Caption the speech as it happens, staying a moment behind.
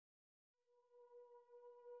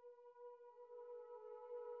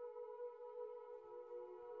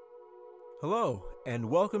Hello, and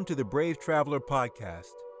welcome to the Brave Traveler podcast.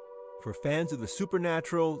 For fans of the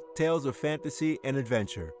supernatural, tales of fantasy, and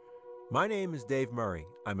adventure. My name is Dave Murray.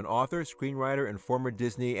 I'm an author, screenwriter, and former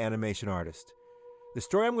Disney animation artist. The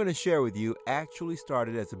story I'm going to share with you actually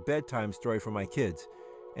started as a bedtime story for my kids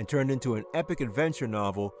and turned into an epic adventure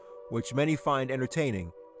novel which many find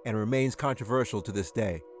entertaining and remains controversial to this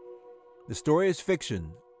day. The story is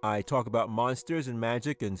fiction. I talk about monsters and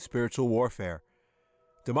magic and spiritual warfare.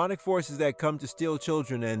 Demonic forces that come to steal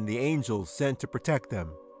children and the angels sent to protect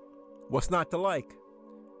them. What's not to like?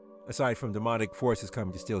 Aside from demonic forces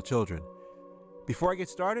coming to steal children. Before I get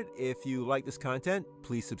started, if you like this content,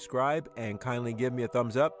 please subscribe and kindly give me a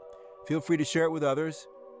thumbs up. Feel free to share it with others.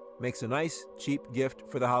 Makes a nice, cheap gift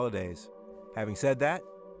for the holidays. Having said that,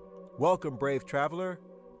 welcome, brave traveler,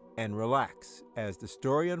 and relax as the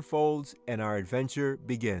story unfolds and our adventure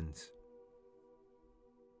begins.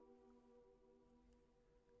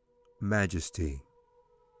 Majesty,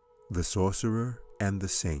 the Sorcerer and the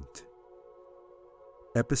Saint.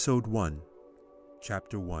 Episode 1,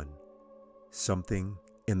 Chapter 1, Something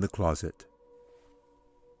in the Closet.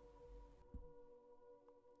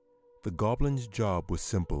 The goblin's job was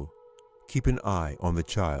simple: keep an eye on the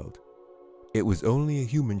child. It was only a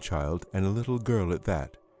human child and a little girl at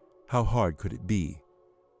that. How hard could it be?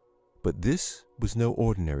 But this was no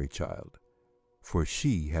ordinary child, for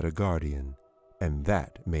she had a guardian, and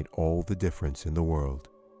that made all the difference in the world.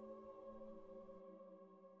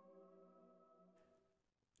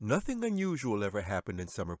 Nothing unusual ever happened in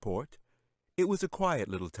Summerport. It was a quiet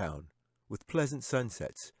little town, with pleasant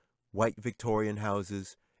sunsets, white Victorian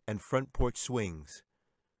houses, and front porch swings.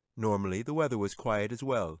 Normally the weather was quiet as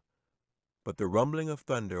well, but the rumbling of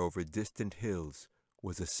thunder over distant hills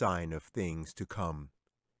was a sign of things to come.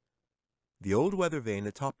 The old weather vane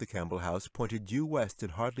atop the Campbell house pointed due west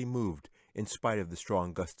and hardly moved in spite of the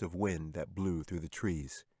strong gust of wind that blew through the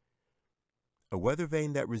trees. A weather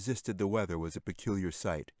vane that resisted the weather was a peculiar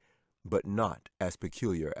sight, but not as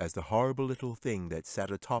peculiar as the horrible little thing that sat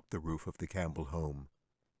atop the roof of the Campbell home.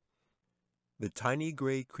 The tiny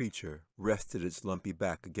gray creature rested its lumpy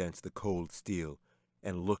back against the cold steel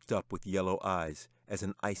and looked up with yellow eyes as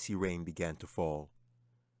an icy rain began to fall.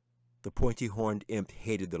 The pointy-horned imp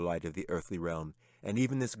hated the light of the earthly realm, and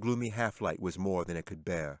even this gloomy half-light was more than it could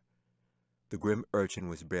bear. The grim urchin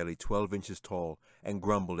was barely 12 inches tall and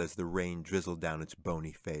grumbled as the rain drizzled down its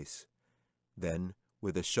bony face. Then,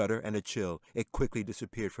 with a shudder and a chill, it quickly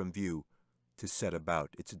disappeared from view to set about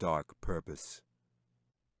its dark purpose.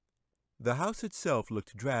 The house itself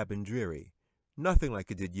looked drab and dreary, nothing like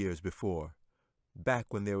it did years before, back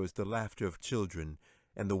when there was the laughter of children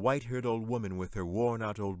and the white-haired old woman with her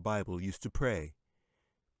worn-out old Bible used to pray.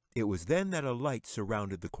 It was then that a light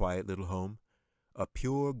surrounded the quiet little home, a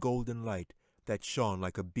pure golden light that shone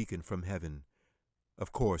like a beacon from heaven.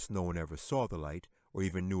 Of course, no one ever saw the light or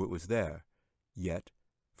even knew it was there. Yet,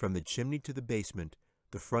 from the chimney to the basement,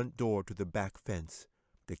 the front door to the back fence,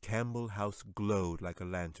 the Campbell house glowed like a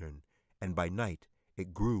lantern, and by night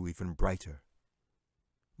it grew even brighter.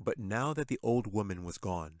 But now that the old woman was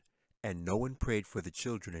gone, and no one prayed for the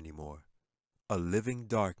children anymore, a living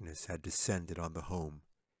darkness had descended on the home,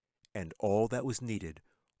 and all that was needed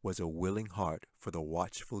was a willing heart for the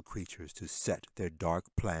watchful creatures to set their dark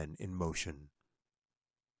plan in motion.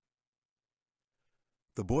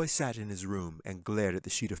 The boy sat in his room and glared at the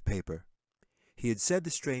sheet of paper. He had said the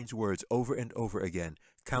strange words over and over again,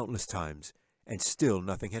 countless times, and still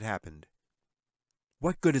nothing had happened.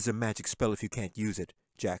 "What good is a magic spell if you can't use it?"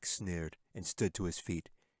 Jack sneered and stood to his feet.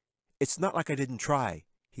 "It's not like I didn't try,"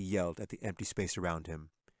 he yelled at the empty space around him.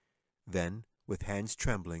 Then, with hands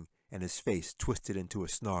trembling and his face twisted into a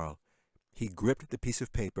snarl, he gripped the piece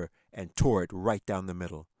of paper and tore it right down the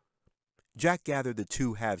middle. Jack gathered the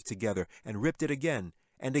two halves together and ripped it again,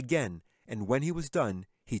 and when he was done,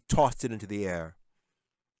 he tossed it into the air.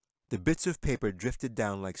 The bits of paper drifted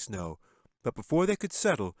down like snow, but before they could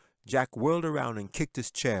settle, Jack whirled around and kicked his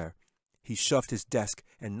chair. He shoved his desk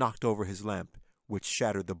and knocked over his lamp, which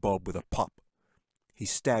shattered the bulb with a pop. He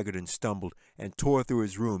staggered and stumbled and tore through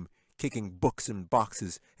his room, kicking books and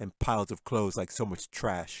boxes and piles of clothes like so much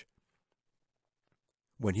trash.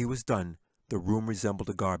 When he was done, the room resembled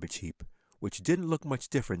a garbage heap, which didn't look much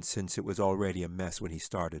different since it was already a mess when he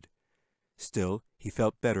started. Still, he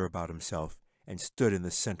felt better about himself and stood in the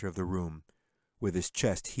center of the room, with his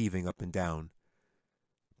chest heaving up and down.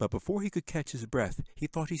 But before he could catch his breath, he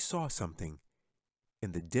thought he saw something.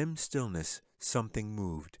 In the dim stillness, something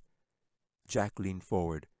moved. Jack leaned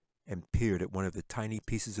forward and peered at one of the tiny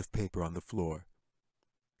pieces of paper on the floor.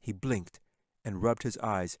 He blinked and rubbed his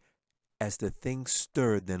eyes as the thing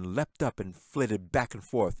stirred, then leapt up and flitted back and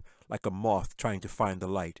forth like a moth trying to find the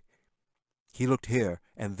light. He looked here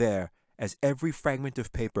and there as every fragment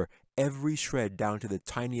of paper, every shred down to the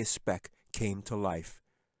tiniest speck, came to life.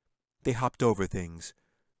 They hopped over things,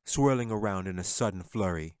 swirling around in a sudden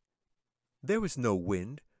flurry. There was no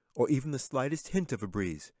wind, or even the slightest hint of a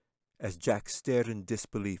breeze, as Jack stared in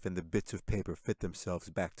disbelief and the bits of paper fit themselves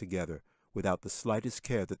back together, without the slightest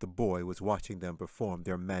care that the boy was watching them perform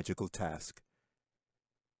their magical task.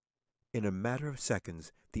 In a matter of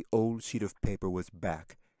seconds, the old sheet of paper was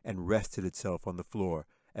back and rested itself on the floor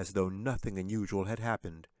as though nothing unusual had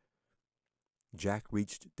happened. Jack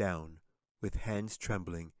reached down, with hands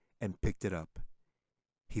trembling, and picked it up.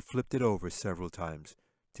 He flipped it over several times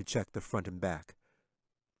to check the front and back,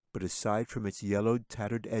 but aside from its yellowed,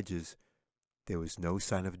 tattered edges, there was no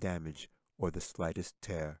sign of damage or the slightest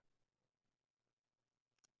tear.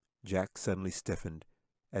 Jack suddenly stiffened,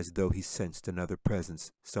 as though he sensed another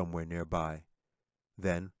presence somewhere nearby.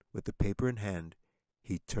 Then, with the paper in hand,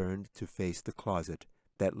 he turned to face the closet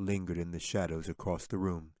that lingered in the shadows across the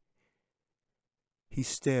room. He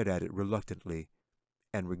stared at it reluctantly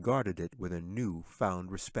and regarded it with a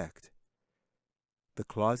new-found respect. The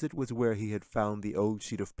closet was where he had found the old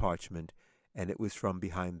sheet of parchment, and it was from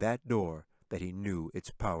behind that door that he knew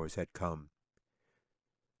its powers had come.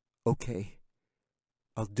 "Okay,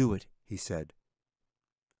 I'll do it," he said.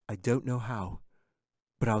 "I don't know how,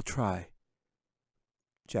 but I'll try."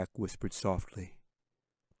 Jack whispered softly,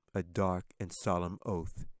 a dark and solemn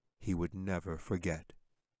oath he would never forget.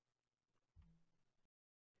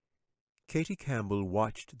 Katie Campbell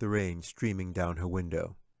watched the rain streaming down her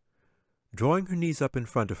window. Drawing her knees up in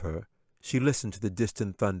front of her, she listened to the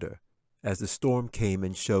distant thunder as the storm came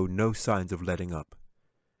and showed no signs of letting up.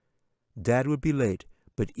 Dad would be late,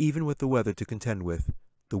 but even with the weather to contend with,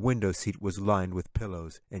 the window seat was lined with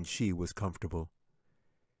pillows and she was comfortable.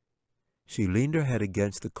 She leaned her head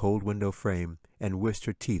against the cold window frame and wished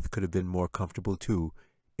her teeth could have been more comfortable too,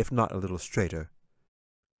 if not a little straighter.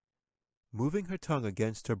 Moving her tongue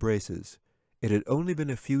against her braces, it had only been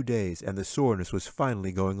a few days and the soreness was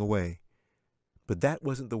finally going away. But that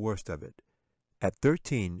wasn't the worst of it. At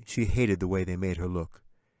 13, she hated the way they made her look.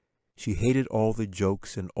 She hated all the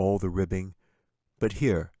jokes and all the ribbing, but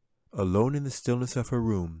here, alone in the stillness of her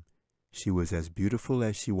room, she was as beautiful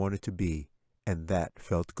as she wanted to be, and that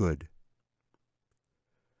felt good.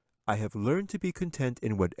 "I have learned to be content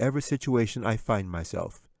in whatever situation I find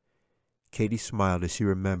myself." Katie smiled as she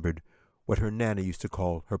remembered what her Nana used to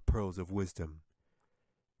call her pearls of wisdom.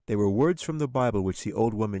 They were words from the Bible which the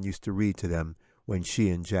old woman used to read to them when she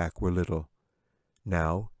and Jack were little.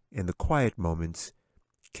 Now, in the quiet moments,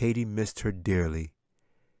 Katie missed her dearly.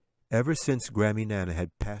 Ever since Grammy Nana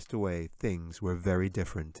had passed away, things were very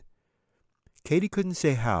different. Katie couldn't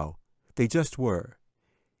say how, they just were.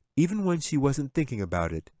 Even when she wasn't thinking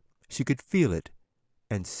about it, she could feel it,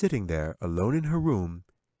 and sitting there alone in her room,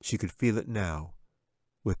 she could feel it now,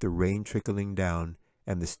 with the rain trickling down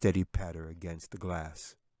and the steady patter against the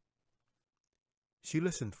glass. She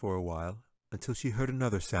listened for a while until she heard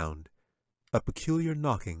another sound, a peculiar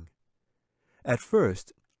knocking. At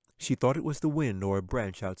first, she thought it was the wind or a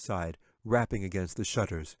branch outside rapping against the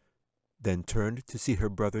shutters, then turned to see her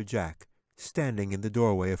brother Jack standing in the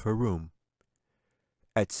doorway of her room.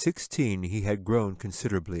 At 16, he had grown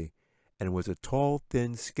considerably and was a tall,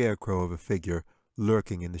 thin scarecrow of a figure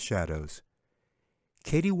lurking in the shadows.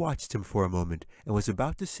 Katie watched him for a moment and was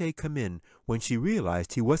about to say come in when she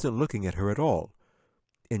realized he wasn't looking at her at all.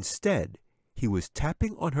 Instead, he was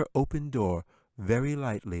tapping on her open door very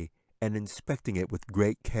lightly and inspecting it with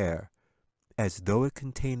great care, as though it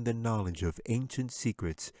contained the knowledge of ancient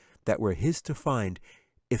secrets that were his to find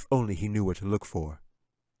if only he knew what to look for.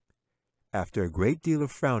 After a great deal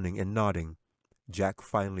of frowning and nodding, Jack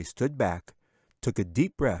finally stood back, took a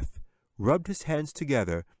deep breath, rubbed his hands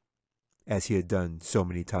together, as he had done so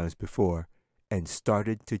many times before, and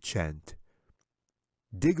started to chant.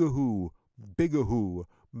 "Digahoo, bigahoo,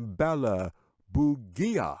 bala,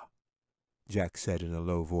 boogia," Jack said in a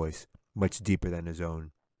low voice, much deeper than his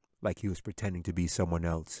own, like he was pretending to be someone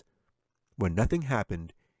else. When nothing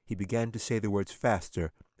happened, he began to say the words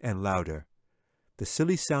faster and louder. The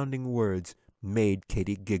silly-sounding words made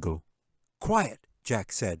Katie giggle. "Quiet,"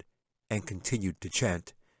 Jack said, and continued to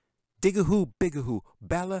chant. "Digahoo, bigahoo,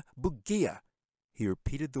 bala, boogia." He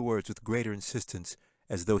repeated the words with greater insistence,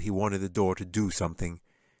 as though he wanted the door to do something.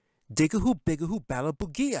 "Digahoo, bigahoo, bala,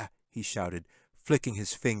 boogia," he shouted, flicking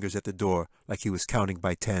his fingers at the door like he was counting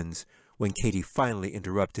by tens, when Katie finally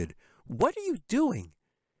interrupted. "What are you doing?"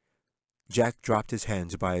 Jack dropped his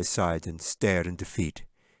hands by his sides and stared in defeat.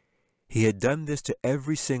 He had done this to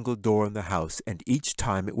every single door in the house, and each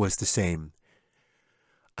time it was the same.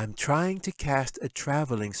 I'm trying to cast a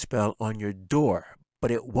traveling spell on your door, but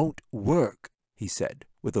it won't work, he said,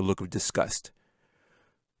 with a look of disgust.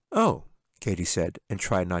 Oh, Katy said, and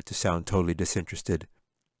tried not to sound totally disinterested.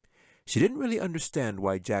 She didn't really understand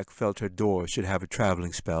why Jack felt her door should have a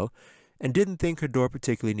traveling spell, and didn't think her door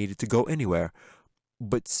particularly needed to go anywhere.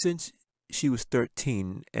 But since she was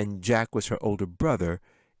 13 and Jack was her older brother,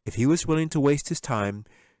 if he was willing to waste his time,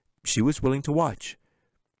 she was willing to watch.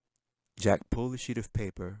 Jack pulled a sheet of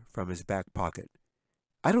paper from his back pocket.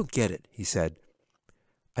 I don't get it, he said.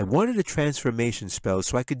 I wanted a transformation spell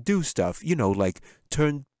so I could do stuff, like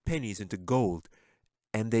turn pennies into gold.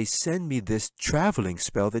 And they send me this traveling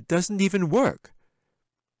spell that doesn't even work.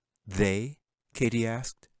 They? Katy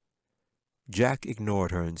asked. Jack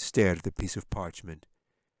ignored her and stared at the piece of parchment.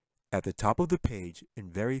 At the top of the page,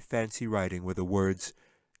 in very fancy writing, were the words,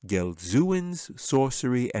 Gelzuin's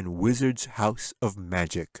Sorcery and Wizard's House of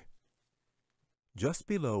Magic. Just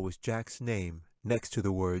below was Jack's name, next to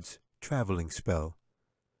the words, Traveling Spell.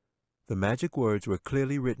 The magic words were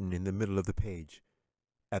clearly written in the middle of the page.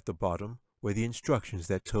 At the bottom were the instructions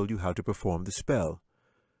that told you how to perform the spell.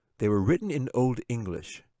 They were written in Old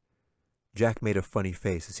English. Jack made a funny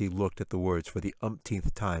face as he looked at the words for the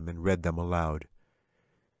umpteenth time and read them aloud.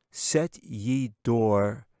 Set ye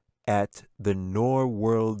door at the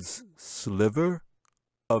Norworld's sliver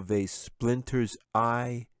of a splinter's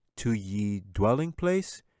eye to ye dwelling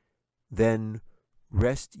place, then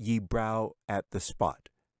rest ye brow at the spot.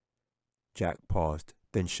 Jack paused,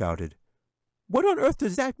 then shouted, What on earth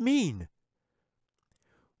does that mean?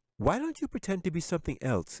 Why don't you pretend to be something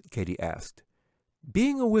else? Katy asked.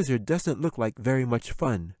 Being a wizard doesn't look like very much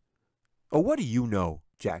fun. Oh, what do you know?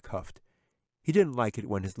 Jack huffed. He didn't like it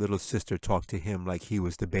when his little sister talked to him like he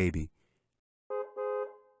was the baby.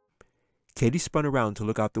 Katy spun around to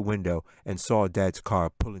look out the window and saw Dad's car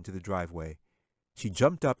pull into the driveway. She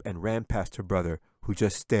jumped up and ran past her brother, who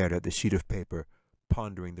just stared at the sheet of paper,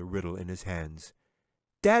 pondering the riddle in his hands.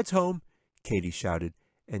 Dad's home, Katy shouted,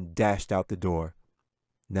 and dashed out the door.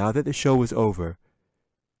 Now that the show was over,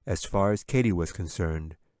 as far as Katy was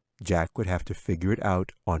concerned, Jack would have to figure it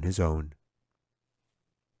out on his own.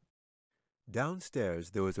 Downstairs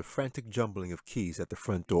there was a frantic jumbling of keys at the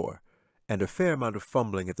front door, and a fair amount of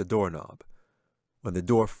fumbling at the doorknob. When the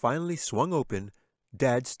door finally swung open,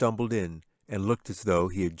 Dad stumbled in and looked as though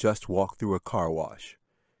he had just walked through a car wash.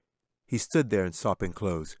 He stood there in sopping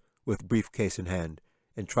clothes, with briefcase in hand,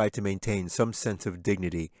 and tried to maintain some sense of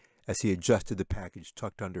dignity as he adjusted the package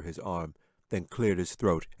tucked under his arm, then cleared his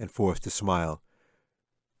throat and forced a smile.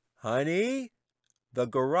 Honey, the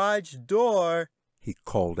garage door, he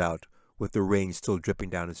called out, with the rain still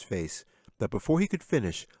dripping down his face. But before he could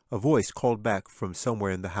finish, a voice called back from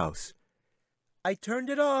somewhere in the house. I turned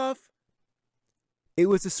it off. It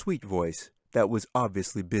was a sweet voice that was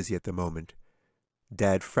obviously busy at the moment.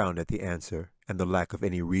 Dad frowned at the answer and the lack of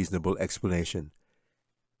any reasonable explanation.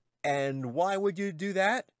 And why would you do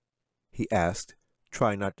that? He asked,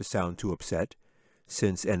 trying not to sound too upset,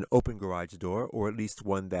 since an open garage door, or at least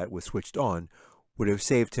one that was switched on, would have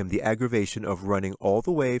saved him the aggravation of running all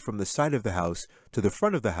the way from the side of the house to the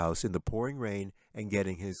front of the house in the pouring rain and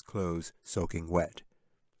getting his clothes soaking wet.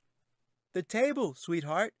 The table,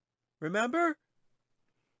 sweetheart. Remember?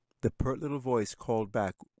 The pert little voice called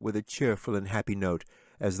back with a cheerful and happy note,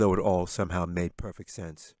 as though it all somehow made perfect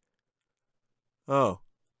sense. Oh,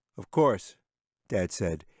 of course, Dad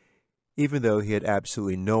said, even though he had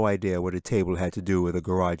absolutely no idea what a table had to do with a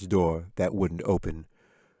garage door that wouldn't open.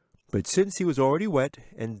 But since he was already wet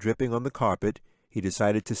and dripping on the carpet, he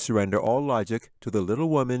decided to surrender all logic to the little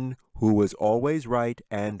woman who was always right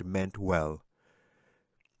and meant well.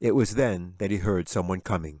 It was then that he heard someone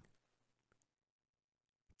coming.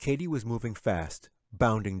 Katy was moving fast,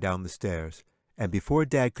 bounding down the stairs, and before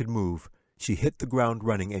Dad could move, she hit the ground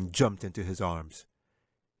running and jumped into his arms.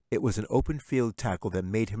 It was an open field tackle that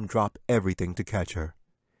made him drop everything to catch her.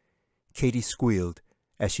 Katy squealed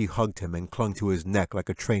as she hugged him and clung to his neck like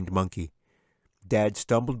a trained monkey. Dad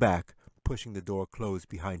stumbled back, pushing the door closed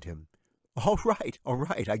behind him. All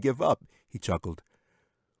right, I give up, he chuckled.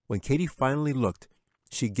 When Katy finally looked,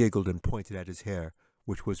 she giggled and pointed at his hair,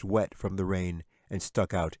 which was wet from the rain and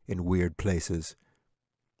stuck out in weird places.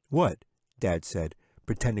 What? Dad said,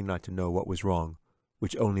 pretending not to know what was wrong,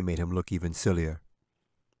 which only made him look even sillier.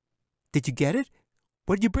 Did you get it?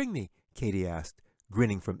 What did you bring me? Katy asked,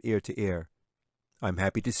 grinning from ear to ear. I'm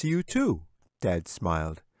happy to see you too, Dad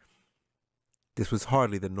smiled. This was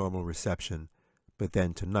hardly the normal reception, but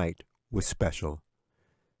then tonight was special.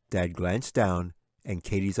 Dad glanced down, and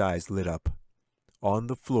Katy's eyes lit up. On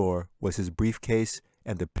the floor was his briefcase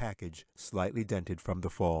and the package slightly dented from the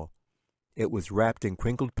fall. It was wrapped in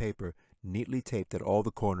crinkled paper, neatly taped at all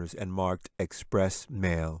the corners and marked Express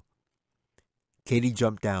Mail. Katy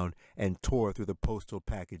jumped down and tore through the postal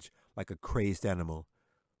package like a crazed animal.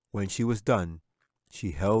 When she was done,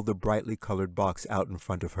 she held the brightly colored box out in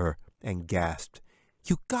front of her and gasped,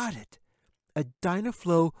 "You got it! A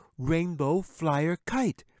Dynaflow Rainbow Flyer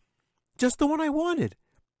Kite! Just the one I wanted!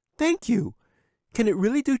 Thank you! Can it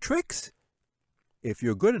really do tricks?" "If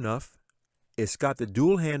you're good enough. It's got the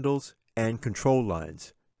dual handles and control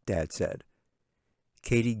lines," Dad said.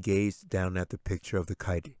 Katy gazed down at the picture of the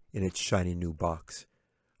kite in its shiny new box,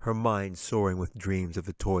 her mind soaring with dreams of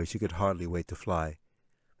the toy she could hardly wait to fly.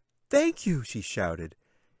 "Thank you," she shouted.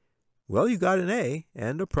 "Well, you got an A,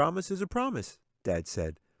 and a promise is a promise," Dad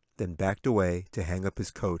said, then backed away to hang up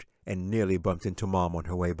his coat and nearly bumped into Mom on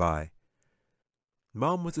her way by.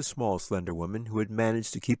 Mom was a small, slender woman who had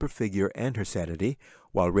managed to keep her figure and her sanity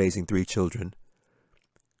while raising 3 children.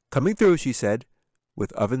 "Coming through," she said,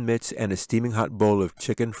 with oven mitts and a steaming hot bowl of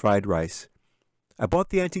chicken fried rice. "I bought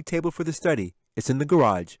the antique table for the study. It's in the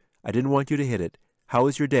garage. I didn't want you to hit it. How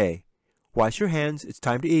was your day? Wash your hands. It's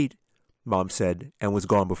time to eat," Mom said, and was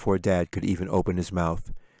gone before Dad could even open his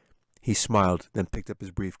mouth. He smiled, then picked up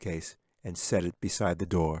his briefcase and set it beside the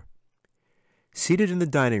door. Seated in the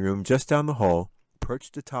dining room just down the hall,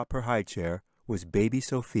 perched atop her high chair, was baby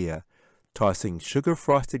Sophia, tossing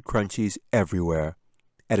sugar-frosted crunchies everywhere.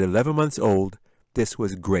 At 11 months old, this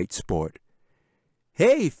was great sport.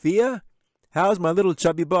 "Hey, Fia! How's my little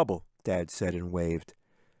chubby bubble?" Dad said and waved.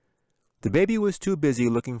 The baby was too busy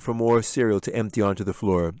looking for more cereal to empty onto the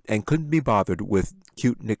floor and couldn't be bothered with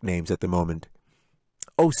cute nicknames at the moment.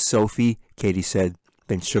 "Oh, Sophie," Katy said,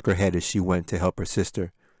 then shook her head as she went to help her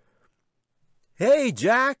sister. "Hey,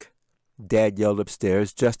 Jack!" Dad yelled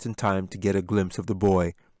upstairs just in time to get a glimpse of the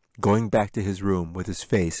boy, going back to his room with his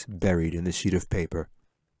face buried in the sheet of paper.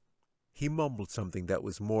 He mumbled something that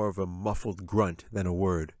was more of a muffled grunt than a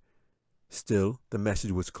word. Still, the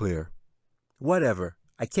message was clear. "Whatever,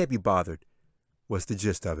 I can't be bothered," was the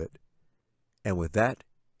gist of it. And with that,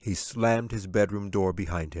 he slammed his bedroom door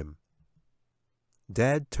behind him.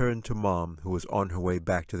 Dad turned to Mom, who was on her way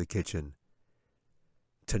back to the kitchen.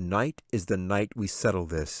 "Tonight is the night we settle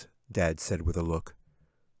this," Dad said with a look.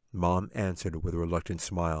 Mom answered with a reluctant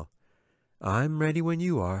smile, "I'm ready when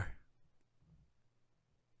you are."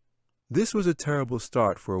 This was a terrible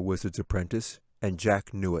start for a wizard's apprentice, and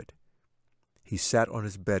Jack knew it. He sat on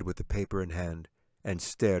his bed with the paper in hand and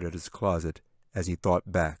stared at his closet as he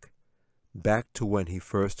thought back to when he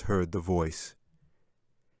first heard the voice.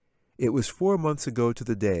 It was 4 months ago to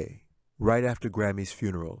the day, right after Grammy's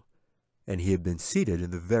funeral, and he had been seated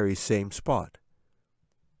in the very same spot.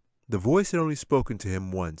 The voice had only spoken to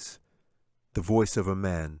him once, the voice of a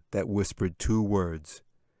man that whispered 2 words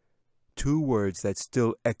that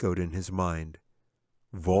still echoed in his mind: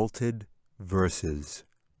 vaulted verses.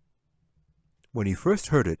 When he first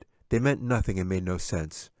heard it, they meant nothing and made no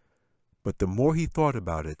sense, but the more he thought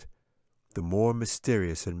about it, the more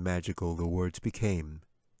mysterious and magical the words became.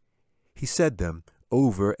 He said them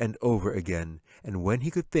over and over again, and when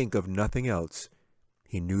he could think of nothing else,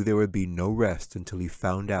 he knew there would be no rest until he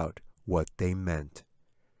found out what they meant.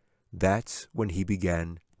 That's when he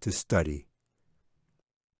began to study.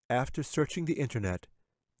 After searching the internet,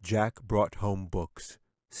 Jack brought home books,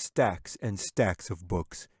 stacks and stacks of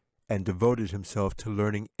books, and devoted himself to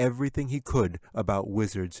learning everything he could about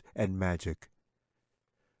wizards and magic.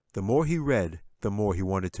 The more he read, the more he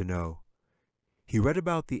wanted to know. He read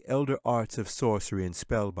about the elder arts of sorcery and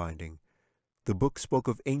spellbinding. The book spoke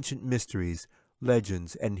of ancient mysteries,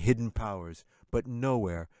 legends, and hidden powers, but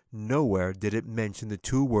nowhere did it mention the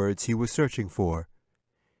 2 words he was searching for.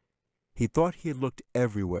 He thought he had looked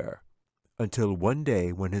everywhere, until one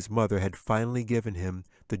day when his mother had finally given him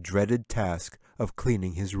the dreaded task of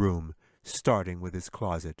cleaning his room, starting with his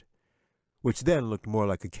closet, which then looked more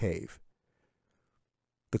like a cave.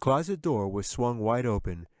 The closet door was swung wide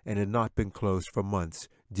open and had not been closed for months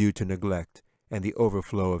due to neglect and the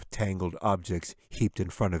overflow of tangled objects heaped in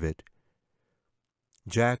front of it.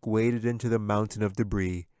 Jack waded into the mountain of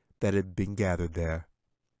debris that had been gathered there.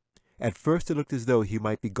 At first it looked as though he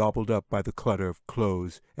might be gobbled up by the clutter of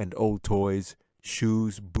clothes and old toys,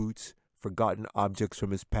 shoes, boots, forgotten objects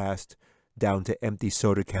from his past, down to empty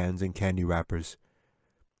soda cans and candy wrappers.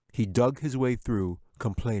 He dug his way through,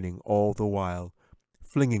 complaining all the while,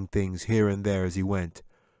 flinging things here and there as he went.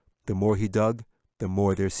 The more he dug, the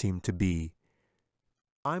more there seemed to be.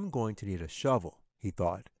 "I'm going to need a shovel," he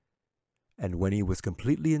thought. And when he was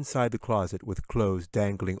completely inside the closet with clothes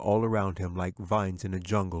dangling all around him like vines in a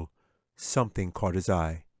jungle, something caught his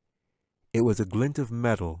eye. It was a glint of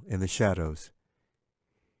metal in the shadows.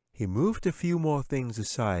 He He moved a few more things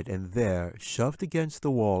aside, and there, shoved against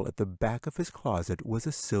the wall at the back of his closet, was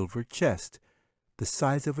a silver chest, the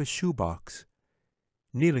size of a shoebox.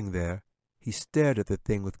 Kneeling there, he stared at the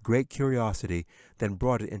thing with great curiosity, then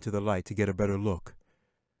brought it into the light to get a better look.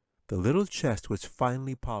 The little chest was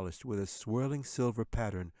finely polished with a swirling silver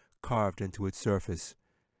pattern carved into its surface.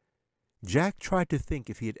 Jack tried to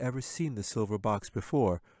think if he had ever seen the silver box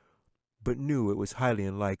before, but knew it was highly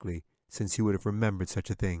unlikely, since he would have remembered such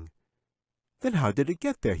a thing. Then how did it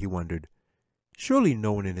get there, he wondered. Surely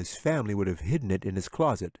no one in his family would have hidden it in his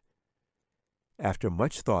closet. After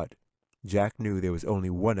much thought, Jack knew there was only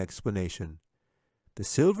one explanation. The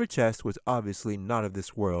silver chest was obviously not of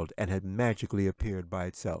this world and had magically appeared by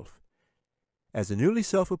itself. As a newly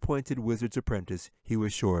self-appointed wizard's apprentice, he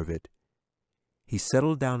was sure of it. He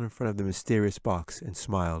settled down in front of the mysterious box and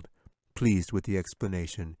smiled, pleased with the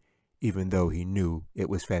explanation, even though he knew it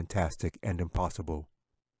was fantastic and impossible.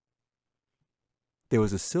 There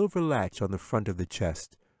was a silver latch on the front of the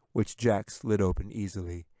chest, which Jack slid open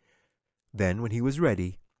easily. Then, when he was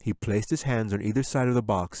ready, he placed his hands on either side of the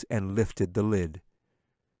box and lifted the lid.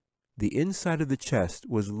 The inside of the chest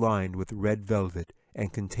was lined with red velvet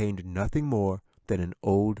and contained nothing more than an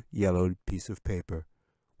old yellowed piece of paper,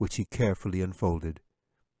 which he carefully unfolded.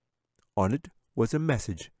 On it was a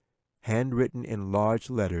message, handwritten in large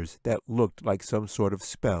letters that looked like some sort of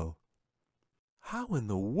spell. How in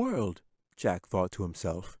the world? Jack thought to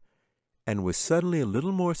himself, and was suddenly a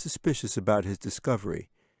little more suspicious about his discovery,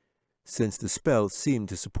 since the spell seemed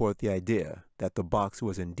to support the idea that the box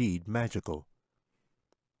was indeed magical.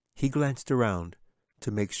 He glanced around to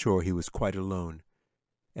make sure he was quite alone,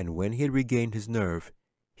 and when he had regained his nerve,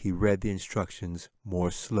 he read the instructions more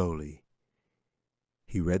slowly.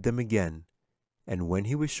 He read them again, and when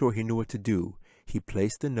he was sure he knew what to do, he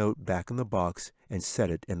placed the note back in the box and set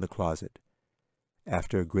it in the closet.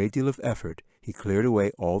 After a great deal of effort, he cleared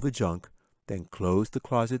away all the junk, then closed the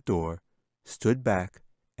closet door, stood back,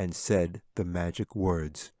 and said the magic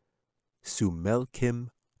words,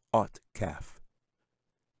 Sumelkim Otkaf.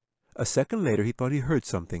 A second later he thought he heard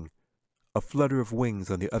something, a flutter of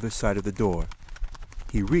wings on the other side of the door.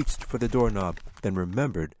 He reached for the doorknob, then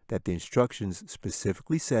remembered that the instructions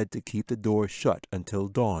specifically said to keep the door shut until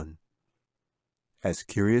dawn. As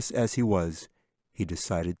curious as he was, he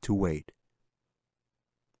decided to wait.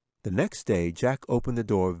 The next day, Jack opened the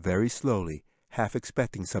door very slowly, half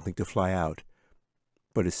expecting something to fly out.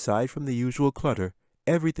 But aside from the usual clutter,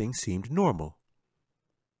 everything seemed normal.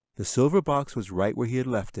 The silver box was right where he had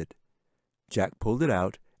left it. Jack pulled it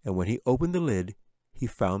out, and when he opened the lid, he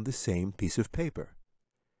found the same piece of paper.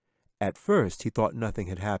 At first he thought nothing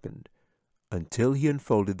had happened, until he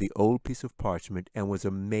unfolded the old piece of parchment and was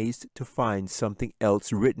amazed to find something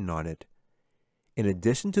else written on it. In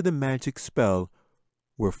addition to the magic spell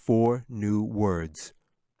were 4 new words.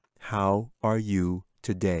 How are you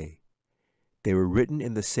today? They were written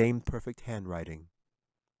in the same perfect handwriting.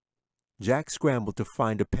 Jack scrambled to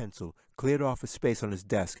find a pencil, cleared off a space on his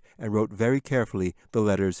desk, and wrote very carefully the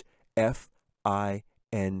letters F-I-N-E.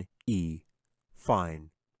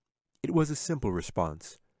 Fine. It was a simple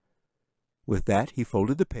response. With that, he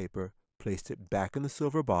folded the paper, placed it back in the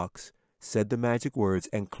silver box, said the magic words,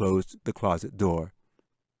 and closed the closet door.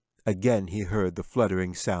 Again he heard the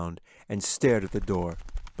fluttering sound and stared at the door,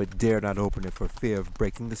 but dared not open it for fear of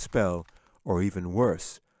breaking the spell, or even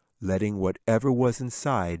worse, letting whatever was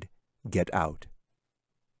inside get out.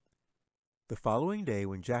 The following day,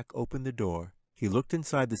 when Jack opened the door, he looked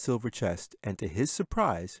inside the silver chest, and to his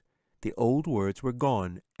surprise, the old words were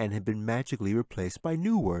gone and had been magically replaced by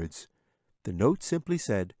new words. The note simply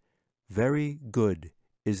said, "Very good.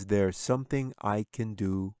 Is there something I can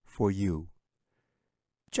do for you?"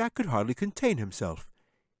 Jack could hardly contain himself.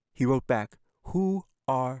 He wrote back, "Who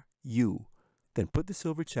are you?" Then put the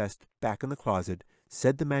silver chest back in the closet,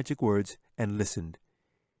 said the magic words, and listened.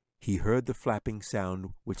 He heard the flapping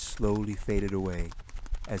sound, which slowly faded away,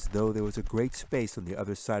 as though there was a great space on the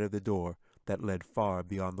other side of the door that led far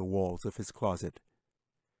beyond the walls of his closet.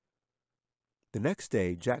 The next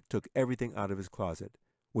day, Jack took everything out of his closet,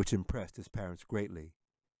 which impressed his parents greatly.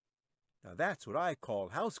 "Now that's what I call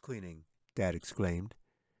house cleaning," Dad exclaimed.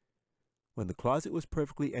 When the closet was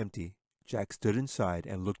perfectly empty, Jack stood inside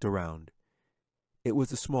and looked around. It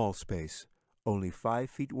was a small space, only 5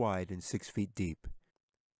 feet wide and 6 feet deep.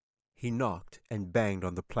 He knocked and banged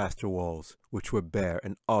on the plaster walls, which were bare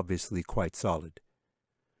and obviously quite solid.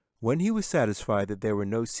 When he was satisfied that there were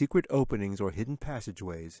no secret openings or hidden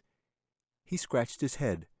passageways, he scratched his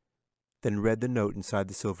head, then read the note inside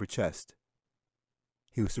the silver chest.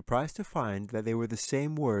 He was surprised to find that they were the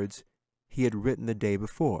same words he had written the day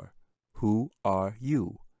before. "Who are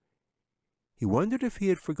you?" He wondered if he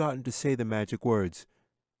had forgotten to say the magic words.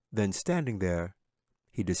 Then, standing there,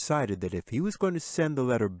 he decided that if he was going to send the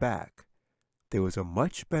letter back, there was a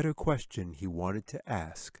much better question he wanted to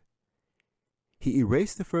ask. He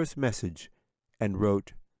erased the first message and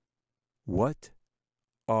wrote, "What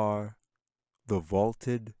are the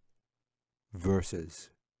vaulted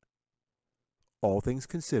verses?" All things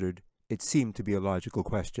considered, it seemed to be a logical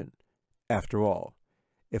question. After all,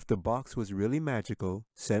 if the box was really magical,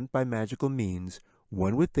 sent by magical means,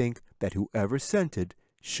 one would think that whoever sent it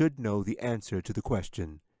should know the answer to the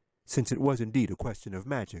question, since it was indeed a question of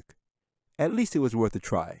magic. At least it was worth a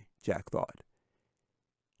try, Jack thought.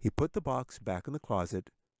 He put the box back in the closet,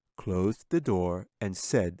 closed the door, and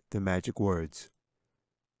said the magic words.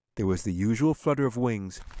 There was the usual flutter of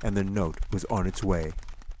wings, and the note was on its way.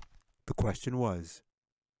 The question was,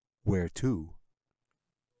 where to?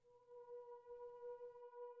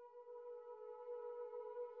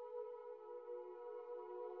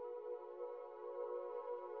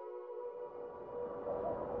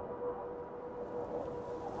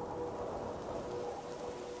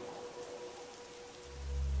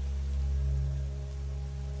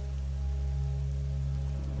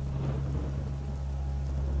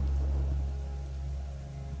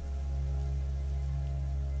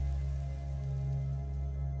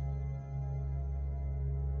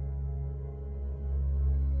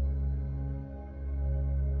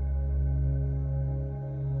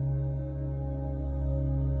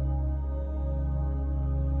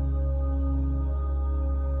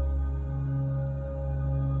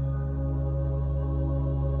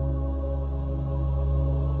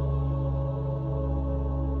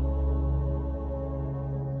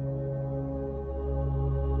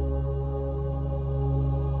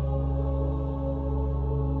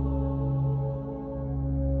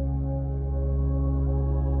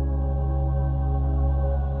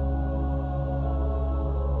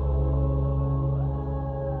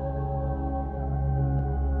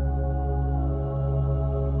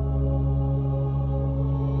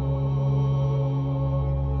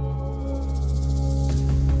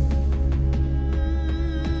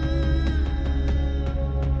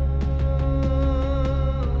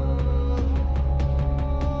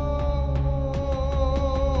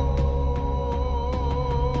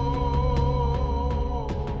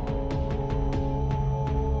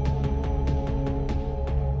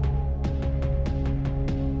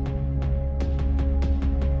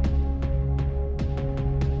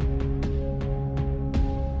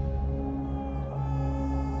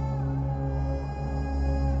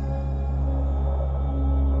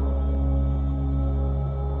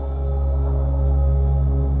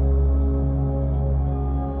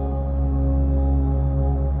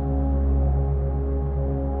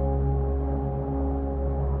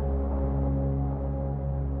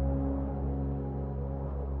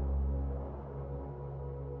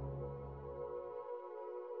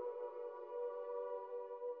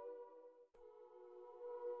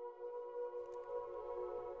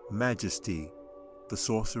 Majesty, the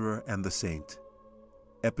Sorcerer and the Saint.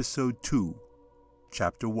 Episode 2,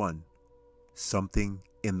 Chapter 1, Something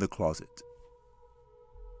in the Closet.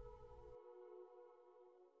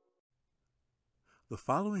 The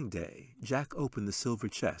following day, Jack opened the silver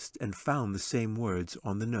chest and found the same words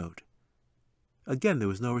on the note. Again there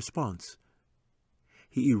was no response.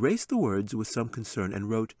 He erased the words with some concern and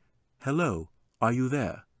wrote, "Hello, are you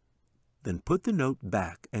there?" Then put the note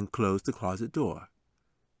back and closed the closet door.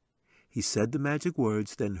 He said the magic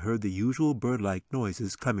words, then heard the usual bird-like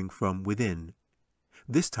noises coming from within.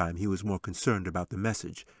 This time he was more concerned about the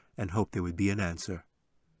message and hoped there would be an answer.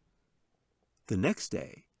 The next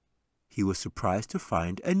day, he was surprised to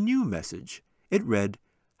find a new message. It read,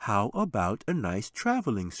 "How about a nice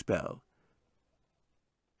traveling spell?"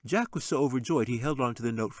 Jack was so overjoyed he held on to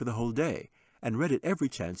the note for the whole day and read it every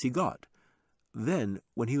chance he got. Then,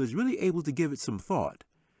 when he was really able to give it some thought,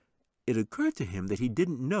 it occurred to him that he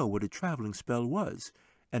didn't know what a traveling spell was,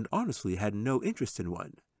 and honestly had no interest in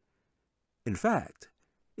one. In fact,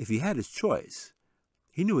 if he had his choice,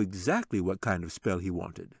 he knew exactly what kind of spell he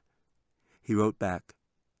wanted. He wrote back,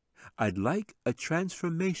 "I'd like a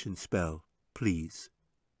transformation spell, please."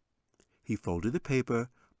 He folded the paper,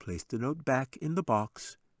 placed the note back in the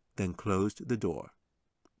box, then closed the door.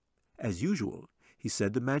 As usual, he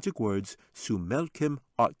said the magic words, "Sumelkim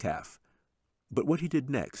Otkaf," but what he did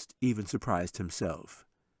next even surprised himself.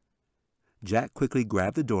 Jack quickly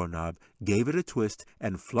grabbed the doorknob, gave it a twist,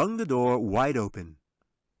 and flung the door wide open.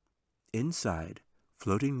 Inside,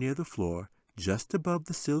 floating near the floor, just above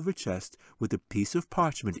the silver chest, with a piece of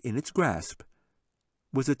parchment in its grasp,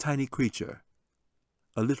 was a tiny creature,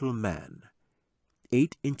 a little man,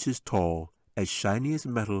 8 inches tall as shiny as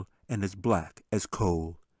metal and as black as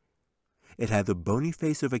coal. It had the bony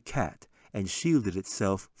face of a cat and shielded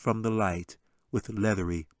itself from the light with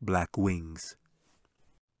leathery black wings.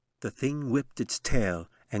 The thing whipped its tail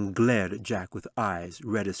and glared at Jack with eyes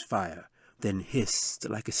red as fire, then hissed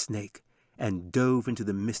like a snake and dove into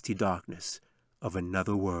the misty darkness of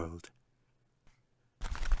another world.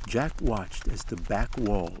 Jack watched as the back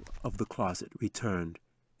wall of the closet returned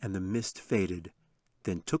and the mist faded,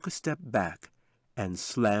 then took a step back and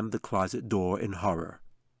slammed the closet door in horror.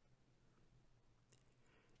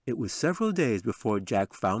 It was several days before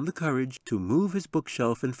Jack found the courage to move his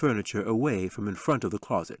bookshelf and furniture away from in front of the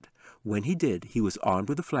closet. When he did, he was armed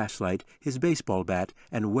with a flashlight, his baseball bat,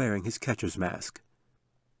 and wearing his catcher's mask.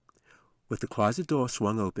 With the closet door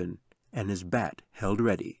swung open and his bat held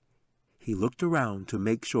ready, he looked around to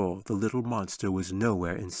make sure the little monster was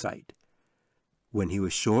nowhere in sight. When he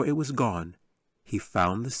was sure it was gone, he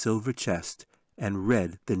found the silver chest and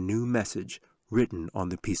read the new message written on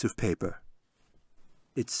the piece of paper.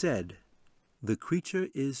 It said, "The creature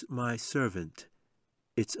is my servant.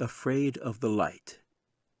 It's afraid of the light.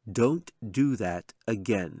 Don't do that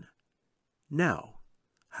again. Now,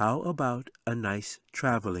 how about a nice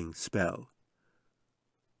traveling spell?"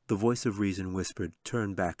 The voice of reason whispered,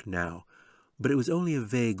 "Turn back now," but it was only a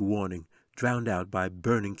vague warning, drowned out by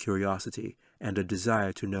burning curiosity and a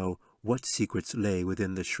desire to know what secrets lay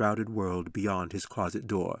within the shrouded world beyond his closet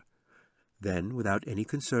door. Then, without any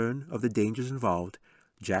concern of the dangers involved,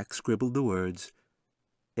 Jack scribbled the words,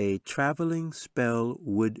 "A traveling spell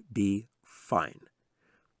would be fine."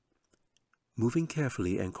 Moving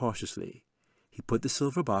carefully and cautiously, he put the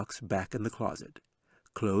silver box back in the closet,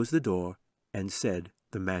 closed the door, and said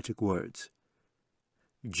the magic words.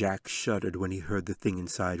 Jack shuddered when he heard the thing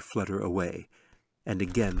inside flutter away, and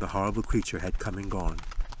again the horrible creature had come and gone.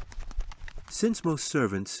 Since most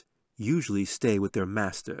servants usually stay with their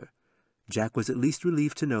master, Jack was at least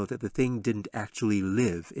relieved to know that the thing didn't actually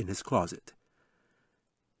live in his closet.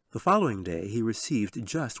 The following day he received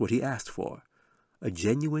just what he asked for, a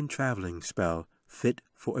genuine traveling spell fit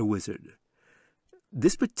for a wizard.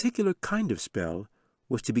 This particular kind of spell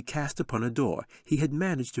was to be cast upon a door. He had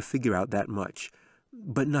managed to figure out that much,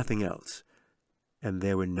 but nothing else. And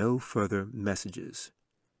there were no further messages.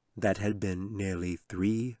 That had been nearly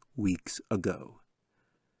 3 weeks ago.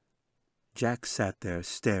 Jack sat there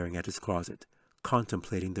staring at his closet,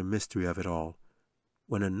 contemplating the mystery of it all,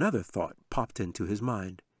 when another thought popped into his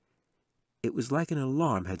mind. It was like an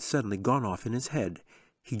alarm had suddenly gone off in his head.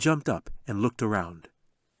 He jumped up and looked around.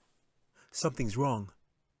 "Something's wrong,"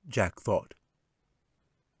 Jack thought.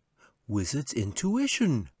 Wizard's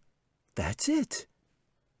intuition! That's it!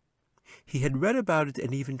 He had read about it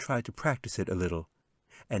and even tried to practice it a little,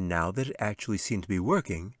 and now that it actually seemed to be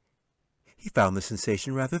working, he found the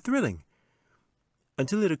sensation rather thrilling.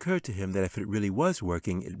 Until it occurred to him that if it really was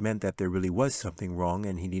working, it meant that there really was something wrong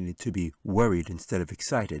and he needed to be worried instead of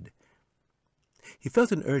excited. He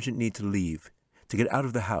felt an urgent need to leave, to get out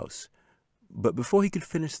of the house, but before he could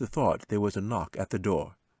finish the thought, there was a knock at the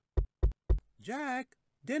door. "Jack,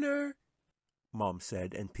 dinner!" Mom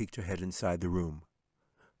said and peeked her head inside the room.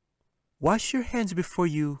 "Wash your hands before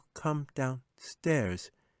you come downstairs,"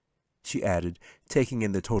 she added, taking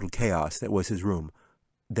in the total chaos that was his room,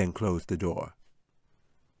 then closed the door.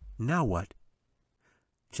 Now what?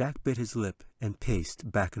 Jack bit his lip and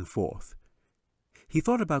paced back and forth. He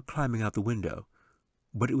thought about climbing out the window,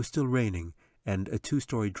 but it was still raining, and a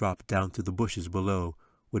 2-story drop down to the bushes below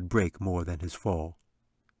would break more than his fall.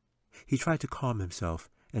 He tried to calm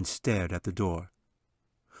himself and stared at the door.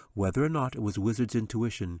 Whether or not it was Wizard's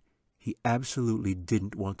intuition, he absolutely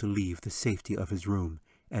didn't want to leave the safety of his room,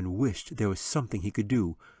 and wished there was something he could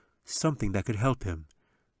do, something that could help him.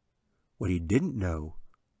 What he didn't know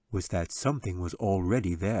was that something was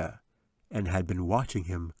already there, and had been watching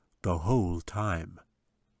him the whole time.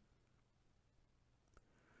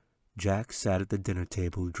 Jack sat at the dinner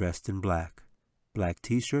table dressed in black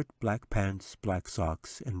t-shirt, black pants, black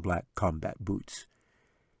socks, and black combat boots.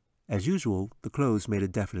 As usual, the clothes made a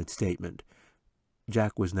definite statement.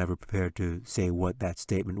 Jack was never prepared to say what that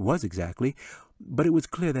statement was exactly, but it was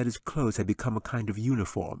clear that his clothes had become a kind of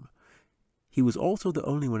uniform. He was also the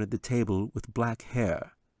only one at the table with black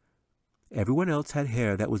hair. Everyone else had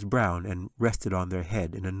hair that was brown and rested on their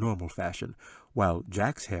head in a normal fashion, while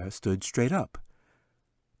Jack's hair stood straight up.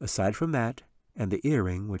 Aside from that, and the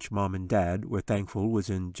earring, which Mom and Dad were thankful was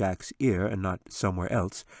in Jack's ear and not somewhere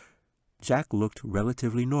else, Jack looked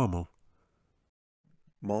relatively normal.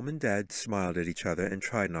 Mom and Dad smiled at each other and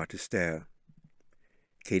tried not to stare.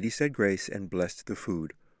 Katie said grace and blessed the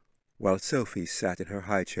food, while Sophie sat in her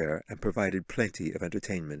high chair and provided plenty of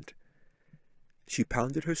entertainment. She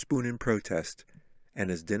pounded her spoon in protest,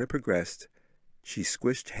 and as dinner progressed, she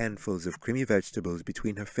squished handfuls of creamy vegetables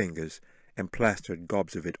between her fingers and plastered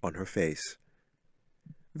gobs of it on her face.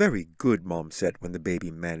 "Very good," Mom said when the baby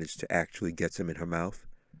managed to actually get some in her mouth.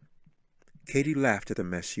 Katy laughed at the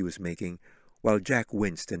mess she was making, while Jack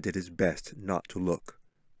winced and did his best not to look.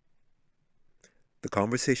 The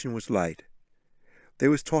conversation was light. There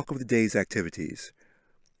was talk of the day's activities,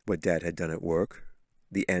 what Dad had done at work,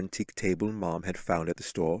 the antique table Mom had found at the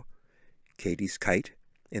store, Katy's kite,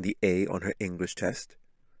 and the A on her English test.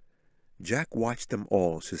 Jack watched them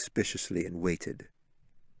all suspiciously and waited.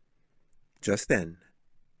 Just then,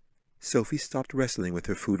 Sophie stopped wrestling with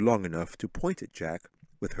her food long enough to point at Jack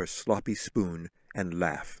with her sloppy spoon and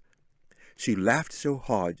laugh. She laughed so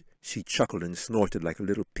hard she chuckled and snorted like a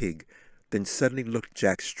little pig, then suddenly looked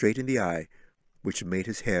Jack straight in the eye, which made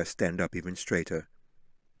his hair stand up even straighter.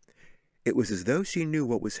 It was as though she knew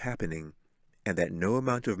what was happening, and that no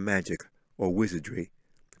amount of magic or wizardry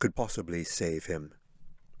could possibly save him.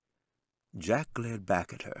 Jack glared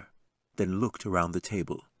back at her, then looked around the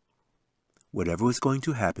table. Whatever was going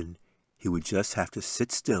to happen, he would just have to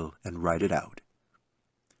sit still and ride it out.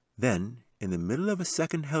 Then, in the middle of a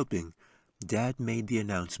second helping, Dad made the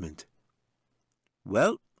announcement.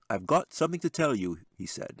 "Well, I've got something to tell you," he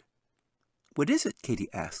said. "What is it?"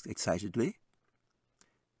 Katy asked excitedly.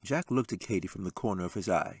 Jack looked at Katy from the corner of his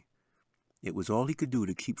eye. It was all he could do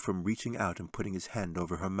to keep from reaching out and putting his hand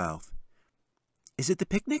over her mouth. "Is it the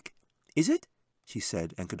picnic? Is it?" she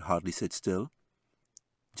said, and could hardly sit still.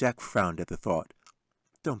 Jack frowned at the thought.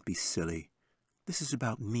 "Don't be silly. This is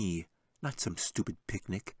about me, not some stupid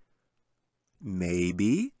picnic."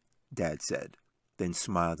 "Maybe," Dad said, then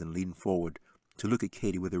smiled and leaned forward to look at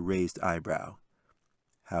Katy with a raised eyebrow.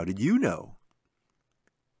 "How did you know?"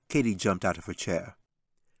 Katy jumped out of her chair.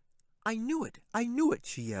 "I knew it! I knew it!"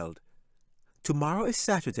 she yelled. "Tomorrow is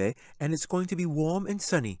Saturday, and it's going to be warm and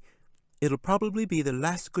sunny. It'll probably be the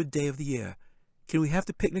last good day of the year. Can we have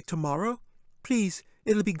the picnic tomorrow? Please,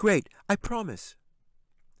 it'll be great, I promise."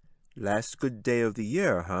 "Last good day of the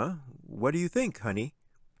year, huh? What do you think, honey?"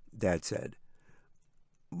 Dad said.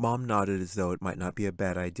 Mom nodded as though it might not be a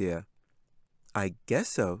bad idea. "I guess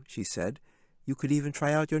so," she said. "You could even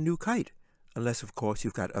try out your new kite, unless, of course,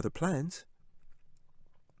 you've got other plans."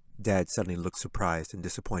 Dad suddenly looked surprised and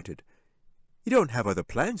disappointed. "You don't have other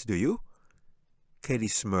plans, do you?" Katy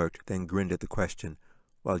smirked, then grinned at the question,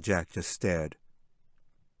 while Jack just stared.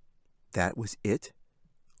 That was it?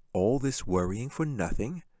 All this worrying for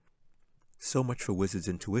nothing? So much for Wizard's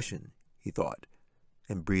intuition, he thought,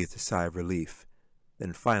 and breathed a sigh of relief,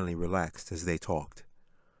 then finally relaxed as they talked.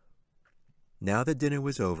 Now that dinner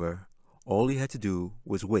was over, all he had to do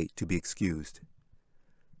was wait to be excused.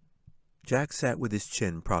 Jack sat with his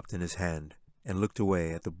chin propped in his hand and looked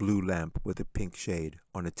away at the blue lamp with a pink shade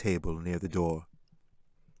on a table near the door.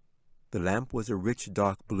 The lamp was a rich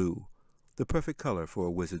dark blue, the perfect color for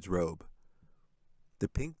a wizard's robe. The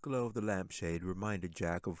pink glow of the lampshade reminded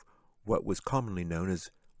Jack of what was commonly known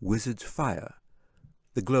as wizard's fire,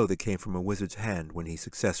 the glow that came from a wizard's hand when he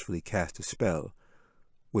successfully cast a spell,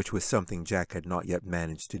 which was something Jack had not yet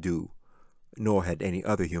managed to do, nor had any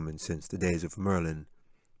other human since the days of Merlin.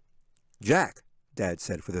 "Jack," Dad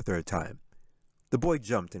said for the third time. The boy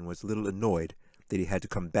jumped and was a little annoyed that he had to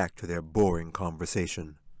come back to their boring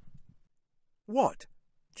conversation. "What?"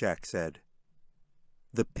 Jack said.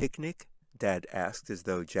 "The picnic?" Dad asked, as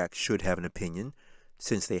though Jack should have an opinion,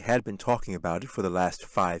 since they had been talking about it for the last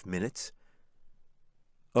 5 minutes.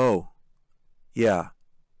 "Oh, yeah.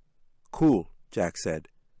 Cool," Jack said,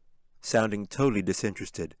 sounding totally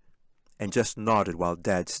disinterested, and just nodded while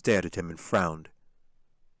Dad stared at him and frowned.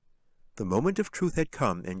 The moment of truth had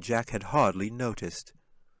come, and Jack had hardly noticed.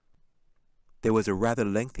 There was a rather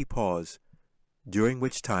lengthy pause, during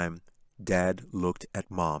which time Dad looked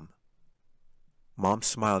at Mom. Mom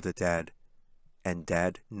smiled at Dad, and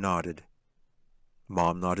Dad nodded.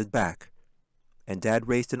 Mom nodded back, and Dad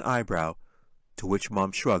raised an eyebrow, to which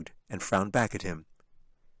Mom shrugged and frowned back at him.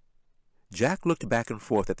 Jack looked back and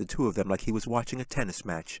forth at the two of them like he was watching a tennis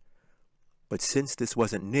match, but since this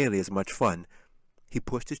wasn't nearly as much fun, he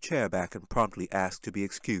pushed his chair back and promptly asked to be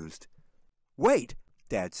excused. "Wait!"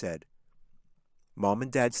 Dad said. Mom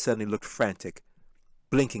and Dad suddenly looked frantic,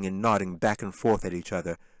 blinking and nodding back and forth at each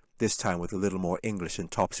other, this time with a little more English and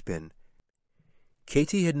topspin.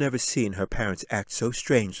 Katy had never seen her parents act so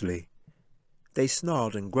strangely. They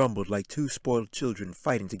snarled and grumbled like two spoiled children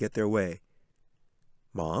fighting to get their way.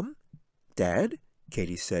 "Mom? Dad?"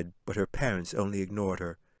 Katy said, but her parents only ignored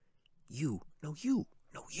her. "You, no you,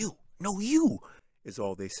 no you, no you," is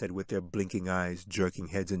all they said with their blinking eyes, jerking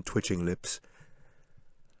heads, and twitching lips.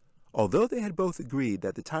 Although they had both agreed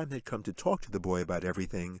that the time had come to talk to the boy about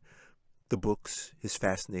everything, the books, his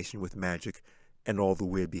fascination with magic, and all the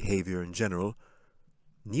weird behavior in general,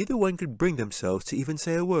 neither one could bring themselves to even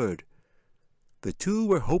say a word. The two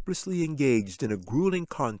were hopelessly engaged in a grueling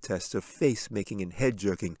contest of face-making and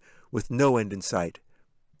head-jerking with no end in sight.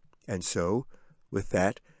 And so, with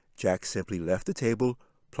that, Jack simply left the table,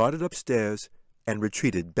 plodded upstairs, and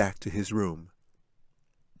retreated back to his room.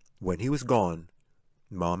 When he was gone,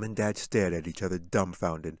 Mom and Dad stared at each other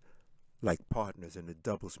dumbfounded, like partners in a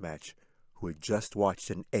doubles match who had just watched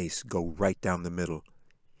an ace go right down the middle.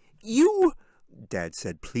 "You!" Dad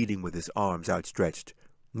said, pleading with his arms outstretched.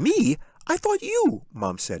 "Me? I thought you,"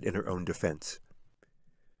 Mom said in her own defense.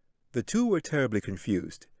 The two were terribly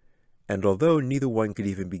confused, and although neither one could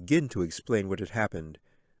even begin to explain what had happened,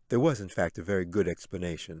 there was in fact a very good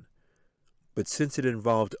explanation. But since it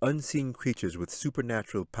involved unseen creatures with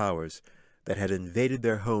supernatural powers that had invaded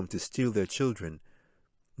their home to steal their children,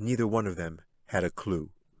 neither one of them had a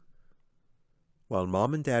clue. While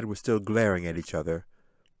Mom and Dad were still glaring at each other,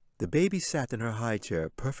 the baby sat in her high chair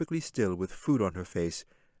perfectly still with food on her face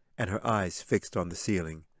and her eyes fixed on the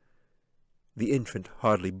ceiling. The infant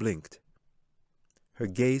hardly blinked. Her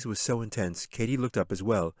gaze was so intense Katy looked up as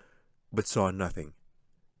well, but saw nothing.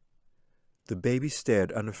 The baby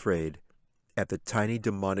stared unafraid at the tiny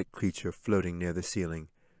demonic creature floating near the ceiling,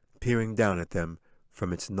 peering down at them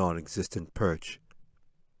from its non-existent perch.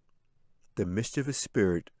 The mischievous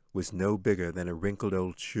spirit was no bigger than a wrinkled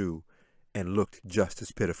old shoe, and looked just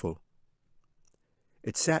as pitiful.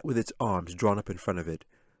 It sat with its arms drawn up in front of it,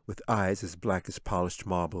 with eyes as black as polished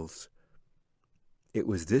marbles. It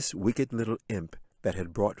was this wicked little imp that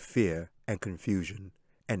had brought fear and confusion,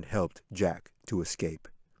 and helped Jack to escape.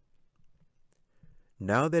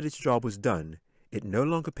 Now that its job was done, it no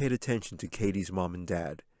longer paid attention to Katy's mom and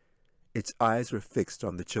dad. Its eyes were fixed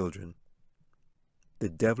on the children. The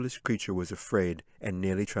devilish creature was afraid and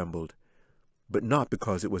nearly trembled, but not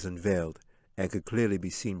because it was unveiled and could clearly be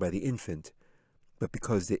seen by the infant, but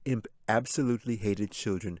because the imp absolutely hated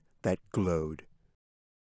children that glowed.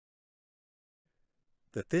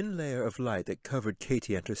 The thin layer of light that covered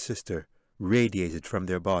Katy and her sister radiated from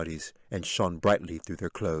their bodies and shone brightly through their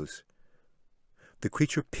clothes. The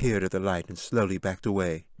creature peered at the light and slowly backed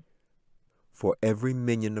away, for every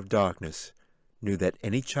minion of darkness knew that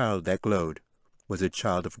any child that glowed was a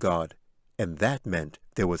child of God, and that meant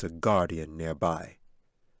there was a guardian nearby.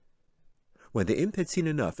 When the imp had seen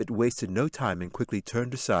enough, it wasted no time and quickly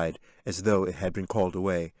turned aside as though it had been called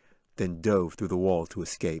away, then dove through the wall to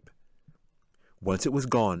escape. Once it was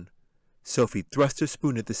gone, Sophie thrust her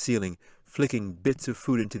spoon at the ceiling, flicking bits of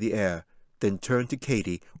food into the air, then turned to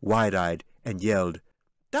Katy, wide-eyed, and yelled,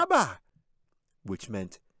 "Daba!" which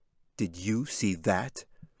meant, "Did you see that?"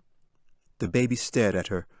 The baby stared at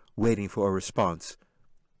her, waiting for a response,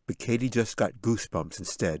 but Katy just got goosebumps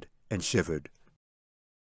instead and shivered.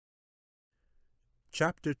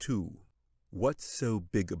 Chapter 2. What's So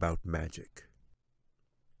Big About Magic?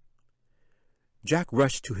 Jack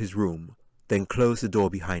rushed to his room, then closed the door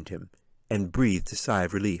behind him, and breathed a sigh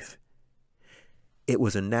of relief. It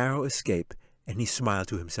was a narrow escape, and he smiled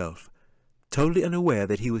to himself, totally unaware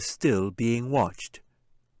that he was still being watched.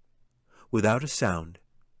 Without a sound,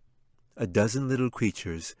 a dozen little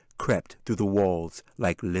creatures crept through the walls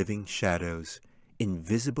like living shadows,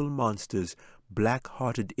 invisible monsters,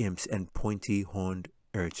 black-hearted imps, and pointy-horned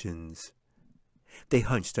urchins. They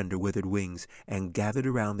hunched under withered wings and gathered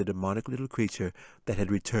around the demonic little creature that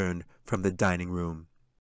had returned from the dining room.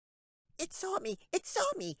 "It saw me! It saw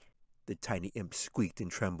me!" The tiny imp squeaked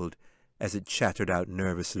and trembled as it chattered out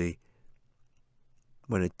nervously,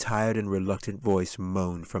 when a tired and reluctant voice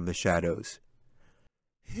moaned from the shadows.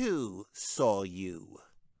 "Who saw you?"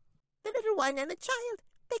 "The little one and the child.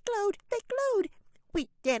 They glowed! They glowed! We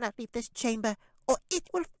dare not leave this chamber, or it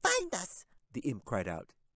will find us!" the imp cried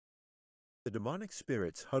out. The demonic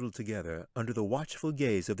spirits huddled together under the watchful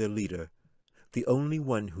gaze of their leader, the only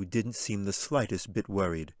one who didn't seem the slightest bit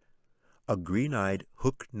worried, a green-eyed,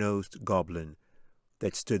 hook-nosed goblin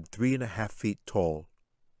that stood 3.5 feet tall.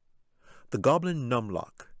 The goblin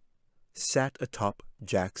Numlock sat atop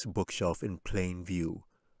Jack's bookshelf in plain view,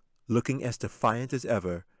 looking as defiant as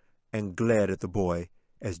ever, and glared at the boy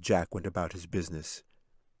as Jack went about his business.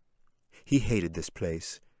 He hated this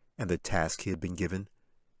place and the task he had been given.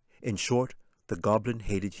 In short, the goblin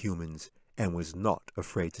hated humans and was not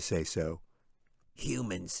afraid to say so.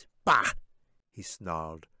 "Humans, bah!" he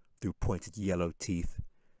snarled through pointed yellow teeth.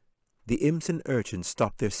 The imps and urchins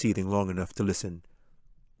stopped their seething long enough to listen.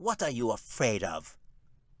 "What are you afraid of?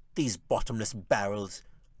 These bottomless barrels,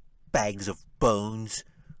 bags of bones.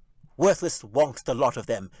 Worthless wonks, the lot of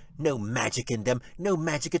them. No magic in them, no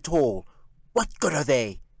magic at all. What good are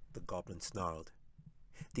they? The goblin snarled.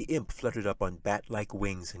 The imp fluttered up on bat-like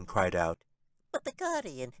wings and cried out. But the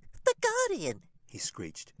Guardian! The Guardian! He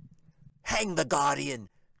screeched. Hang the Guardian!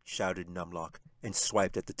 Shouted Numlock, and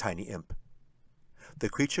swiped at the tiny imp. The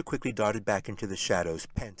creature quickly darted back into the shadows,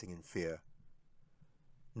 panting in fear.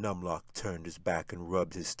 Numlock turned his back and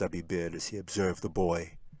rubbed his stubby beard as he observed the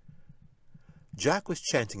boy. Jack was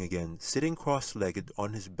chanting again, sitting cross-legged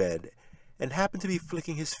on his bed, and happened to be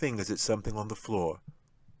flicking his fingers at something on the floor.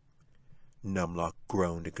 Numlock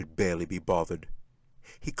groaned and could barely be bothered.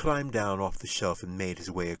 He climbed down off the shelf and made his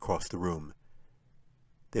way across the room.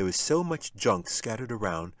 There was so much junk scattered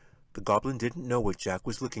around, the goblin didn't know what Jack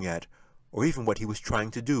was looking at, or even what he was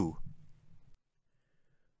trying to do.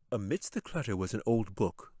 Amidst the clutter was an old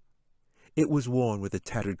book. It was worn with a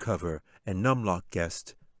tattered cover, and Numlock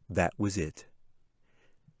guessed that was it.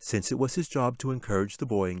 Since it was his job to encourage the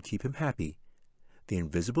boy and keep him happy, the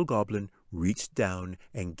invisible goblin reached down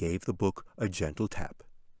and gave the book a gentle tap.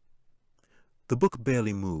 The book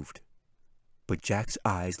barely moved, but Jack's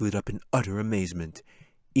eyes lit up in utter amazement,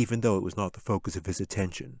 even though it was not the focus of his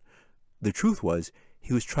attention. The truth was,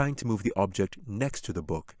 he was trying to move the object next to the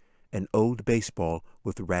book, an old baseball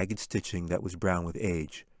with ragged stitching that was brown with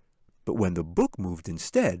age. But when the book moved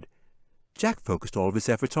instead, Jack focused all of his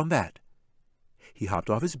efforts on that. He hopped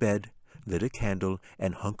off his bed, lit a candle,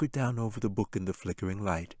 and hunkered down over the book in the flickering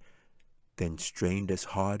light, then strained as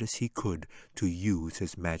hard as he could to use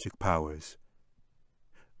his magic powers.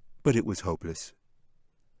 But it was hopeless.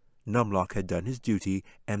 Numlock had done his duty,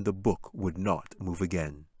 and the book would not move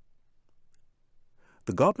again.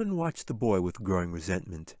 The goblin watched the boy with growing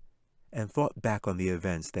resentment, and thought back on the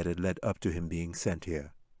events that had led up to him being sent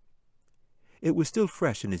here. It was still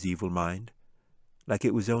fresh in his evil mind, like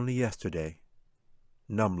it was only yesterday.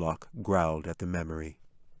 Numlock growled at the memory.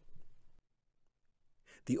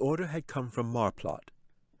 The order had come from Marplot,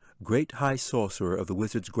 great high sorcerer of the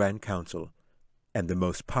Wizards' Grand Council, and the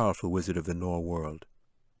most powerful wizard of the Nor world.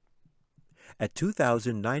 At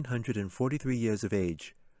 2,943 years of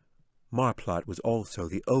age, Marplot was also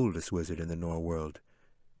the oldest wizard in the Nor world,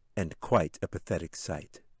 and quite a pathetic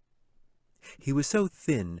sight. He was so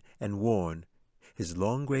thin and worn, his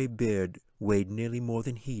long gray beard weighed nearly more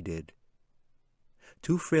than he did.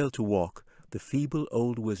 Too frail to walk, the feeble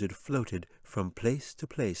old wizard floated from place to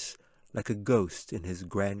place like a ghost in his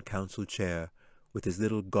Grand Council chair, with his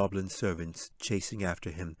little goblin servants chasing after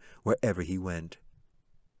him wherever he went.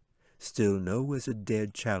 Still no wizard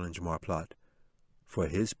dared challenge Marplot, for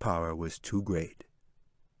his power was too great.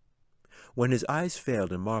 When his eyes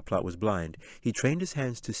failed and Marplot was blind, he trained his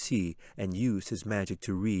hands to see and used his magic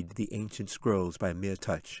to read the ancient scrolls by mere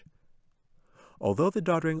touch. Although the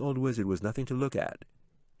doddering old wizard was nothing to look at,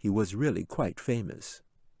 he was really quite famous.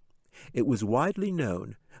 It was widely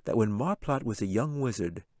known that when Marplot was a young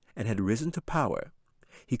wizard and had risen to power,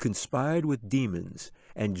 he conspired with demons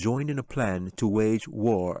and joined in a plan to wage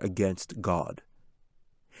war against God.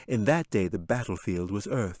 In that day the battlefield was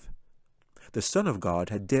earth. The Son of God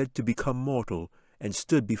had dared to become mortal and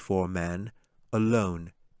stood before man,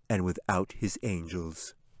 alone and without his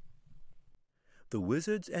angels. The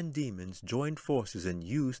wizards and demons joined forces and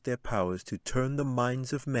used their powers to turn the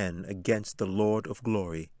minds of men against the Lord of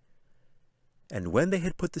Glory. And when they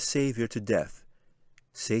had put the Savior to death,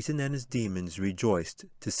 Satan and his demons rejoiced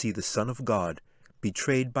to see the Son of God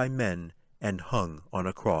betrayed by men and hung on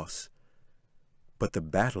a cross. But the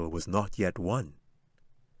battle was not yet won.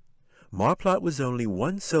 Marplot was only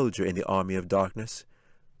one soldier in the army of darkness,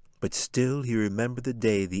 but still he remembered the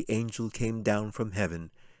day the angel came down from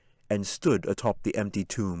heaven and stood atop the empty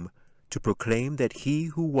tomb to proclaim that he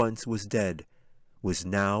who once was dead was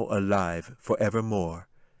now alive forevermore,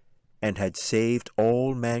 and had saved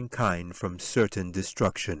all mankind from certain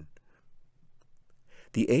destruction.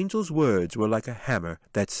 The angel's words were like a hammer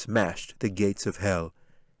that smashed the gates of hell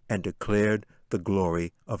and declared the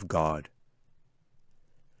glory of God.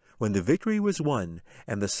 When the victory was won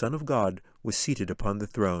and the Son of God was seated upon the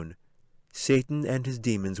throne, Satan and his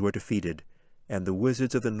demons were defeated, and the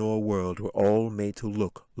wizards of the Nor world were all made to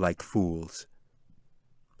look like fools.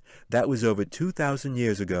 That was over 2,000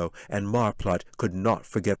 years ago, and Marplot could not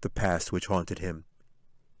forget the past which haunted him.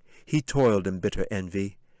 He toiled in bitter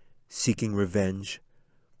envy, seeking revenge,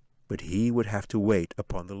 but he would have to wait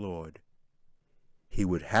upon the Lord. He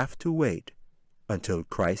would have to wait until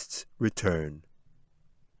Christ's return.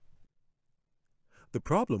 The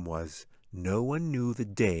problem was, no one knew the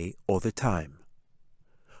day or the time.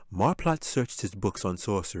 Marplot searched his books on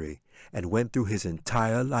sorcery and went through his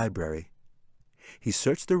entire library. He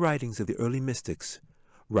searched the writings of the early mystics,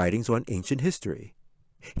 writings on ancient history.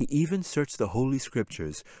 He even searched the Holy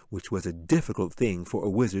Scriptures, which was a difficult thing for a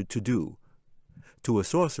wizard to do. To a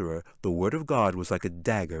sorcerer, the Word of God was like a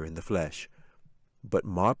dagger in the flesh. But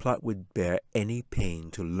Marplot would bear any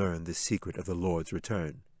pain to learn the secret of the Lord's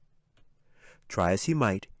return. Try as he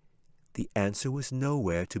might, the answer was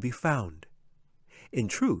nowhere to be found. In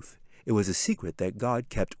truth, it was a secret that God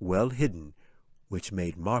kept well hidden, which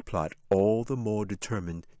made Marplot all the more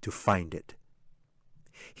determined to find it.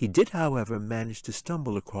 He did, however, manage to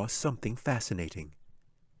stumble across something fascinating.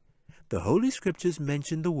 The Holy Scriptures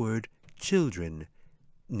mention the word children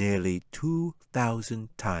nearly 2,000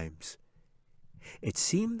 times. It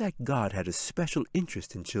seemed that God had a special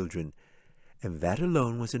interest in children, and that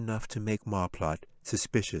alone was enough to make Marplot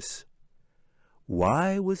suspicious.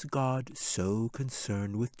 Why was God so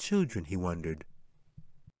concerned with children, he wondered.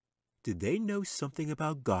 Did they know something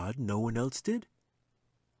about God no one else did?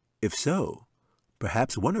 If so,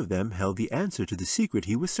 perhaps one of them held the answer to the secret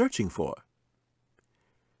he was searching for.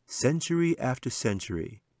 Century after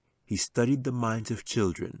century, he studied the minds of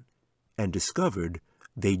children and discovered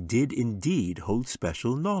they did indeed hold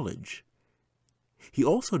special knowledge. He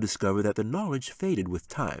also discovered that the knowledge faded with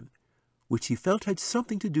time, which he felt had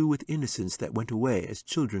something to do with innocence that went away as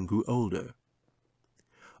children grew older.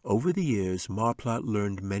 Over the years, Marplot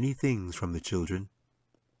learned many things from the children.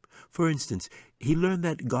 For instance, he learned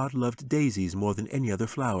that God loved daisies more than any other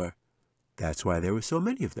flower. That's why there were so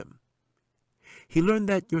many of them. He learned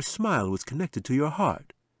that your smile was connected to your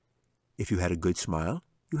heart. If you had a good smile,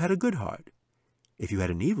 you had a good heart. If you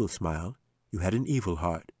had an evil smile, you had an evil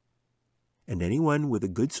heart. And anyone with a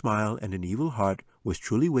good smile and an evil heart was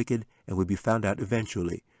truly wicked and would be found out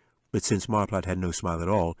eventually. But since Marplot had no smile at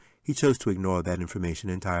all, he chose to ignore that information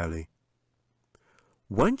entirely.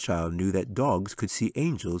 One child knew that dogs could see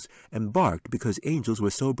angels and barked because angels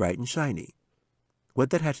were so bright and shiny.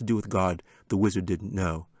 What that had to do with God, the wizard didn't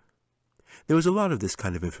know. There was a lot of this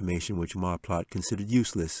kind of information which Marplot considered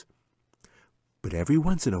useless. But every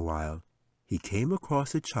once in a while, he came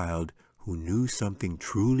across a child who knew something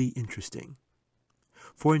truly interesting.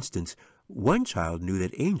 For instance, one child knew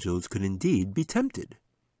that angels could indeed be tempted.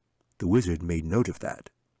 The wizard made note of that.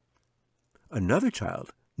 Another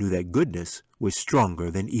child knew that goodness was stronger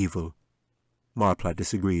than evil. Marplot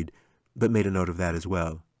disagreed, but made a note of that as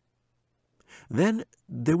well. Then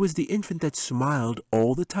there was the infant that smiled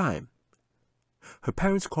all the time. Her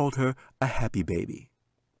parents called her a happy baby.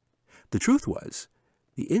 The truth was,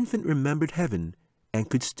 the infant remembered heaven and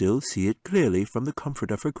could still see it clearly from the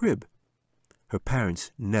comfort of her crib. Her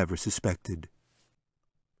parents never suspected.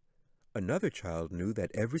 Another child knew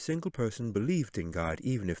that every single person believed in God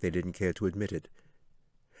even if they didn't care to admit it.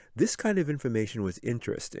 This kind of information was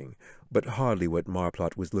interesting, but hardly what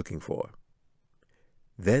Marplot was looking for.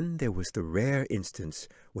 Then there was the rare instance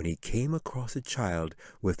when he came across a child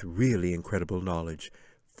with really incredible knowledge,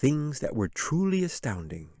 things that were truly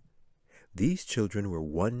astounding. These children were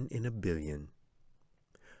 1 in a billion.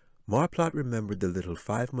 Marplot remembered the little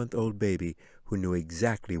 5-month-old baby who knew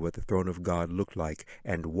exactly what the throne of God looked like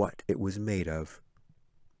and what it was made of.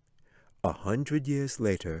 100 years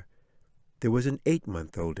later, there was an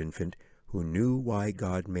 8-month-old infant who knew why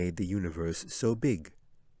God made the universe so big.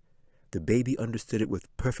 The baby understood it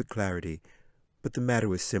with perfect clarity, but the matter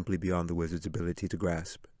was simply beyond the wizard's ability to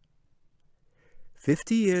grasp.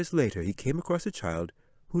 50 years later, he came across a child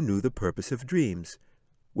who knew the purpose of dreams,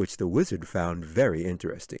 which the wizard found very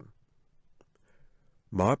interesting.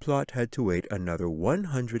 Marplot had to wait another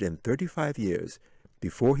 135 years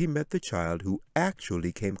before he met the child who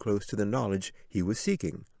actually came close to the knowledge he was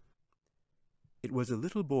seeking. It was a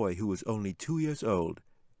little boy who was only 2 years old,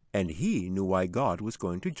 and he knew why God was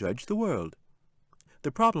going to judge the world.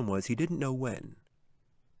 The problem was he didn't know when.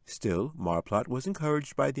 Still, Marplot was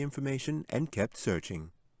encouraged by the information and kept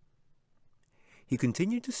searching. He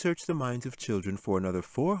continued to search the minds of children for another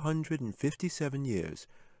 457 years,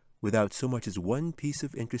 without so much as one piece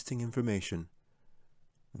of interesting information.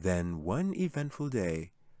 Then, one eventful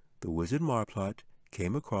day, the wizard Marplot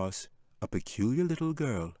came across a peculiar little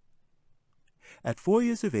girl. At 4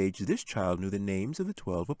 years of age, this child knew the names of the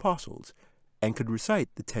 12 apostles, and could recite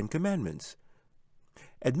the 10 Commandments.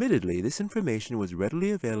 Admittedly, this information was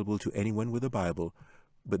readily available to anyone with a Bible,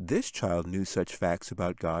 but this child knew such facts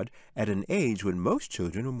about God at an age when most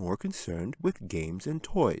children were more concerned with games and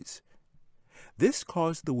toys. This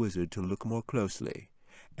caused the wizard to look more closely,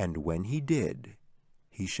 and when he did,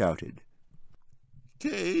 he shouted,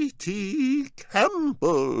 "Katie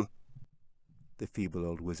Campbell!" the feeble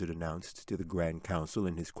old wizard announced to the Grand Council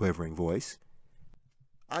in his quivering voice.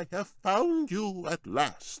 "I have found you at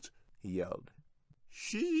last," he yelled.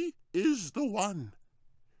 "She is the one.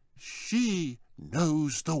 She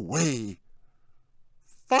knows the way.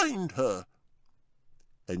 Find her,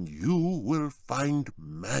 and you will find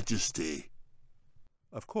Majesty.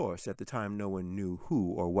 Of course, at the time no one knew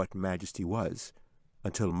who or what Majesty was,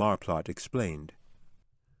 until Marplot explained.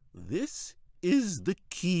 This is the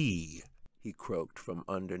key. He croaked from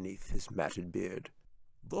underneath his matted beard.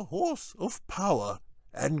 The horse of power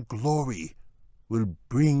and glory will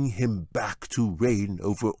bring him back to reign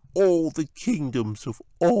over all the kingdoms of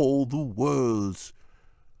all the worlds.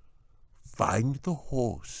 Find the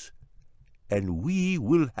horse, and we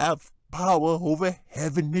will have power over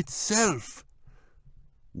heaven itself.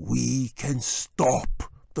 We can stop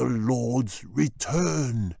the Lord's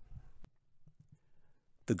return.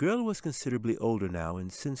 The girl was considerably older now,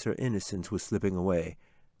 and since her innocence was slipping away,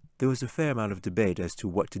 there was a fair amount of debate as to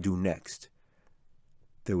what to do next.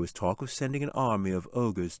 There was talk of sending an army of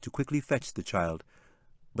ogres to quickly fetch the child,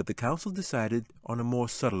 but the council decided on a more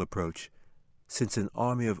subtle approach, since an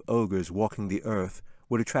army of ogres walking the earth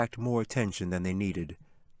would attract more attention than they needed.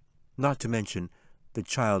 Not to mention, the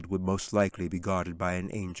child would most likely be guarded by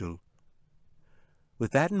an angel.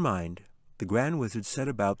 With that in mind, the Grand Wizard set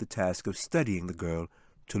about the task of studying the girl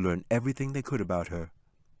to learn everything they could about her.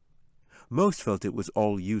 Most felt it was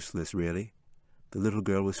all useless, really. The little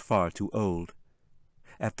girl was far too old.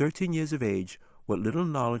 At 13 years of age, what little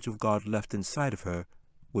knowledge of God left inside of her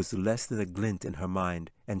was less than a glint in her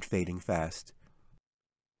mind, and fading fast.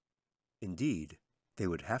 Indeed, they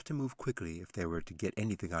would have to move quickly if they were to get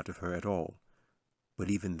anything out of her at all.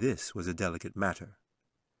 But even this was a delicate matter.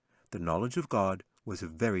 The knowledge of God was a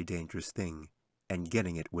very dangerous thing, and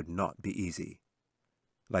getting it would not be easy.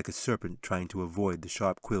 Like a serpent trying to avoid the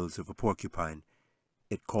sharp quills of a porcupine,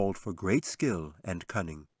 it called for great skill and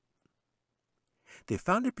cunning. They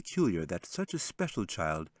found it peculiar that such a special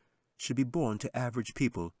child should be born to average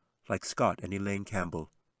people like Scott and Elaine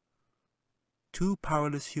Campbell. Two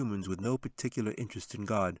powerless humans with no particular interest in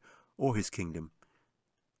God or his kingdom.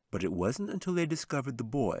 But it wasn't until they discovered the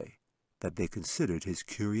boy that they considered his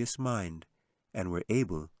curious mind and were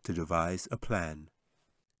able to devise a plan.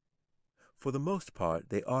 For the most part,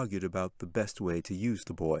 they argued about the best way to use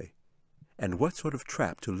the boy, and what sort of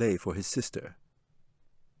trap to lay for his sister.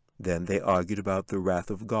 Then they argued about the wrath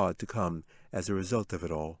of God to come as a result of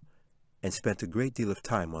it all, and spent a great deal of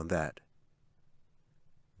time on that.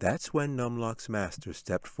 That's when Numlock's master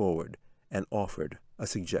stepped forward and offered a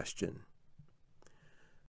suggestion.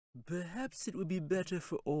 "Perhaps it would be better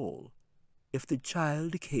for all if the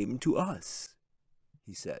child came to us,"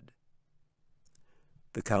 he said.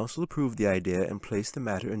 The council approved the idea and placed the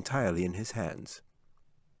matter entirely in his hands.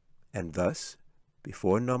 And thus,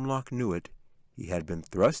 before Numlock knew it, he had been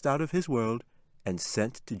thrust out of his world and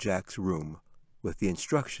sent to Jack's room, with the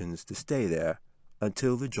instructions to stay there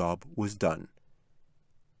until the job was done.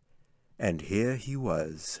 And here he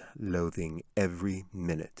was, loathing every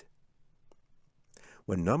minute.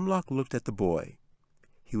 When Numlock looked at the boy,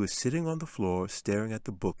 he was sitting on the floor staring at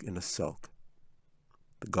the book in a sulk.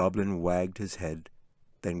 The goblin wagged his head,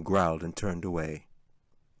 then growled and turned away.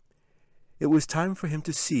 It was time for him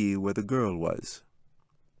to see where the girl was.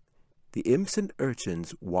 The imps and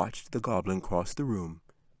urchins watched the goblin cross the room,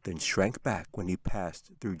 then shrank back when he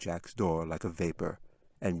passed through Jack's door like a vapor,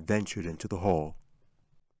 and ventured into the hall.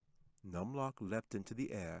 Numlock leapt into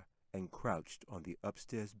the air and crouched on the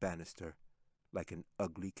upstairs banister like an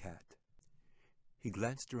ugly cat. He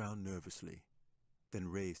glanced around nervously, then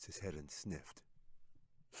raised his head and sniffed.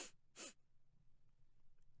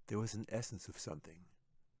 There was an essence of something,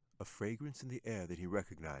 a fragrance in the air that he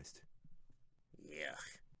recognized.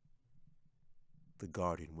 Yuck. The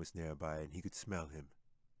guardian was nearby, and he could smell him.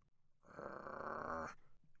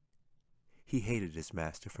 He hated his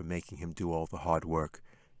master for making him do all the hard work,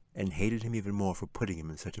 and hated him even more for putting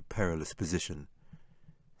him in such a perilous position.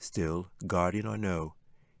 Still, guardian or no,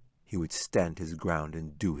 he would stand his ground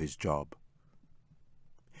and do his job.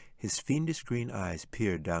 His fiendish green eyes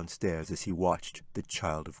peered downstairs as he watched the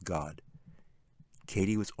child of God.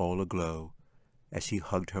 Katie was all aglow as she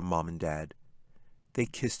hugged her mom and dad. They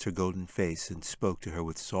kissed her golden face and spoke to her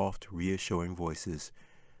with soft, reassuring voices,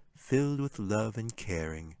 filled with love and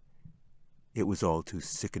caring. It was all too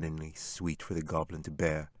sickeningly sweet for the goblin to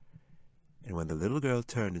bear, and when the little girl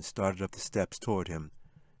turned and started up the steps toward him,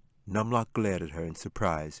 Numlock glared at her in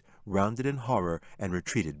surprise, rounded in horror, and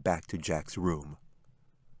retreated back to Jack's room.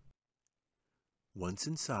 Once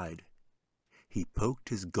inside, he poked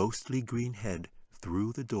his ghostly green head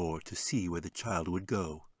through the door to see where the child would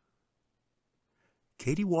go.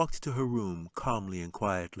 Katie walked to her room calmly and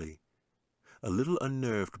quietly, a little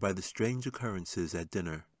unnerved by the strange occurrences at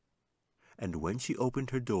dinner, and when she opened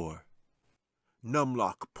her door,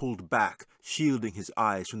 Numlock pulled back, shielding his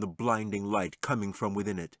eyes from the blinding light coming from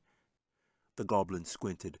within it. The goblin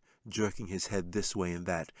squinted, jerking his head this way and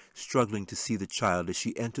that, struggling to see the child as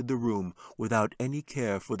she entered the room without any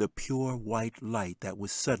care for the pure white light that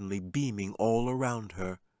was suddenly beaming all around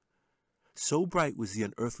her. So bright was the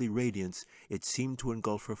unearthly radiance, it seemed to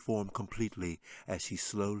engulf her form completely as she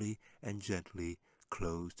slowly and gently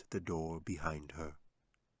closed the door behind her.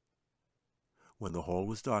 When the hall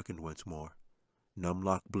was darkened once more,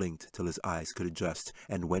 Numlock blinked till his eyes could adjust,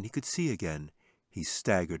 and when he could see again, he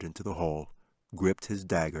staggered into the hall, gripped his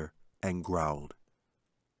dagger, and growled.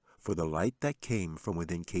 For the light that came from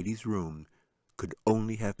within Katie's room could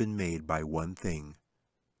only have been made by one thing: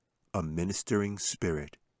 a ministering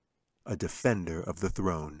spirit, a defender of the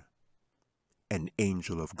throne, an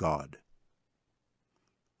angel of God.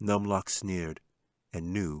 Numlock sneered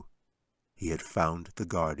and knew he had found the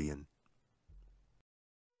guardian.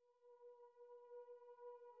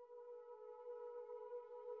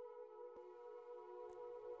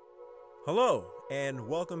 Hello, and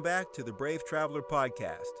welcome back to the Brave Traveler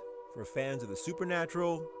podcast, for fans of the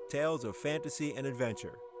supernatural, tales of fantasy and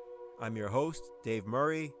adventure. I'm your host, Dave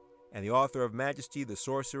Murray, and the author of Majesty, the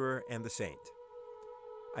Sorcerer, and the Saint.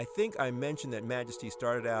 I think I mentioned that Majesty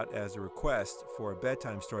started out as a request for a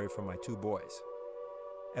bedtime story from my two boys.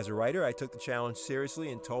 As a writer, I took the challenge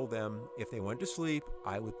seriously and told them if they went to sleep,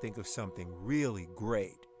 I would think of something really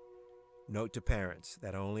great. Note to parents,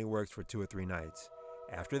 that only works for 2 or 3 nights.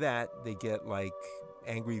 After that, they get like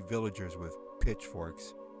angry villagers with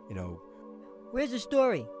pitchforks, Where's the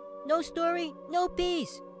story? No story, no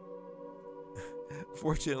peace.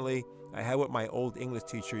 Fortunately, I had what my old English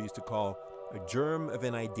teacher used to call a germ of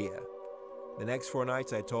an idea. The next 4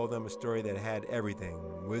 nights, I told them a story that had everything: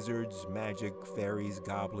 wizards, magic, fairies,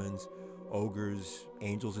 goblins, ogres,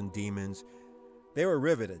 angels, and demons. They were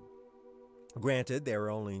riveted. Granted, they were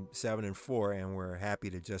only 7 and 4 and were happy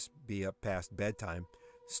to just be up past bedtime.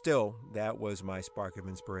 Still, that was my spark of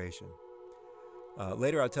inspiration.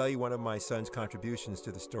 Later, I'll tell you one of my son's contributions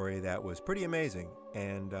to the story that was pretty amazing,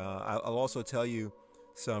 and I'll also tell you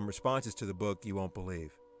some responses to the book you won't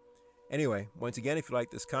believe. Anyway, once again, if you like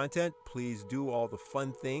this content, please do all the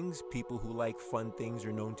fun things people who like fun things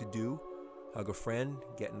are known to do. Hug a friend,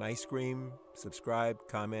 get an ice cream, subscribe,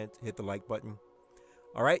 comment, hit the like button.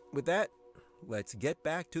 All right, with that, let's get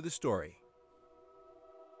back to the story.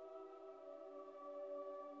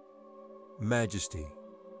 Majesty,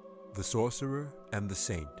 the Sorcerer and the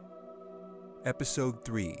Saint. Episode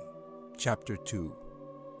 3, Chapter 2.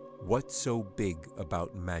 What's so big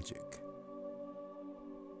about magic?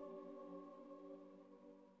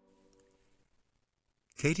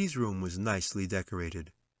 Katie's room was nicely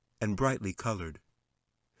decorated and brightly colored.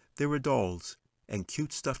 There were dolls and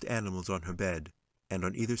cute stuffed animals on her bed and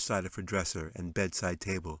on either side of her dresser and bedside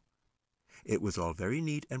table. It was all very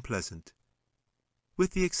neat and pleasant,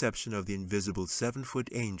 with the exception of the invisible 7-foot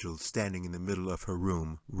angel standing in the middle of her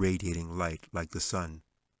room, radiating light like the sun.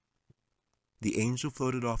 The angel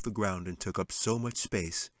floated off the ground and took up so much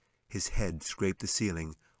space, his head scraped the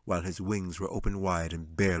ceiling, while his wings were open wide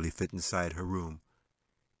and barely fit inside her room.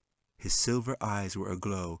 His silver eyes were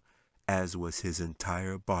aglow, as was his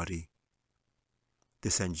entire body.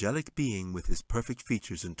 This angelic being, with his perfect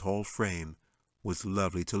features and tall frame, was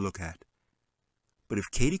lovely to look at. But if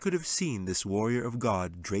Katie could have seen this warrior of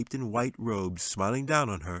God draped in white robes smiling down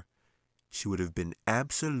on her, she would have been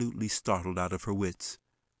absolutely startled out of her wits.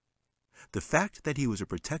 The fact that he was a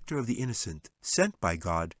protector of the innocent, sent by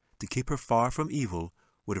God to keep her far from evil,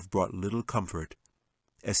 would have brought little comfort,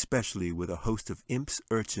 especially with a host of imps,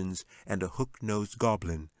 urchins, and a hook-nosed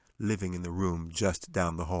goblin living in the room just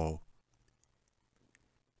down the hall.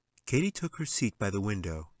 Katie took her seat by the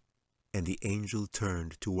window, and the angel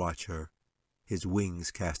turned to watch her, his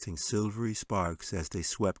wings casting silvery sparks as they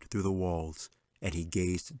swept through the walls, and he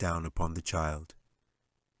gazed down upon the child.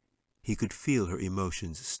 He could feel her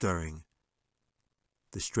emotions stirring.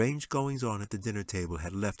 The strange goings-on at the dinner table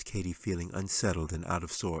had left Katie feeling unsettled and out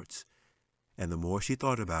of sorts, and the more she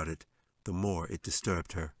thought about it, the more it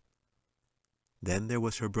disturbed her. Then there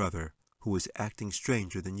was her brother, who was acting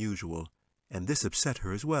stranger than usual, and this upset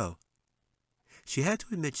her as well. She had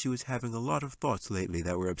to admit she was having a lot of thoughts lately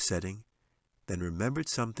that were upsetting, then remembered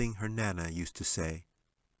something her Nana used to say.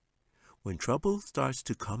 When trouble starts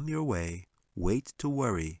to come your way, wait to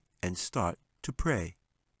worry and start to pray.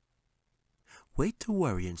 Wait to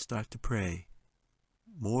worry and start to pray.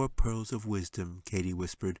 More pearls of wisdom, Katie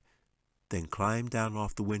whispered, then climbed down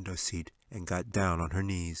off the window seat and got down on her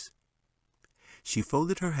knees. She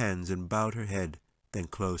folded her hands and bowed her head, then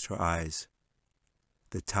closed her eyes.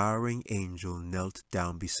 The towering angel knelt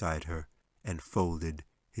down beside her and folded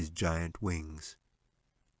his giant wings.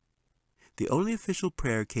 The only official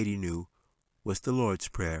prayer Katy knew was the Lord's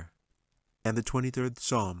Prayer and the 23rd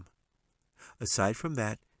Psalm. Aside from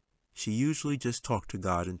that, she usually just talked to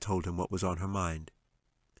God and told him what was on her mind.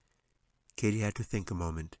 Katy had to think a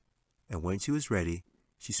moment, and when she was ready,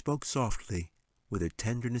 she spoke softly, with a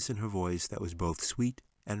tenderness in her voice that was both sweet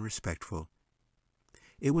and respectful.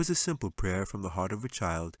 It was a simple prayer from the heart of a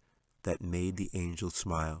child that made the angel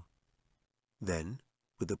smile. Then,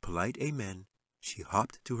 with a polite amen, she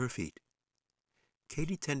hopped to her feet.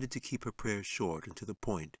 Katy tended to keep her prayers short and to the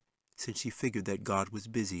point, since she figured that God was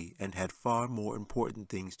busy and had far more important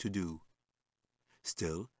things to do.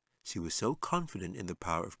 Still, she was so confident in the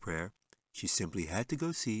power of prayer, she simply had to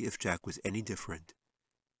go see if Jack was any different.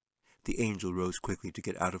 The angel rose quickly to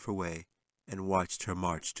get out of her way and watched her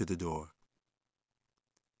march to the door.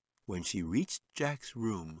 When she reached Jack's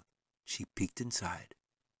room, she peeked inside.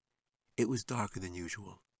 It was darker than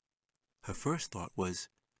usual. Her first thought was,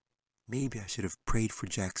 maybe I should have prayed for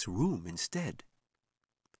Jack's room instead.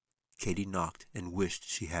 Katy knocked and wished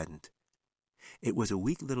she hadn't. It was a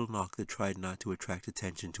weak little knock that tried not to attract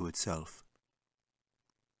attention to itself.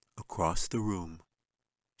 Across the room,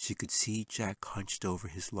 she could see Jack hunched over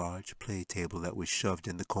his large play table that was shoved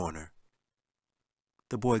in the corner.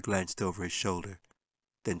 The boy glanced over his shoulder,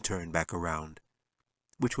 then turned back around,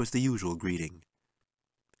 which was the usual greeting.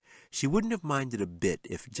 She wouldn't have minded a bit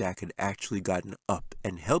if Jack had actually gotten up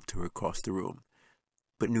and helped her across the room,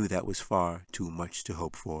 but knew that was far too much to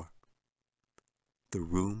hope for. The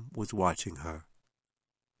room was watching her,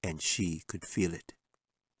 and she could feel it.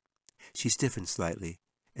 She stiffened slightly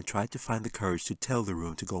and tried to find the courage to tell the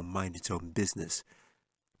room to go mind its own business,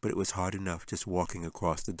 but it was hard enough just walking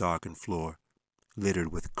across the darkened floor,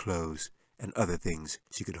 littered with clothes and other things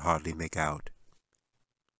she could hardly make out.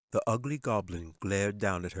 The ugly goblin glared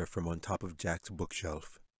down at her from on top of Jack's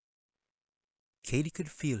bookshelf. Katy could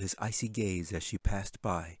feel his icy gaze as she passed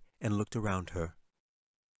by and looked around her.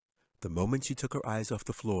 The moment she took her eyes off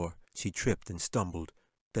the floor, she tripped and stumbled,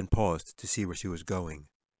 then paused to see where she was going.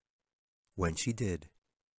 When she did,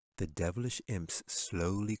 the devilish imps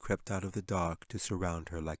slowly crept out of the dark to surround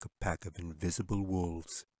her like a pack of invisible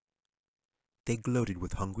wolves. They gloated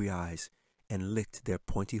with hungry eyes and licked their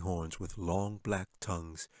pointy horns with long black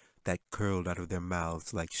tongues that curled out of their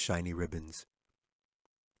mouths like shiny ribbons.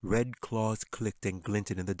 Red claws clicked and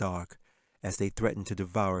glinted in the dark as they threatened to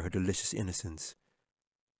devour her delicious innocence.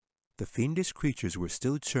 The fiendish creatures were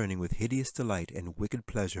still churning with hideous delight and wicked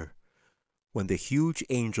pleasure when the huge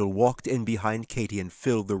angel walked in behind Katy and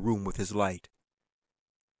filled the room with his light.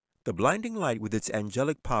 The blinding light with its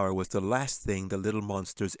angelic power was the last thing the little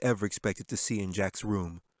monsters ever expected to see in Jack's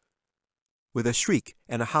room. With a shriek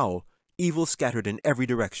and a howl, evil scattered in every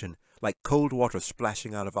direction, like cold water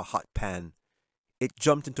splashing out of a hot pan. It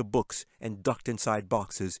jumped into books and ducked inside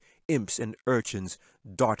boxes. Imps and urchins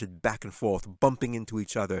darted back and forth, bumping into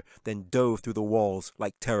each other, then dove through the walls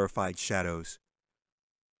like terrified shadows.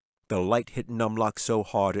 The light hit Numlock so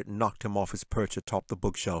hard it knocked him off his perch atop the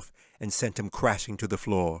bookshelf and sent him crashing to the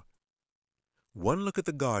floor. One look at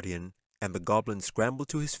the guardian, and the goblin scrambled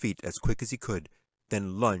to his feet as quick as he could,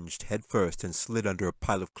 then lunged headfirst and slid under a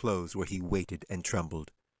pile of clothes where he waited and trembled.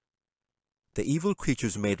 The evil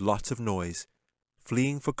creatures made lots of noise,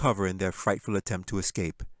 fleeing for cover in their frightful attempt to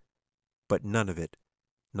escape, but none of it,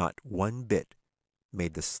 not one bit,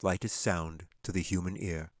 made the slightest sound to the human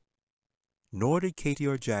ear. Nor did Katy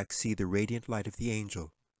or Jack see the radiant light of the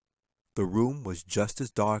angel. The room was just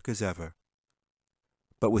as dark as ever.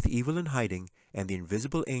 But with evil in hiding and the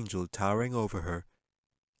invisible angel towering over her,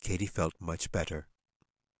 Katy felt much better.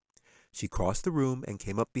 She crossed the room and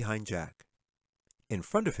came up behind Jack. In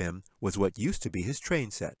front of him was what used to be his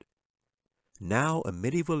train set. Now a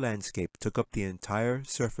medieval landscape took up the entire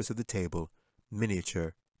surface of the table,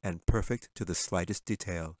 miniature and perfect to the slightest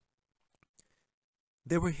detail.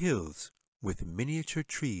 There were hills with miniature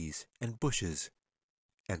trees and bushes,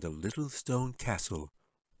 and a little stone castle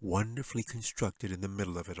wonderfully constructed in the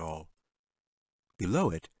middle of it all. Below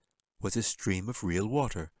it was a stream of real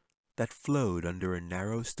water that flowed under a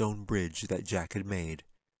narrow stone bridge that Jack had made.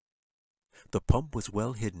 The pump was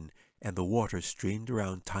well hidden, and the water streamed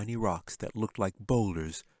around tiny rocks that looked like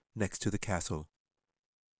boulders next to the castle.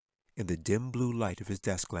 In the dim blue light of his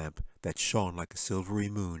desk lamp that shone like a silvery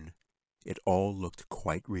moon, it all looked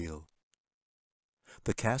quite real.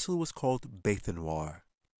 The castle was called Bathenoir,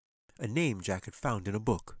 a name Jack had found in a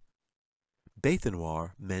book.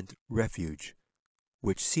 Bathenoir meant refuge,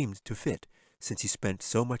 which seemed to fit, since he spent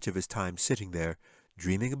so much of his time sitting there,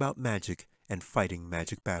 dreaming about magic and fighting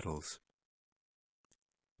magic battles.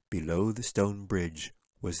 Below the stone bridge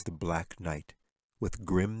was the Black Knight, with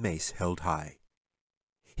grim mace held high.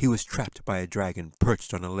 He was trapped by a dragon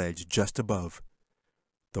perched on a ledge just above.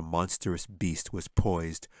 The monstrous beast was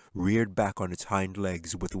poised, reared back on its hind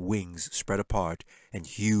legs with wings spread apart and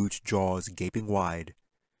huge jaws gaping wide.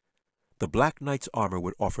 The Black Knight's armor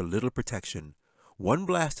would offer little protection. One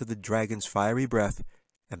blast of the dragon's fiery breath,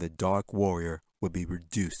 and the dark warrior would be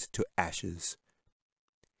reduced to ashes.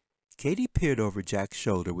 Katy peered over Jack's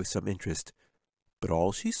shoulder with some interest, but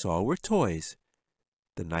all she saw were toys.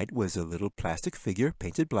 The knight was a little plastic figure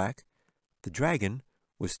painted black. The dragon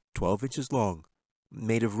was 12 inches long,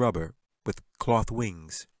 made of rubber, with cloth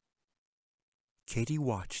wings. Katy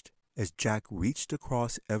watched as Jack reached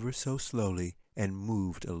across ever so slowly and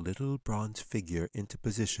moved a little bronze figure into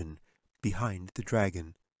position behind the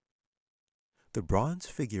dragon. The bronze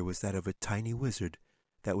figure was that of a tiny wizard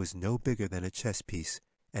that was no bigger than a chess piece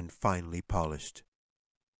and finely polished.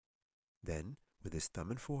 Then, with his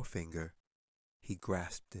thumb and forefinger, he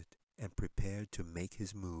grasped it and prepared to make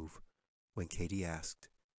his move when Katy asked,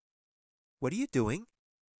 "What are you doing?"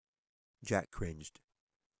 Jack cringed.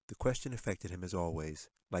 The question affected him as always,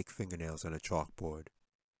 like fingernails on a chalkboard.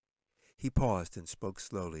 He paused and spoke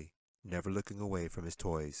slowly, never looking away from his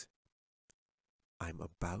toys. "I'm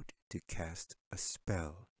about to cast a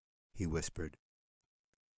spell," he whispered.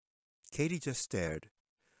 Katy just stared.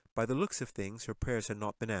 By the looks of things, her prayers had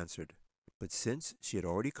not been answered, but since she had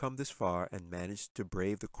already come this far and managed to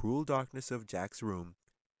brave the cruel darkness of Jack's room,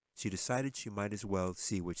 she decided she might as well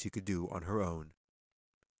see what she could do on her own.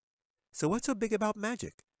 "So what's so big about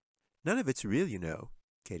magic? None of it's real, you know,"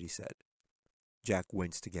 Katy said. Jack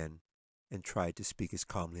winced again and tried to speak as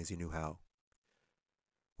calmly as he knew how.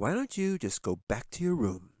 "Why don't you just go back to your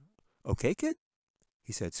room? Okay, kid?"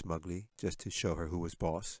 he said smugly, just to show her who was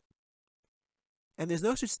boss. "And there's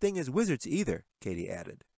no such thing as wizards either," Katy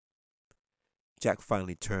added. Jack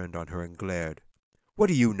finally turned on her and glared. "What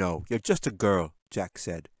do you know? You're just a girl," Jack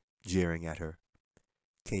said, jeering at her.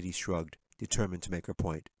 Katy shrugged, determined to make her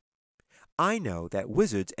point. "I know that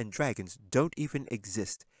wizards and dragons don't even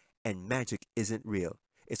exist, and magic isn't real.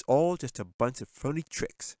 It's all just a bunch of phony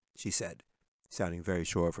tricks," she said, sounding very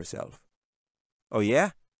sure of herself. "Oh,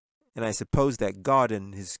 yeah? And I suppose that God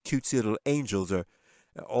and his cutesy little angels are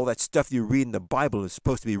all that stuff you read in the Bible is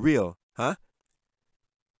supposed to be real, huh?"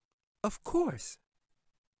 "Of course.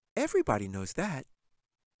 Everybody knows that."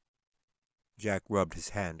 Jack rubbed his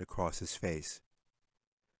hand across his face.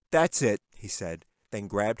 "That's it," he said, then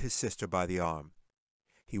grabbed his sister by the arm.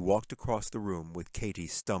 He walked across the room with Katy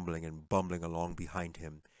stumbling and bumbling along behind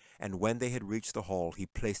him, and when they had reached the hall he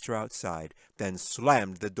placed her outside, then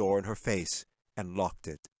slammed the door in her face and locked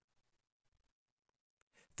it.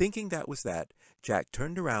 Thinking that was that, Jack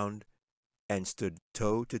turned around and stood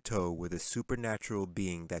toe to toe with a supernatural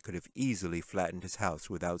being that could have easily flattened his house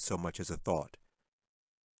without so much as a thought.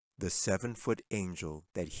 The 7-foot angel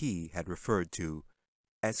that he had referred to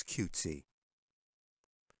as cutesy.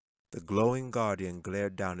 The glowing guardian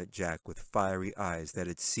glared down at Jack with fiery eyes that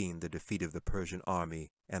had seen the defeat of the Persian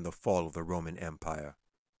army and the fall of the Roman Empire.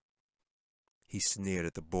 He sneered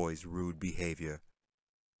at the boy's rude behavior,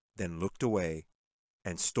 then looked away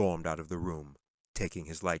and stormed out of the room, taking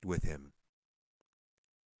his light with him.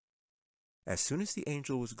 As soon as the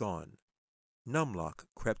angel was gone, Numlock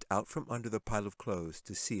crept out from under the pile of clothes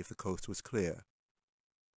to see if the coast was clear.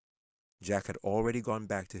 Jack had already gone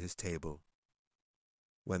back to his table.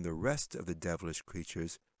 When the rest of the devilish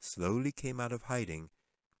creatures slowly came out of hiding,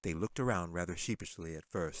 they looked around rather sheepishly at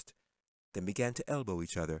first, then began to elbow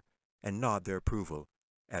each other and nod their approval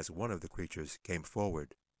as one of the creatures came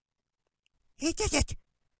forward. He did it!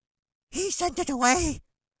 He sent it away!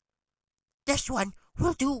 This one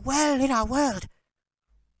will do well in our world.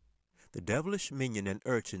 The devilish minion and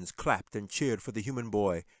urchins clapped and cheered for the human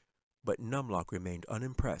boy, but Numlock remained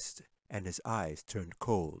unimpressed, and his eyes turned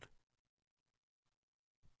cold.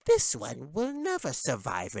 This one will never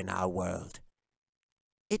survive in our world.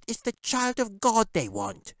 It is the child of God they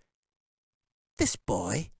want. This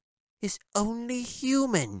boy is only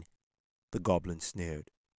human, the goblin sneered.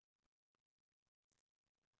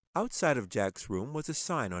 Outside of Jack's room was a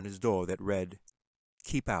sign on his door that read,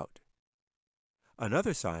 "Keep out."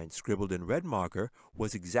 Another sign, scribbled in red marker,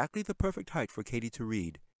 was exactly the perfect height for Katy to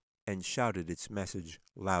read, and shouted its message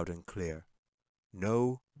loud and clear.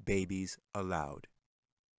 No babies allowed.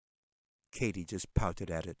 Katy just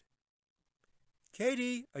pouted at it.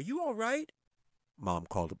 "Katy, are you all right?" Mom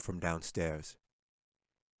called up from downstairs.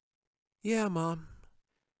 "Yeah, Mom,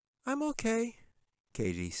 I'm okay,"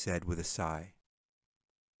 Katy said with a sigh.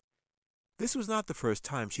 This was not the first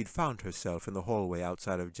time she'd found herself in the hallway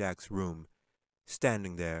outside of Jack's room,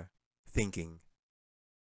 standing there, thinking.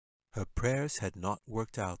 Her prayers had not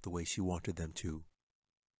worked out the way she wanted them to.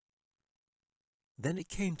 Then it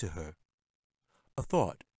came to her, a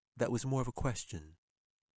thought that was more of a question,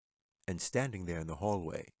 and standing there in the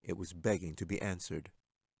hallway, it was begging to be answered.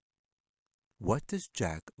 What does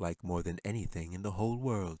Jack like more than anything in the whole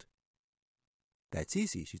world? That's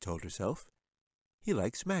easy, she told herself. He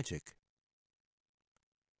likes magic.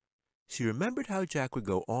 She remembered how Jack would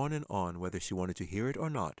go on and on, whether she wanted to hear it or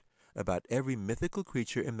not, about every mythical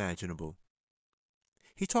creature imaginable.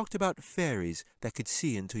 He talked about fairies that could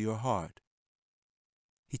see into your heart.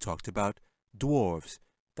 He talked about dwarves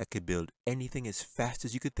that could build anything as fast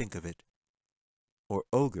as you could think of it, or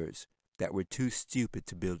ogres that were too stupid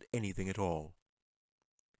to build anything at all.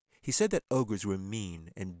 He said that ogres were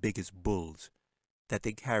mean and big as bulls, that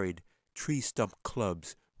they carried tree-stump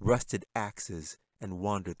clubs, rusted axes, and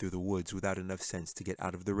wandered through the woods without enough sense to get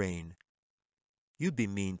out of the rain. You'd be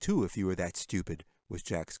mean too if you were that stupid, was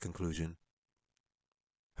Jack's conclusion.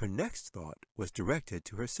 Her next thought was directed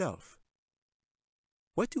to herself.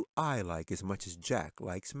 What do I like as much as Jack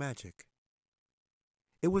likes magic?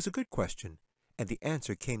 It was a good question, and the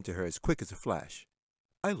answer came to her as quick as a flash.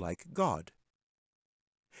 I like God.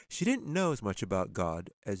 She didn't know as much about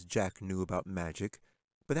God as Jack knew about magic,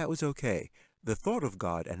 but that was okay. The thought of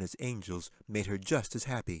God and his angels made her just as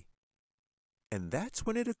happy. And that's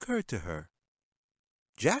when it occurred to her.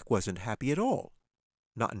 Jack wasn't happy at all,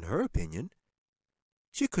 not in her opinion.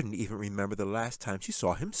 She couldn't even remember the last time she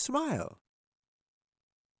saw him smile.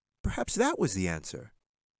 Perhaps that was the answer.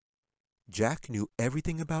 Jack knew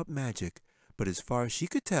everything about magic, but as far as she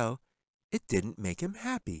could tell, it didn't make him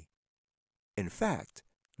happy. In fact,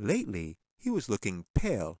 lately he was looking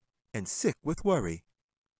pale and sick with worry.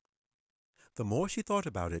 The more she thought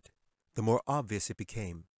about it, the more obvious it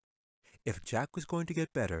became. If Jack was going to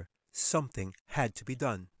get better, something had to be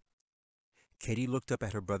done. Katy looked up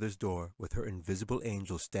at her brother's door with her invisible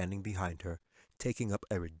angel standing behind her, taking up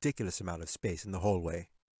a ridiculous amount of space in the hallway.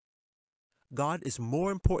 God is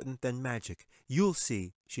more important than magic. You'll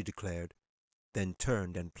see, she declared, then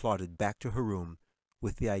turned and plodded back to her room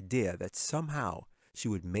with the idea that somehow she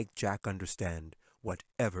would make Jack understand,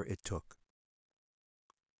 whatever it took.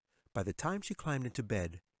 By the time she climbed into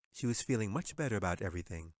bed, she was feeling much better about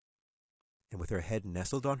everything, and with her head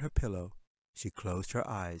nestled on her pillow, she closed her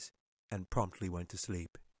eyes and promptly went to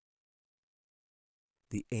sleep.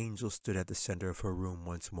 The angel stood at the center of her room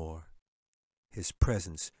once more. His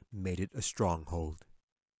presence made it a stronghold,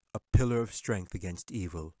 a pillar of strength against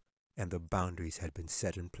evil, and the boundaries had been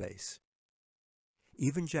set in place.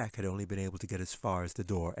 Even Jack had only been able to get as far as the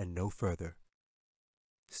door and no further.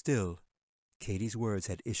 Still, Katy's words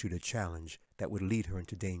had issued a challenge that would lead her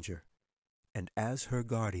into danger, and as her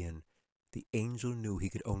guardian, the angel knew he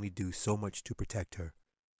could only do so much to protect her,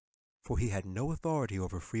 for he had no authority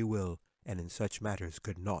over free will and in such matters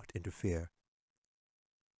could not interfere.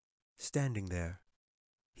 Standing there,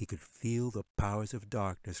 he could feel the powers of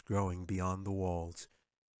darkness growing beyond the walls,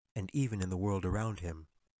 and even in the world around him.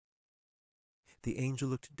 The angel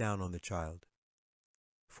looked down on the child,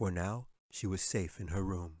 for now she was safe in her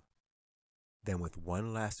room. Then with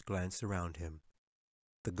one last glance around him,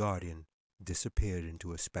 the guardian disappeared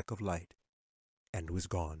into a speck of light and was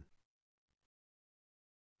gone.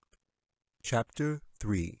 Chapter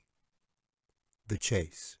 3. The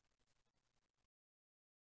Chase.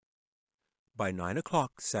 By 9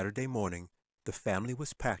 o'clock Saturday morning, the family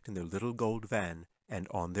was packed in their little gold van and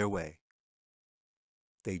on their way.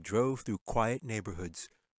 They drove through quiet neighborhoods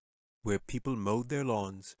where people mowed their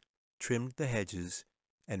lawns, trimmed the hedges,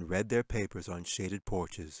 and read their papers on shaded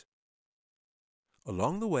porches.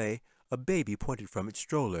 Along the way, a baby pointed from its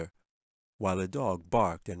stroller, while a dog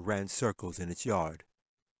barked and ran circles in its yard,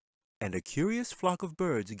 and a curious flock of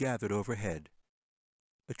birds gathered overhead,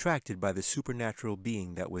 attracted by the supernatural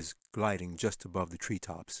being that was gliding just above the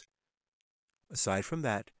treetops. Aside from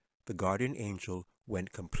that, the guardian angel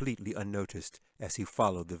went completely unnoticed as he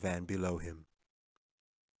followed the van below him.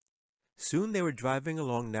 Soon they were driving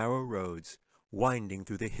along narrow roads, winding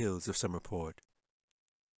through the hills of Summerport.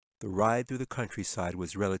 The ride through the countryside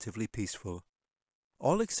was relatively peaceful,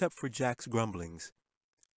 all except for Jack's grumblings,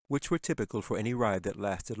 which were typical for any ride that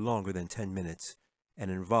lasted longer than 10 minutes and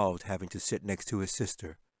involved having to sit next to his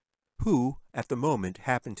sister, who, at the moment,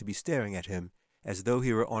 happened to be staring at him as though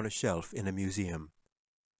he were on a shelf in a museum.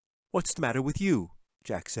 "What's the matter with you?"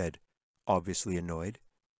 Jack said, obviously annoyed.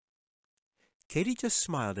 Katy just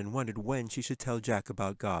smiled and wondered when she should tell Jack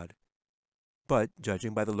about God. But,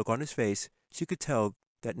 judging by the look on his face, she could tell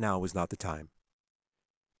that now was not the time.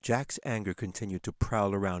 Jack's anger continued to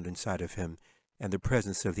prowl around inside of him, and the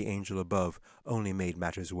presence of the angel above only made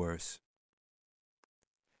matters worse.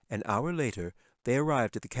 An hour later, they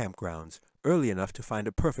arrived at the campgrounds, early enough to find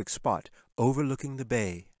a perfect spot overlooking the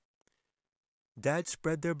bay. Dad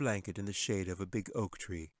spread their blanket in the shade of a big oak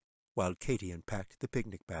tree, while Katy unpacked the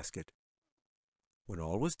picnic basket. When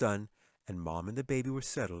all was done, and Mom and the baby were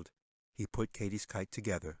settled, he put Katy's kite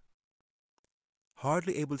together.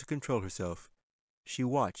 Hardly able to control herself, she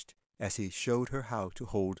watched as he showed her how to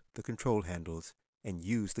hold the control handles and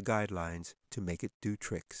use the guidelines to make it do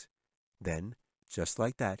tricks. Then, just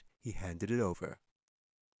like that, he handed it over.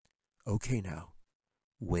 "Okay now,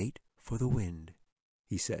 wait for the wind,"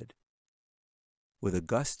 he said. With a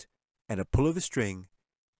gust and a pull of the string,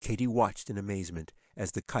 Katy watched in amazement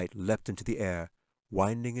as the kite leapt into the air,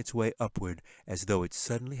 winding its way upward as though it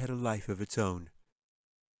suddenly had a life of its own.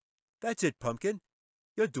 "That's it, Pumpkin.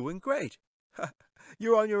 You're doing great.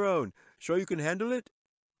 You're on your own. Sure you can handle it?"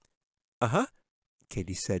 "Uh-huh,"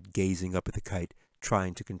 Katy said, gazing up at the kite,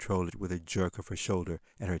 trying to control it with a jerk of her shoulder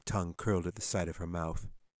and her tongue curled at the side of her mouth.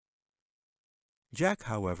 Jack,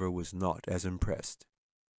 however, was not as impressed.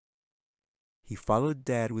 He followed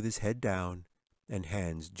Dad with his head down and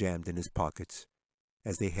hands jammed in his pockets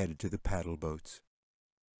as they headed to the paddle boats.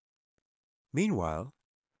 Meanwhile,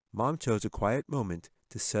 Mom chose a quiet moment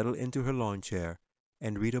to settle into her lawn chair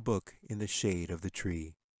and read a book in the shade of the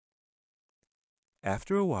tree.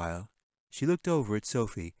 After a while, she looked over at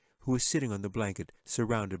Sophie, who was sitting on the blanket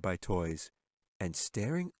surrounded by toys, and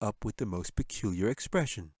staring up with the most peculiar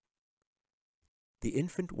expression. The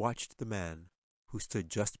infant watched the man, who stood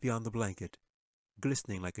just beyond the blanket,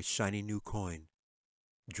 glistening like a shiny new coin,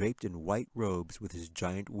 draped in white robes with his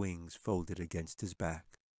giant wings folded against his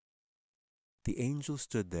back. The angel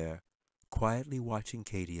stood there, quietly watching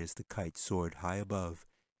Katy as the kite soared high above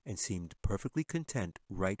and seemed perfectly content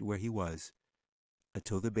right where he was,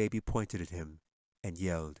 until the baby pointed at him and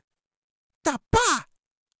yelled, "Tapa!"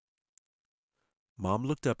 Mom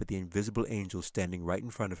looked up at the invisible angel standing right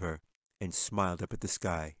in front of her and smiled up at the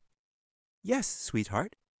sky. "Yes,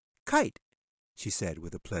 sweetheart, kite," she said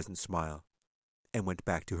with a pleasant smile, and went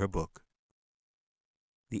back to her book.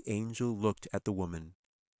 The angel looked at the woman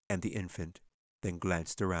and the infant, then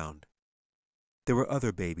glanced around. There were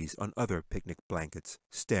other babies on other picnic blankets,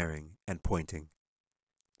 staring and pointing.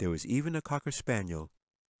 There was even a cocker spaniel,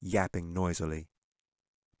 yapping noisily.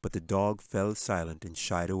 But the dog fell silent and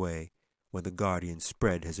shied away when the guardian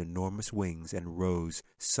spread his enormous wings and rose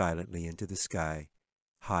silently into the sky,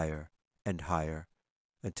 higher and higher,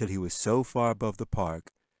 until he was so far above the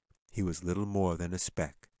park he was little more than a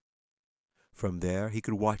speck. From there he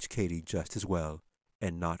could watch Katy just as well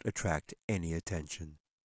and not attract any attention.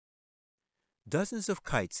 Dozens of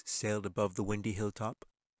kites sailed above the windy hilltop.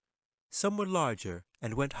 Some were larger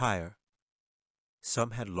and went higher.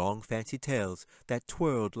 Some had long fancy tails that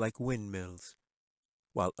twirled like windmills,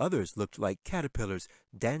 while others looked like caterpillars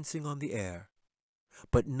dancing on the air.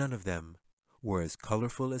 But none of them were as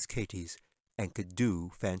colorful as Katy's and could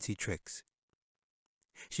do fancy tricks.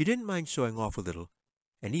 She didn't mind showing off a little,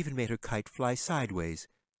 and even made her kite fly sideways,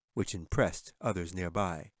 which impressed others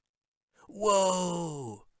nearby.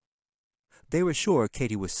 Whoa! They were sure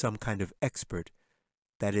Katy was some kind of expert,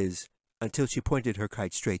 that is, until she pointed her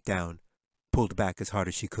kite straight down, pulled back as hard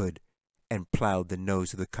as she could, and plowed the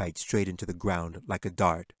nose of the kite straight into the ground like a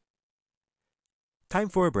dart. Time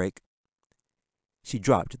for a break. She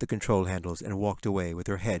dropped the control handles and walked away with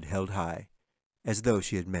her head held high, as though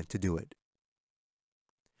she had meant to do it.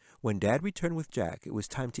 When Dad returned with Jack, it was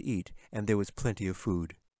time to eat, and there was plenty of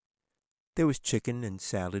food. There was chicken and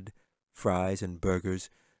salad, fries and burgers,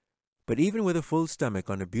 but even with a full stomach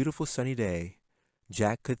on a beautiful sunny day,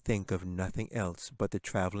 Jack could think of nothing else but the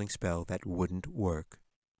traveling spell that wouldn't work.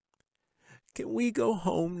 "Can we go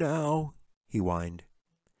home now?" he whined.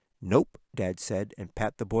 "Nope," Dad said, and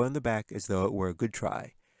pat the boy on the back as though it were a good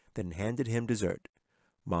try, then handed him dessert.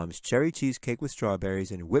 Mom's cherry cheesecake with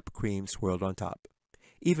strawberries and whipped cream swirled on top.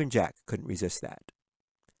 Even Jack couldn't resist that.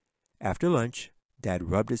 After lunch, Dad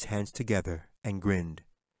rubbed his hands together and grinned.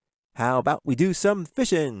 "How about we do some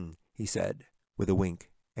fishing?" he said, with a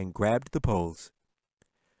wink, and grabbed the poles.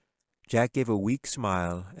 Jack gave a weak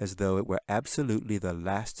smile as though it were absolutely the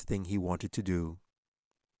last thing he wanted to do.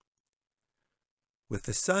 With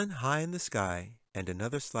the sun high in the sky and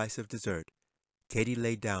another slice of dessert, Katy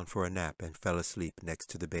lay down for a nap and fell asleep next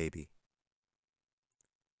to the baby.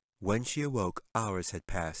 When she awoke, hours had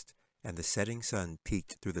passed, and the setting sun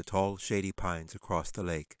peeked through the tall, shady pines across the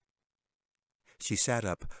lake. She sat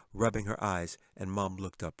up, rubbing her eyes, and Mom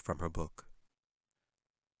looked up from her book.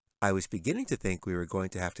 "I was beginning to think we were going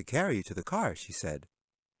to have to carry you to the car," she said.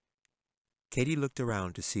 Katy looked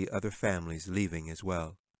around to see other families leaving as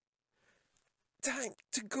well. "Time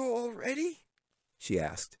to go already?" she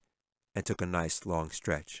asked, and took a nice long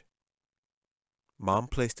stretch. Mom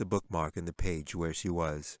placed a bookmark in the page where she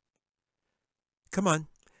was. "Come on,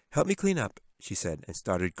 help me clean up," she said, and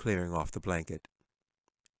started clearing off the blanket.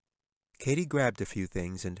 Katy grabbed a few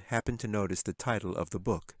things and happened to notice the title of the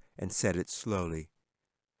book and said it slowly.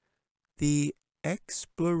 "The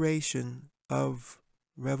Exploration of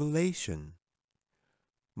Revelation."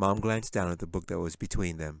 Mom glanced down at the book that was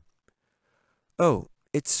between them. "Oh,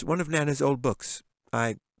 it's one of Nana's old books.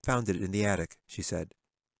 I found it in the attic," she said.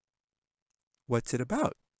 "What's it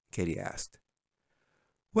about?" Katy asked.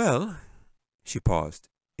 "Well," she paused.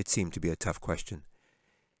 It seemed to be a tough question.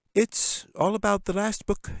 "It's all about the last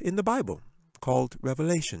book in the Bible, called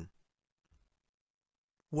Revelation."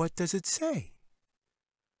 "What does it say?"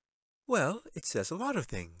 "Well, it says a lot of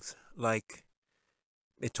things, like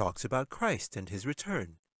it talks about Christ and his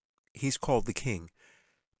return. He's called the King.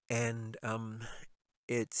 And,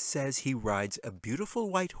 it says he rides a beautiful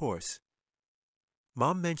white horse."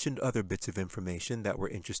 Mom mentioned other bits of information that were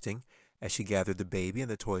interesting as she gathered the baby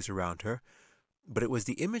and the toys around her, but it was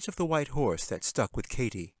the image of the white horse that stuck with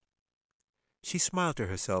Katy. She smiled to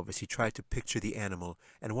herself as she tried to picture the animal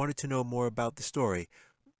and wanted to know more about the story,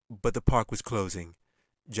 but the park was closing.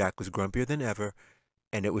 Jack was grumpier than ever,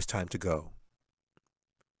 and it was time to go.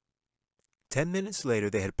 10 minutes later,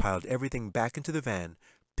 they had piled everything back into the van,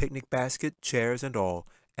 picnic basket, chairs, and all,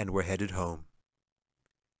 and were headed home.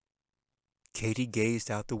 Katy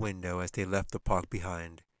gazed out the window as they left the park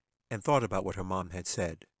behind and thought about what her mom had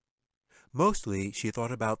said. Mostly, she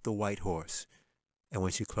thought about the white horse, and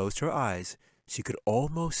when she closed her eyes, she could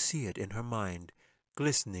almost see it in her mind,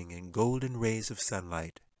 glistening in golden rays of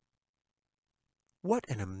sunlight. What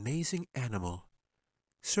an amazing animal!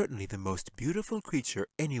 Certainly the most beautiful creature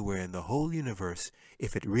anywhere in the whole universe,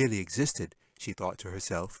 if it really existed, she thought to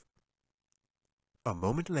herself. A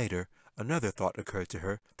moment later, another thought occurred to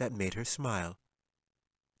her that made her smile.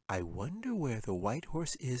 "I wonder where the white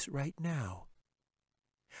horse is right now.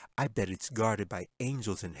 I bet it's guarded by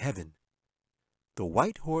angels in heaven. The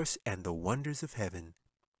white horse and the wonders of heaven.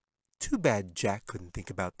 Too bad Jack couldn't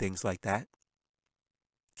think about things like that."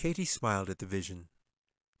 Katy smiled at the vision,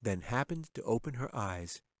 then happened to open her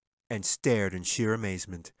eyes and stared in sheer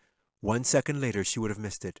amazement. 1 second later, she would have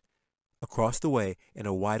missed it. Across the way, in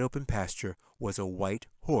a wide-open pasture, was a white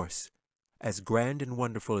horse, as grand and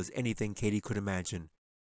wonderful as anything Katy could imagine.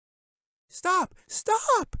 "Stop!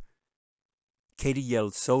 Stop!" Katy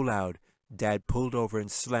yelled so loud, Dad pulled over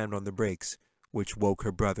and slammed on the brakes, which woke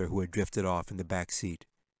her brother, who had drifted off in the back seat.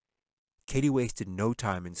 Katy wasted no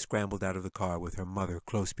time and scrambled out of the car with her mother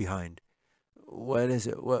close behind. "What is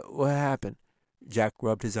it? What happened?" Jack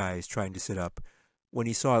rubbed his eyes, trying to sit up. When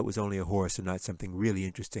he saw it was only a horse and not something really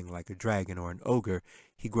interesting like a dragon or an ogre,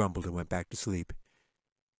 he grumbled and went back to sleep.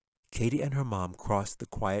 Katy and her mom crossed the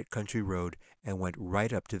quiet country road and went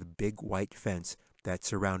right up to the big white fence that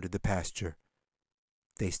surrounded the pasture.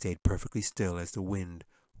 They stayed perfectly still as the wind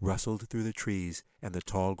rustled through the trees and the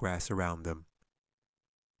tall grass around them.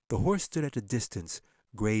 The horse stood at a distance,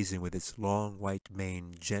 grazing with its long white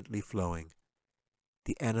mane gently flowing.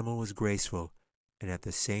 The animal was graceful and at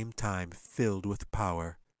the same time filled with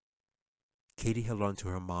power. Katy held onto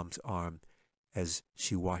her mom's arm as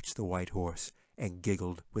she watched the white horse and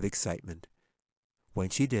giggled with excitement. When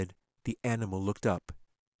she did, the animal looked up.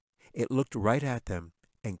 It looked right at them,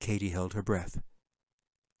 and Katy held her breath.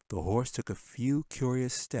 The horse took a few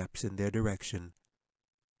curious steps in their direction.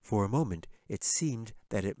 For a moment, it seemed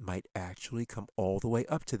that it might actually come all the way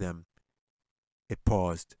up to them. It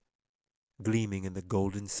paused, gleaming in the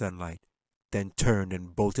golden sunlight, then turned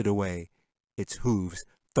and bolted away, its hooves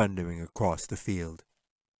thundering across the field.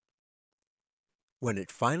 When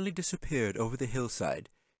it finally disappeared over the hillside,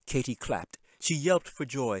 Katy clapped. She yelped for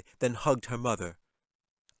joy, then hugged her mother.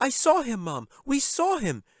 "I saw him, Mom! We saw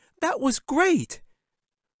him! That was great!"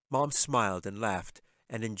 Mom smiled and laughed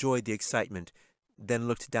and enjoyed the excitement, then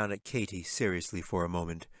looked down at Katy seriously for a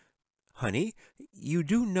moment. "Honey, you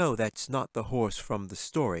do know that's not the horse from the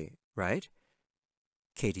story, right?"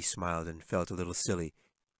 Katy smiled and felt a little silly.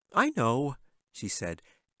 "I know," she said,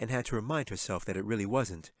 and had to remind herself that it really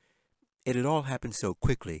wasn't. It had all happened so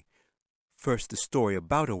quickly. First the story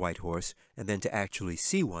about a white horse, and then to actually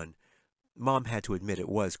see one. Mom had to admit it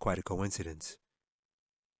was quite a coincidence.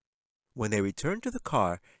 When they returned to the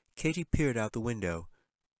car, Katy peered out the window.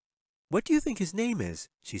 "What do you think his name is?"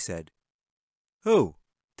 she said. "Who?"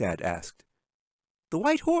 Dad asked. "The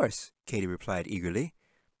white horse," Katy replied eagerly.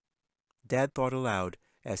 Dad thought aloud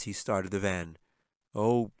as he started the van.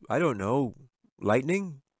 "Oh, I don't know.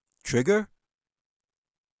 Lightning? Trigger?"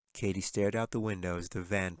 Katy stared out the window as the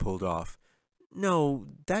van pulled off. No,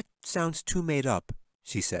 that sounds too made up,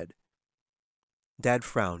 she said. Dad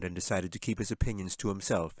frowned and decided to keep his opinions to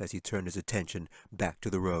himself as he turned his attention back to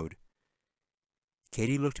the road.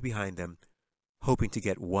 Katy looked behind them, hoping to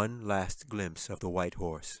get one last glimpse of the white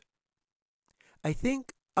horse. I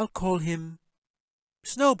think I'll call him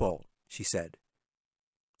Snowball, she said.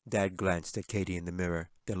 Dad glanced at Katy in the mirror,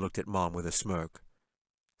 then looked at Mom with a smirk.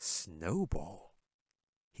 Snowball,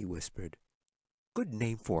 he whispered. Good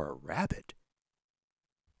name for a rabbit.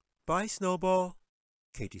 Bye, Snowball,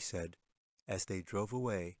 Katy said, as they drove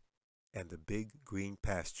away, and the big green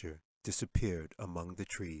pasture disappeared among the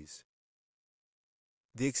trees.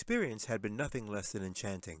 The experience had been nothing less than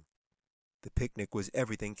enchanting. The picnic was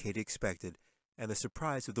everything Katy expected, and the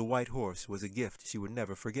surprise of the white horse was a gift she would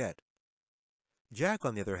never forget. Jack,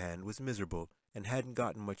 on the other hand, was miserable and hadn't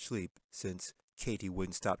gotten much sleep since Katy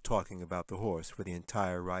wouldn't stop talking about the horse for the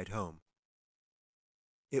entire ride home.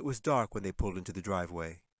 It was dark when they pulled into the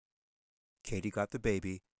driveway. Katy got the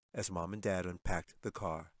baby as Mom and Dad unpacked the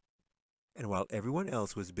car, and while everyone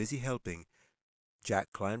else was busy helping, Jack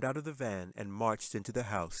climbed out of the van and marched into the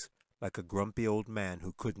house like a grumpy old man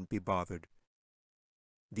who couldn't be bothered.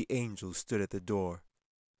 The angel stood at the door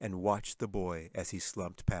and watched the boy as he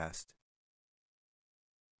slumped past.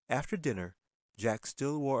 After dinner, Jack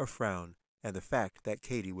still wore a frown, and the fact that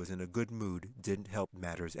Katy was in a good mood didn't help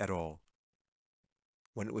matters at all.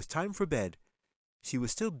 When it was time for bed, she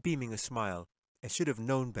was still beaming a smile and should have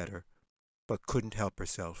known better, but couldn't help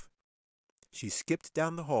herself. She skipped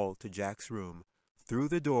down the hall to Jack's room, threw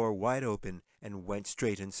the door wide open, and went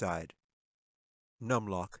straight inside.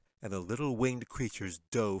 Numlock and the little winged creatures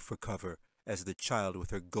dove for cover as the child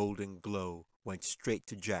with her golden glow went straight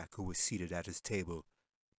to Jack, who was seated at his table,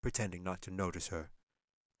 pretending not to notice her,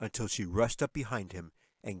 until she rushed up behind him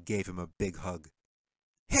and gave him a big hug.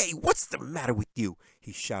 Hey, what's the matter with you?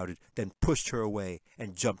 He shouted, then pushed her away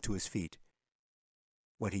and jumped to his feet.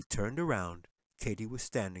 When he turned around, Katy was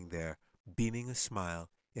standing there, beaming a smile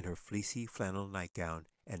in her fleecy flannel nightgown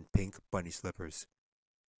and pink bunny slippers.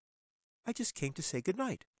 I just came to say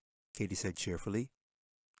goodnight, Katy said cheerfully.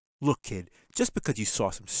 Look, kid, just because you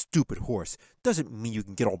saw some stupid horse doesn't mean you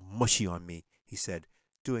can get all mushy on me, he said,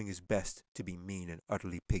 doing his best to be mean and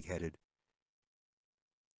utterly pig-headed.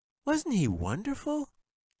 Wasn't he wonderful?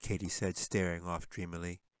 Katy said, staring off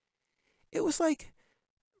dreamily. It was like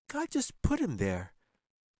God just put him there,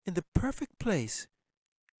 in the perfect place,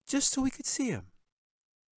 just so we could see him.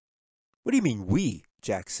 What do you mean we?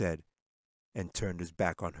 Jack said, and turned his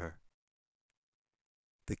back on her.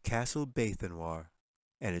 The castle Bathenoir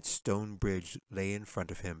and its stone bridge lay in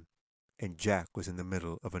front of him, and Jack was in the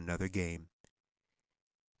middle of another game.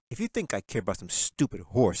 If you think I care about some stupid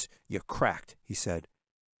horse, you're cracked, he said.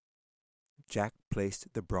 Jack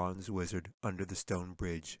placed the bronze wizard under the stone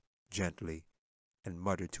bridge gently and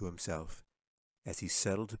muttered to himself as he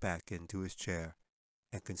settled back into his chair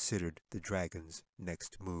and considered the dragon's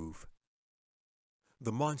next move.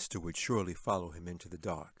 The monster would surely follow him into the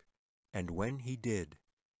dark, and when he did,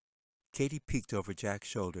 Katy peeked over Jack's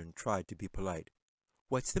shoulder and tried to be polite.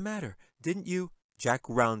 What's the matter? Didn't you? Jack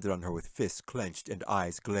rounded on her with fists clenched and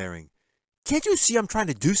eyes glaring. Can't you see I'm trying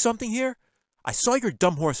to do something here? I saw your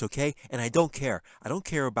dumb horse, okay? And I don't care. I don't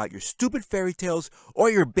care about your stupid fairy tales or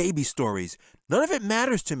your baby stories. None of it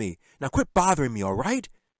matters to me. Now quit bothering me, all right?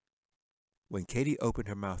 When Katy opened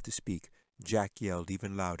her mouth to speak, Jack yelled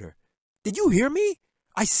even louder. Did you hear me?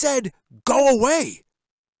 I said, go away!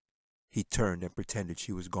 He turned and pretended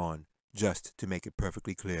she was gone, just to make it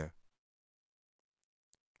perfectly clear.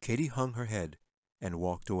 Katy hung her head and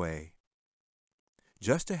walked away.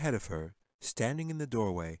 Just ahead of her, standing in the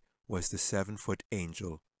doorway, was the 7-foot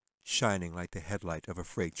angel, shining like the headlight of a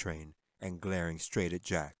freight train and glaring straight at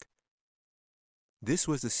Jack. This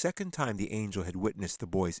was the second time the angel had witnessed the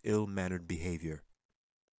boy's ill-mannered behavior.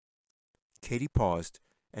 Katy paused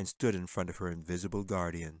and stood in front of her invisible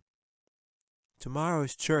guardian. Tomorrow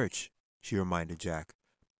is church, she reminded Jack,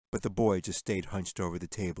 but the boy just stayed hunched over the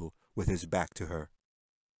table with his back to her.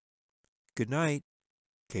 Good night,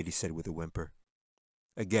 Katy said with a whimper.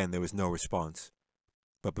 Again there was no response.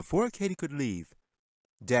 But before Katy could leave,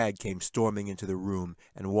 Dad came storming into the room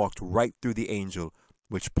and walked right through the angel,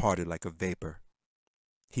 which parted like a vapor.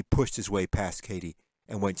 He pushed his way past Katy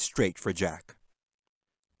and went straight for Jack.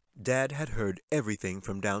 Dad had heard everything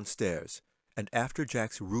from downstairs, and after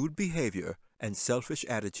Jack's rude behavior and selfish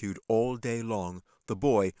attitude all day long, the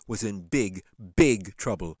boy was in big, big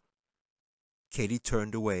trouble. Katy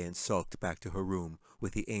turned away and sulked back to her room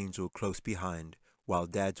with the angel close behind, while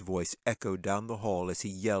Dad's voice echoed down the hall as he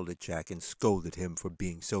yelled at Jack and scolded him for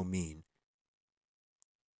being so mean.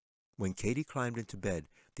 When Katy climbed into bed,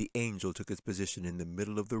 the angel took its position in the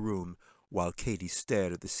middle of the room while Katy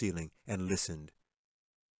stared at the ceiling and listened.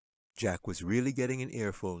 Jack was really getting an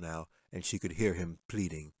earful now, and she could hear him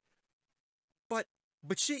pleading. But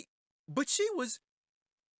she was...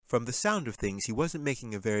 From the sound of things, he wasn't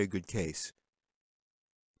making a very good case.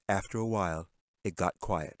 After a while, it got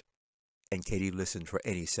quiet, and Katy listened for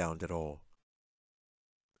any sound at all.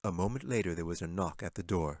 A moment later, there was a knock at the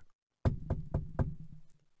door.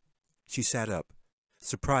 She sat up,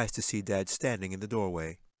 surprised to see Dad standing in the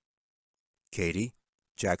doorway. "Katy,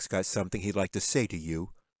 Jack's got something he'd like to say to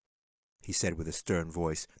you," he said with a stern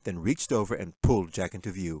voice, then reached over and pulled Jack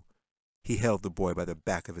into view. He held the boy by the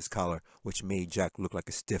back of his collar, which made Jack look like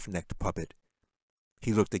a stiff-necked puppet.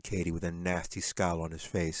 He looked at Katy with a nasty scowl on his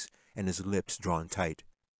face and his lips drawn tight.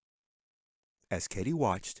 As Katy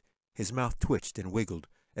watched, his mouth twitched and wiggled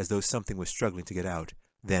as though something was struggling to get out.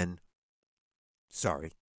 Then,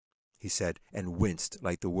 "Sorry," he said, and winced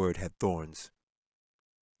like the word had thorns.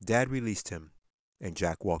 Dad released him, and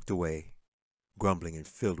Jack walked away, grumbling and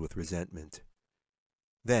filled with resentment.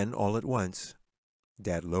 Then, all at once,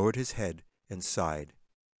 Dad lowered his head and sighed.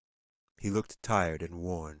 He looked tired and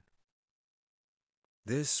worn.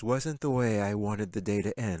 "This wasn't the way I wanted the day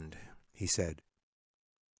to end," he said.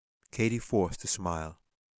 Katy forced a smile.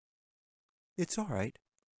 "It's all right.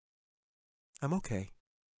 I'm okay."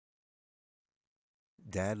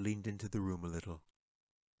 Dad leaned into the room a little.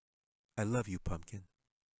 "I love you, Pumpkin."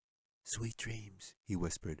 "Sweet dreams," he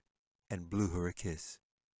whispered, and blew her a kiss.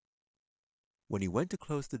 When he went to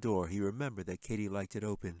close the door, he remembered that Katy liked it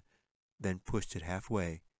open, then pushed it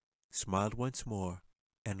halfway, smiled once more,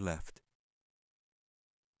 and left.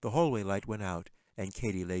 The hallway light went out, and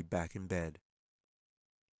Katy lay back in bed.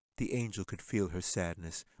 The angel could feel her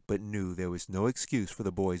sadness, but knew there was no excuse for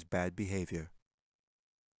the boy's bad behavior.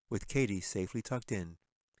 With Katy safely tucked in,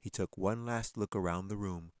 he took one last look around the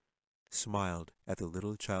room, smiled at the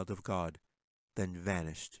little child of God, then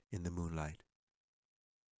vanished in the moonlight.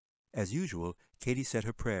 As usual, Katy said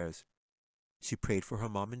her prayers. She prayed for her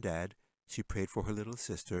mom and dad, she prayed for her little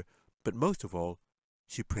sister, but most of all,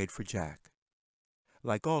 she prayed for Jack.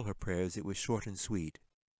 Like all her prayers, it was short and sweet.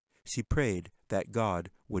 She prayed that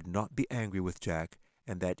God would not be angry with Jack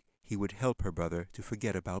and that he would help her brother to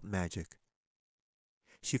forget about magic.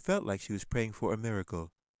 She felt like she was praying for a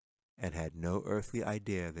miracle and had no earthly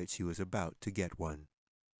idea that she was about to get one.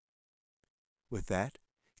 With that,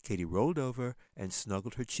 Katy rolled over and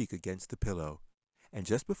snuggled her cheek against the pillow, and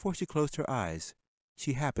just before she closed her eyes,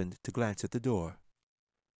 she happened to glance at the door.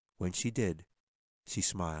 When she did, she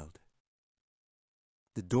smiled.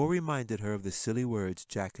 The door reminded her of the silly words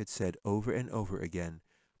Jack had said over and over again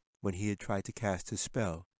when he had tried to cast his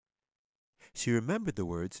spell. She remembered the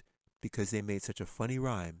words because they made such a funny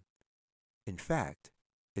rhyme. In fact,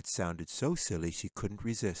 it sounded so silly she couldn't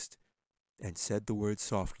resist, and said the words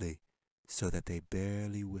softly, so that they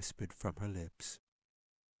barely whispered from her lips.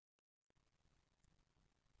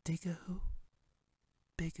 Digahoo,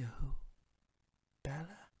 bigahoo,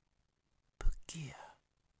 bella, bugia.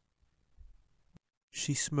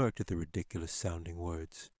 She smirked at the ridiculous-sounding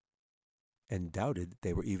words, and doubted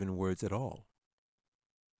they were even words at all.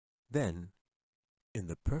 Then, in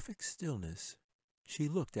the perfect stillness, she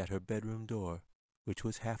looked at her bedroom door, which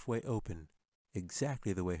was halfway open,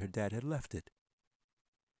 exactly the way her dad had left it.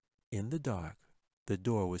 In the dark, the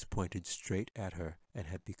door was pointed straight at her and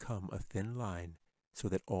had become a thin line, so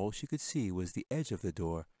that all she could see was the edge of the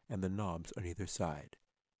door and the knobs on either side.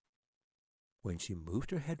 When she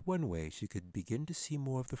moved her head one way, she could begin to see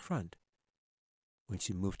more of the front. When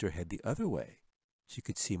she moved her head the other way, she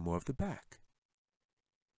could see more of the back.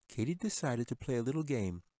 Katy decided to play a little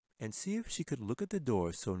game and see if she could look at the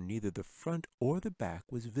door so neither the front or the back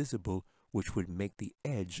was visible, which would make the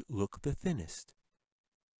edge look the thinnest.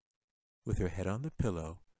 With her head on the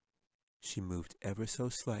pillow, she moved ever so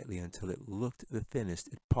slightly until it looked the thinnest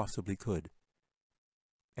it possibly could.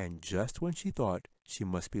 And just when she thought she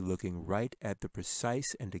must be looking right at the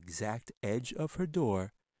precise and exact edge of her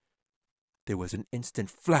door, there was an instant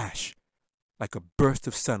flash, like a burst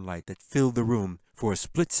of sunlight that filled the room for a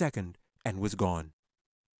split second and was gone.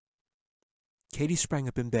 Katy sprang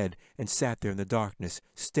up in bed and sat there in the darkness,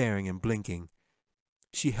 staring and blinking.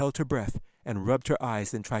 She held her breath and rubbed her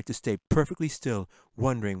eyes, then tried to stay perfectly still,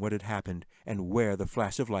 wondering what had happened and where the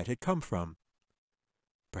flash of light had come from.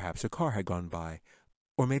 Perhaps a car had gone by,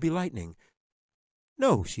 or maybe lightning.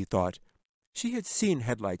 No, she thought. She had seen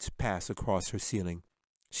headlights pass across her ceiling.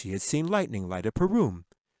 She had seen lightning light up her room.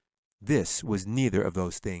 This was neither of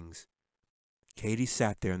those things. Katy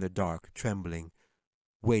sat there in the dark, trembling,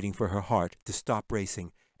 waiting for her heart to stop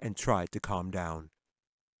racing, and tried to calm down.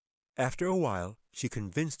 After a while, She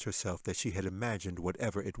convinced herself that she had imagined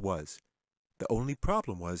whatever it was. The only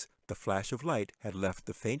problem was the flash of light had left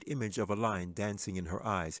the faint image of a line dancing in her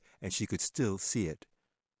eyes, and she could still see it.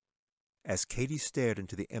 As Katy stared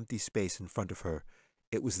into the empty space in front of her,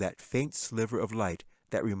 it was that faint sliver of light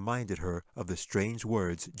that reminded her of the strange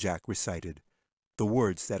words Jack recited, the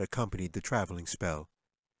words that accompanied the traveling spell.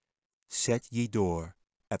 Set ye door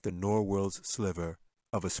at the Norworld's sliver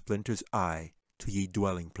of a splinter's eye to ye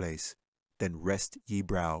dwelling place, then rest ye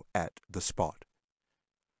brow at the spot.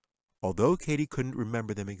 Although Katy couldn't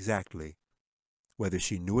remember them exactly, whether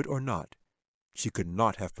she knew it or not, she could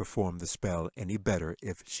not have performed the spell any better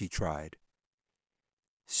if she tried.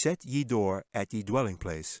 Set ye door at ye dwelling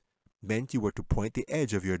place meant you were to point the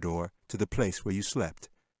edge of your door to the place where you slept.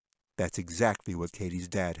 That's exactly what Katy's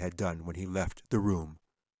dad had done when he left the room.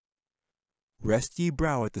 Rest ye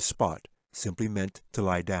brow at the spot simply meant to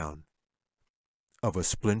lie down. Of a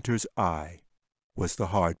splinter's eye was the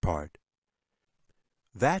hard part.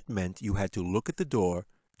 That meant you had to look at the door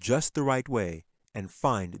just the right way and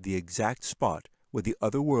find the exact spot where the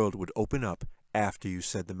other world would open up after you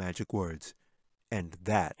said the magic words. And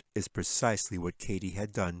that is precisely what Katy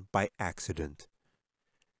had done by accident.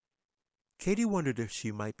 Katy wondered if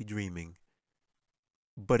she might be dreaming,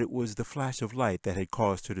 but it was the flash of light that had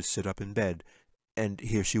caused her to sit up in bed, and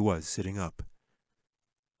here she was sitting up.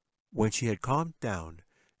 When she had calmed down,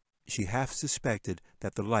 she half suspected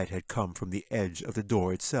that the light had come from the edge of the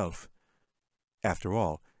door itself. After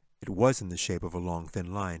all, it was in the shape of a long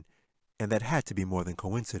thin line, and that had to be more than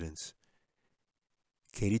coincidence.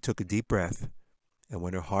 Katy took a deep breath, and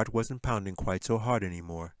when her heart wasn't pounding quite so hard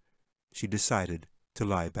anymore, she decided to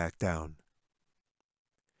lie back down.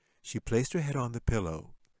 She placed her head on the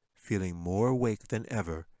pillow, feeling more awake than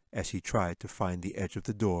ever as she tried to find the edge of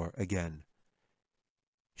the door again.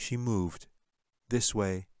 She moved this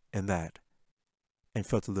way and that, and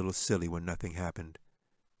felt a little silly when nothing happened.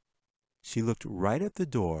 She looked right at the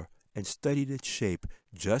door and studied its shape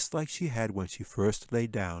just like she had when she first lay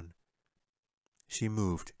down. She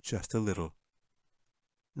moved just a little.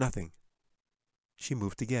 Nothing. She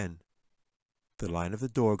moved again. The line of the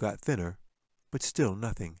door got thinner, but still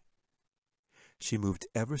nothing. She moved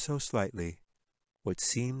ever so slightly, what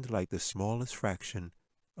seemed like the smallest fraction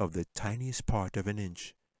of the tiniest part of an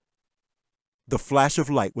inch. The flash of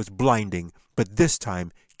light was blinding, but this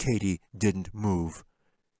time Katy didn't move.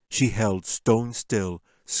 She held stone still,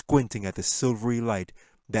 squinting at the silvery light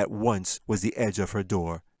that once was the edge of her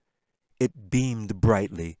door. It beamed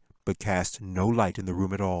brightly, but cast no light in the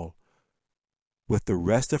room at all. With the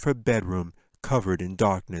rest of her bedroom covered in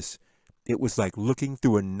darkness, it was like looking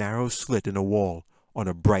through a narrow slit in a wall on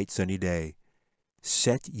a bright sunny day.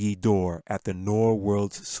 Set ye door at the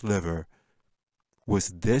Norworld's sliver. Was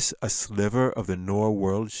this a sliver of the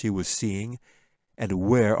Norworld she was seeing? And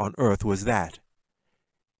where on earth was that?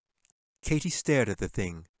 Katy stared at the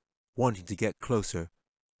thing, wanting to get closer,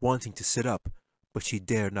 wanting to sit up, but she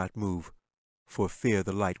dared not move, for fear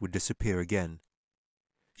the light would disappear again.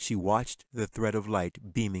 She watched the thread of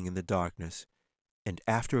light beaming in the darkness, and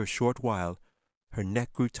after a short while, her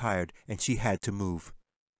neck grew tired and she had to move.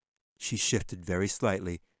 She shifted very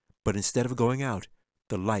slightly, but instead of going out,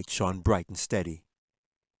 the light shone bright and steady.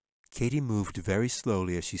 Katy moved very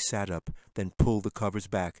slowly as she sat up, then pulled the covers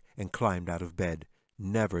back and climbed out of bed,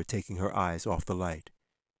 never taking her eyes off the light.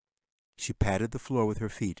 She patted the floor with her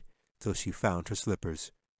feet till she found her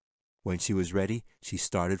slippers. When she was ready, she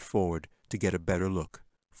started forward to get a better look,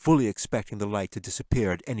 fully expecting the light to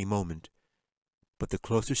disappear at any moment. But the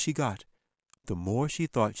closer she got, the more she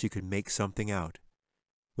thought she could make something out.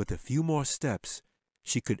 With a few more steps,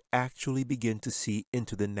 she could actually begin to see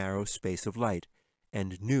into the narrow space of light,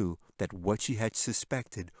 and knew that what she had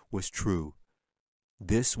suspected was true.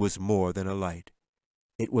 This was more than a light.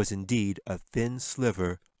 It was indeed a thin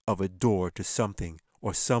sliver of a door to something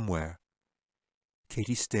or somewhere.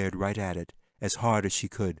 Katy stared right at it as hard as she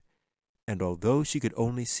could, and although she could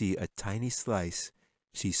only see a tiny slice,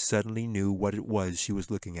 she suddenly knew what it was she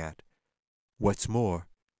was looking at. What's more,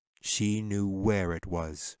 she knew where it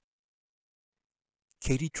was.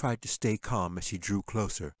 Katy tried to stay calm as she drew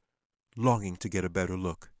closer, longing to get a better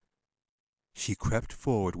look. She crept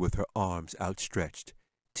forward with her arms outstretched,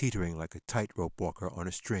 teetering like a tightrope walker on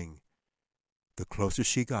a string. The closer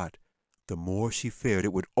she got, the more she feared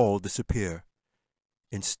it would all disappear.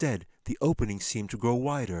 Instead, the opening seemed to grow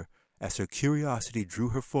wider as her curiosity drew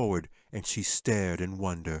her forward and she stared in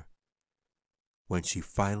wonder. When she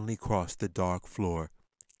finally crossed the dark floor,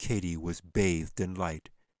 Katy was bathed in light.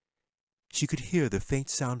 She could hear the faint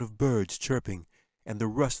sound of birds chirping and the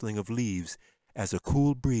rustling of leaves as a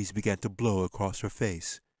cool breeze began to blow across her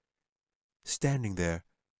face. Standing there,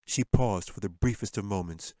 she paused for the briefest of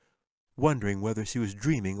moments, wondering whether she was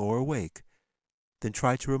dreaming or awake, then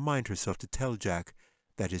tried to remind herself to tell Jack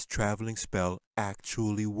that his traveling spell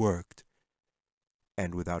actually worked.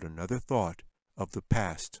 And without another thought of the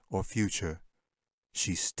past or future,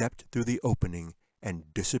 she stepped through the opening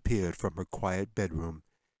and disappeared from her quiet bedroom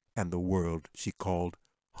and the world she called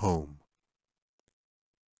home.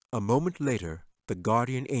 A moment later, the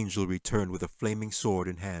guardian angel returned with a flaming sword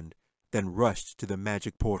in hand, then rushed to the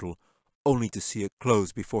magic portal, only to see it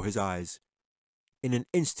close before his eyes. In an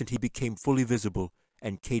instant he became fully visible,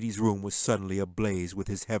 and Katie's room was suddenly ablaze with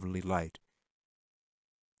his heavenly light.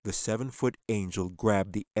 The 7-foot angel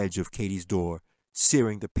grabbed the edge of Katie's door,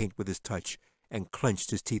 searing the paint with his touch, and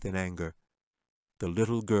clenched his teeth in anger. The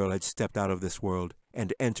little girl had stepped out of this world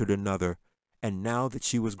and entered another, and now that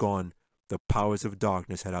she was gone, the powers of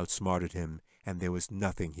darkness had outsmarted him, and there was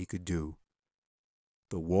nothing he could do.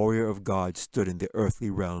 The warrior of God stood in the earthly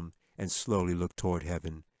realm and slowly looked toward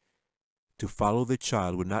heaven. To follow the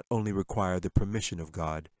child would not only require the permission of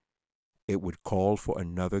God, it would call for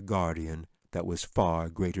another guardian that was far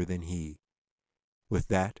greater than he. With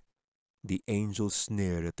that, the angel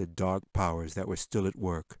sneered at the dark powers that were still at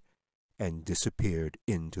work and disappeared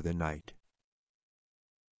into the night.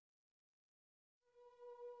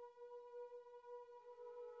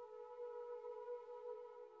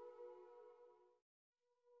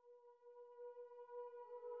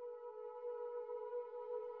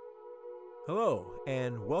 Hello,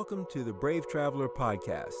 and welcome to the Brave Traveler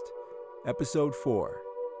Podcast, Episode 4,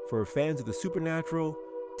 for fans of the supernatural,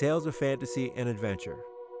 tales of fantasy, and adventure.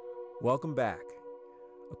 Welcome back.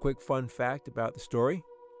 A quick fun fact about the story.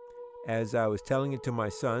 As I was telling it to my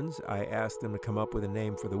sons, I asked them to come up with a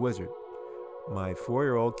name for the wizard. My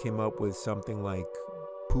 4-year-old came up with something like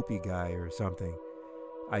Poopy Guy or something.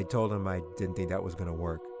 I told him I didn't think that was going to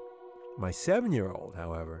work. My 7-year-old,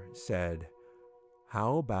 however, said,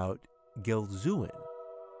 "How about Gilzuin?"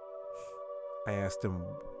 I asked him,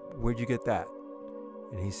 "Where'd you get that?"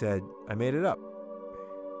 And he said, "I made it up."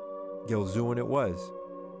 Gilzuin it was.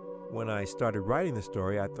 When I started writing the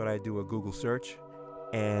story, I thought I'd do a Google search,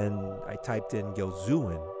 and I typed in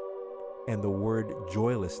Gilzuin, and the word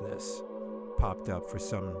joylessness popped up for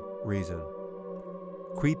some reason.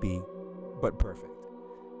 Creepy, but perfect.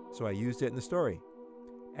 So I used it in the story.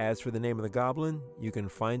 As for the name of the goblin, you can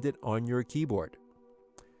find it on your keyboard.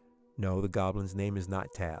 No, the goblin's name is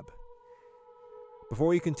not Tab. Before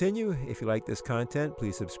we continue, if you like this content,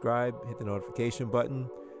 please subscribe, hit the notification button,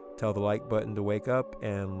 tell the like button to wake up,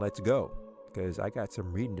 and let's go, because I got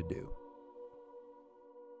some reading to do.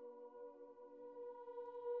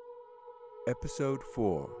 Episode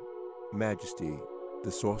 4, Majesty,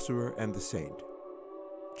 the Sorcerer and the Saint.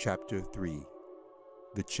 Chapter 3,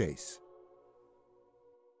 The Chase.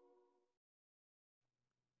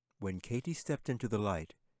 When Katie stepped into the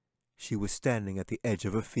light, she was standing at the edge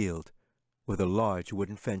of a field, with a large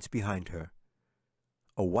wooden fence behind her.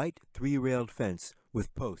 A white 3-railed fence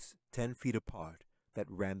with posts 10 feet apart that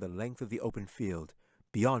ran the length of the open field.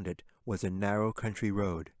 Beyond it was a narrow country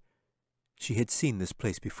road. She had seen this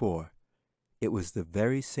place before. It was the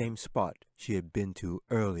very same spot she had been to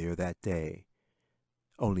earlier that day.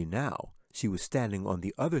 Only now she was standing on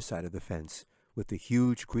the other side of the fence, with the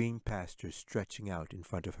huge green pastures stretching out in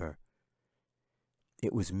front of her.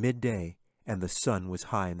 It was midday, and the sun was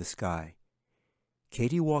high in the sky.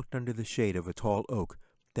 Katie walked under the shade of a tall oak,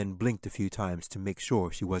 then blinked a few times to make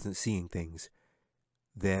sure she wasn't seeing things.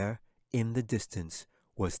 There, in the distance,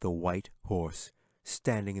 was the white horse,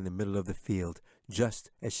 standing in the middle of the field, just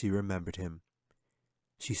as she remembered him.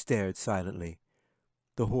 She stared silently.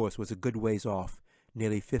 The horse was a good ways off,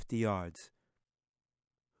 nearly 50 yards.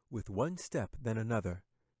 With one step, then another,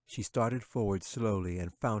 she started forward slowly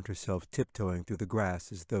and found herself tiptoeing through the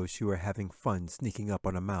grass as though she were having fun sneaking up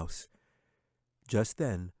on a mouse. Just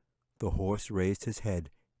then, the horse raised his head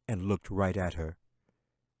and looked right at her.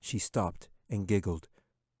 She stopped and giggled,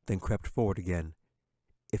 then crept forward again.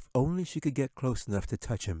 If only she could get close enough to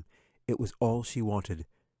touch him, it was all she wanted.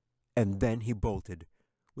 And then he bolted.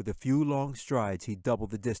 With a few long strides, he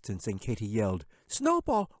doubled the distance, and Katie yelled,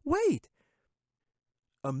 "Snowball, wait!"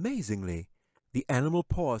 Amazingly, the animal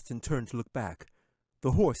paused and turned to look back.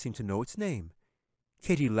 The horse seemed to know its name.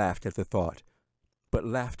 Katie laughed at the thought, but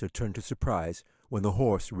laughter turned to surprise when the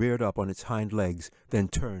horse reared up on its hind legs, then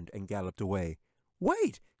turned and galloped away.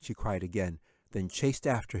 "Wait!" she cried again, then chased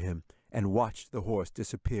after him and watched the horse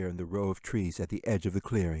disappear in the row of trees at the edge of the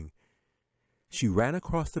clearing. She ran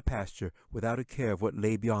across the pasture without a care of what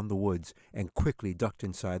lay beyond the woods and quickly ducked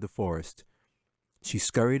inside the forest. She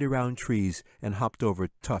scurried around trees and hopped over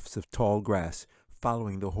tufts of tall grass,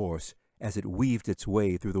 following the horse as it weaved its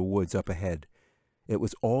way through the woods up ahead. It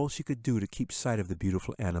was all she could do to keep sight of the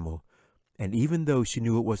beautiful animal, and even though she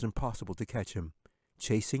knew it was impossible to catch him,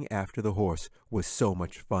 chasing after the horse was so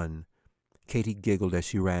much fun. Katy giggled as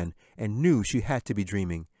she ran, and knew she had to be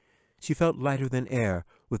dreaming. She felt lighter than air,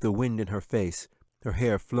 with the wind in her face, her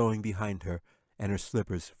hair flowing behind her, and her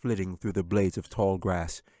slippers flitting through the blades of tall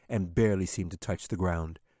grass, and barely seemed to touch the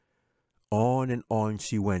ground. On and on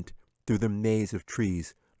she went, through the maze of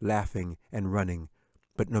trees, laughing and running,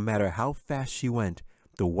 but no matter how fast she went,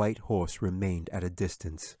 the white horse remained at a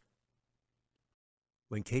distance.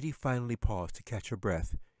 When Katy finally paused to catch her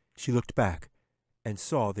breath, she looked back, and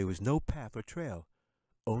saw there was no path or trail,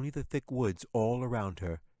 only the thick woods all around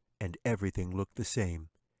her, and everything looked the same.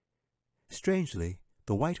 Strangely,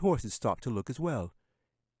 the white horse had stopped to look as well.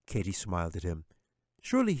 Katy smiled at him.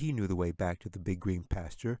 Surely he knew the way back to the big green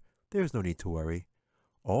pasture. There was no need to worry.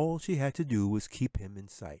 All she had to do was keep him in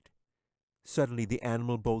sight. Suddenly the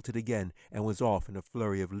animal bolted again and was off in a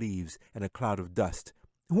flurry of leaves and a cloud of dust.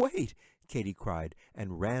 "Wait!" Katy cried,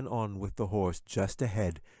 and ran on with the horse just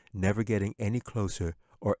ahead, never getting any closer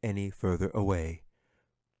or any further away.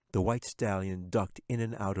 The white stallion ducked in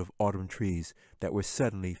and out of autumn trees that were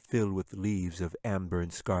suddenly filled with leaves of amber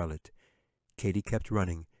and scarlet. Katy kept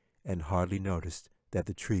running and hardly noticed that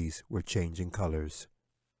the trees were changing colors.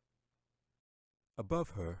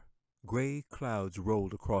 Above her, gray clouds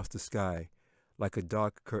rolled across the sky, like a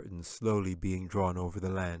dark curtain slowly being drawn over the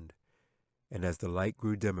land, and as the light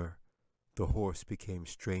grew dimmer, the horse became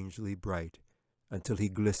strangely bright, until he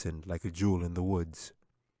glistened like a jewel in the woods.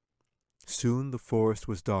 Soon the forest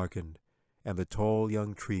was darkened, and the tall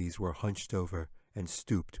young trees were hunched over and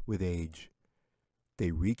stooped with age.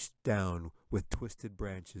 They reached down with twisted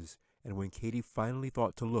branches, and when Katy finally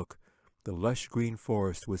thought to look, the lush green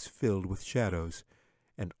forest was filled with shadows,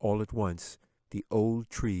 and all at once the old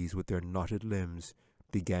trees with their knotted limbs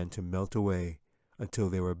began to melt away until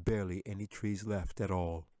there were barely any trees left at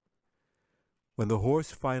all. When the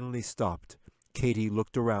horse finally stopped, Katy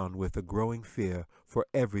looked around with a growing fear, for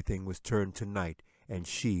everything was turned to night, and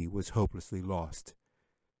she was hopelessly lost.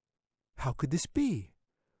 How could this be?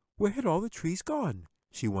 Where had all the trees gone?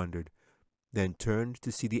 She wondered, then turned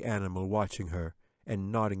to see the animal watching her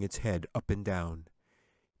and nodding its head up and down.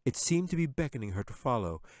 It seemed to be beckoning her to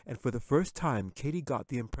follow, and for the first time Katy got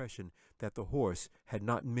the impression that the horse had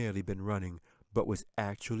not merely been running, but was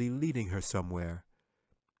actually leading her somewhere.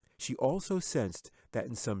 She also sensed that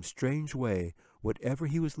in some strange way, whatever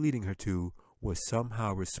he was leading her to was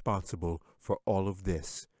somehow responsible for all of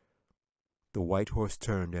this. The white horse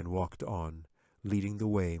turned and walked on, leading the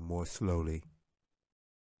way more slowly.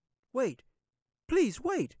 "Wait! Please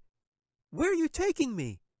wait! Where are you taking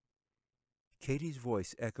me?" Katy's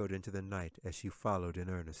voice echoed into the night as she followed in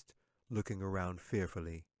earnest, looking around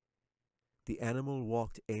fearfully. The animal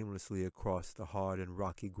walked aimlessly across the hard and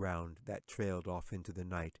rocky ground that trailed off into the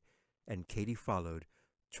night, and Katy followed,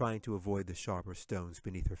 trying to avoid the sharper stones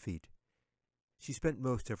beneath her feet. She spent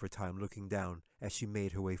most of her time looking down as she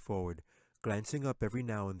made her way forward, glancing up every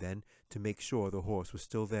now and then to make sure the horse was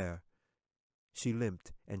still there. She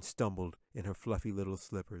limped and stumbled in her fluffy little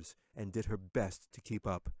slippers and did her best to keep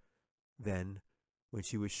up. Then, when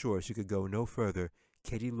she was sure she could go no further,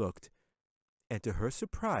 Katy looked, and to her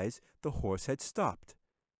surprise, the horse had stopped.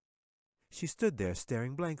 She stood there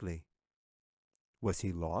staring blankly. Was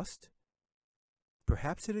he lost?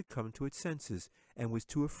 Perhaps it had come to its senses and was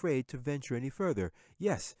too afraid to venture any further.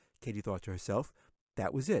 Yes, Katy thought to herself,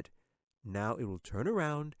 that was it. Now it will turn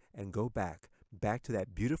around and go back to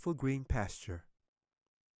that beautiful green pasture.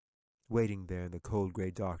 Waiting there in the cold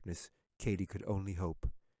gray darkness, Katy could only hope.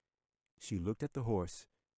 She looked at the horse,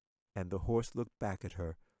 and the horse looked back at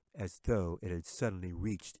her as though it had suddenly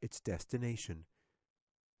reached its destination,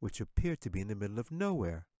 which appeared to be in the middle of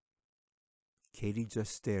nowhere. Katy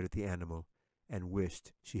just stared at the animal and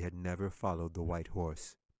wished she had never followed the white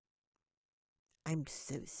horse. "I'm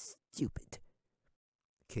so stupid,"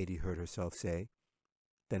 Katy heard herself say,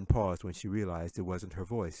 then paused when she realized it wasn't her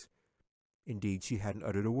voice. Indeed, she hadn't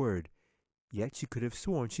uttered a word, yet she could have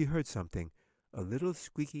sworn she heard something, a little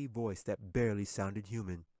squeaky voice that barely sounded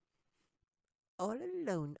human. "All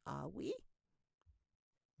alone, are we?"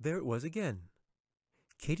 There it was again.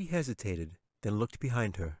 Katy hesitated, then looked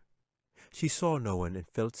behind her. She saw no one and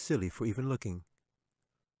felt silly for even looking.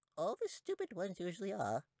 "All the stupid ones usually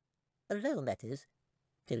are. Alone, that is,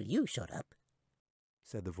 till you showed up,"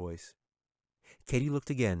 said the voice. Katy looked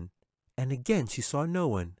again, and again she saw no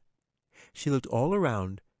one. She looked all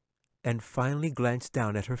around, and finally glanced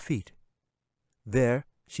down at her feet. There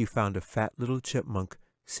she found a fat little chipmunk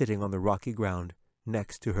sitting on the rocky ground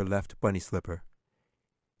next to her left bunny slipper.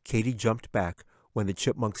 Katy jumped back when the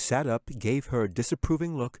chipmunk sat up, gave her a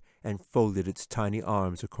disapproving look, and folded its tiny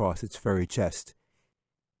arms across its furry chest.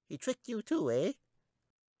 He tricked you too, eh?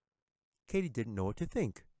 Katy didn't know what to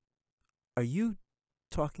think. "Are you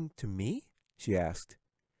talking to me?" she asked.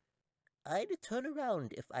 I'd turn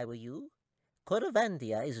around if I were you.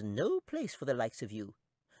 Coravandia is no place for the likes of you,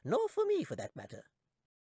 nor for me for that matter.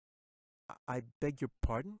 "I beg your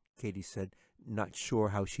pardon," Katy said, not sure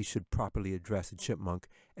how she should properly address a chipmunk,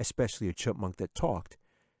 especially a chipmunk that talked.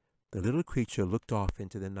 The little creature looked off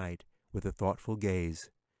into the night with a thoughtful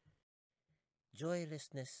gaze.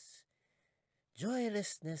 Joylessness,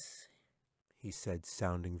 joylessness, he said,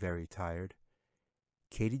 sounding very tired.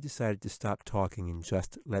 Katy decided to stop talking and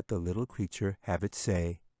just let the little creature have its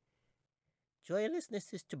say.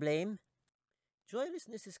 Joylessness is to blame.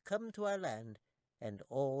 Joylessness has come to our land, and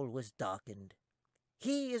all was darkened.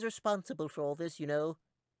 He is responsible for all this, you know.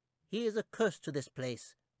 He is a curse to this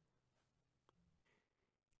place.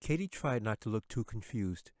 Katy tried not to look too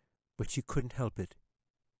confused, but she couldn't help it.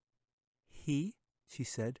 "He?" she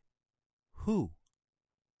said. "Who?"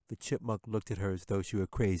 The chipmunk looked at her as though she were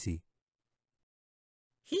crazy.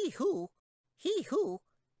 He who? He who?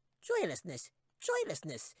 Joylessness,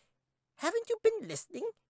 joylessness. Haven't you been listening?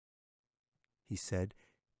 He said.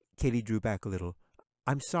 Katy drew back a little.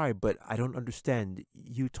 "I'm sorry, but I don't understand.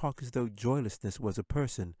 You talk as though joylessness was a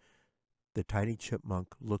person." The tiny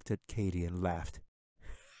chipmunk looked at Katy and laughed.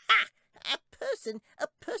 Ha! A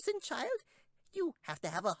person, child? You have to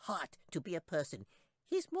have a heart to be a person.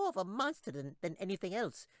 He's more of a monster than anything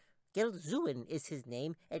else. Gelzuin is his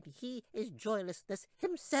name, and he is joylessness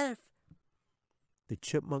himself. The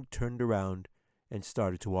chipmunk turned around and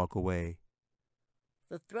started to walk away.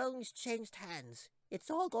 The throne's changed hands. It's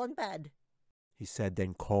all gone bad, he said,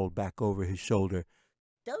 then called back over his shoulder.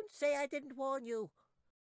 Don't say I didn't warn you.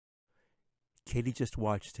 Katy just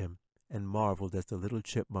watched him and marveled as the little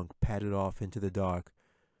chipmunk padded off into the dark.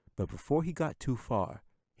 But before he got too far,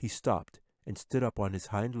 he stopped and stood up on his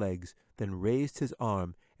hind legs, then raised his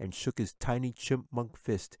arm and shook his tiny chipmunk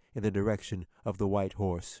fist in the direction of the white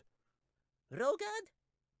horse. Rogad,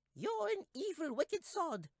 you're an evil, wicked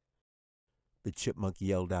sod, the chipmunk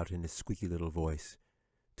yelled out in his squeaky little voice,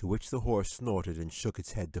 to which the horse snorted and shook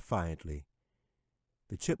its head defiantly.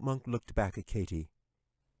 The chipmunk looked back at Katy.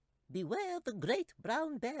 Beware the great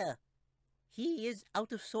brown bear. He is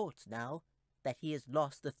out of sorts now that he has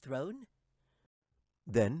lost the throne.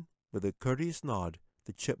 Then, with a courteous nod,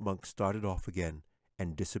 the chipmunk started off again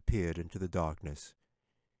and disappeared into the darkness.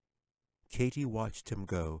 Katy watched him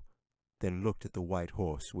go, then looked at the white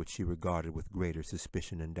horse, which she regarded with greater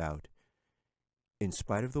suspicion and doubt. In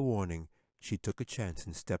spite of the warning, she took a chance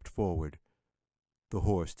and stepped forward. The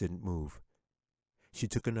horse didn't move. She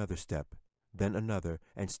took another step, then another,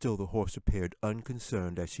 and still the horse appeared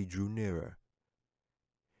unconcerned as she drew nearer.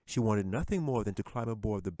 She wanted nothing more than to climb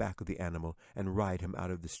aboard the back of the animal and ride him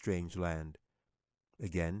out of the strange land.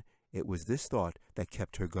 Again, it was this thought that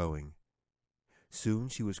kept her going. Soon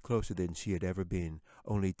she was closer than she had ever been,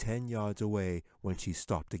 only 10 yards away when she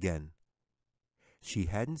stopped again. She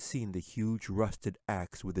hadn't seen the huge rusted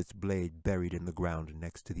axe with its blade buried in the ground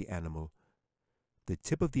next to the animal. The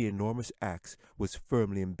tip of the enormous axe was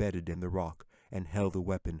firmly embedded in the rock and held the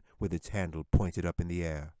weapon with its handle pointed up in the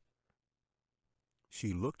air.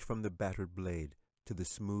 She looked from the battered blade to the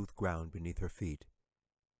smooth ground beneath her feet.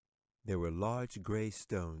 There were large gray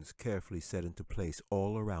stones carefully set into place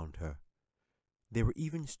all around her. There were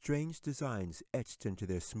even strange designs etched into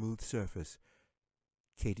their smooth surface.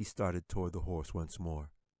 Katy started toward the horse once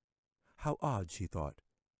more. How odd, she thought,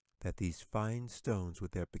 that these fine stones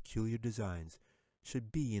with their peculiar designs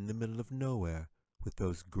should be in the middle of nowhere with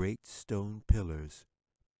those great stone pillars.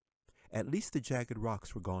 At least the jagged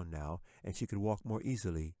rocks were gone now, and she could walk more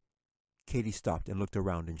easily. Katy stopped and looked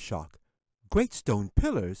around in shock. Great stone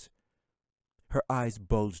pillars! Her eyes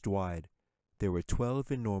bulged wide. There were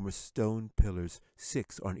 12 enormous stone pillars,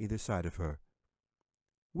 6 on either side of her.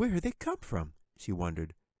 Where had they come from? She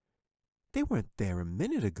wondered. They weren't there a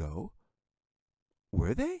minute ago.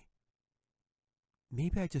 Were they?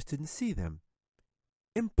 Maybe I just didn't see them.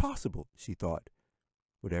 Impossible, she thought.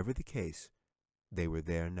 Whatever the case, they were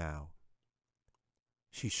there now.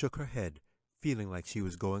 She shook her head, feeling like she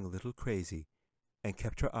was going a little crazy, and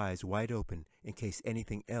kept her eyes wide open in case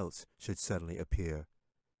anything else should suddenly appear.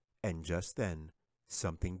 And just then,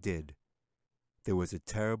 something did. There was a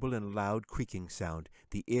terrible and loud creaking sound,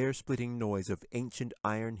 the ear-splitting noise of ancient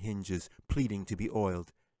iron hinges pleading to be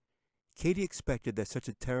oiled. Katy expected that such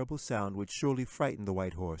a terrible sound would surely frighten the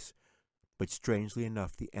white horse, but strangely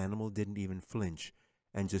enough the animal didn't even flinch,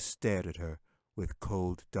 and just stared at her with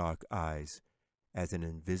cold, dark eyes, as an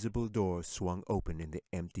invisible door swung open in the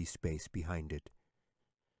empty space behind it.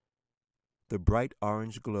 The bright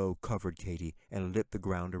orange glow covered Katy and lit the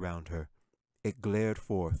ground around her. It glared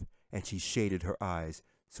forth, and she shaded her eyes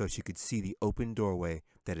so she could see the open doorway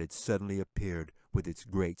that had suddenly appeared with its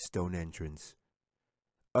great stone entrance.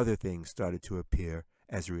 Other things started to appear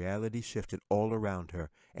as reality shifted all around her,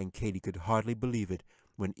 and Katy could hardly believe it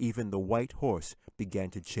when even the white horse began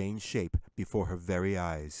to change shape before her very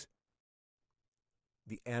eyes.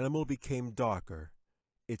 The animal became darker.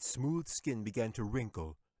 Its smooth skin began to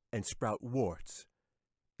wrinkle and sprout warts.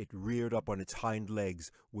 It reared up on its hind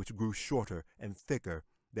legs, which grew shorter and thicker,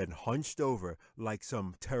 then hunched over like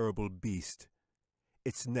some terrible beast.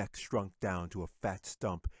 Its neck shrunk down to a fat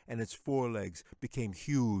stump, and its forelegs became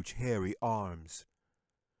huge, hairy arms.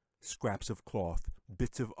 Scraps of cloth,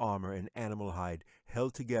 bits of armor, and animal hide,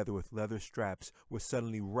 held together with leather straps, were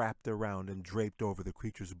suddenly wrapped around and draped over the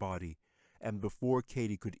creature's body, and before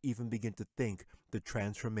Katy could even begin to think, the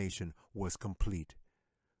transformation was complete.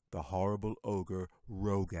 The horrible ogre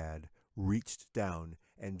Rogad reached down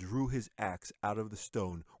and drew his axe out of the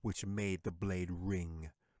stone, which made the blade ring.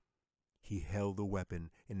 He held the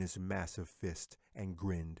weapon in his massive fist and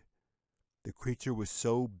grinned. The creature was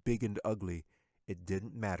so big and ugly, it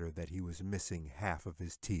didn't matter that he was missing half of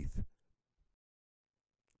his teeth.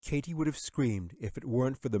 Katy would have screamed if it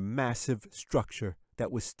weren't for the massive structure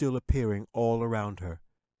that was still appearing all around her.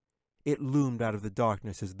 It loomed out of the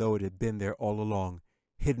darkness as though it had been there all along,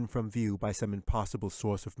 hidden from view by some impossible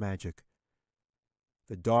source of magic.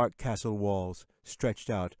 The dark castle walls stretched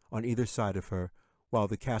out on either side of her, while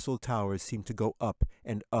the castle towers seemed to go up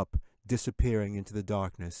and up, disappearing into the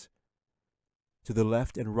darkness. To the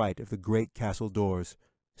left and right of the great castle doors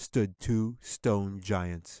stood two stone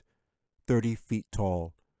giants, 30 feet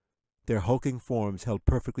tall. Their hulking forms held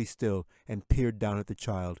perfectly still and peered down at the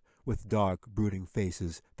child with dark, brooding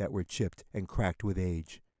faces that were chipped and cracked with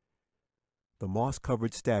age. The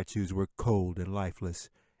moss-covered statues were cold and lifeless,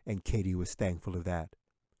 and Katy was thankful of that.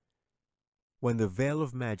 When the veil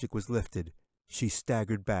of magic was lifted, she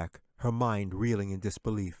staggered back, her mind reeling in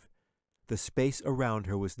disbelief. The space around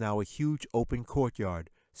her was now a huge open courtyard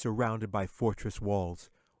surrounded by fortress walls,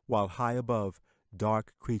 while high above,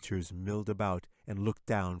 dark creatures milled about and looked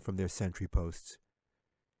down from their sentry posts.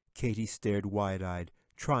 Katy stared wide-eyed,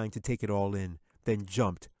 trying to take it all in, then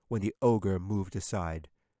jumped when the ogre moved aside.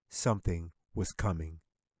 Something was coming.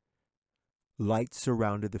 Light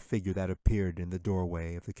surrounded the figure that appeared in the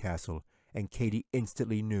doorway of the castle, and Katy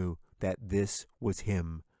instantly knew that this was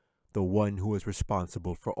him, the one who was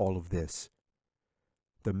responsible for all of this.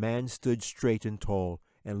 The man stood straight and tall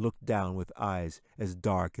and looked down with eyes as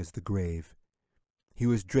dark as the grave. He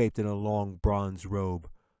was draped in a long bronze robe,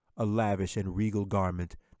 a lavish and regal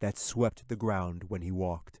garment that swept the ground when he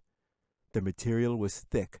walked. The material was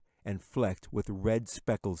thick and flecked with red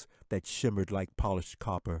speckles that shimmered like polished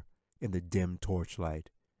copper in the dim torchlight.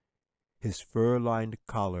 His fur-lined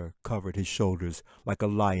collar covered his shoulders like a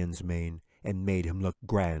lion's mane and made him look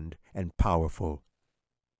grand and powerful.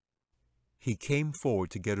 He came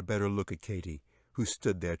forward to get a better look at Katy, who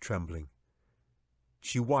stood there trembling.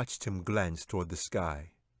 She watched him glance toward the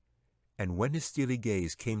sky, and when his steely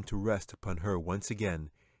gaze came to rest upon her once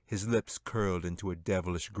again, his lips curled into a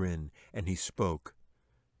devilish grin, and he spoke.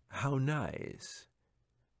 "How nice.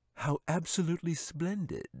 How absolutely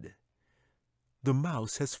splendid. The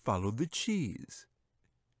mouse has followed the cheese.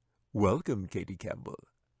 Welcome, Katy Campbell.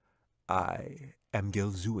 I am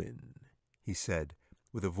Gelzuin," he said,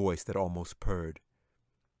 with a voice that almost purred.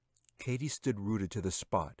 Katy stood rooted to the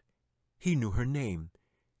spot. He knew her name,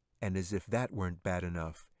 and as if that weren't bad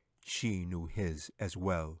enough, she knew his as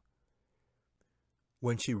well.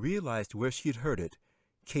 When she realized where she had heard it,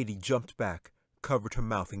 Katy jumped back, covered her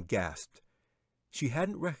mouth, and gasped. She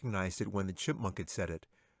hadn't recognized it when the chipmunk had said it,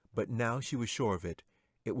 but now she was sure of it.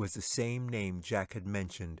 It was the same name Jack had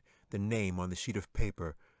mentioned, the name on the sheet of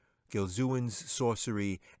paper, Gelzuin's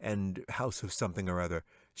sorcery and house of something or other.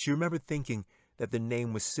 She remembered thinking that the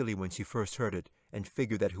name was silly when she first heard it, and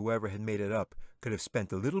figured that whoever had made it up could have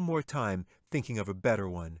spent a little more time thinking of a better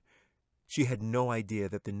one. She had no idea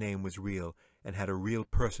that the name was real and had a real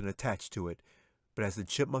person attached to it, but as the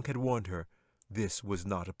chipmunk had warned her, this was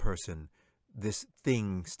not a person. This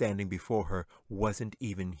thing standing before her wasn't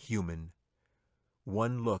even human.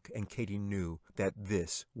 One look and Katy knew that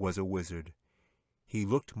this was a wizard. He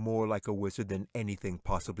looked more like a wizard than anything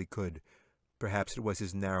possibly could. Perhaps it was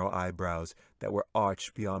his narrow eyebrows that were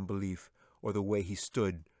arched beyond belief, or the way he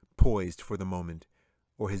stood, poised for the moment,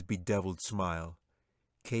 or his bedeviled smile.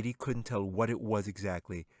 Katy couldn't tell what it was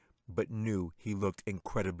exactly, but knew he looked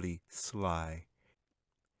incredibly sly.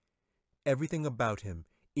 Everything about him,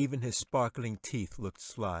 even his sparkling teeth, looked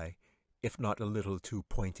sly, if not a little too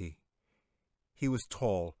pointy. He was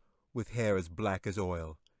tall, with hair as black as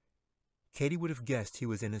oil. Katy would have guessed he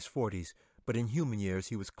was in his 40s, but in human years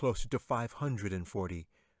he was closer to 540.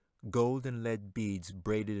 Gold and lead beads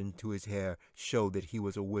braided into his hair showed that he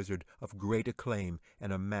was a wizard of great acclaim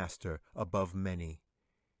and a master above many.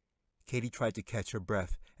 Katy tried to catch her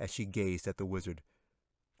breath as she gazed at the wizard.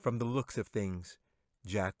 From the looks of things,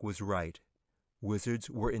 Jack was right. Wizards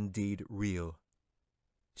were indeed real.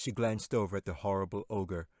 She glanced over at the horrible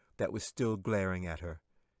ogre that was still glaring at her.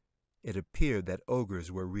 It appeared that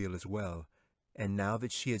ogres were real as well, and now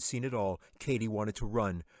that she had seen it all, Katy wanted to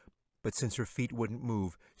run, but since her feet wouldn't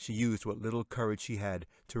move, she used what little courage she had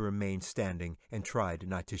to remain standing and tried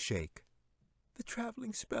not to shake. "The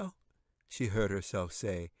traveling spell," she heard herself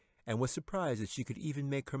say, and was surprised that she could even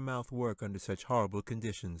make her mouth work under such horrible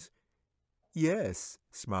conditions. "Yes,"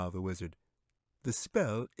 smiled the wizard. "The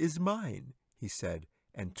spell is mine," he said,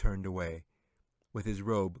 and turned away, with his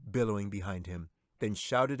robe billowing behind him, then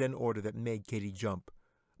shouted an order that made Katy jump.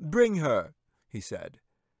 "Bring her," he said.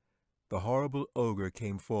 The horrible ogre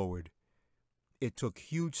came forward. It took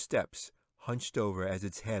huge steps, hunched over as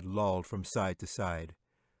its head lolled from side to side.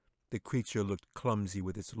 The creature looked clumsy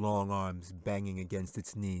with its long arms banging against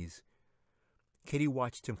its knees. Katy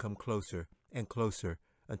watched him come closer and closer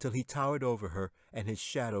until he towered over her and his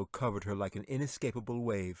shadow covered her like an inescapable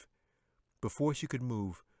wave. Before she could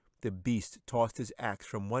move, the beast tossed his axe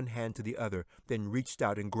from one hand to the other, then reached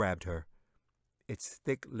out and grabbed her. Its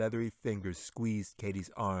thick, leathery fingers squeezed Katy's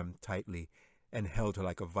arm tightly and held her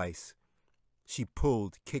like a vice. She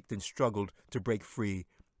pulled, kicked, and struggled to break free,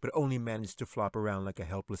 but only managed to flop around like a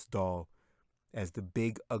helpless doll, as the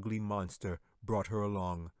big, ugly monster brought her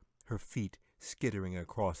along, her feet skittering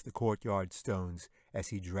across the courtyard stones as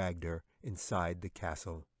he dragged her inside the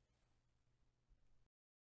castle.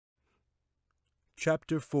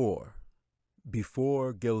 Chapter 4.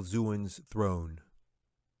 Before Gelzuin's Throne.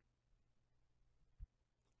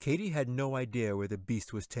 Katy had no idea where the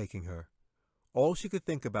beast was taking her. All she could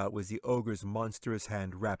think about was the ogre's monstrous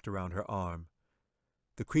hand wrapped around her arm.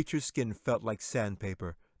 The creature's skin felt like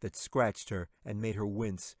sandpaper that scratched her and made her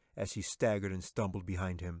wince as she staggered and stumbled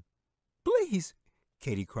behind him. "Please,"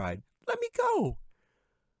 Katy cried, "let me go."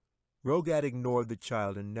 Rogad ignored the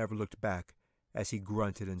child and never looked back as he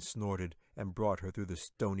grunted and snorted and brought her through the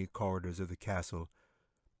stony corridors of the castle,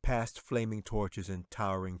 past flaming torches and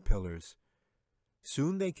towering pillars.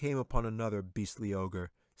 Soon they came upon another beastly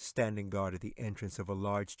ogre, standing guard at the entrance of a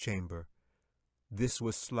large chamber. This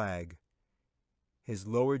was Slag. His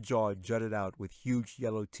lower jaw jutted out with huge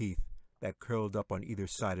yellow teeth that curled up on either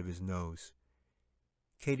side of his nose.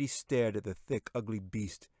 Katy stared at the thick, ugly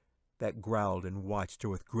beast that growled and watched her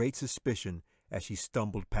with great suspicion as she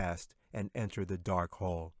stumbled past and entered the dark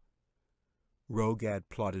hall. Rogad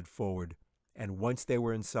plodded forward, and once they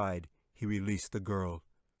were inside, he released the girl,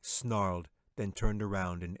 snarled, then turned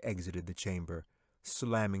around and exited the chamber,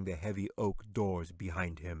 slamming the heavy oak doors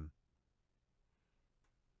behind him.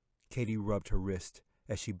 Katy rubbed her wrist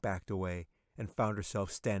as she backed away and found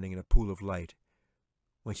herself standing in a pool of light.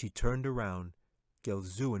 When she turned around,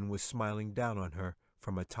 Gelzuin was smiling down on her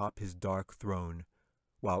from atop his dark throne,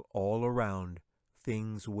 while all around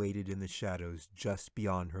things waited in the shadows just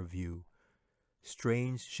beyond her view.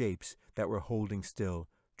 Strange shapes that were holding still,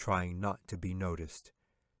 trying not to be noticed.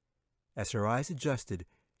 As her eyes adjusted,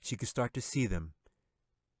 she could start to see them.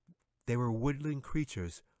 They were woodland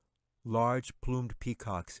creatures, large plumed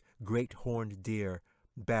peacocks, great horned deer,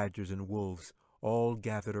 badgers and wolves, all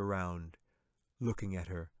gathered around, looking at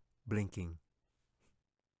her, blinking.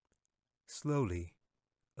 Slowly,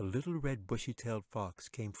 a little red bushy-tailed fox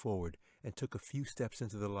came forward and took a few steps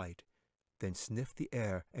into the light, then sniffed the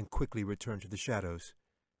air and quickly returned to the shadows.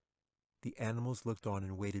 The animals looked on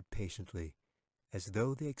and waited patiently, as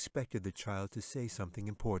though they expected the child to say something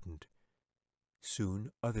important.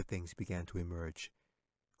 Soon other things began to emerge,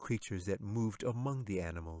 creatures that moved among the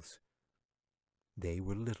animals. They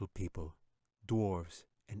were little people, dwarves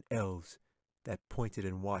and elves, that pointed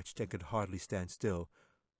and watched and could hardly stand still,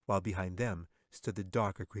 while behind them stood the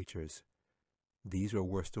darker creatures. These were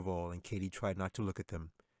worst of all, and Katy tried not to look at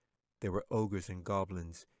them. There were ogres and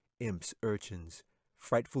goblins, imps, urchins,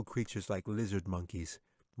 frightful creatures like lizard monkeys,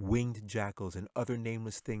 winged jackals, and other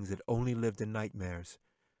nameless things that only lived in nightmares.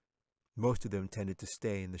 Most of them tended to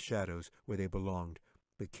stay in the shadows where they belonged,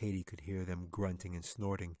 but Katy could hear them grunting and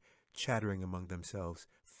snorting, chattering among themselves,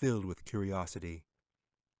 filled with curiosity.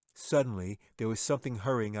 Suddenly, there was something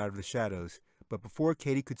hurrying out of the shadows, but before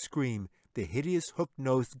Katy could scream, the hideous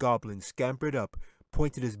hook-nosed goblin scampered up,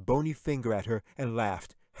 pointed his bony finger at her, and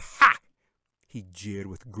laughed. "Ha! He jeered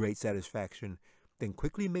with great satisfaction, then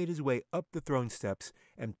quickly made his way up the throne steps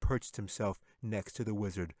and perched himself next to the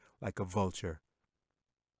wizard like a vulture.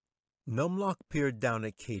 Numlock peered down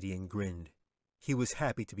at Katy and grinned. He was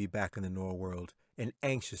happy to be back in the Norworld and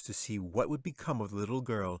anxious to see what would become of the little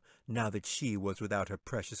girl now that she was without her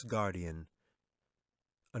precious guardian.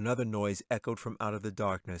 Another noise echoed from out of the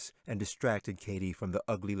darkness and distracted Katy from the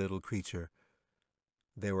ugly little creature.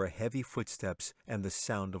 There were heavy footsteps and the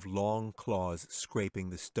sound of long claws scraping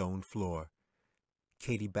the stone floor.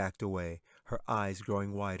 Katy backed away, her eyes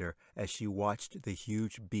growing wider as she watched the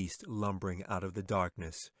huge beast lumbering out of the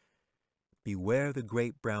darkness. "Beware the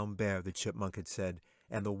great brown bear," the chipmunk had said,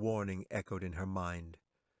 and the warning echoed in her mind.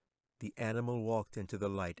 The animal walked into the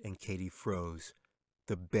light and Katy froze.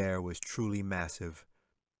 The bear was truly massive.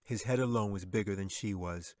 His head alone was bigger than she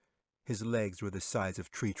was. His legs were the size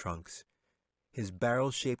of tree trunks. His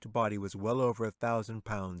barrel-shaped body was well over 1,000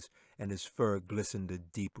 pounds, and his fur glistened a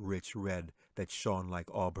deep, rich red that shone like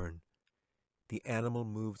auburn. The animal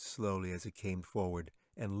moved slowly as it came forward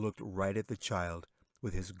and looked right at the child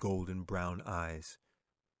with his golden brown eyes.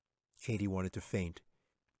 Katy wanted to faint.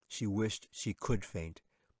 She wished she could faint,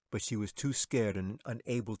 but she was too scared and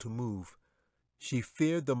unable to move. She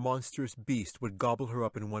feared the monstrous beast would gobble her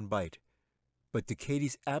up in one bite. But to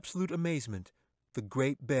Katy's absolute amazement, the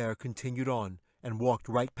great bear continued on and walked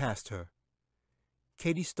right past her.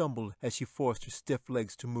 Katy stumbled as she forced her stiff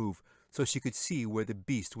legs to move so she could see where the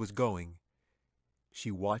beast was going.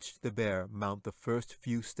 She watched the bear mount the first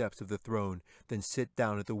few steps of the throne, then sit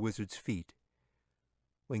down at the wizard's feet.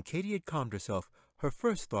 When Katy had calmed herself, her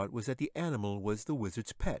first thought was that the animal was the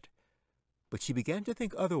wizard's pet. But she began to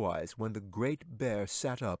think otherwise when the great bear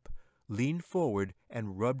sat up, leaned forward,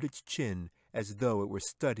 and rubbed its chin as though it were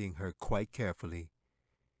studying her quite carefully.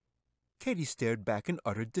 Katy stared back in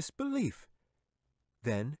utter disbelief.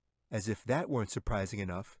 Then, as if that weren't surprising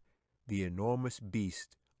enough, the enormous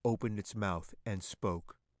beast opened its mouth and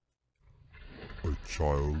spoke. "A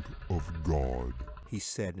child of God," he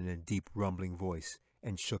said in a deep rumbling voice,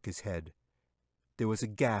 and shook his head. There was a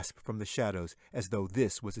gasp from the shadows, as though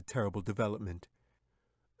this was a terrible development.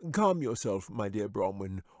 "Calm yourself, my dear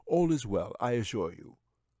Bronwyn. All is well, I assure you,"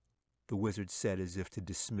 the wizard said as if to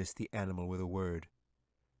dismiss the animal with a word.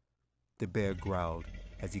 The bear growled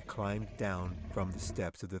as he climbed down from the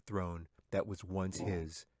steps of the throne that was once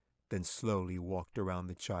his, then slowly walked around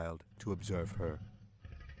the child to observe her.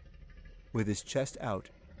 With his chest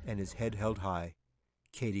out and his head held high,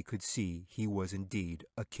 Katy could see he was indeed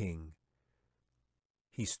a king.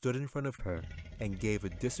 He stood in front of her and gave a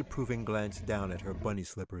disapproving glance down at her bunny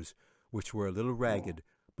slippers, which were a little ragged,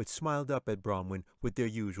 but smiled up at Bronwyn with their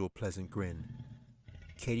usual pleasant grin.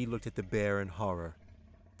 Katy looked at the bear in horror.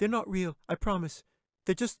 "They're not real, I promise.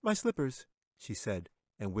 They're just my slippers," she said,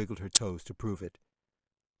 and wiggled her toes to prove it.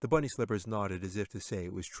 The bunny slippers nodded as if to say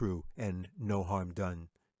it was true and no harm done.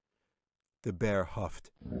 The bear huffed,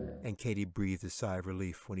 and Katy breathed a sigh of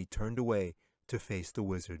relief when he turned away to face the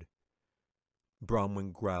wizard.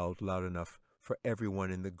 Bronwyn growled loud enough for everyone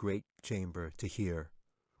in the great chamber to hear.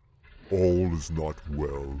 "All is not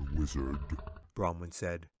well, wizard," Bronwyn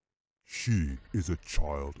said. "She is a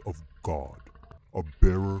child of God, a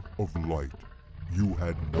bearer of light. You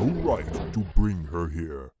had no right to bring her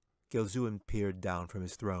here." Gelzuin peered down from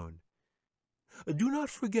his throne. "Do not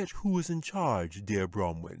forget who is in charge, dear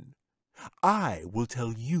Bronwyn. I will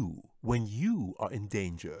tell you when you are in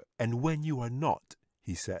danger and when you are not,"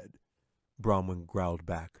 he said. Bronwyn growled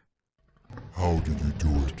back. "How did you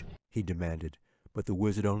do it?" he demanded, but the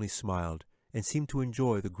wizard only smiled and seemed to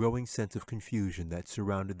enjoy the growing sense of confusion that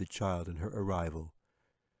surrounded the child and her arrival.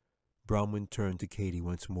 Bronwyn turned to Katy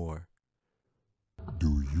once more.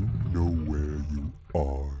 "Do you know where you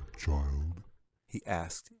are, child?" he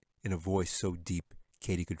asked in a voice so deep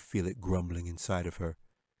Katy could feel it grumbling inside of her.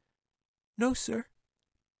 "No, sir,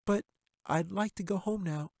 but I'd like to go home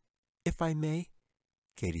now, if I may,"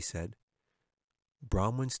 Katy said.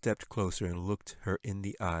 Bronwyn stepped closer and looked her in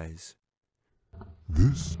the eyes.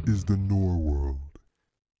 "This is the Norworld,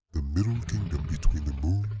 the middle kingdom between the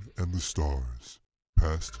moon and the stars,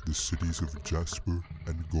 past the cities of jasper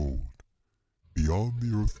and gold, beyond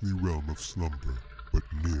the earthly realm of slumber, but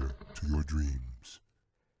near to your dreams."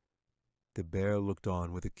 The bear looked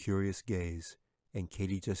on with a curious gaze, and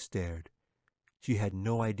Katy just stared. She had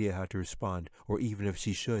no idea how to respond, or even if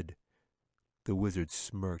she should. The wizard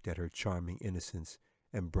smirked at her charming innocence,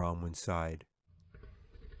 and Bronwyn sighed.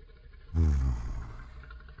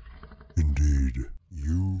 "Indeed,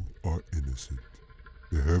 you are innocent.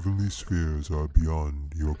 The heavenly spheres are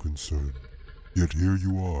beyond your concern. Yet here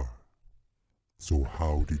you are. So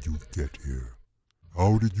how did you get here?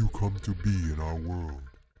 How did you come to be in our world?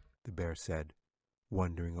 The bear said,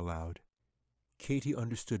 wondering aloud. Katy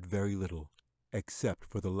understood very little, except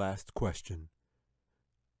for the last question.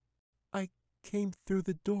 I came through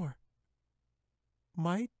the door.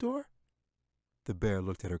 My door? The bear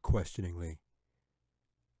looked at her questioningly.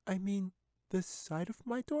 I mean, the side of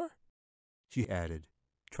my door? She added,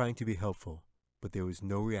 trying to be helpful, but there was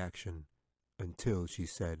no reaction until she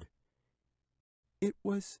said, It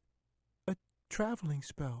was a traveling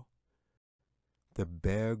spell. The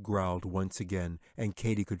bear growled once again, and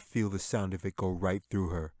Katy could feel the sound of it go right through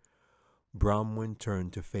her. Bronwyn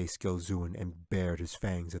turned to face Gelzuin and bared his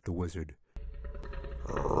fangs at the wizard.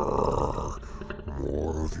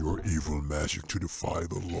 More of your evil magic to defy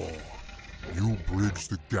the law. You bridge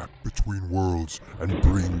the gap between worlds and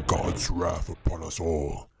bring God's wrath upon us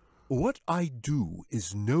all. What I do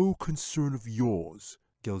is no concern of yours,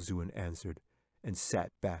 Gelzuin answered, and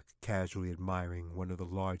sat back casually admiring one of the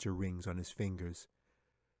larger rings on his fingers.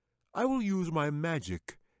 I will use my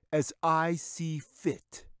magic as I see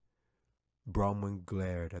fit. Bronwyn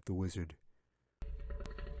glared at the wizard.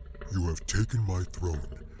 You have taken my throne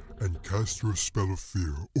and cast your spell of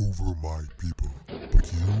fear over my people.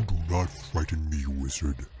 But you do not frighten me,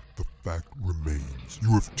 wizard. The fact remains,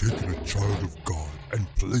 you have taken a child of God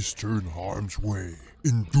and placed her in harm's way.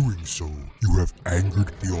 In doing so, you have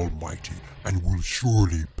angered the Almighty and will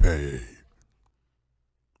surely pay.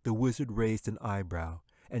 The wizard raised an eyebrow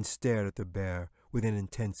and stared at the bear with an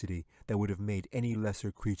intensity that would have made any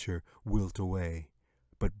lesser creature wilt away.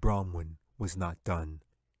 But Bronwyn was not done.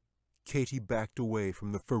 Katy backed away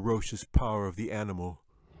from the ferocious power of the animal.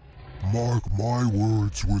 Mark my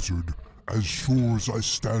words, wizard. As sure as I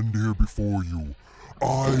stand here before you,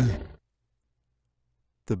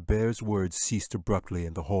 The bear's words ceased abruptly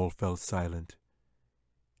and the hall fell silent.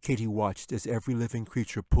 Katy watched as every living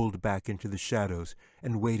creature pulled back into the shadows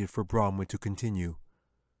and waited for Bronwyn to continue.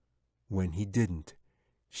 When he didn't,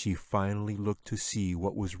 she finally looked to see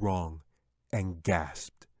what was wrong and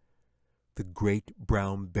gasped. The great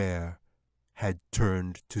brown bear had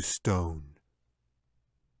turned to stone.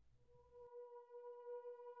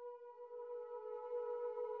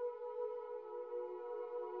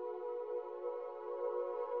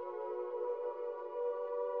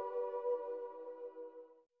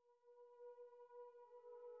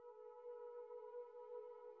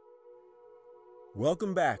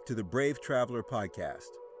 Welcome back to the Brave Traveler podcast.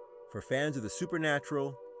 For fans of the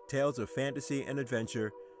supernatural, tales of fantasy and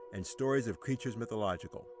adventure, and stories of creatures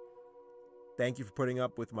mythological. Thank you for putting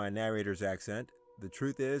up with my narrator's accent. The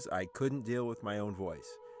truth is, I couldn't deal with my own voice.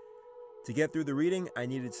 To get through the reading, I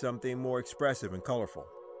needed something more expressive and colorful.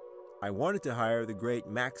 I wanted to hire the great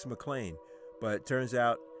Max McLean, but it turns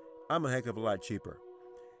out I'm a heck of a lot cheaper.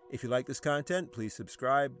 If you like this content, please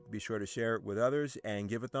subscribe, be sure to share it with others, and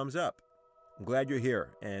give a thumbs up. I'm glad you're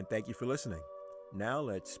here, and thank you for listening. Now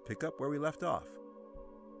let's pick up where we left off.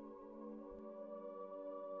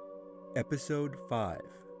 Episode 5,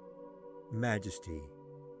 Majesty,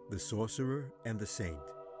 the Sorcerer and the Saint.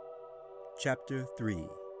 Chapter 3,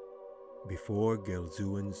 Before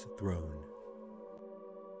Gelzuin's Throne.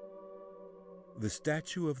 The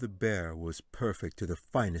statue of the bear was perfect to the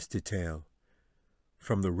finest detail.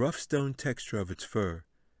 From the rough stone texture of its fur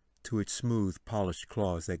to its smooth, polished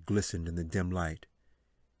claws that glistened in the dim light.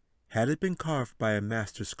 Had it been carved by a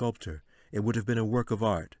master sculptor, it would have been a work of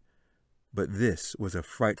art. But this was a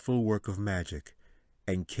frightful work of magic,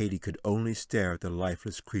 and Katy could only stare at the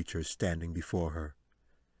lifeless creature standing before her.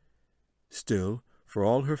 Still, for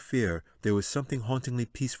all her fear, there was something hauntingly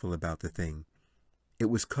peaceful about the thing.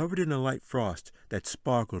 It was covered in a light frost that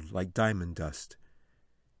sparkled like diamond dust.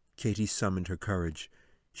 Katy summoned her courage.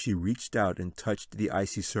 She reached out and touched the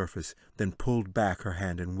icy surface, then pulled back her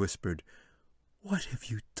hand and whispered, "What have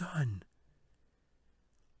you done?"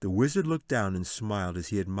 The wizard looked down and smiled as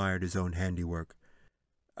he admired his own handiwork.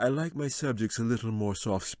 "I like my subjects a little more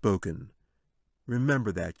soft-spoken.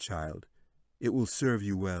 Remember that, child. It will serve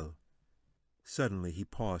you well." Suddenly he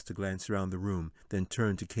paused to glance around the room, then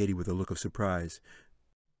turned to Katy with a look of surprise.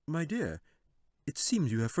 "My dear, it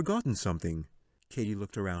seems you have forgotten something." Katy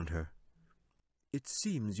looked around her. "It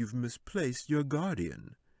seems you've misplaced your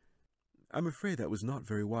guardian. I'm afraid that was not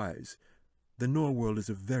very wise. The Norworld is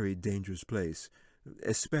a very dangerous place,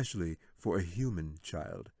 especially for a human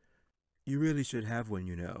child. You really should have one,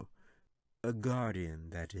 you know. A guardian,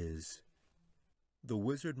 that is." The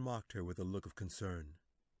wizard mocked her with a look of concern.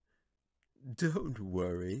 "Don't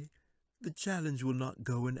worry. The challenge will not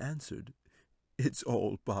go unanswered. It's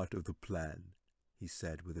all part of the plan," he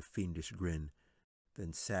said with a fiendish grin,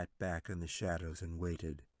 then sat back in the shadows and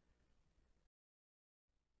waited.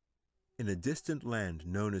 In a distant land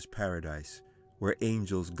known as Paradise, where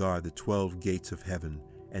angels guard the 12 gates of heaven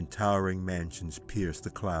and towering mansions pierce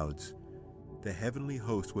the clouds, the heavenly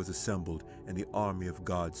host was assembled and the army of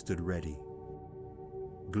God stood ready.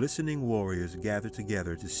 Glistening warriors gathered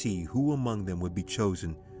together to see who among them would be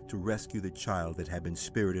chosen to rescue the child that had been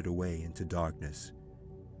spirited away into darkness.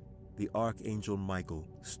 The archangel Michael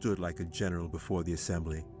stood like a general before the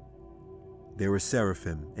assembly. There were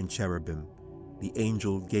seraphim and cherubim, the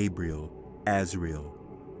angel Gabriel, Azrael,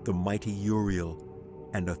 the mighty Uriel,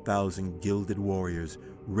 and 1,000 gilded warriors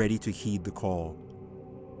ready to heed the call.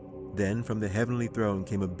 Then from the heavenly throne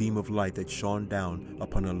came a beam of light that shone down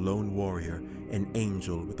upon a lone warrior, an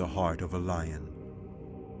angel with the heart of a lion.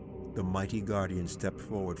 The mighty guardian stepped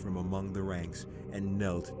forward from among the ranks and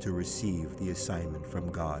knelt to receive the assignment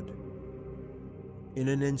from God. In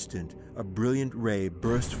an instant, a brilliant ray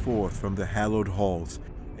burst forth from the hallowed halls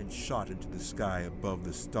and shot into the sky above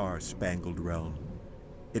the star-spangled realm.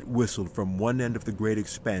 It whistled from one end of the great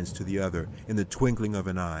expanse to the other in the twinkling of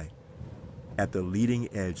an eye. At the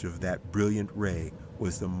leading edge of that brilliant ray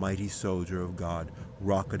was the mighty soldier of God,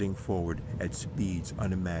 rocketing forward at speeds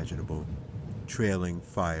unimaginable, trailing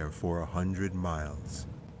fire for 100 miles.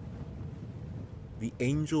 The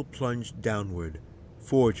angel plunged downward,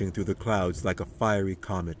 forging through the clouds like a fiery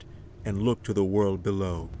comet, and looked to the world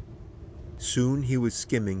below. Soon he was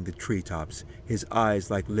skimming the treetops, his eyes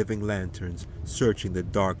like living lanterns, searching the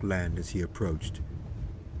dark land as he approached.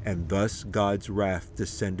 And thus God's wrath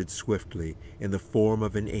descended swiftly in the form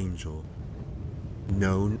of an angel,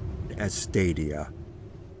 known as Stadia.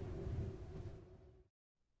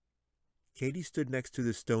 Katie stood next to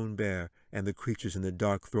the stone bear, and the creatures in the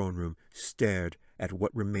dark throne room stared at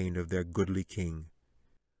what remained of their goodly king.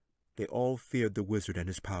 They all feared the wizard and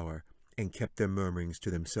his power, and kept their murmurings to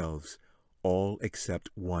themselves, all except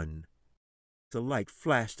one. The light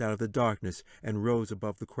flashed out of the darkness and rose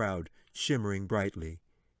above the crowd, shimmering brightly.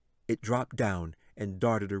 It dropped down and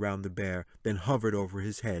darted around the bear, then hovered over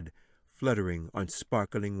his head, fluttering on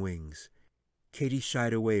sparkling wings. Katie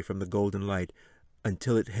shied away from the golden light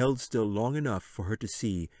until it held still long enough for her to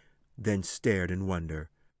see, then stared in wonder.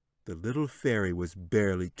 The little fairy was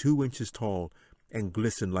barely 2 inches tall and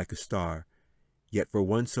glistened like a star. Yet for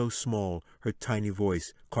one so small, her tiny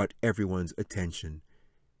voice caught everyone's attention.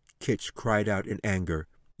 Kitch cried out in anger,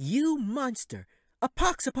 "You monster! A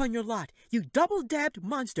pox upon your lot, you double-dabbed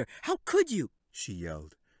monster! How could you?" she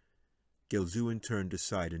yelled. Gilzuin turned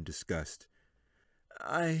aside in disgust.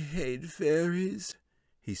 "I hate fairies,"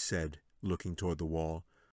 he said, looking toward the wall.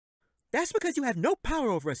 "That's because you have no power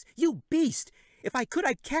over us, you beast! If I could,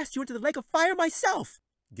 I'd cast you into the lake of fire myself!"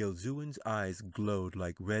 Gilzuin's eyes glowed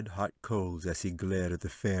like red-hot coals as he glared at the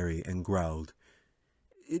fairy and growled,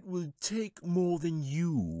 "It will take more than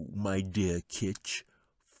you, my dear Kitch.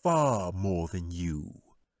 Far more than you."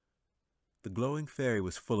 The glowing fairy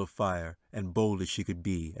was full of fire, and bold as she could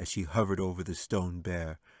be as she hovered over the stone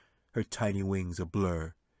bear, her tiny wings a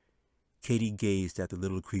blur. Katie gazed at the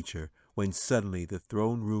little creature, when suddenly the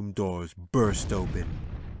throne room doors burst open.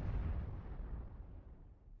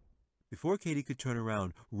 Before Katie could turn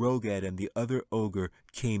around, Rogad and the other ogre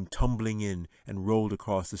came tumbling in and rolled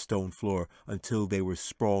across the stone floor until they were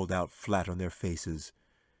sprawled out flat on their faces.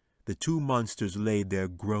 The 2 monsters lay there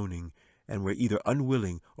groaning, and were either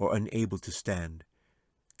unwilling or unable to stand.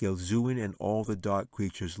 Gilzuin and all the dark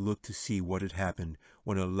creatures looked to see what had happened,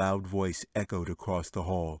 when a loud voice echoed across the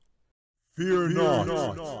hall. Fear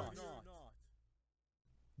not!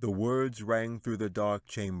 The words rang through the dark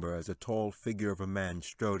chamber as a tall figure of a man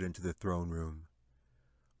strode into the throne room.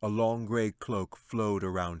 A long gray cloak flowed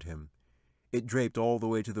around him. It draped all the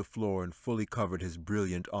way to the floor and fully covered his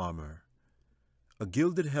brilliant armor. A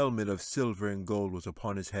gilded helmet of silver and gold was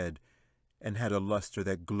upon his head, and had a luster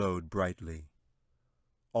that glowed brightly.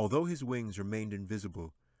 Although his wings remained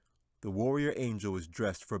invisible, the warrior angel was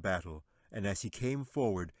dressed for battle, and as he came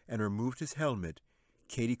forward and removed his helmet,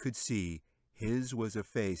 Katie could see his was a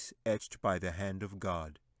face etched by the hand of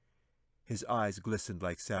God. His eyes glistened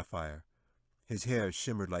like sapphire. His hair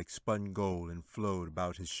shimmered like spun gold and flowed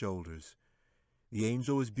about his shoulders. The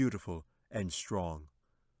angel was beautiful and strong.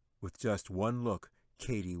 With just one look,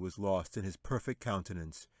 Katie was lost in his perfect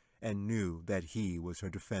countenance, and knew that he was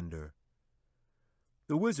her defender.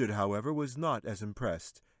 The wizard, however, was not as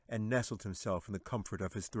impressed, and nestled himself in the comfort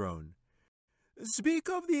of his throne. "Speak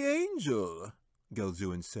of the angel,"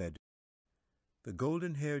 Gilzuin said. The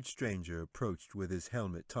golden-haired stranger approached with his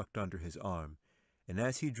helmet tucked under his arm, and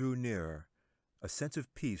as he drew nearer, a sense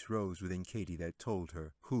of peace rose within Katie that told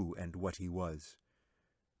her who and what he was.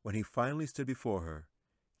 When he finally stood before her,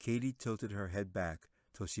 Katie tilted her head back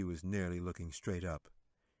till she was nearly looking straight up.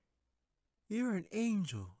 "You're an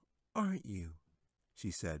angel, aren't you?"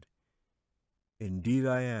 she said. "Indeed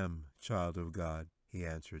I am, child of God," he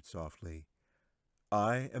answered softly.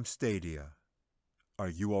 "I am Stadia. Are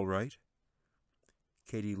you all right?"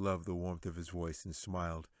 Katy loved the warmth of his voice and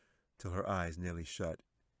smiled till her eyes nearly shut.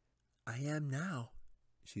 "I am now,"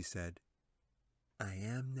 she said. "I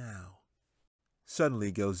am now."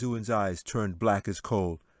 Suddenly Gelzuin's eyes turned black as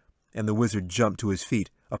coal, and the wizard jumped to his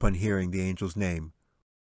feet upon hearing the angel's name.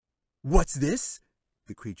 "What's this?"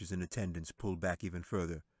 The creatures in attendance pulled back even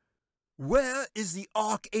further. "Where is the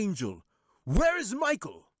Archangel? Where is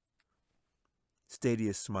Michael?"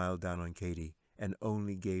 Stadia smiled down on Katy and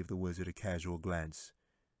only gave the wizard a casual glance.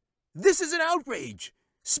 "This is an outrage!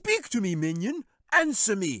 Speak to me, minion!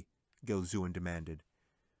 Answer me!" Gelzuin demanded.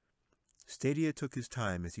 Stadia took his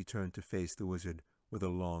time as he turned to face the wizard with a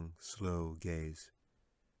long, slow gaze.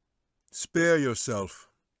 "Spare yourself.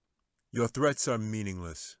 Your threats are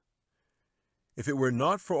meaningless. If it were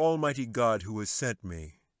not for Almighty God who has sent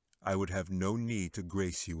me, I would have no need to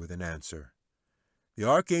grace you with an answer. The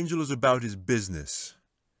Archangel is about his business.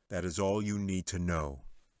 That is all you need to know."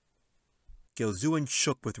 Gelzuin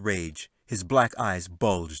shook with rage. His black eyes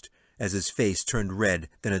bulged as his face turned red,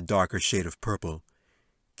 then a darker shade of purple.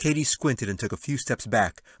 Katy squinted and took a few steps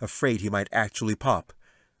back, afraid he might actually pop.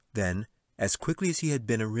 Then, as quickly as he had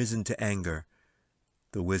been arisen to anger,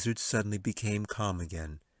 the wizard suddenly became calm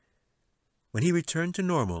again. When he returned to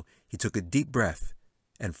normal, he took a deep breath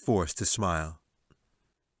and forced a smile.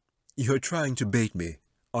 "You're trying to bait me,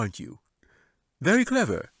 aren't you? Very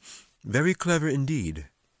clever indeed."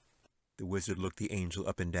 The wizard looked the angel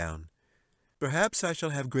up and down. "Perhaps I shall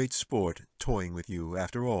have great sport toying with you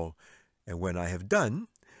after all, and when I have done,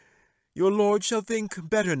 your lord shall think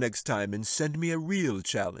better next time and send me a real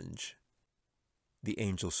challenge." The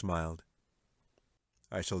angel smiled.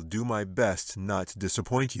 "I shall do my best not to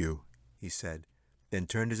disappoint you," he said, then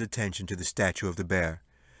turned his attention to the statue of the bear.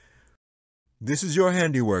 "This is your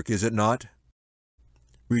handiwork, is it not?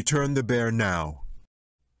 Return the bear now."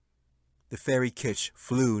 The fairy Kitsch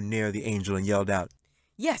flew near the angel and yelled out,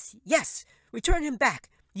 Yes, yes! Return him back,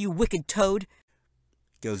 you wicked toad!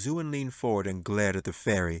 Gelzuin leaned forward and glared at the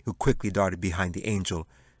fairy, who quickly darted behind the angel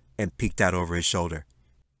and peeked out over his shoulder.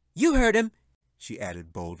 You heard him, she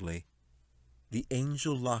added boldly. The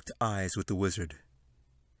angel locked eyes with the wizard.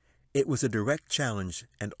 It was a direct challenge,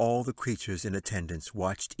 and all the creatures in attendance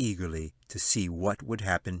watched eagerly to see what would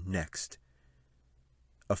happen next.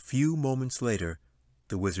 A few moments later,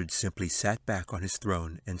 the wizard simply sat back on his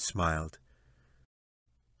throne and smiled.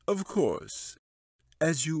 "Of course,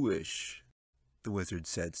 as you wish," the wizard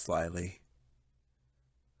said slyly.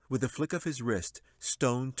 With a flick of his wrist,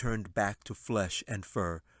 stone turned back to flesh and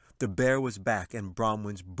fur. The bear was back, and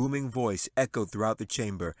Bronwyn's booming voice echoed throughout the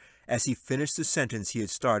chamber as he finished the sentence he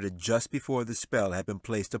had started just before the spell had been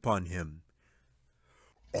placed upon him.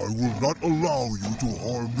 "I will not allow you to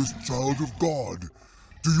harm this child of God.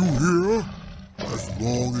 Do you hear? As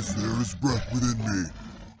long as there is breath within me,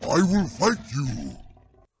 I will fight you."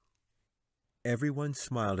 Everyone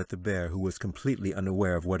smiled at the bear, who was completely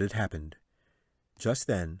unaware of what had happened. Just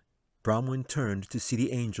then, Bronwyn turned to see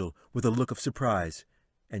the angel with a look of surprise,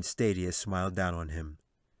 and Stadia smiled down on him.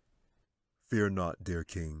 "Fear not, dear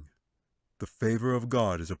king. The favor of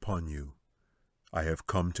God is upon you. I have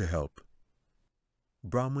come to help."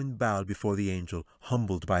 Bronwyn bowed before the angel,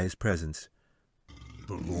 humbled by his presence.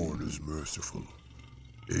 "The Lord is merciful.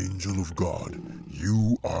 Angel of God,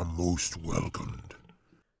 you are most welcomed."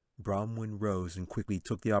 Bronwyn rose and quickly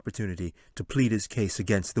took the opportunity to plead his case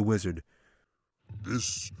against the wizard.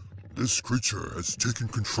 This creature has taken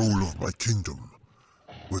control of my kingdom.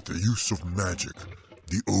 With the use of magic,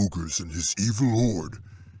 the ogres and his evil horde,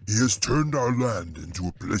 he has turned our land into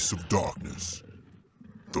a place of darkness.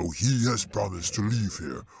 Though he has promised to leave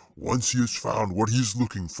here once he has found what he is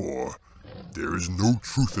looking for, there is no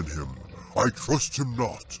truth in him. I trust him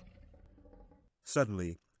not.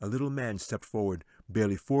 Suddenly, a little man stepped forward,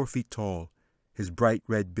 barely 4 feet tall. His bright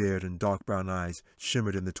red beard and dark brown eyes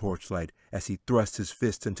shimmered in the torchlight as he thrust his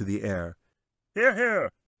fist into the air. "Hear,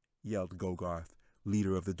 hear!" yelled Gogarth,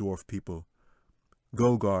 leader of the dwarf people.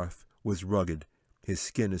 Gogarth was rugged, his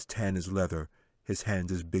skin as tan as leather, his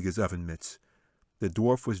hands as big as oven mitts. The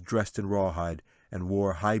dwarf was dressed in rawhide and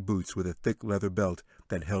wore high boots with a thick leather belt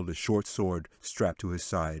that held a short sword strapped to his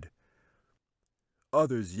side.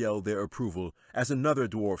 Others yelled their approval as another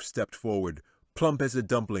dwarf stepped forward, plump as a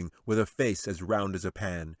dumpling with a face as round as a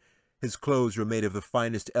pan. His clothes were made of the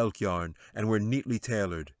finest elk yarn and were neatly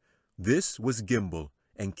tailored. This was Gimbal,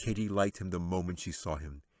 and Katy liked him the moment she saw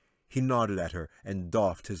him. He nodded at her and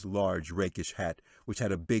doffed his large rakish hat, which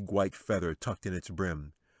had a big white feather tucked in its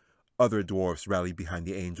brim. Other dwarfs rallied behind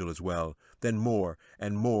the angel as well, then more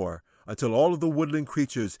and more, until all of the woodland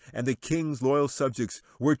creatures and the king's loyal subjects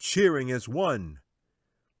were cheering as one.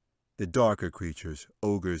 The darker creatures,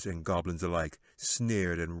 ogres and goblins alike,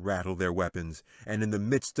 sneered and rattled their weapons, and in the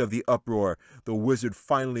midst of the uproar, the wizard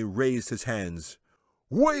finally raised his hands.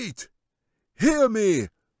 "Wait! Hear me!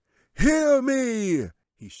 Hear me!"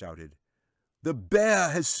 he shouted. "The bear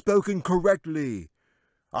has spoken correctly.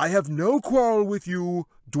 I have no quarrel with you,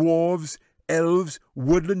 dwarves, elves,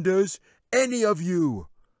 woodlanders, any of you.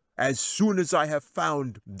 As soon as I have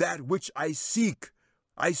found that which I seek,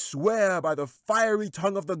 I swear by the fiery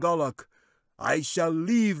tongue of the Golok, I shall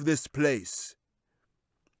leave this place."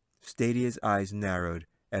 Stadia's eyes narrowed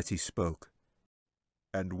as he spoke.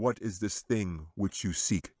 "And what is this thing which you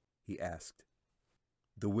seek?" he asked.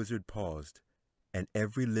 The wizard paused, and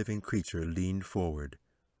every living creature leaned forward,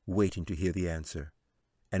 waiting to hear the answer,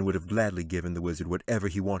 and would have gladly given the wizard whatever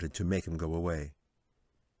he wanted to make him go away.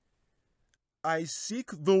 "I seek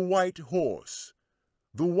the white horse.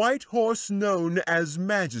 The white horse known as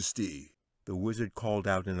Majesty," the wizard called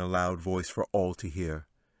out in a loud voice for all to hear.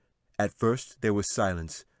 At first there was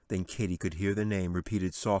silence, then Katy could hear the name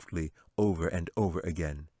repeated softly over and over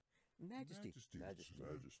again. Majesty.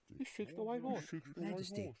 He seeks the white horse.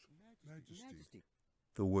 Majesty.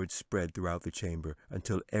 The word spread throughout the chamber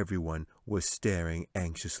until everyone was staring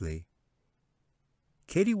anxiously.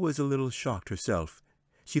 Katy was a little shocked herself.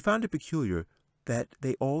 She found it peculiar that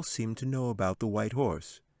they all seemed to know about the white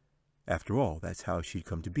horse. After all, that's how she'd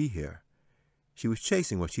come to be here. She was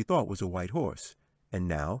chasing what she thought was a white horse, and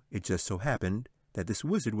now it just so happened that this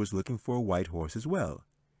wizard was looking for a white horse as well.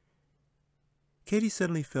 Katy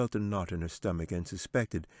suddenly felt a knot in her stomach and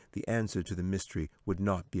suspected the answer to the mystery would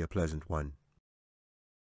not be a pleasant one.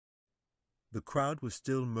 The crowd was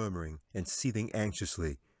still murmuring and seething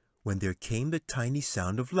anxiously when there came the tiny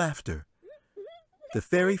sound of laughter. The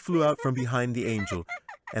fairy flew out from behind the angel,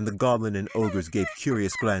 and the goblin and ogres gave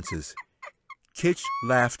curious glances. Kitch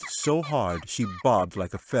laughed so hard she bobbed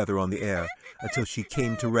like a feather on the air until she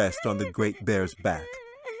came to rest on the great bear's back.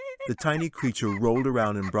 The tiny creature rolled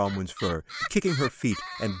around in Bronwyn's fur, kicking her feet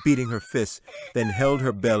and beating her fists, then held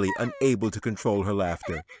her belly, unable to control her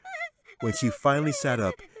laughter. When she finally sat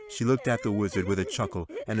up, she looked at the wizard with a chuckle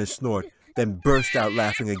and a snort, then burst out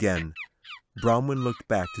laughing again. Bronwyn looked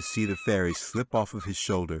back to see the fairy slip off of his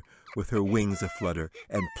shoulder with her wings aflutter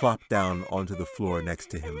and plop down onto the floor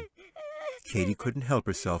next to him. Katy couldn't help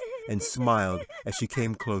herself and smiled as she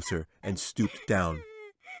came closer and stooped down.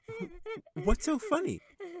 "What's so funny?"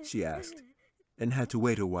 she asked, and had to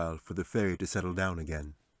wait a while for the fairy to settle down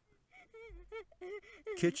again.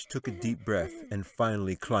 Kitch took a deep breath and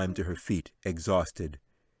finally climbed to her feet, exhausted.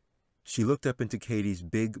 She looked up into Katy's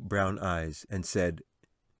big brown eyes and said,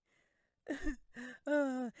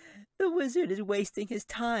 The wizard is wasting his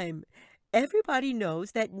time. Everybody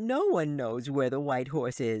knows that no one knows where the white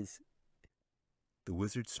horse is." The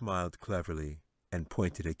wizard smiled cleverly and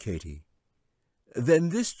pointed at Katy. "Then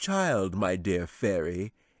this child, my dear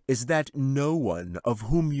fairy, is that no one of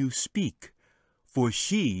whom you speak, for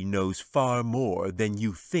she knows far more than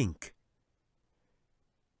you think."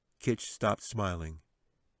 Kitch stopped smiling.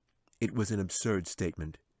 It was an absurd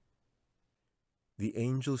statement. The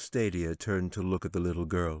angel Stadia turned to look at the little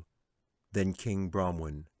girl, then King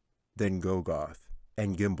Bronwyn, then Gogarth,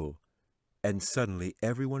 and Gimble, and suddenly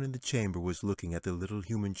everyone in the chamber was looking at the little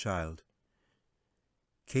human child.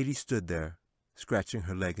 Katy stood there, scratching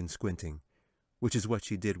her leg and squinting, which is what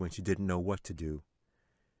she did when she didn't know what to do.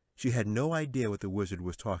 She had no idea what the wizard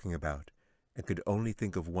was talking about, and could only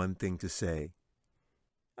think of one thing to say.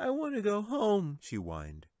 "I want to go home," she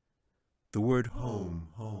whined. The word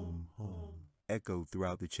home echoed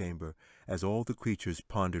throughout the chamber as all the creatures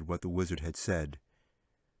pondered what the wizard had said.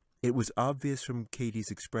 It was obvious from Katy's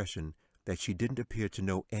expression that she didn't appear to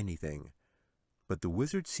know anything, but the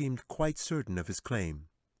wizard seemed quite certain of his claim.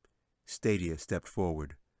 Stadia stepped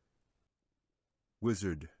forward.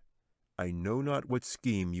 "Wizard, I know not what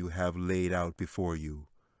scheme you have laid out before you,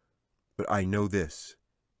 but I know this: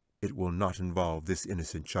 it will not involve this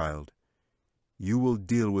innocent child. You will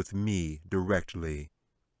deal with me directly."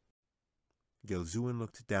 Gelzuin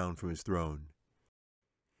looked down from his throne.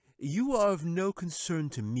 "You are of no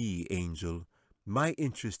concern to me, Angel. My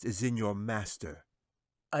interest is in your master.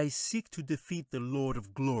 I seek to defeat the Lord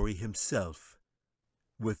of Glory himself."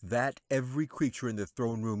 With that, every creature in the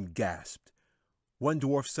throne room gasped. One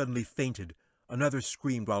dwarf suddenly fainted, another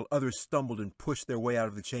screamed, while others stumbled and pushed their way out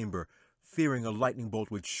of the chamber, fearing a lightning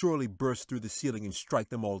bolt would surely burst through the ceiling and strike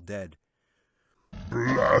them all dead.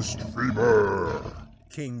 "Blasphemer!"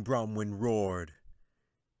 King Bronwyn roared.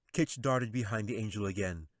 Kitch darted behind the angel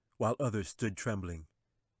again, while others stood trembling.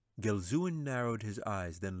 Gelzuin narrowed his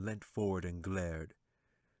eyes, then leant forward and glared.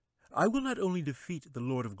 I will not only defeat the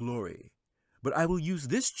Lord of Glory, but I will use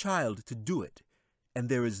this child to do it, and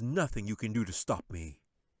there is nothing you can do to stop me.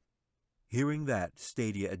 Hearing that,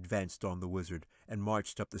 Stadia advanced on the wizard and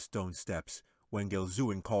marched up the stone steps, when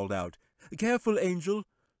Gelzuin called out, Careful, angel,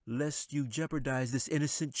 lest you jeopardize this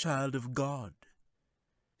innocent child of God.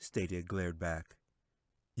 Stadia glared back.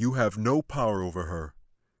 You have no power over her.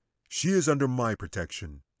 She is under my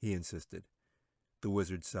protection, he insisted. The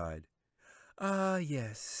wizard sighed. Ah,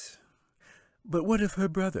 yes. But what of her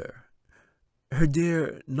brother? Her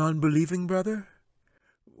dear, non-believing brother?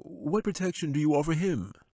 What protection do you offer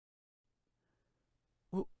him?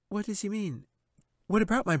 What does he mean? What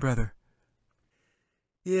about my brother?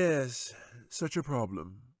 Yes, such a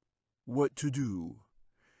problem. What to do?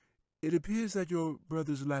 It appears that your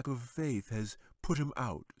brother's lack of faith has put him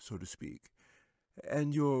out, so to speak,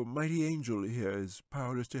 and your mighty angel here is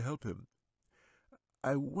powerless to help him.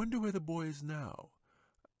 I wonder where the boy is now.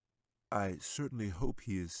 I certainly hope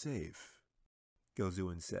he is safe,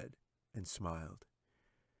 Gelzuin said, and smiled.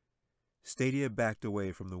 Stadia backed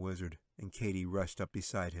away from the wizard, and Katie rushed up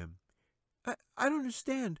beside him. I don't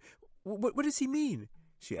understand. What does he mean?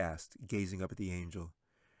 She asked, gazing up at the angel.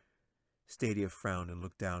 Stadia frowned and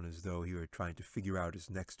looked down as though he were trying to figure out his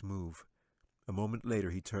next move. A moment later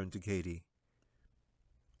he turned to Katie.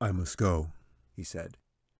 I must go, he said.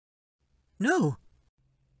 No!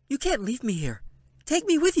 You can't leave me here. Take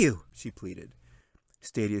me with you, she pleaded.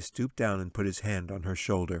 Stadia stooped down and put his hand on her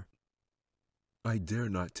shoulder. I dare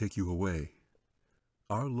not take you away.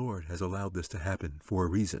 Our Lord has allowed this to happen for a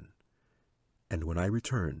reason, and when I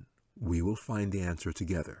return, we will find the answer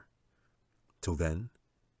together. Till then,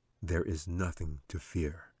 there is nothing to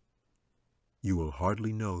fear. You will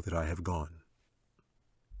hardly know that I have gone.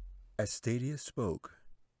 As Stadia spoke,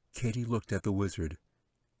 Katie looked at the wizard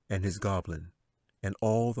and his goblin and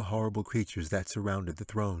all the horrible creatures that surrounded the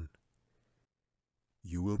throne.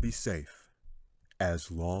 You will be safe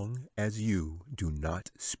as long as you do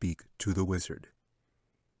not speak to the wizard.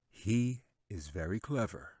 He is very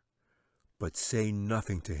clever, but say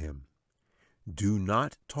nothing to him. Do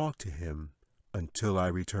not talk to him until I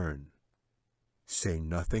return. Say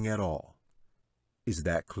nothing at all. Is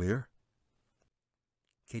that clear?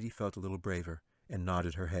 Katie felt a little braver and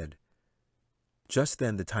nodded her head. Just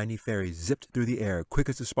then the tiny fairy zipped through the air quick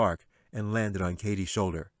as a spark and landed on Katie's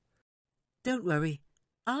shoulder. Don't worry.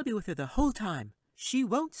 I'll be with her the whole time. She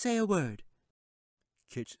won't say a word.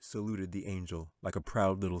 Kitch saluted the angel like a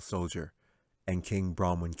proud little soldier, and King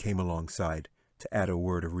Bronwyn came alongside to add a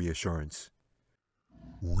word of reassurance.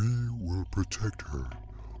 We will protect her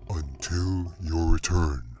until your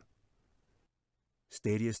return.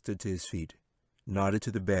 Stadia stood to his feet, nodded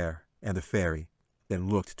to the bear and the fairy, then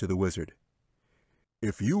looked to the wizard.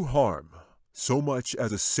 If you harm so much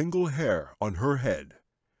as a single hair on her head,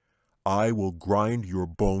 I will grind your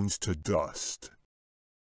bones to dust.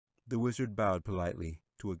 The wizard bowed politely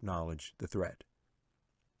to acknowledge the threat.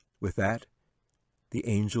 With that, the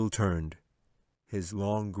angel turned, his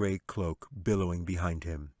long gray cloak billowing behind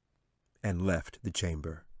him, and left the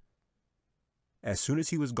chamber. As soon as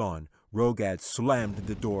he was gone, Rogad slammed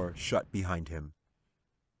the door shut behind him.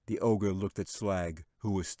 The ogre looked at Slag,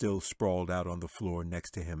 who was still sprawled out on the floor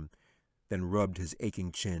next to him, then rubbed his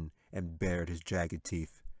aching chin and bared his jagged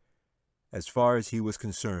teeth. As far as he was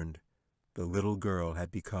concerned, the little girl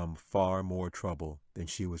had become far more trouble than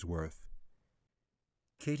she was worth.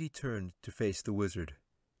 Katie turned to face the wizard,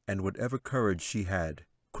 and whatever courage she had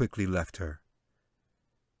quickly left her.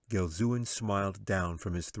 Gelzuin smiled down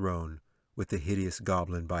from his throne with the hideous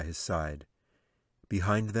goblin by his side.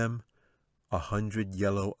 Behind them, 100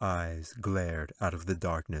 yellow eyes glared out of the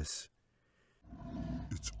darkness.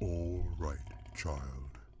 It's all right,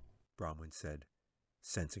 child, Bronwyn said,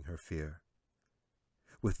 sensing her fear.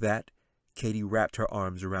 With that, Katie wrapped her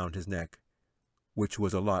arms around his neck, which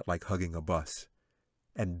was a lot like hugging a bus,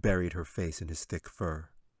 and buried her face in his thick fur.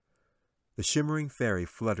 The shimmering fairy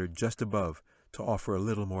fluttered just above to offer a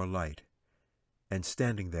little more light, and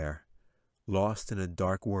standing there, lost in a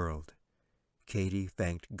dark world, Katie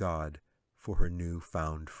thanked God for her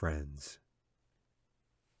new-found friends.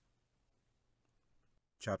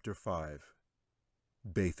 Chapter 5.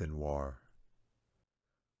 Bathenoir.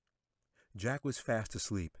 Jack was fast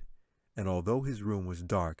asleep, and although his room was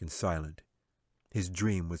dark and silent, his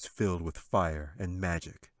dream was filled with fire and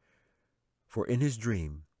magic. For in his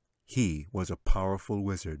dream, he was a powerful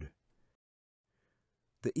wizard.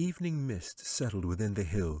 The evening mist settled within the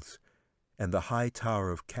hills, and the high tower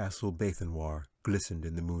of Castle Bathenoir glistened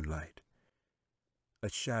in the moonlight. A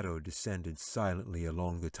shadow descended silently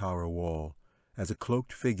along the tower wall as a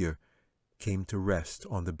cloaked figure came to rest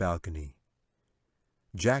on the balcony.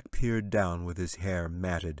 Jack peered down with his hair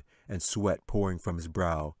matted and sweat pouring from his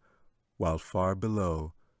brow, while far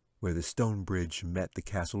below, where the stone bridge met the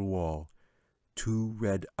castle wall, two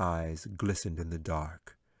red eyes glistened in the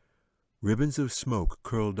dark. Ribbons of smoke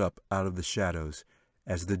curled up out of the shadows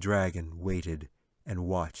as the dragon waited and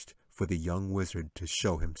watched for the young wizard to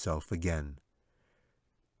show himself again.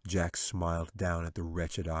 Jack smiled down at the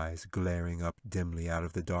wretched eyes glaring up dimly out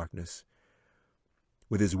of the darkness.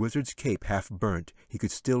 With his wizard's cape half burnt, he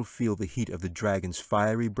could still feel the heat of the dragon's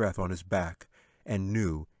fiery breath on his back, and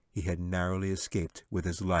knew he had narrowly escaped with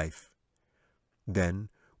his life. Then,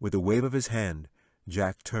 with a wave of his hand,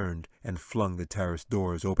 Jack turned and flung the terrace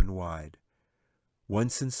doors open wide.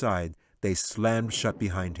 Once inside, they slammed shut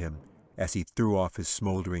behind him as he threw off his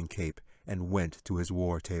smoldering cape and went to his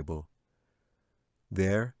war table.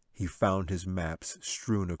 There he found his maps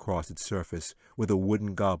strewn across its surface, with a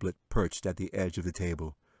wooden goblet perched at the edge of the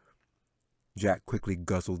table. Jack quickly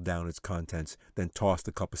guzzled down its contents, then tossed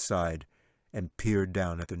the cup aside, and peered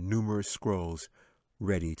down at the numerous scrolls,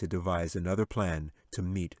 ready to devise another plan to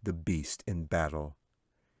meet the beast in battle.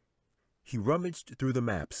 He rummaged through the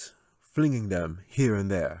maps, flinging them here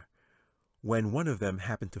and there, when one of them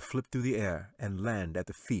happened to flip through the air and land at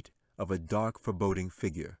the feet of a dark, foreboding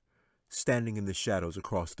figure, standing in the shadows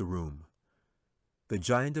across the room. The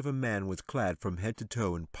giant of a man was clad from head to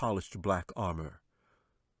toe in polished black armor.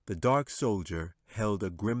 The dark soldier held a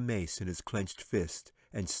grim mace in his clenched fist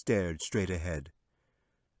and stared straight ahead.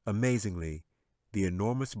 Amazingly, the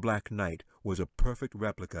enormous Black Knight was a perfect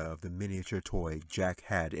replica of the miniature toy Jack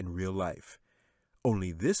had in real life.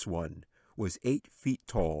 Only this one was 8 feet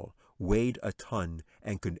tall, weighed a ton,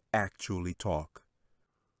 and could actually talk.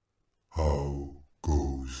 How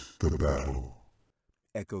goes the battle?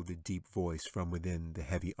 Echoed the deep voice from within the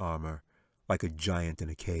heavy armor, like a giant in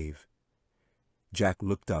a cave. Jack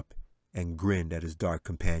looked up and grinned at his dark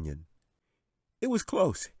companion. "It was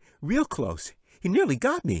close, real close. He nearly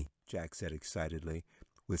got me," Jack said excitedly,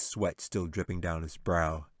 with sweat still dripping down his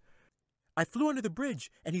brow. "I flew under the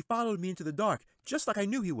bridge, and he followed me into the dark, just like I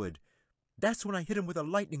knew he would. That's when I hit him with a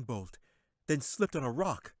lightning bolt, then slipped on a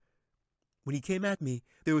rock. When he came at me,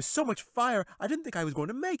 there was so much fire I didn't think I was going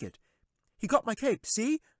to make it. He got my cape,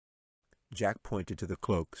 see?" Jack pointed to the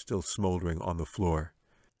cloak still smoldering on the floor.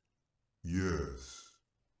 "Yes,"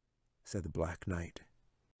 said the Black Knight.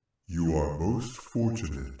 "You are most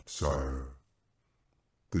fortunate, sire.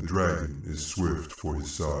 The dragon is swift for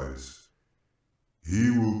his size. He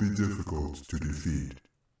will be difficult to defeat."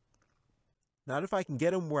 "Not if I can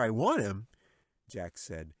get him where I want him," Jack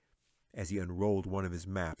said, as he unrolled one of his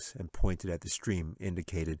maps and pointed at the stream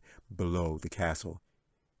indicated below the castle.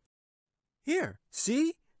 "Here,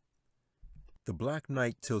 see?" The Black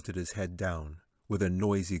Knight tilted his head down, with a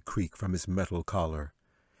noisy creak from his metal collar.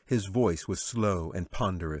 His voice was slow and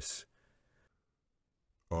ponderous.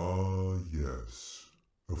 "Ah, yes,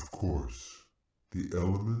 of course, the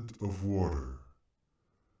element of water.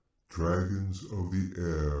 Dragons of the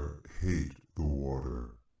air hate the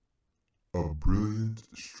water. A brilliant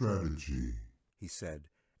strategy," he said,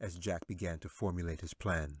 as Jack began to formulate his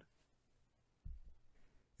plan.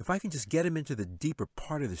 "If I can just get him into the deeper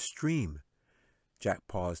part of the stream." Jack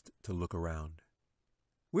paused to look around.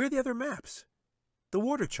 "Where are the other maps? The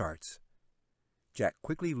water charts?" Jack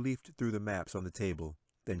quickly leafed through the maps on the table,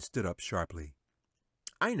 then stood up sharply.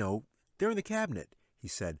 "I know, they're in the cabinet," he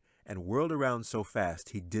said, and whirled around so fast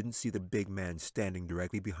he didn't see the big man standing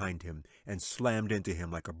directly behind him and slammed into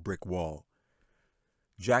him like a brick wall.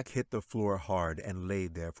 Jack hit the floor hard and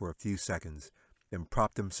laid there for a few seconds, then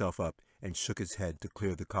propped himself up and shook his head to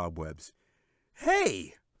clear the cobwebs.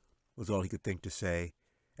 "Hey!" was all he could think to say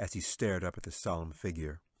as he stared up at the solemn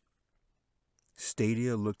figure.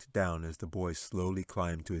 Stadia looked down as the boy slowly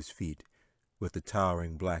climbed to his feet, with the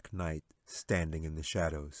towering Black Knight standing in the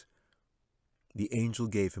shadows. The angel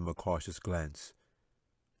gave him a cautious glance.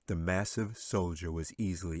 The massive soldier was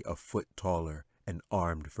easily a foot taller and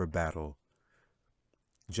armed for battle.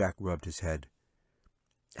 Jack rubbed his head.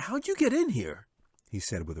 "How'd you get in here?" he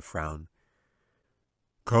said with a frown.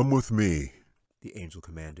 "Come with me," the angel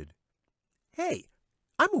commanded. "Hey,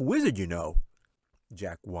 I'm a wizard, you know,"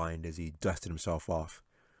 Jack whined as he dusted himself off.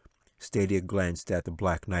 Stadia glanced at the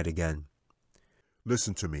Black Knight again.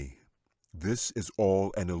 "Listen to me. This is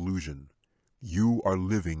all an illusion. You are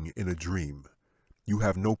living in a dream. You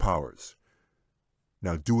have no powers.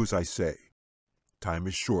 Now do as I say. Time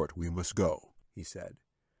is short. We must go," he said.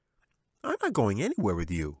 "I'm not going anywhere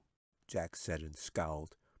with you," Jack said and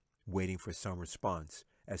scowled, waiting for some response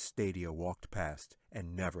as Stadia walked past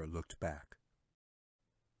and never looked back.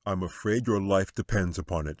 "I'm afraid your life depends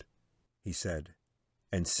upon it," he said,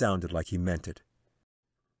 and sounded like he meant it.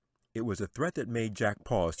 It was a threat that made Jack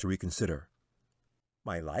pause to reconsider.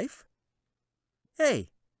 "My life?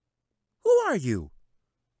 Hey, who are you?"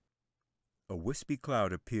 A wispy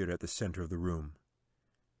cloud appeared at the center of the room.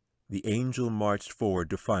 The angel marched forward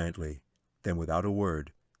defiantly, then without a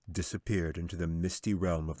word, disappeared into the misty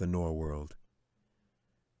realm of the Norworld.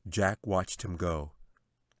 Jack watched him go,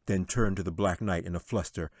 then turned to the Black Knight in a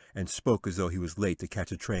fluster and spoke as though he was late to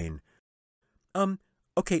catch a train.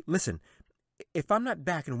 Okay, listen. If I'm not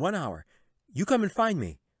back in 1 hour, you come and find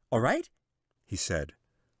me, all right?" he said.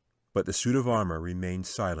 But the suit of armor remained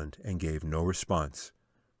silent and gave no response.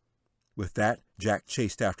 With that, Jack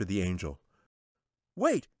chased after the angel.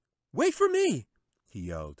 "Wait! Wait for me!" he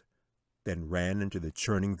yelled, then ran into the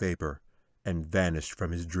churning vapor and vanished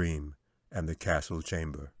from his dream and the castle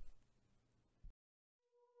chamber.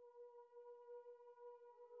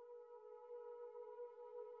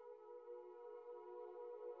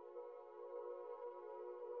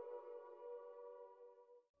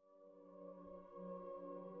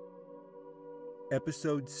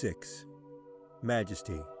 Episode 6.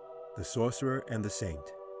 Majesty, the Sorcerer and the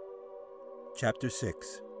Saint. Chapter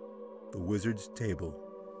 6. The Wizard's Table.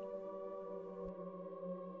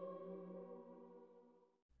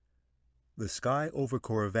 The sky over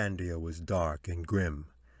Coravandia was dark and grim,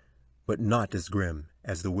 but not as grim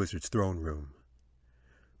as the wizard's throne room.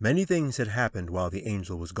 Many things had happened while the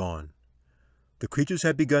angel was gone. The creatures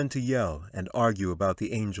had begun to yell and argue about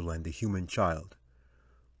the angel and the human child.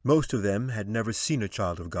 Most of them had never seen a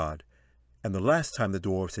child of God, and the last time the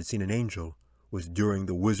dwarfs had seen an angel was during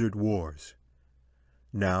the Wizard Wars.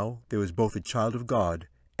 Now there was both a child of God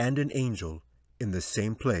and an angel in the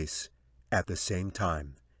same place at the same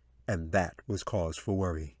time, and that was cause for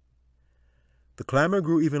worry. The clamor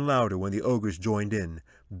grew even louder when the ogres joined in,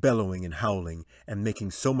 bellowing and howling and making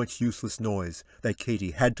so much useless noise that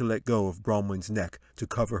Katy had to let go of Bronwyn's neck to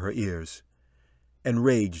cover her ears.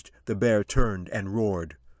 Enraged, the bear turned and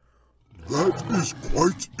roared. "That is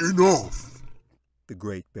quite enough," the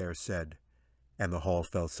great bear said, and the hall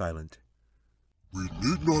fell silent. "We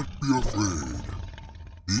need not be afraid.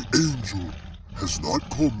 The angel has not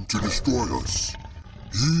come to destroy us.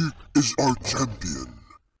 He is our champion."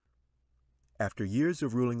 After years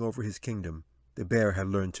of ruling over his kingdom, the bear had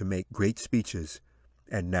learned to make great speeches,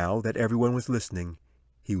 and now that everyone was listening,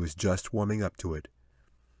 he was just warming up to it.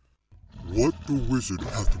 "What the wizard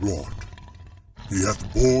hath wrought, he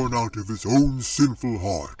hath borne out of his own sinful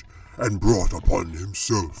heart and brought upon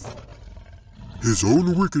himself. His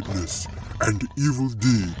own wickedness and evil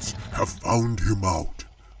deeds have found him out.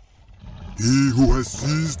 He who has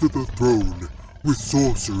seized the throne with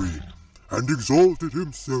sorcery and exalted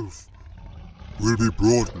himself will be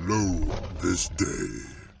brought low this day.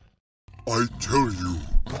 I tell you,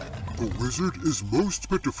 the wizard is most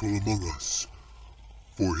pitiful among us,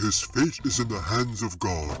 for his fate is in the hands of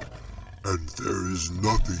God, and there is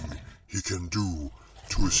nothing he can do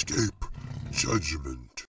to escape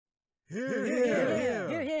judgment." "Hear,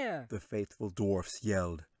 Hear, hear! the faithful dwarfs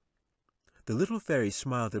yelled. The little fairy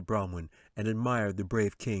smiled at Bronwyn and admired the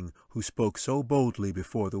brave king who spoke so boldly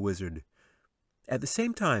before the wizard. At the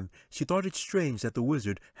same time, she thought it strange that the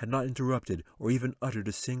wizard had not interrupted or even uttered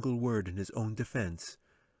a single word in his own defense.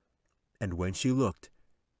 And when she looked,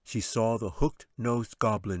 she saw the hooked-nosed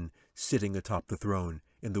goblin sitting atop the throne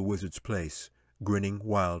in the wizard's place, grinning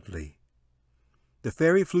wildly. The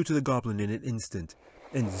fairy flew to the goblin in an instant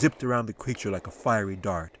and zipped around the creature like a fiery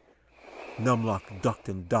dart. Numlock ducked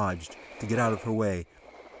and dodged to get out of her way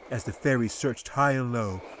as the fairy searched high and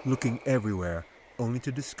low, looking everywhere, only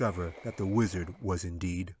to discover that the wizard was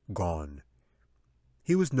indeed gone.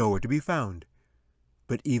 He was nowhere to be found.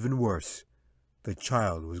 But even worse, the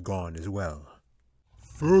child was gone as well.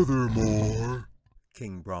 "Furthermore,"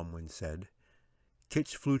 King Bronwyn said.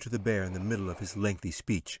 Kitch flew to the bear in the middle of his lengthy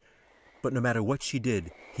speech, but no matter what she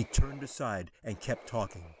did, he turned aside and kept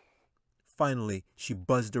talking. Finally, she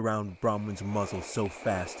buzzed around Bronwyn's muzzle so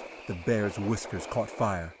fast the bear's whiskers caught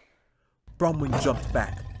fire. Bronwyn jumped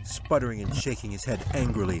back, sputtering and shaking his head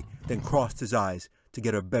angrily, then crossed his eyes to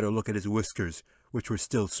get a better look at his whiskers, which were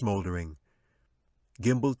still smoldering.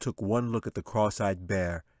 Gimble took one look at the cross-eyed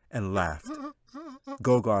bear and laughed.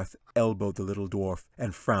 Gogarth elbowed the little dwarf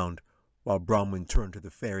and frowned, while Bronwyn turned to the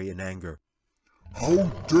fairy in anger. "How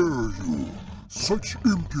dare you! Such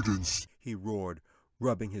impudence!" he roared,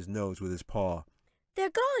 rubbing his nose with his paw. They're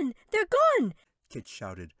gone! They're gone! Kit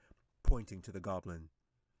shouted, pointing to the goblin.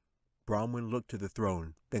 Bronwyn looked to the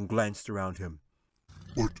throne, then glanced around him.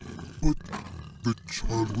 But The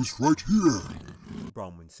child was right here.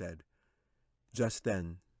 Bronwyn said. Just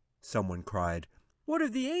then, someone cried, What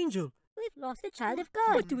of the angel? We've lost the child of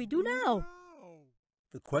God. What do we do now?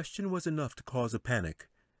 The question was enough to cause a panic,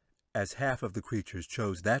 as half of the creatures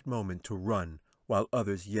chose that moment to run, while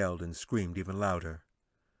others yelled and screamed even louder.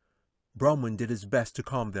 Bronwyn did his best to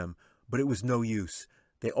calm them, but it was no use.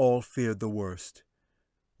 They all feared the worst.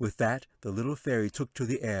 With that, the little fairy took to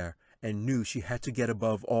the air and knew she had to get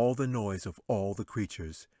above all the noise of all the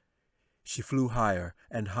creatures. She flew higher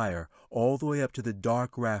and higher, all the way up to the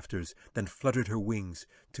dark rafters, then fluttered her wings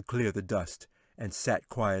to clear the dust, and sat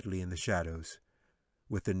quietly in the shadows,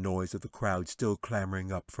 with the noise of the crowd still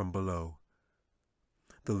clamoring up from below.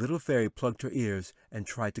 The little fairy plugged her ears and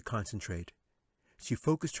tried to concentrate. She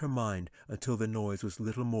focused her mind until the noise was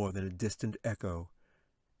little more than a distant echo,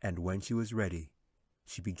 and when she was ready,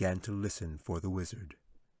 she began to listen for the wizard.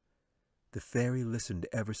 The fairy listened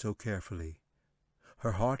ever so carefully,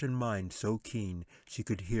 her heart and mind so keen she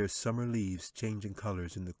could hear summer leaves changing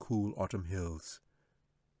colors in the cool autumn hills.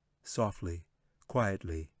 Softly,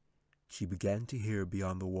 quietly, she began to hear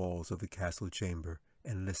beyond the walls of the castle chamber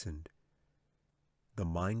and listened. The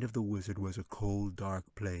mind of the wizard was a cold, dark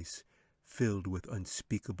place, filled with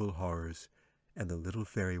unspeakable horrors, and the little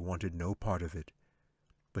fairy wanted no part of it.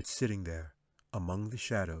 But sitting there, among the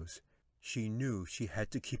shadows, she knew she had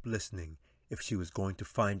to keep listening if she was going to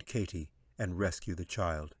find Katy and rescue the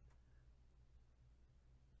child.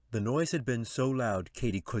 The noise had been so loud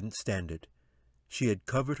Katy couldn't stand it. She had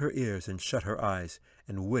covered her ears and shut her eyes,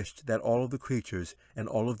 and wished that all of the creatures and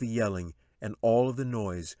all of the yelling and all of the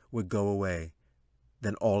noise would go away.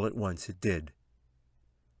 Then all at once it did.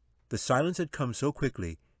 The silence had come so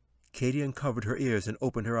quickly, Katy uncovered her ears and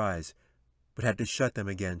opened her eyes, but had to shut them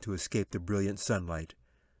again to escape the brilliant sunlight.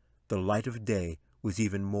 The light of day was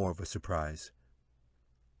even more of a surprise.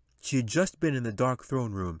 She had just been in the dark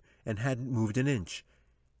throne room and hadn't moved an inch,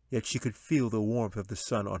 yet she could feel the warmth of the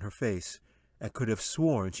sun on her face, and could have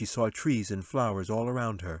sworn she saw trees and flowers all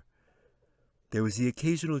around her. There was the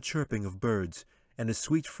occasional chirping of birds and a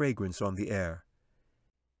sweet fragrance on the air.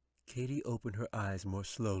 Katy opened her eyes more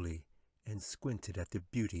slowly and squinted at the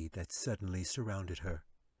beauty that suddenly surrounded her.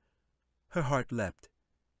 Her heart leapt.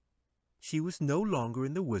 She was no longer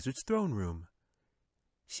in the wizard's throne room.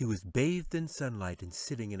 She was bathed in sunlight and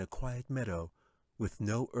sitting in a quiet meadow, with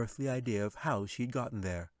no earthly idea of how she had gotten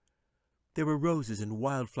there. There were roses and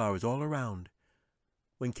wildflowers all around.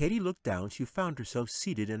 When Katy looked down, she found herself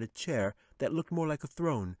seated in a chair that looked more like a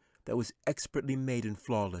throne, that was expertly made and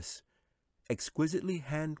flawless. Exquisitely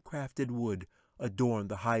handcrafted wood adorned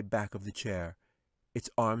the high back of the chair. Its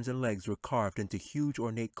arms and legs were carved into huge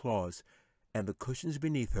ornate claws, and the cushions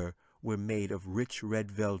beneath her were made of rich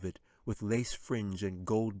red velvet, with lace fringe and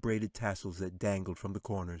gold-braided tassels that dangled from the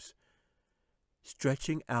corners.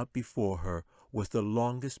 Stretching out before her was the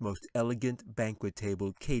longest, most elegant banquet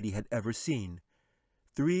table Katy had ever seen.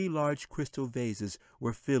 3 large crystal vases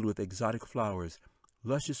were filled with exotic flowers,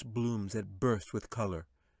 luscious blooms that burst with color.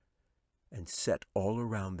 And set all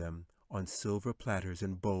around them, on silver platters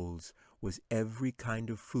and bowls, was every kind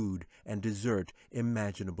of food and dessert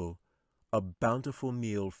imaginable, a bountiful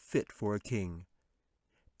meal fit for a king.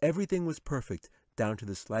 Everything was perfect, down to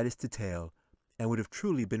the slightest detail, and would have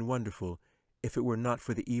truly been wonderful if it were not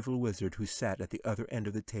for the evil wizard who sat at the other end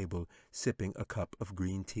of the table sipping a cup of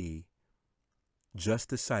green tea. Just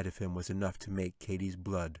the sight of him was enough to make Katy's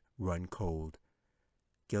blood run cold.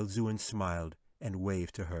 Gelzuin smiled and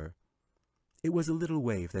waved to her. It was a little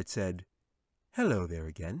wave that said, "Hello there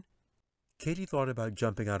again." Katy thought about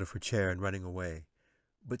jumping out of her chair and running away,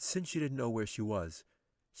 but since she didn't know where she was,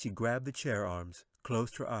 she grabbed the chair arms,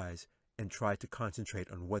 closed her eyes, and tried to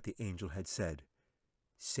concentrate on what the angel had said.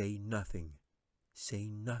 "Say nothing, say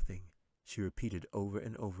nothing," she repeated over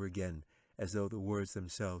and over again, as though the words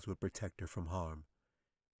themselves would protect her from harm.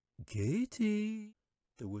 "Katy,"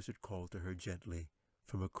 the wizard called to her gently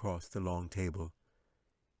from across the long table.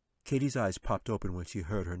 Katy's eyes popped open when she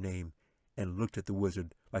heard her name and looked at the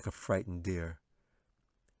wizard like a frightened deer.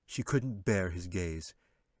 She couldn't bear his gaze.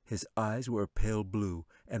 His eyes were a pale blue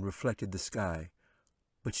and reflected the sky,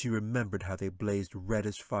 but she remembered how they blazed red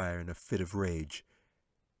as fire in a fit of rage.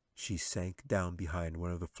 She sank down behind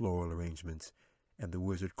one of the floral arrangements, and the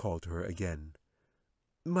wizard called to her again.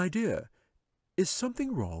 "My dear, is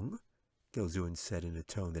something wrong?" Gelzuin said in a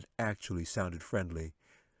tone that actually sounded friendly.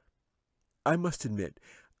 "I must admit,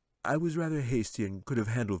 I was rather hasty and could have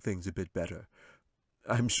handled things a bit better.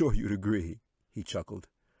 I'm sure you'd agree," he chuckled.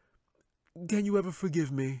 "Can you ever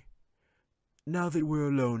forgive me? Now that we're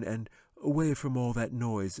alone and away from all that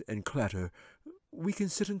noise and clatter, we can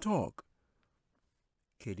sit and talk."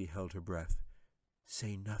 Katy held her breath.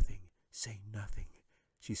 say nothing,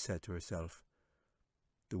 she said to herself.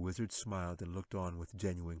 The wizard smiled and looked on with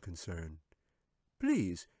genuine concern.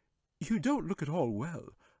 Please, you don't look at all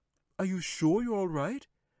well. Are you sure you're all right?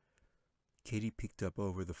 Katy peeked up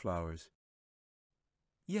over the flowers.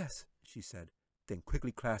 Yes, she said, then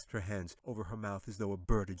quickly clasped her hands over her mouth as though a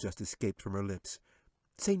bird had just escaped from her lips.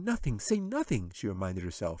 Say nothing, she reminded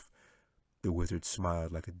herself. The wizard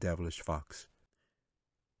smiled like a devilish fox.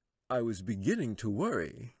 I was beginning to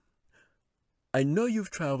worry. I know you've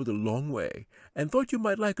traveled a long way, and thought you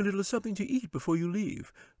might like a little something to eat before you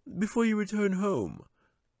leave, before you return home.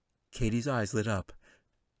 Katy's eyes lit up.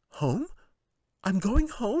 Home? I'm going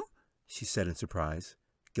home? She said in surprise.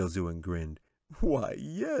 Gelzuin grinned. Why,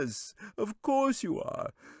 yes, of course you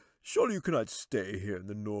are. Surely you cannot stay here in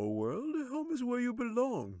the Norworld. Home is where you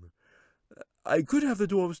belong. I could have the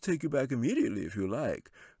dwarves take you back immediately if you like,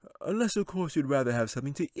 unless of course you'd rather have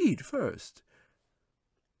something to eat first.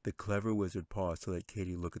 The clever wizard paused to let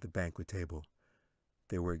Katy look at the banquet table.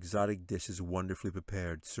 There were exotic dishes wonderfully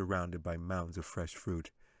prepared, surrounded by mounds of fresh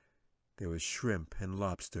fruit. There was shrimp and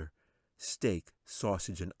lobster, steak,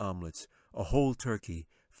 sausage and omelets, a whole turkey,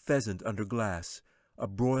 pheasant under glass, a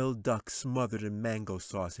broiled duck smothered in mango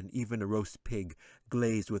sauce, and even a roast pig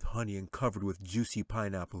glazed with honey and covered with juicy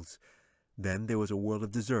pineapples. Then there was a world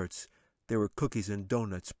of desserts. There were cookies and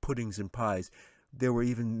donuts, puddings and pies. There were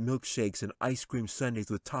even milkshakes and ice cream sundaes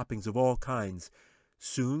with toppings of all kinds.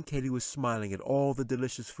 Soon Katy was smiling at all the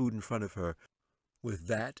delicious food in front of her. With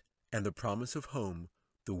that and the promise of home,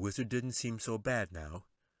 the wizard didn't seem so bad now.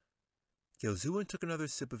 Gelzuin took another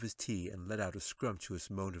sip of his tea and let out a scrumptious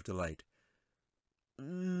moan of delight.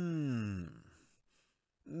 There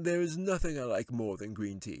is nothing I like more than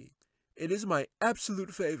green tea. It is my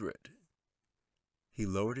absolute favorite. He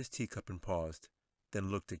lowered his teacup and paused, then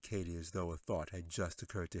looked at Katy as though a thought had just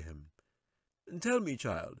occurred to him. Tell me,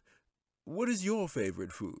 child, what is your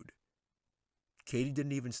favorite food? Katy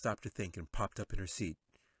didn't even stop to think and popped up in her seat.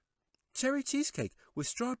 Cherry cheesecake with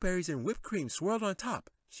strawberries and whipped cream swirled on top,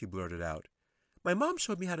 she blurted out. My mom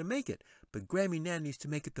showed me how to make it, but Grammy Nan used to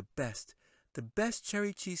make it the best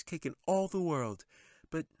cherry cheesecake in all the world.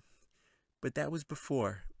 But that was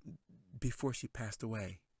before she passed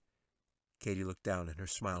away. Katy looked down and her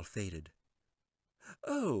smile faded.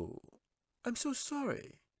 Oh, I'm so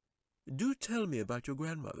sorry. Do tell me about your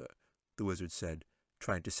grandmother, the wizard said,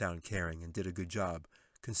 trying to sound caring, and did a good job,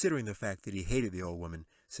 considering the fact that he hated the old woman,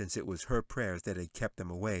 since it was her prayers that had kept them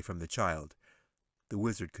away from the child. The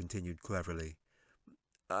wizard continued cleverly.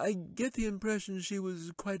 I get the impression she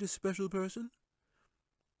was quite a special person.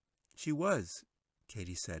 She was,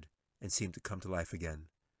 Katy said, and seemed to come to life again.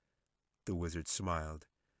 The wizard smiled.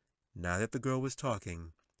 Now that the girl was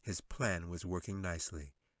talking, his plan was working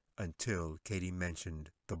nicely, until Katy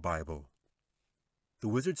mentioned the Bible. The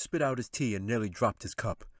wizard spit out his tea and nearly dropped his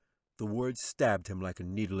cup. The words stabbed him like a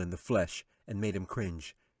needle in the flesh and made him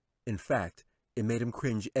cringe. In fact, it made him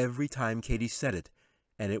cringe every time Katy said it,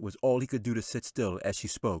 and it was all he could do to sit still as she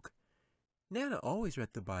spoke. Nana always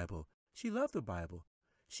read the Bible. She loved the Bible.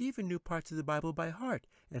 She even knew parts of the Bible by heart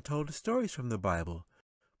and told us stories from the Bible.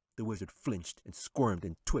 The wizard flinched and squirmed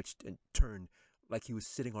and twitched and turned like he was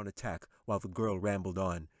sitting on attack while the girl rambled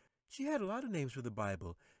on. She had a lot of names for the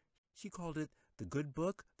Bible. She called it the Good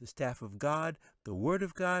Book, the Staff of God, the Word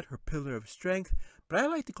of God, her Pillar of Strength, but I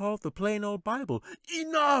like to call it the plain old Bible.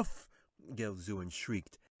 Enough! Gelzuin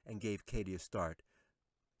shrieked and gave Katy a start.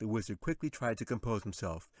 The wizard quickly tried to compose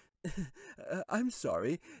himself. I'm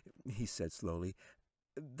sorry, he said slowly.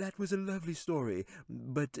 That was a lovely story,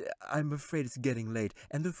 but I'm afraid it's getting late,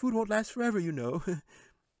 and the food won't last forever, you know.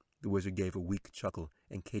 The wizard gave a weak chuckle,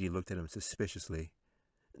 and Katy looked at him suspiciously.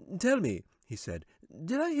 Tell me, he said,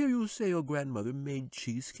 did I hear you say your grandmother made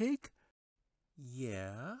cheesecake?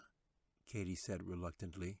 Yeah, Katy said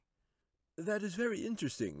reluctantly. That is very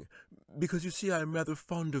interesting, because you see I am rather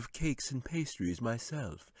fond of cakes and pastries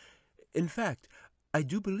myself. In fact, I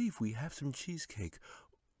do believe we have some cheesecake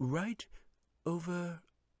right over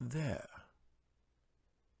there.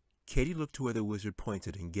 Katy looked to where the wizard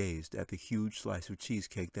pointed and gazed at the huge slice of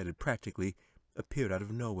cheesecake that had practically appeared out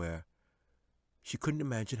of nowhere. She couldn't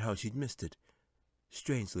imagine how she'd missed it.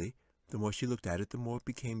 Strangely, the more she looked at it, the more it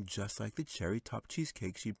became just like the cherry-topped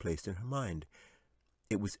cheesecake she'd placed in her mind.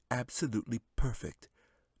 It was absolutely perfect.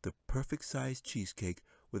 The perfect-sized cheesecake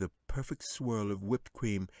with a perfect swirl of whipped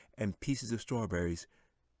cream and pieces of strawberries,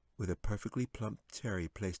 with a perfectly plump cherry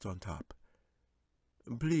placed on top.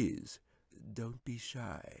 Please, don't be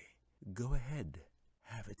shy. Go ahead,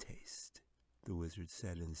 have a taste, the wizard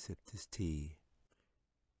said and sipped his tea.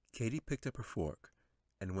 Katy picked up her fork,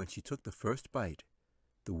 and when she took the first bite,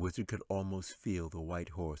 The wizard could almost feel the white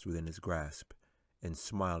horse within his grasp, and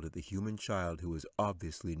smiled at the human child who was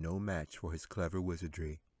obviously no match for his clever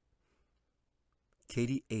wizardry.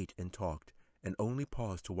 Katy ate and talked, and only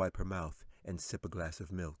paused to wipe her mouth and sip a glass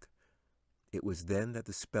of milk. It was then that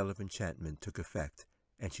the spell of enchantment took effect,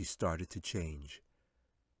 and she started to change.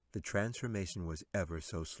 The transformation was ever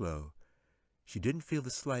so slow. She didn't feel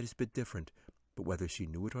the slightest bit different, but whether she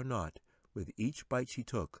knew it or not, with each bite she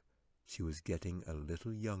took, she was getting a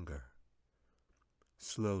little younger.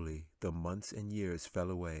 Slowly, the months and years fell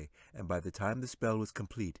away, and by the time the spell was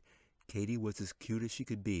complete, Katy was as cute as she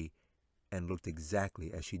could be, and looked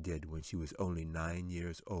exactly as she did when she was only 9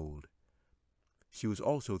 years old. She was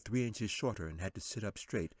also 3 inches shorter and had to sit up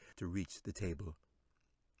straight to reach the table.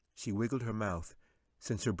 She wiggled her mouth.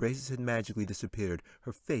 Since her braces had magically disappeared,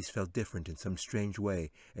 her face felt different in some strange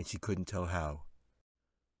way, and she couldn't tell how.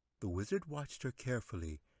 The wizard watched her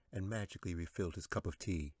carefully and magically refilled his cup of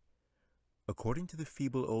tea. According to the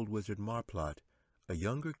feeble old wizard Marplot, a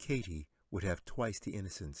younger Katy would have twice the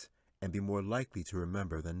innocence and be more likely to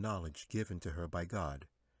remember the knowledge given to her by God.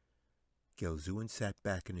 Gelzuin sat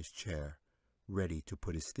back in his chair, ready to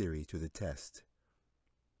put his theory to the test.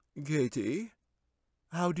 "Katy,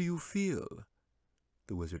 how do you feel?"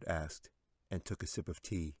 the wizard asked, and took a sip of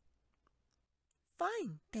tea.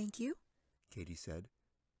 Fine, thank you, Katy said.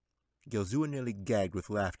 Gelzuin nearly gagged with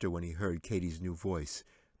laughter when he heard Katy's new voice.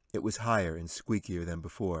 It was higher and squeakier than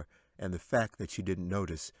before, and the fact that she didn't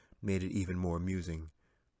notice made it even more amusing.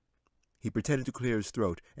 He pretended to clear his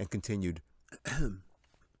throat and continued,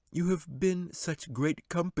 "You have been such great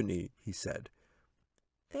company," he said.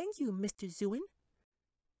 Thank you, Mr. Zuin,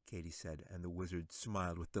 Katy said, and the wizard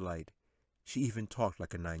smiled with delight. She even talked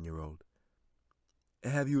like a 9-year-old.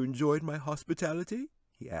 "Have you enjoyed my hospitality?"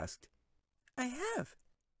 he asked. I have.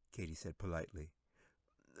 Katy said politely.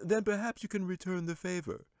 "Then perhaps you can return the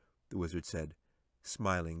favor," the wizard said,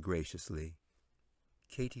 smiling graciously.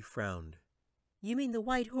 Katy frowned. You mean the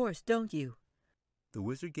white horse, don't you? The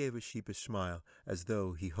wizard gave a sheepish smile, as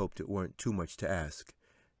though he hoped it weren't too much to ask.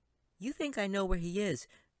 You think I know where he is,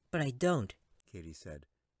 but I don't. Katy said.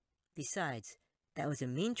 Besides, that was a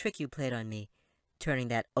mean trick you played on me, turning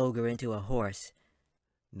that ogre into a horse.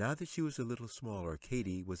 Now that she was a little smaller,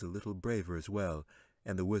 Katy was a little braver as well,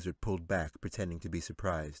 and the wizard pulled back, pretending to be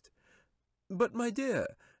surprised. "But, my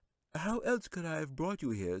dear, how else could I have brought you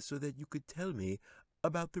here so that you could tell me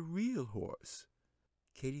about the real horse?"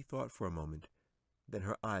 Katy thought for a moment. Then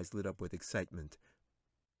her eyes lit up with excitement.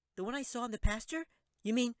 The one I saw in the pasture?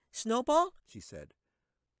 You mean Snowball? She said.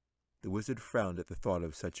 The wizard frowned at the thought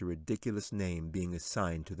of such a ridiculous name being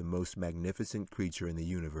assigned to the most magnificent creature in the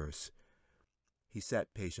universe. He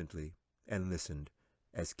sat patiently and listened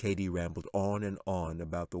as Katy rambled on and on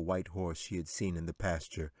about the white horse she had seen in the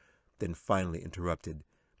pasture, then finally interrupted.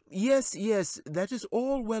 Yes, that is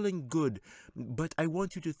all well and good, but I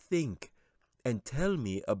want you to think and tell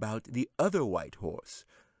me about the other white horse,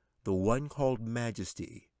 the one called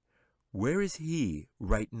Majesty. Where is he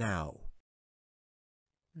right now?"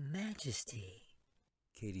 Majesty,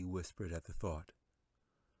 Katy whispered at the thought.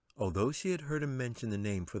 Although she had heard him mention the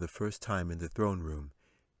name for the first time in the throne room,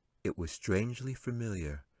 it was strangely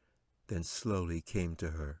familiar, then slowly came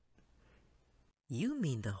to her. you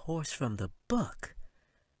mean the horse from the book.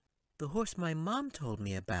 The horse my mom told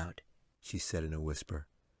me about, She said in a whisper.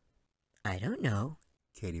 I don't know.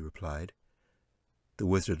 Katy replied. The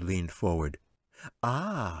wizard leaned forward.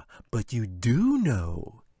 "Ah, but you do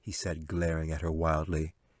know," he said, glaring at her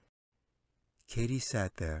wildly. Katy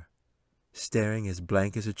sat there, staring as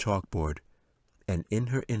blank as a chalkboard, and in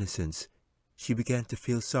her innocence, she began to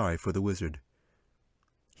feel sorry for the wizard.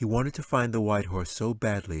 He wanted to find the white horse so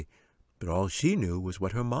badly, but all she knew was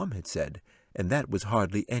what her mom had said, and that was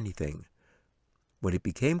hardly anything. When it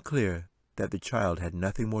became clear that the child had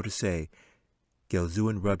nothing more to say,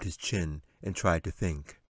 Gelzuin rubbed his chin and tried to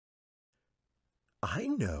think. "I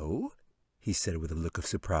know," he said with a look of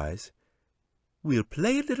surprise. "We'll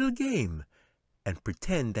play a little game and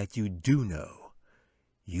pretend that you do know.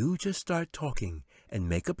 You just start talking and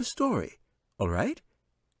make up a story, all right?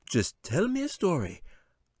 Just tell me a story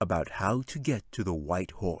about how to get to the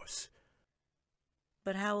white horse."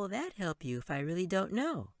 But how will that help you if I really don't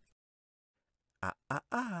know?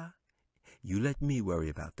 You let me worry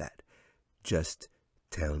about that. Just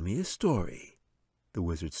tell me a story. The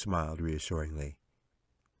wizard smiled reassuringly.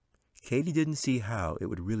 Katy didn't see how it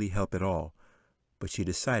would really help at all, but she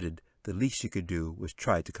decided the least she could do was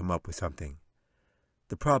try to come up with something.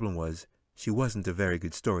 The problem was, she wasn't a very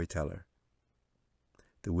good storyteller.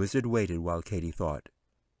 The wizard waited while Katy thought.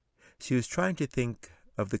 She was trying to think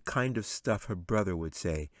of the kind of stuff her brother would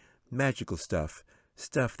say, magical stuff,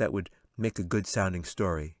 Stuff that would make a good-sounding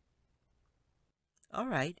story. All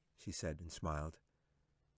right, She said and smiled.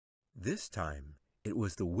 This time, it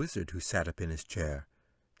was the wizard who sat up in his chair,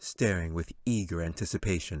 staring with eager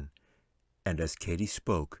anticipation, and as Katy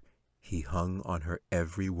spoke, he hung on her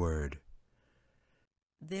every word.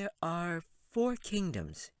 There are 4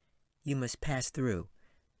 kingdoms you must pass through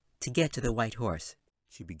to get to the white horse.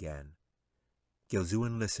 She began.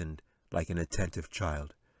 Gilzuin listened like an attentive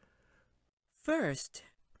child. First,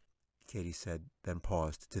 Katy said, then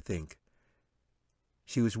paused to think.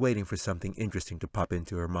 She was waiting for something interesting to pop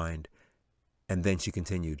into her mind, and then she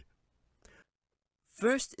continued.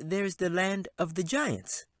 First there's the land of the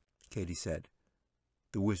giants. Katy said.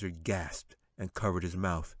 The wizard gasped and covered his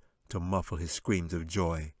mouth to muffle his screams of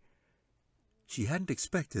joy. She hadn't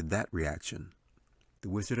expected that reaction. The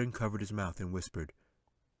wizard uncovered his mouth and whispered,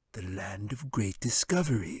 "The land of great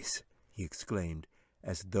discoveries," he exclaimed,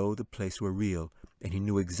 as though the place were real and he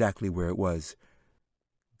knew exactly where it was.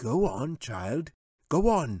 "Go on, child, go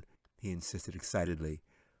on," he insisted excitedly.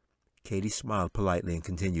 Katy smiled politely and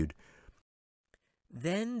continued.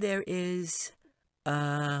 Then there is,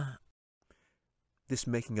 This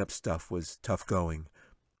making up stuff was tough going.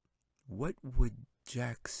 What would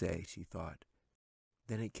Jack say, she thought.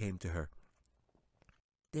 Then it came to her.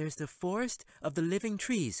 there's the forest of the living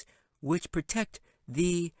trees, which protect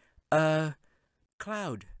the,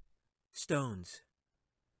 cloud stones.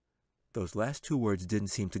 Those last 2 words didn't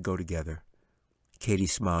seem to go together. Katy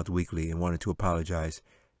smiled weakly and wanted to apologize.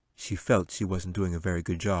 She felt she wasn't doing a very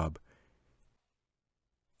good job.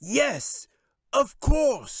 "Yes, of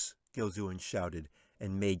course!" Gilzuin shouted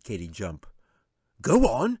and made Katy jump. Go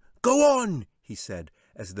on, he said,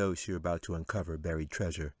 as though she were about to uncover buried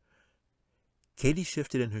treasure. Katy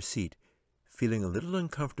shifted in her seat, feeling a little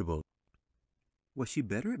uncomfortable. Was she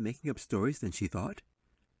better at making up stories than she thought?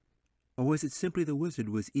 Or was it simply the wizard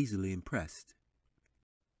was easily impressed?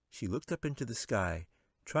 She looked up into the sky,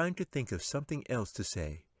 trying to think of something else to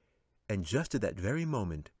say, and just at that very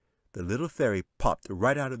moment, the little fairy popped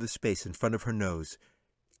right out of the space in front of her nose.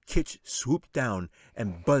 Kitch swooped down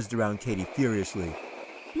and buzzed around Katy furiously.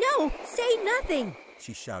 No, say nothing.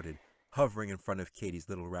 She shouted, hovering in front of Katy's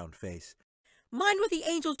little round face. Mind what the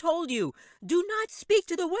angel told you. Do not speak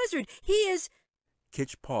to the wizard. He is...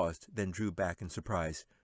 Kitch paused, then drew back in surprise.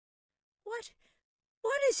 What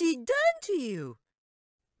has he done to you?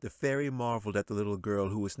 The fairy marveled at the little girl,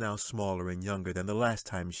 who was now smaller and younger than the last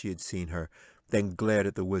time she had seen her, then glared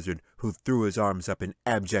at the wizard, who threw his arms up in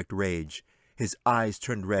abject rage. His eyes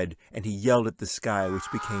turned red, and he yelled at the sky, which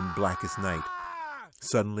became black as night.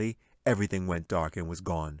 Suddenly, everything went dark and was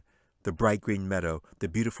gone. The bright green meadow, the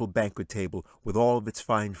beautiful banquet table with all of its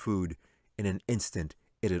fine food. In an instant,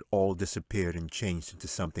 it had all disappeared and changed into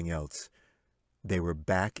something else. They were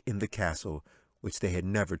back in the castle, which they had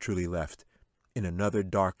never truly left, in another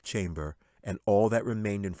dark chamber, and all that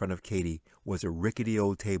remained in front of Katy was a rickety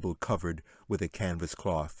old table covered with a canvas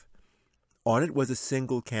cloth. On it was a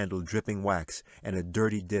single candle dripping wax and a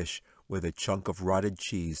dirty dish with a chunk of rotted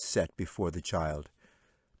cheese set before the child.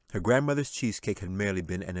 Her grandmother's cheesecake had merely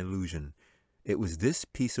been an illusion. It was this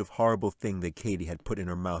piece of horrible thing that Katy had put in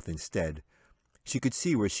her mouth instead. She could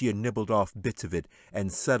see where she had nibbled off bits of it,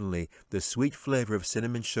 and suddenly the sweet flavor of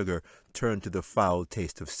cinnamon sugar turned to the foul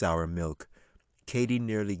taste of sour milk. Katy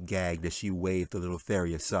nearly gagged as she waved the little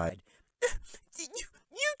fairy aside.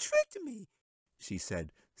 You tricked me, she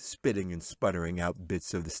said, spitting and sputtering out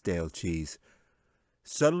bits of the stale cheese.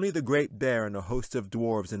 Suddenly the great bear and a host of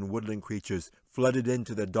dwarves and woodland creatures flooded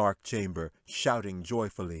into the dark chamber, shouting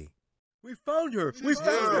joyfully. "We found her! We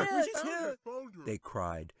found her! She's here!" they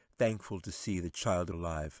cried, thankful to see the child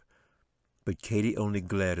alive. But Katy only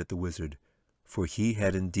glared at the wizard, for he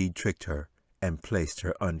had indeed tricked her and placed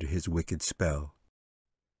her under his wicked spell.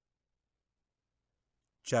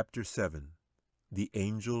 Chapter 7. The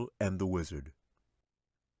Angel and the Wizard.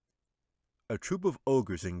 A troop of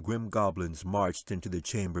ogres and grim goblins marched into the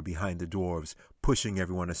chamber behind the dwarves, pushing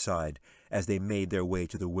everyone aside as they made their way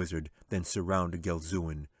to the wizard, then surrounded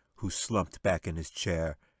Gilzuin, who slumped back in his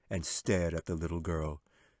chair and stared at the little girl.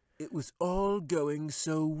 "It was all going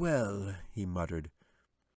so well," he muttered.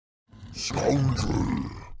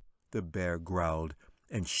 "Scoundrel!" The bear growled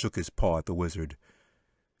and shook his paw at the wizard.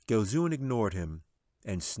 Gilzuin ignored him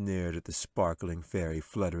and sneered at the sparkling fairy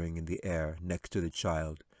fluttering in the air next to the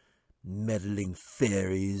child. "Meddling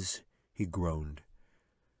fairies," he groaned.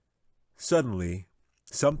 Suddenly,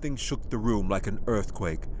 something shook the room like an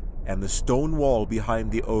earthquake, and the stone wall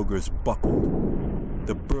behind the ogres buckled.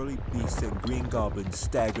 The burly beasts and green goblins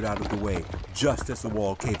staggered out of the way just as the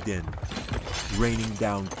wall caved in, raining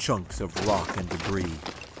down chunks of rock and debris.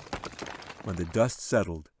 When the dust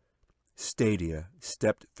settled, Stadia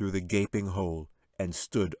stepped through the gaping hole and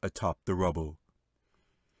stood atop the rubble.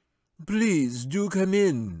 "Please do come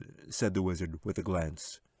in," said the wizard with a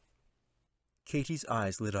glance. Katie's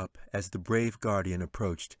eyes lit up as the brave guardian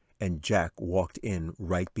approached, and Jack walked in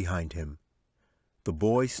right behind him. The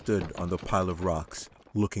boy stood on the pile of rocks,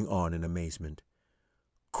 looking on in amazement.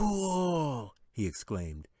 "Cool!" he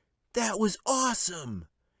exclaimed. "That was awesome!"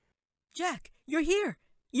 Jack, you're here!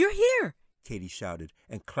 You're here! Katie shouted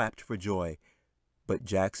and clapped for joy, but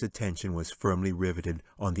Jack's attention was firmly riveted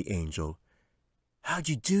on the angel. "How'd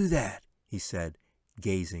you do that?" he said,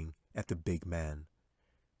 gazing at the big man.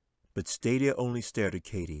 But Stadia only stared at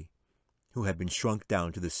Katie, who had been shrunk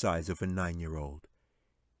down to the size of a 9-year-old.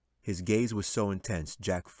 His gaze was so intense,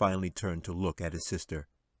 Jack finally turned to look at his sister.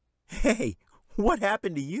 "Hey, what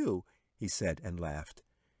happened to you?" he said and laughed.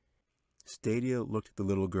 Stadia looked the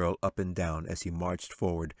little girl up and down as he marched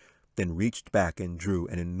forward, then reached back and drew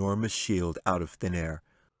an enormous shield out of thin air.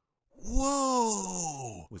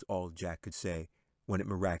 "Whoa!" was all Jack could say when it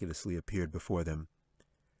miraculously appeared before them.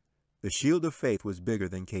 The shield of faith was bigger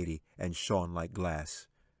than Katie and shone like glass.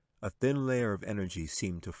 A thin layer of energy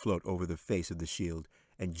seemed to float over the face of the shield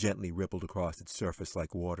and gently rippled across its surface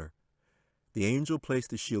like water. The angel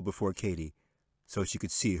placed the shield before Katie so she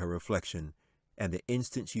could see her reflection, and the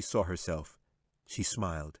instant she saw herself, she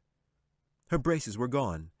smiled. Her braces were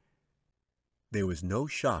gone. There was no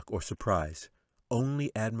shock or surprise,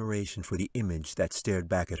 only admiration for the image that stared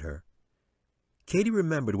back at her. Katie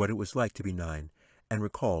remembered what it was like to be 9, and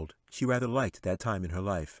recalled she rather liked that time in her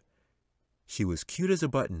life. She was cute as a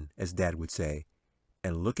button, as Dad would say,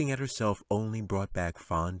 and looking at herself only brought back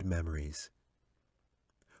fond memories.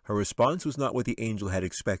 Her response was not what the angel had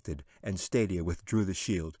expected, and Stadia withdrew the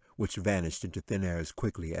shield, which vanished into thin air as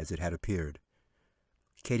quickly as it had appeared.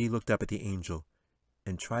 Katie looked up at the angel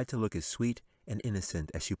and tried to look as sweet and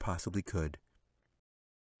innocent as she possibly could.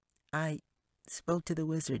 "I spoke to the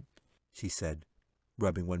wizard," she said,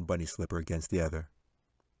 rubbing one bunny slipper against the other.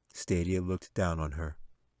 Stadia looked down on her.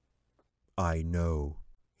 "I know,"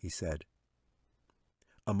 he said.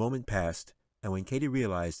 A moment passed, and when Katie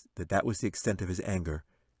realized that that was the extent of his anger,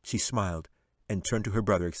 she smiled and turned to her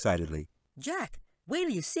brother excitedly. "Jack, wait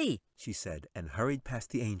till you see," she said, and hurried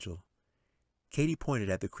past the angel. Katie pointed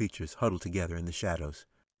at the creatures huddled together in the shadows.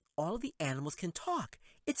 "All the animals can talk.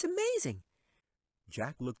 It's amazing."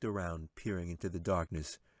 Jack looked around, peering into the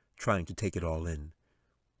darkness, trying to take it all in.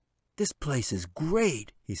 "This place is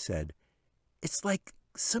great," he said. "It's like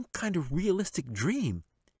some kind of realistic dream."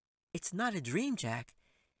 "It's not a dream, Jack.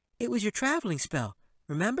 It was your traveling spell,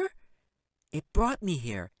 remember? It brought me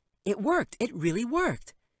here. It worked. It really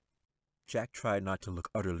worked." Jack tried not to look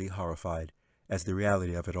utterly horrified as the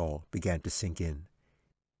reality of it all began to sink in.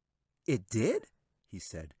 "It did?" he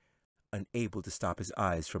said, unable to stop his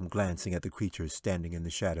eyes from glancing at the creatures standing in the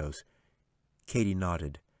shadows. Katie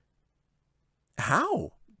nodded.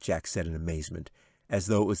 "How?" Jack said in amazement, as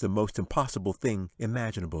though it was the most impossible thing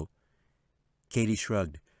imaginable. Katie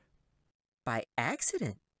shrugged. "By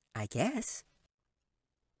accident, I guess."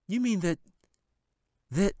 "You mean that...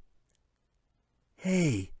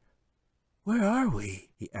 Hey, where are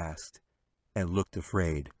we?" he asked, and looked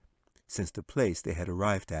afraid, since the place they had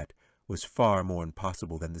arrived at was far more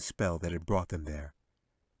impossible than the spell that had brought them there.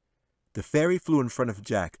 The fairy flew in front of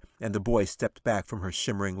Jack, and the boy stepped back from her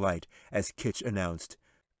shimmering light as Kitch announced,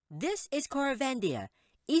 "This is Coravandia,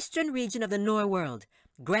 eastern region of the Nor world,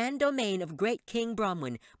 grand domain of great King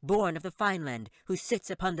Bromwyn, born of the Fineland, who sits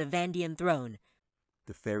upon the Vandian throne."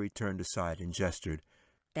 The fairy turned aside and gestured.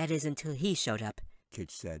 "That is until he showed up,"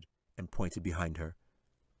 Kitch said, and pointed behind her.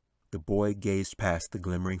 The boy gazed past the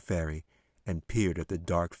glimmering fairy and peered at the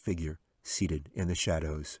dark figure seated in the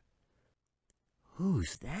shadows.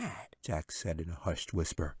 "Who's that?" Jack said in a hushed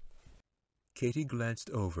whisper. Katie glanced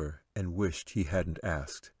over and wished he hadn't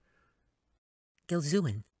asked.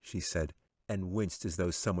 "Gilzuin," she said, and winced as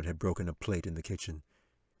though someone had broken a plate in the kitchen.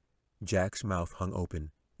 Jack's mouth hung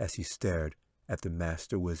open as he stared at the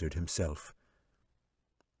master wizard himself.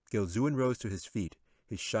 Gilzuin rose to his feet,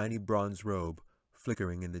 his shiny bronze robe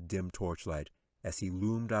flickering in the dim torchlight as he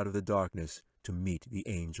loomed out of the darkness to meet the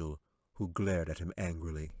angel, who glared at him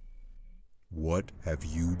angrily. What have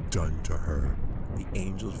you done to her? The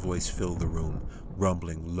angel's voice filled the room,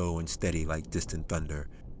 rumbling low and steady like distant thunder.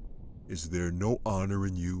 Is there no honor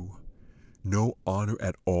in you? No honor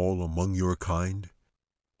at all among your kind?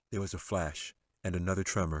 There was a flash and another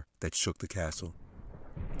tremor that shook the castle.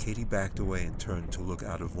 Katie backed away and turned to look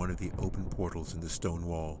out of one of the open portals in the stone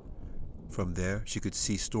wall. From there she could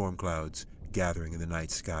see storm clouds gathering in the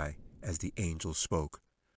night sky as the angel spoke.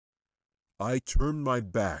 I turned my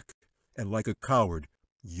back and like a coward,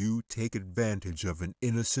 you take advantage of an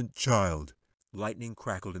innocent child." Lightning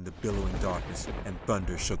crackled in the billowing darkness, and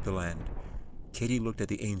thunder shook the land. Katie looked at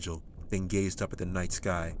the angel, then gazed up at the night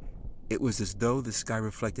sky. It was as though the sky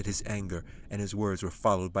reflected his anger, and his words were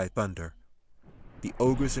followed by thunder. The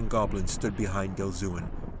ogres and goblins stood behind Gelzuin,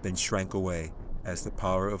 then shrank away, as the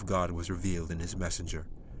power of God was revealed in his messenger.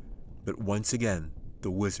 But once again,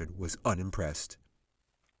 the wizard was unimpressed.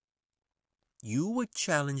 "You would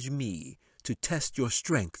challenge me to test your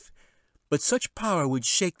strength, but such power would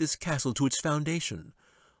shake this castle to its foundation.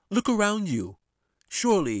 Look around you.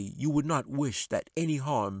 Surely you would not wish that any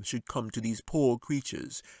harm should come to these poor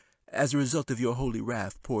creatures as a result of your holy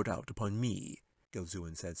wrath poured out upon me,"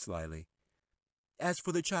 Gelzuin said slyly. "As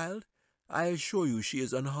for the child, I assure you she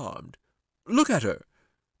is unharmed. Look at her.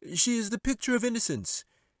 She is the picture of innocence,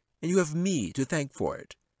 and you have me to thank for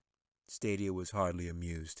it." Stadia was hardly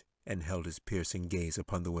amused, and held his piercing gaze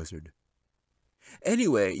upon the wizard.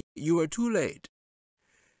 "Anyway, you are too late.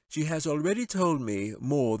 She has already told me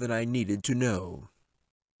more than I needed to know."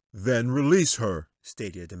 "Then release her,"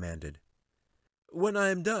 Stadia demanded. "When I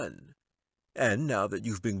am done. And now that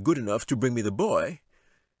you've been good enough to bring me the boy,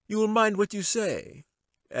 you will mind what you say,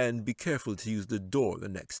 and be careful to use the door the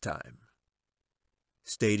next time."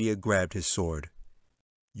 Stadia grabbed his sword.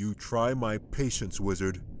 "You try my patience,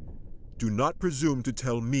 wizard. Do not presume to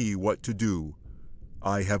tell me what to do.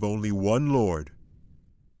 I have only one lord."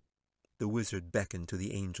 The wizard beckoned to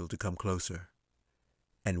the angel to come closer,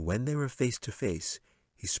 and when they were face to face,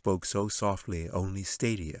 he spoke so softly only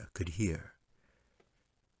Stadia could hear.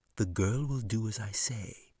 "The girl will do as I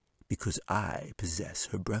say, because I possess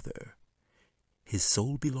her brother. His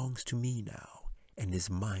soul belongs to me now, and is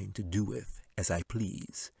mine to do with as I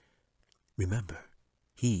please. Remember,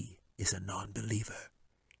 he is a non-believer.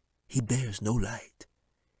 He bears no light.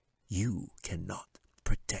 You cannot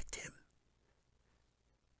protect him."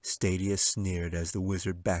 Stadia sneered as the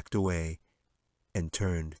wizard backed away and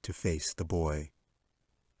turned to face the boy.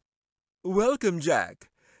 "Welcome,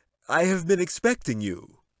 Jack. I have been expecting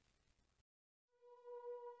you."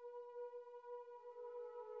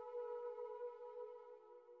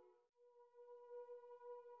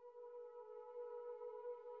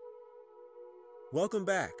 Welcome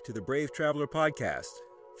back to the Brave Traveler podcast,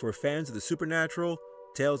 for fans of the supernatural,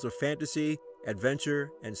 tales of fantasy, adventure,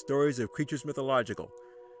 and stories of creatures mythological.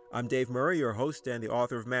 I'm Dave Murray, your host and the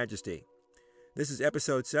author of Majesty. This is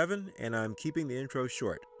episode 7, and I'm keeping the intro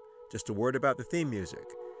short. Just a word about the theme music.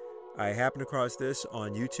 I happened across this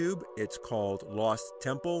on YouTube. It's called Lost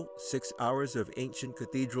Temple, 6 Hours of Ancient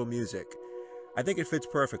Cathedral Music. I think it fits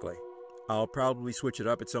perfectly. I'll probably switch it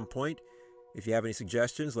up at some point. If you have any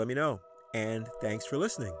suggestions, let me know. And thanks for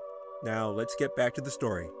listening. Now let's get back to the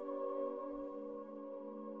story.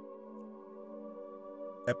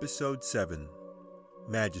 Episode 7.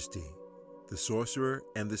 Majesty, the Sorcerer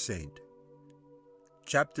and the Saint.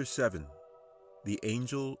 Chapter 7. The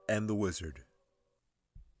Angel and the Wizard.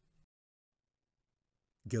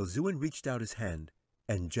 Gelzuin reached out his hand,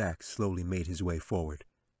 and Jack slowly made his way forward,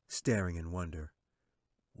 staring in wonder.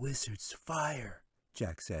 "Wizard's fire,"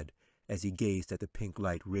 Jack said, as he gazed at the pink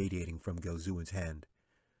light radiating from Gelzuin's hand.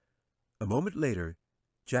 A moment later,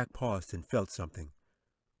 Jack paused and felt something,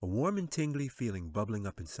 a warm and tingly feeling bubbling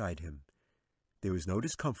up inside him. There was no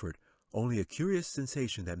discomfort, only a curious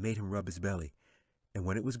sensation that made him rub his belly, and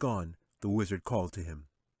when it was gone, the wizard called to him.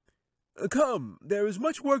 "Come, there is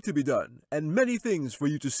much work to be done, and many things for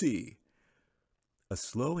you to see." A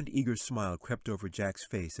slow and eager smile crept over Jack's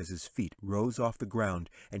face as his feet rose off the ground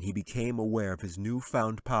and he became aware of his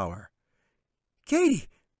newfound power. "Katie,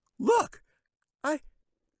 look!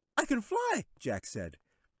 I can fly!" Jack said.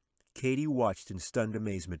 Katie watched in stunned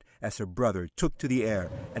amazement as her brother took to the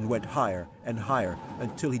air and went higher and higher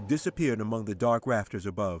until he disappeared among the dark rafters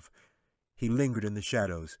above. He lingered in the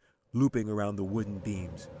shadows, looping around the wooden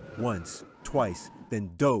beams, once, twice,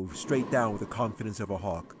 then dove straight down with the confidence of a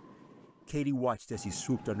hawk. Katie watched as he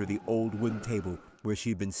swooped under the old wooden table where she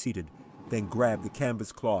had been seated, then grabbed the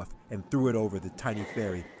canvas cloth and threw it over the tiny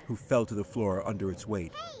fairy, who fell to the floor under its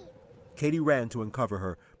weight. Katie ran to uncover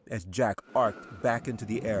her as Jack arced back into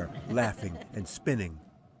the air, laughing and spinning.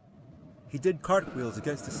 He did cartwheels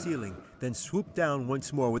against the ceiling, then swooped down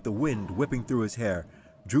once more with the wind whipping through his hair,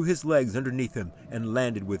 drew his legs underneath him, and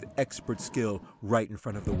landed with expert skill right in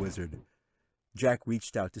front of the wizard. Jack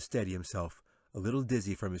reached out to steady himself, a little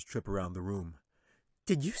dizzy from his trip around the room.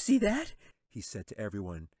 "Did you see that?" he said to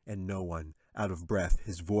everyone and no one, out of breath,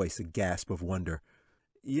 his voice a gasp of wonder.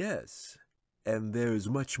 "Yes, and there is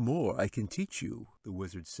much more I can teach you," the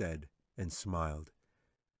wizard said, and smiled.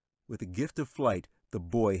 With the gift of flight, the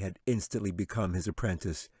boy had instantly become his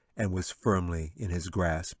apprentice, and was firmly in his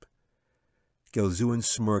grasp. Gelzuin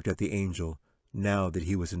smirked at the angel, now that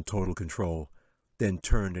he was in total control, then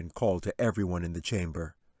turned and called to everyone in the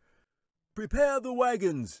chamber. "Prepare the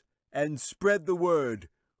wagons, and spread the word.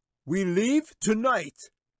 We leave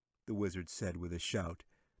tonight," the wizard said with a shout,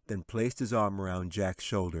 then placed his arm around Jack's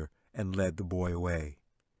shoulder and led the boy away.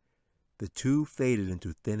 The two faded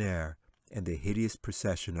into thin air, and the hideous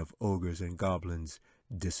procession of ogres and goblins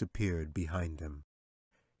disappeared behind them.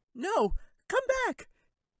 No, come back!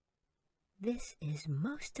 This is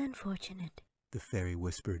most unfortunate, the fairy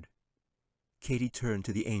whispered. Katy turned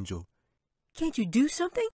to the angel. Can't you do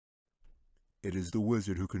something? "It is the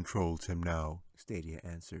wizard who controls him now," Stadia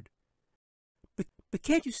answered. But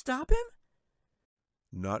can't you stop him?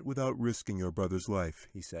 "Not without risking your brother's life,"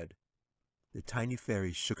 he said. The tiny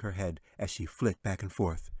fairy shook her head as she flit back and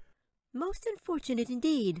forth. most unfortunate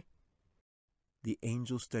indeed. The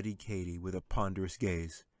angel studied Katy with a ponderous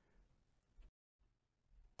gaze.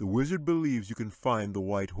 "The wizard believes you can find the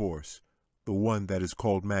white horse, the one that is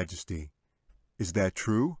called Majesty. Is that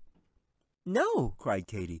true?" No, cried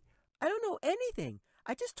Katy. I don't know anything.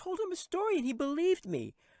 I just told him a story and he believed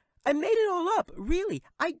me. I made it all up, really.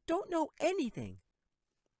 I don't know anything.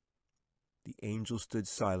 The angel stood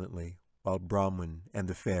silently while Bronwyn and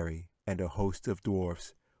the fairy and a host of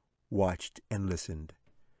dwarfs watched and listened.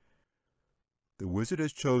 "The wizard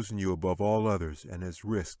has chosen you above all others and has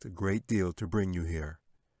risked a great deal to bring you here,"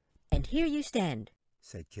 And here you stand.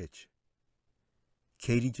 said Kitch.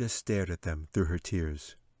 Katy just stared at them through her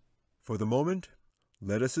tears. "For the moment,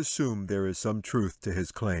 let us assume there is some truth to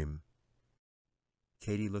his claim."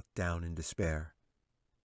 Katy looked down in despair.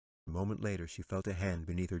 A moment later she felt a hand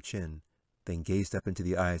beneath her chin, then gazed up into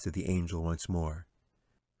the eyes of the angel once more.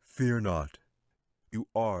 "Fear not. You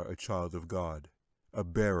are a child of God, a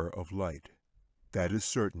bearer of light. That is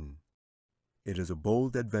certain. It is a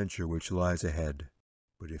bold adventure which lies ahead,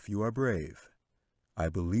 but if you are brave, I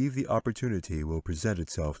believe the opportunity will present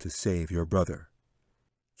itself to save your brother."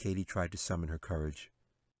 Katy tried to summon her courage.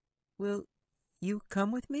 Will you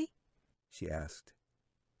come with me? She asked.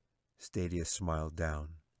 Stadia smiled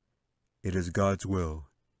down. "It is God's will.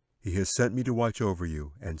 He has sent me to watch over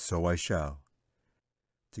you, and so I shall.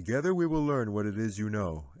 Together we will learn what it is you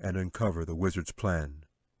know and uncover the wizard's plan."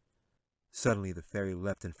 Suddenly the fairy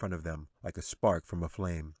leapt in front of them like a spark from a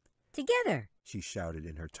flame. Together. She shouted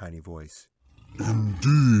in her tiny voice.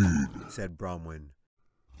 Indeed. Said Bronwyn.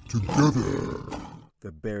 Together.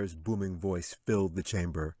 The bear's booming voice filled the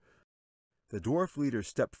chamber. The dwarf leader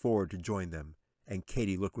stepped forward to join them, and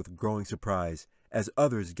Katy looked with growing surprise as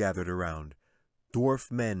others gathered around. Dwarf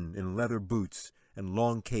men in leather boots and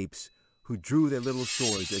long capes who drew their little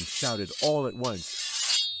swords and shouted all at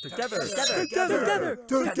once, "Together! Together! Together!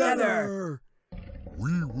 Together!"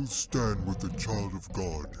 We will stand with the child of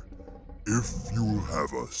God, if you will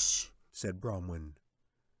have us, said Bronwyn.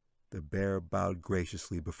 The bear bowed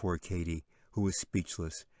graciously before Katy, who was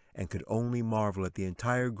speechless, and could only marvel at the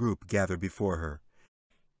entire group gathered before her.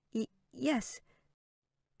 Yes.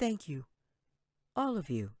 Thank you. All of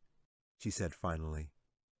you, she said finally.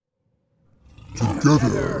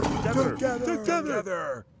 Together!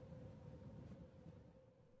 Together!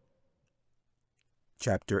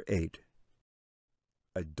 Chapter 8.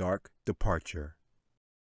 A Dark Departure.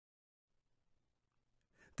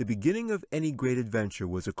 The beginning of any great adventure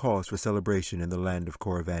was a cause for celebration in the land of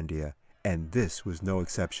Coravandia, and this was no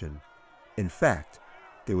exception. In fact,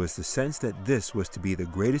 there was the sense that this was to be the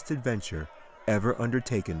greatest adventure ever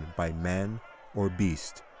undertaken by man or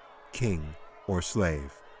beast, king or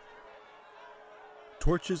slave.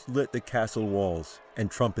 Torches lit the castle walls, and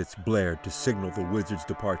trumpets blared to signal the wizard's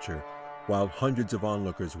departure, while hundreds of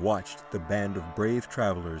onlookers watched the band of brave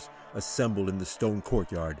travelers assembled in the stone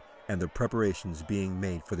courtyard and the preparations being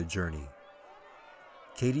made for the journey.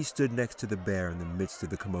 Katy stood next to the bear in the midst of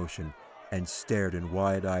the commotion and stared in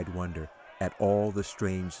wide-eyed wonder at all the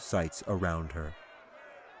strange sights around her.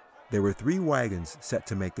 There were 3 wagons set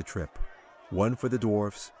to make the trip, one for the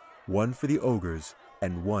dwarfs, one for the ogres,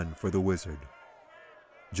 and one for the wizard.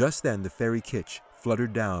 Just then the fairy Kitch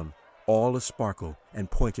fluttered down, all a-sparkle, and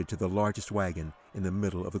pointed to the largest wagon in the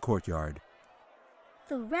middle of the courtyard.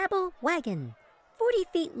 The rabble wagon, 40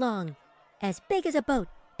 feet long, as big as a boat,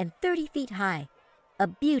 and 30 feet high. A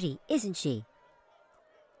beauty, isn't she?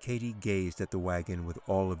 Katy gazed at the wagon with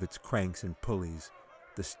all of its cranks and pulleys,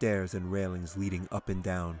 the stairs and railings leading up and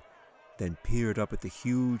down, then peered up at the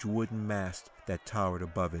huge wooden mast that towered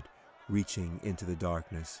above it, reaching into the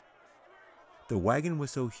darkness. The wagon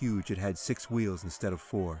was so huge it had 6 wheels instead of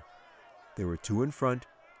 4. There were 2 in front,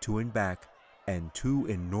 2 in back, and 2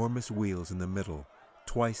 enormous wheels in the middle,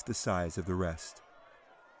 twice the size of the rest.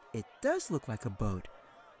 It does look like a boat.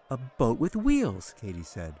 A boat with wheels, Katy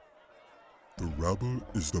said. The rabble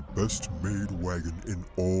is the best-made wagon in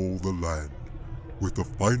all the land, with the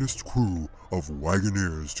finest crew of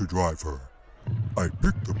wagoneers to drive her. I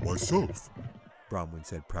picked them myself, Bronwyn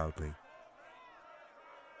said proudly.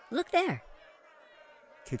 Look there.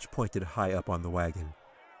 Kitch pointed high up on the wagon.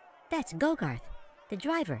 That's Gogarth, the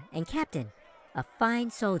driver and captain, a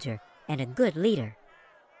fine soldier and a good leader.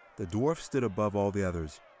 The dwarf stood above all the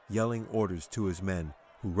others, yelling orders to his men,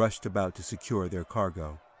 who rushed about to secure their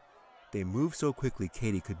cargo. They moved so quickly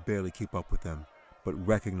Katy could barely keep up with them, but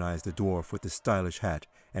recognized the dwarf with the stylish hat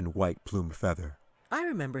and white plumed feather. I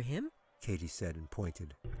remember him, Katy said and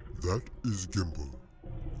pointed. That is Gimble,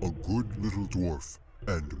 a good little dwarf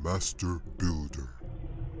and master builder,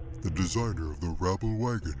 the designer of the rabble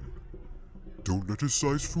wagon. Don't let his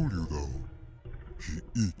size fool you, though. He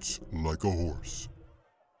eats like a horse.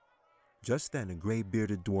 Just then a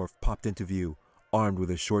gray-bearded dwarf popped into view, armed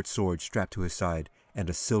with a short sword strapped to his side and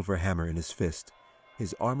a silver hammer in his fist.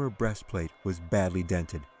 His armor breastplate was badly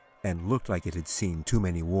dented and looked like it had seen too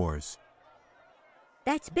many wars.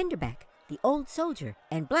 That's Binderbeck, the old soldier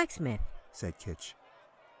and blacksmith, said Kitch.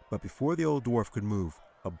 But before the old dwarf could move,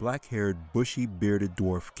 a black-haired, bushy-bearded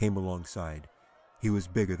dwarf came alongside. He was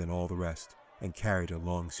bigger than all the rest and carried a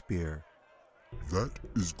long spear. That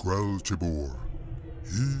is Grell Tibor.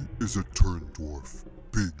 He is a turn dwarf,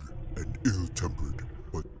 big and ill-tempered,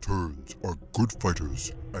 but turns are good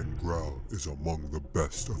fighters, and Grell is among the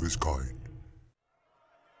best of his kind.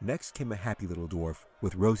 Next came a happy little dwarf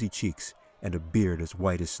with rosy cheeks and a beard as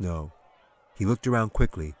white as snow. He looked around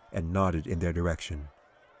quickly and nodded in their direction.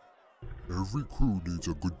 Every crew needs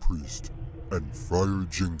a good priest, and Friar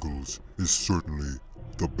Jingles is certainly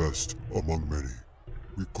the best among many.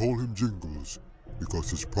 We call him Jingles because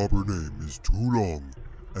his proper name is too long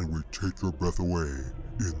and would take your breath away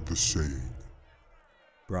in the saying.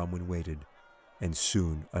 Bronwyn waited, and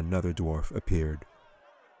soon another dwarf appeared.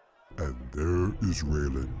 And there is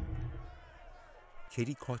Raylan.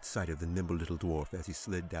 Katy caught sight of the nimble little dwarf as he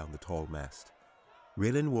slid down the tall mast.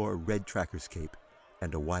 Raylan wore a red tracker's cape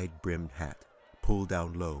and a wide-brimmed hat, pulled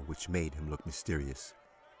down low, which made him look mysterious.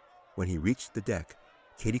 When he reached the deck,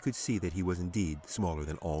 Katy could see that he was indeed smaller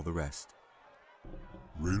than all the rest.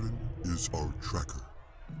 Raylan is our tracker,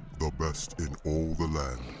 the best in all the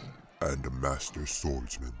land, and a master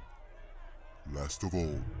swordsman. Last of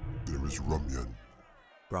all, there is Rumyan.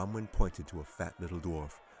 Bronwyn pointed to a fat little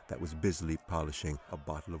dwarf that was busily polishing a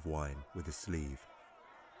bottle of wine with his sleeve.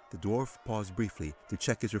 The dwarf paused briefly to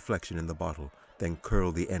check his reflection in the bottle, then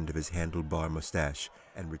curled the end of his handlebar mustache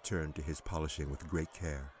and returned to his polishing with great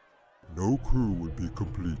care. No crew would be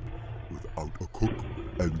complete without a cook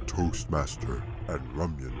and toastmaster, and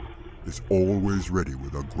Rumyan is always ready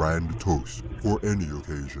with a grand toast for any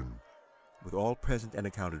occasion. With all present and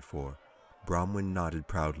accounted for, Bronwyn nodded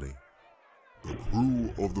proudly. The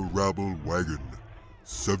crew of the rabble wagon,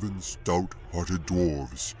 7 stout-hearted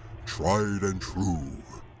dwarves, tried and true.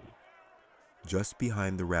 Just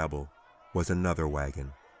behind the rabble was another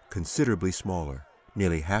wagon, considerably smaller,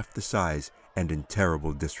 nearly half the size and in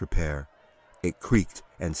terrible disrepair. It creaked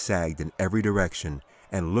and sagged in every direction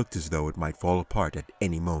and looked as though it might fall apart at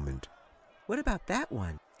any moment. What about that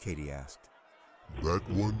one? Katy asked. That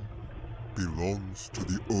one belongs to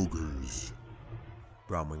the ogres,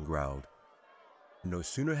 Bronwyn growled. No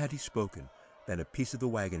sooner had he spoken than a piece of the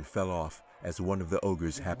wagon fell off as one of the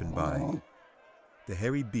ogres happened by. The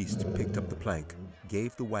hairy beast picked up the plank,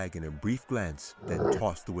 gave the wagon a brief glance, then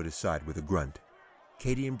tossed the wood aside with a grunt.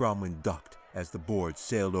 Katy and Bronwyn ducked as the board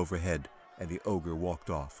sailed overhead, and the ogre walked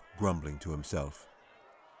off, grumbling to himself.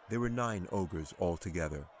 There were 9 ogres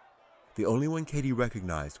altogether. The only one Katy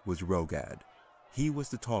recognized was Rogad. He was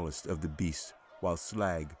the tallest of the beasts, while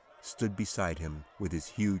Slag stood beside him with his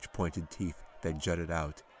huge pointed teeth that jutted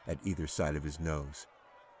out at either side of his nose.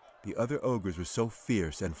 The other ogres were so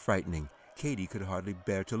fierce and frightening, Katy could hardly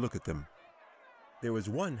bear to look at them. There was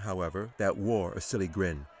one, however, that wore a silly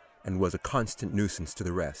grin, and was a constant nuisance to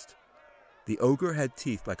the rest. The ogre had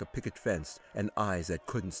teeth like a picket fence and eyes that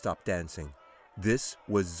couldn't stop dancing. This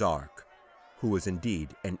was Zark, who was indeed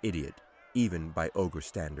an idiot, even by ogre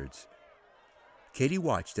standards. Katy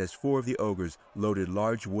watched as 4 of the ogres loaded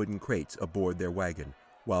large wooden crates aboard their wagon,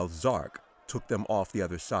 while Zark took them off the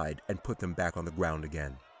other side and put them back on the ground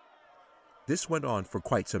again. This went on for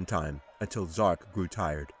quite some time, until Zark grew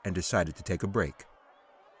tired and decided to take a break.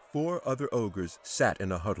 4 other ogres sat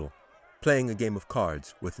in a huddle, playing a game of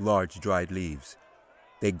cards with large dried leaves.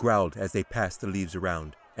 They growled as they passed the leaves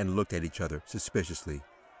around and looked at each other suspiciously.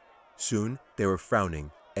 Soon they were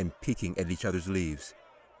frowning and peeking at each other's leaves.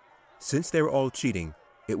 Since they were all cheating,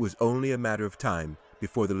 It was only a matter of time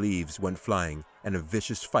before the leaves went flying and a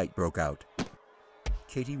vicious fight broke out.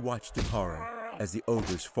 Katy watched in horror as the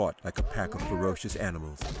ogres fought like a pack of ferocious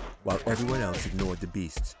animals, while everyone else ignored the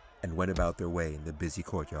beasts and went about their way in the busy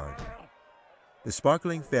courtyard. The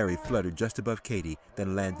sparkling fairy fluttered just above Katy,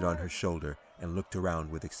 then landed on her shoulder and looked around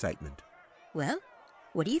with excitement. Well,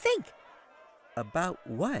 what do you think? About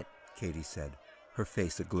what? Katy said, her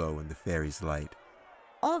face aglow in the fairy's light.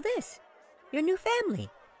 All this. Your new family.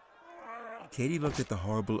 Katy looked at the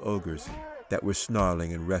horrible ogres that were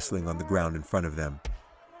snarling and wrestling on the ground in front of them.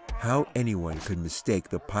 How anyone could mistake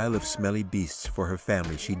the pile of smelly beasts for her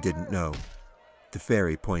family she didn't know. The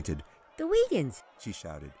fairy pointed. The Wiegans. She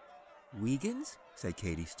shouted. Wiegans? Said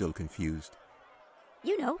Katy, still confused.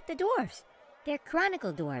 You know, the dwarves. They're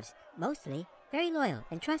chronicle dwarves, mostly very loyal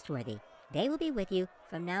and trustworthy. They will be with you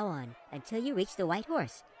from now on until you reach the White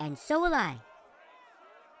Horse, and so will I.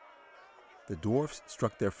 The dwarfs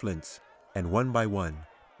struck their flints, and one by one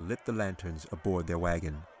lit the lanterns aboard their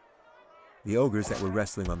wagon. The ogres that were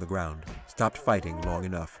wrestling on the ground stopped fighting long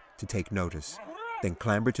enough to take notice, then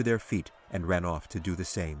clambered to their feet and ran off to do the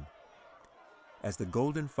same. As the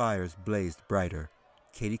golden fires blazed brighter,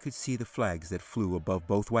 Katy could see the flags that flew above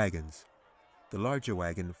both wagons. The larger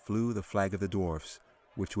wagon flew the flag of the dwarfs,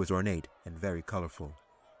 which was ornate and very colorful,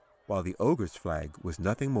 while the ogre's flag was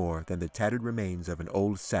nothing more than the tattered remains of an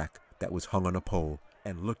old sack that was hung on a pole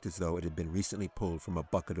and looked as though it had been recently pulled from a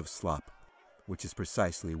bucket of slop, which is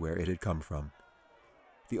precisely where it had come from.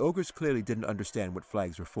 The ogres clearly didn't understand what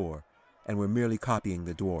flags were for, and were merely copying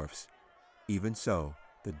the dwarfs. Even so,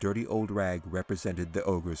 the dirty old rag represented the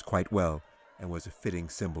ogres quite well, and was a fitting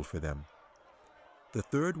symbol for them. The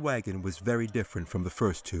third wagon was very different from the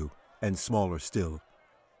first two, and smaller still.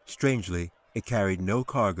 Strangely, it carried no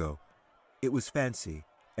cargo. It was fancy,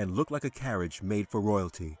 and looked like a carriage made for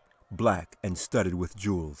royalty, black and studded with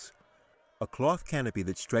jewels. A cloth canopy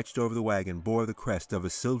that stretched over the wagon bore the crest of a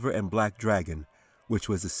silver and black dragon, which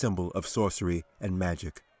was a symbol of sorcery and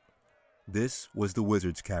magic. This was the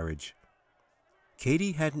wizard's carriage.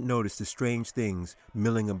 Katy hadn't noticed the strange things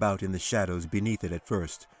milling about in the shadows beneath it at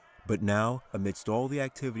first, but now, amidst all the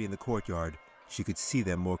activity in the courtyard, she could see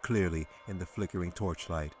them more clearly in the flickering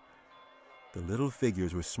torchlight. The little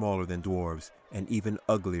figures were smaller than dwarves and even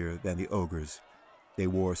uglier than the ogres. They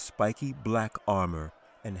wore spiky black armor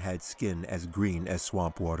and had skin as green as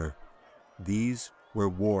swamp water. These were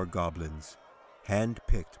war goblins,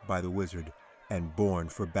 hand-picked by the wizard and born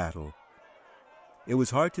for battle. It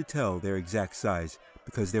was hard to tell their exact size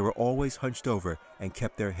because they were always hunched over and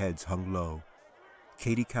kept their heads hung low.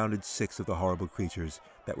 Katy counted 6 of the horrible creatures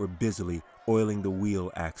that were busily oiling the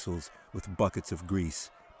wheel axles with buckets of grease,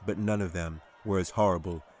 but none of them were as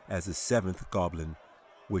horrible as the 7th goblin,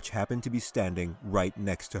 which happened to be standing right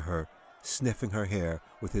next to her, sniffing her hair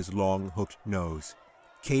with his long hooked nose.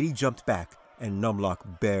 Katy jumped back, and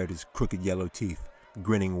Numlock bared his crooked yellow teeth,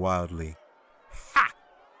 grinning wildly. Ha!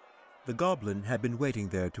 The goblin had been waiting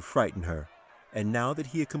there to frighten her, and now that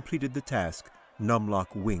he had completed the task,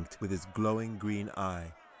 Numlock winked with his glowing green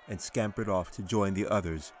eye and scampered off to join the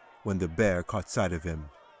others when the bear caught sight of him.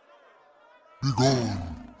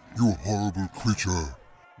 Begone, you horrible creature!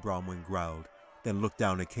 Bronwyn growled, then looked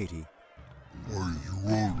down at Katy. Are you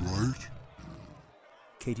all right?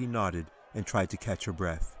 Katy nodded and tried to catch her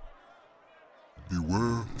breath.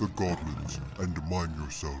 Beware the goblins and mind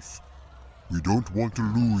yourself. We don't want to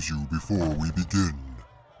lose you before we begin,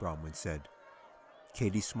 Bronwyn said.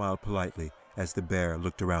 Katy smiled politely as the bear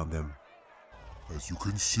looked around them. As you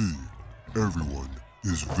can see, everyone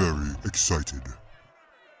is very excited.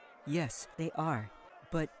 Yes, they are.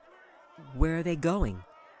 But where are they going?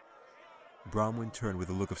 Bronwyn turned with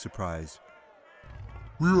a look of surprise.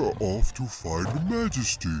 We are off to find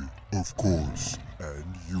Majesty, of course, and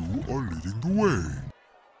you are leading the way.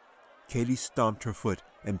 Katy stomped her foot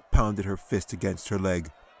and pounded her fist against her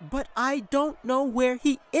leg. But I don't know where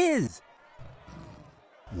he is!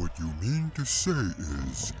 What you mean to say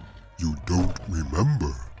is, you don't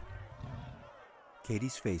remember.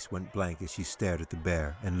 Katy's face went blank as she stared at the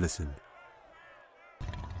bear and listened.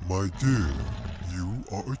 My dear, you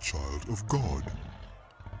are a child of God.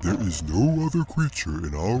 There is no other creature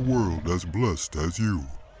in our world as blessed as you.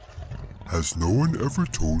 Has no one ever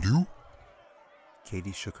told you?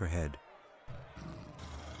 Katy shook her head.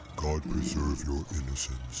 God preserve your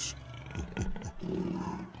innocence.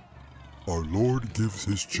 Our Lord gives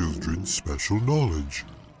his children special knowledge.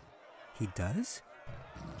 He does?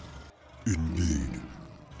 Indeed.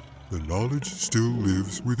 The knowledge still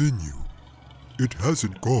lives within you. It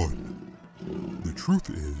hasn't gone. The truth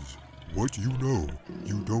is, what you know,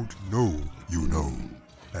 you don't know you know.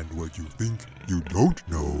 And what you think you don't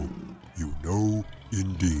know, you know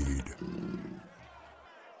indeed.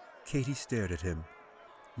 Katy stared at him.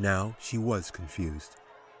 Now she was confused.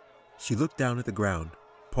 She looked down at the ground,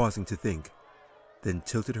 pausing to think, then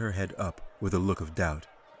tilted her head up with a look of doubt.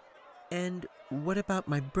 And what about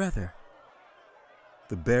my brother?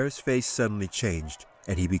 The bear's face suddenly changed,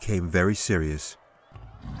 and he became very serious.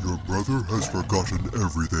 Your brother has forgotten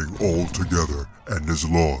everything altogether and is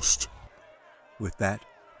lost. With that,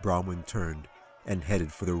 Bronwyn turned and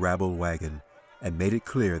headed for the rabble wagon, and made it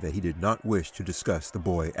clear that he did not wish to discuss the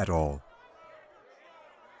boy at all.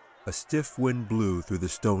 A stiff wind blew through the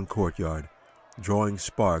stone courtyard, drawing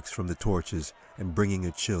sparks from the torches and bringing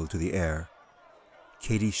a chill to the air.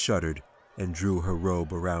 Katy shuddered and drew her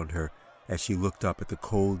robe around her as she looked up at the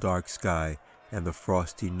cold, dark sky and the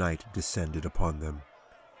frosty night descended upon them.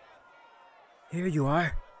 Here you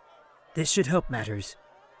are. This should help matters.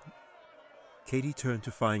 Katy turned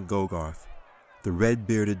to find Gogarth, the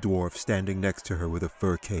red-bearded dwarf standing next to her with a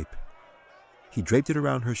fur cape. He draped it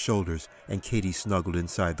around her shoulders, and Katy snuggled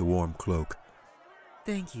inside the warm cloak.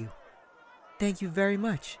 Thank you. Thank you very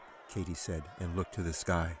much, Katy said, and looked to the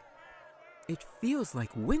sky. It feels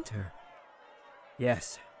like winter.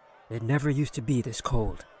 Yes, it never used to be this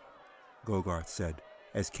cold, Gogarth said,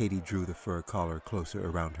 as Katy drew the fur collar closer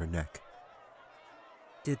around her neck.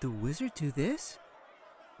 Did the wizard do this?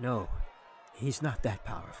 No, he's not that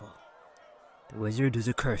powerful. The wizard is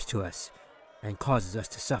a curse to us, and causes us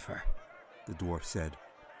to suffer, the dwarf said,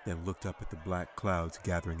 then looked up at the black clouds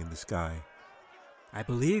gathering in the sky. I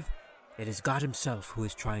believe it is God himself who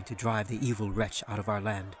is trying to drive the evil wretch out of our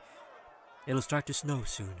land. It'll start to snow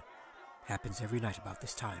soon. Happens every night about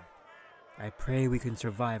this time. I pray we can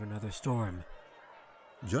survive another storm.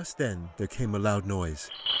 Just then there came a loud noise,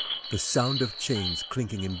 the sound of chains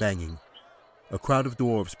clinking and banging. A crowd of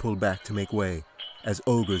dwarves pulled back to make way, as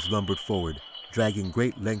ogres lumbered forward, dragging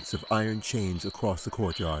great lengths of iron chains across the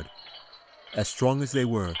courtyard. As strong as they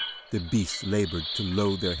were, the beasts labored to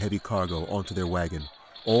load their heavy cargo onto their wagon,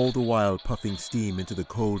 all the while puffing steam into the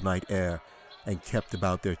cold night air, and kept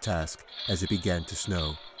about their task as it began to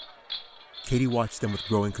snow. Katy watched them with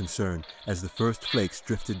growing concern as the first flakes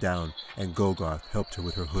drifted down and Gogarth helped her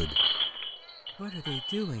with her hood. What are they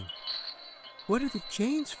doing? What are the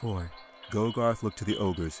chains for? Gogarth looked to the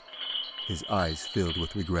ogres, his eyes filled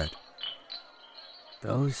with regret.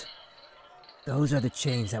 Those are the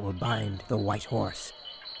chains that will bind the white horse.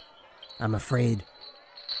 I'm afraid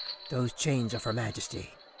those chains are for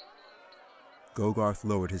Majesty. Gogarth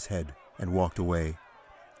lowered his head and walked away,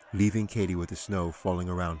 leaving Katy with the snow falling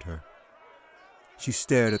around her. She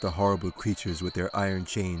stared at the horrible creatures with their iron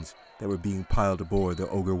chains that were being piled aboard the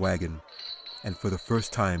ogre wagon, and for the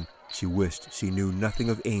first time she wished she knew nothing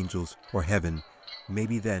of angels or heaven.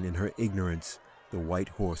 Maybe then, in her ignorance, the white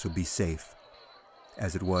horse would be safe.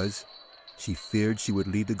 As it was, she feared she would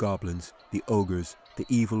lead the goblins, the ogres, the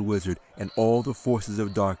evil wizard, and all the forces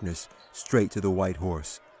of darkness straight to the white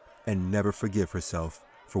horse, and never forgive herself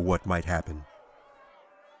for what might happen.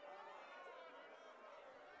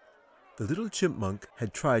 The little chipmunk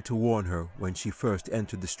had tried to warn her when she first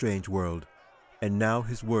entered the strange world, and now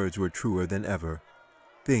his words were truer than ever.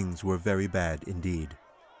 Things were very bad indeed.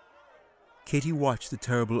 Katy watched the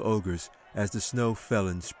terrible ogres as the snow fell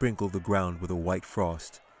and sprinkled the ground with a white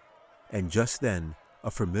frost, and just then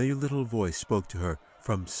a familiar little voice spoke to her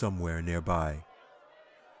from somewhere nearby.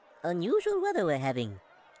 Unusual weather we're having,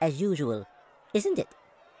 as usual, isn't it?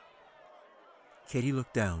 Katy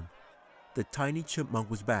looked down. The tiny chipmunk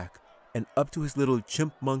was back, and up to his little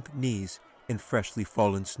chipmunk knees in freshly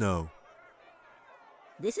fallen snow.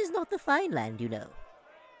 This is not the fine land, you know.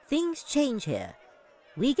 Things change here.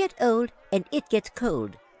 We get old and it gets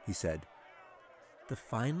cold, he said. The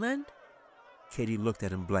fine land? Katy looked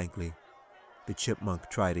at him blankly. The chipmunk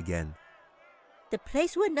tried again. The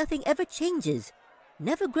place where nothing ever changes,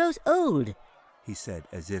 never grows old, he said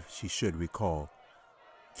as if she should recall.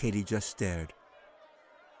 Katy just stared.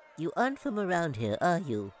 You aren't from around here, are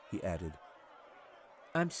you? He added.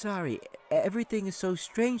 I'm sorry. Everything is so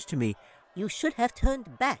strange to me. You should have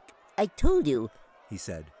turned back. I told you, he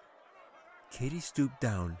said. Katy stooped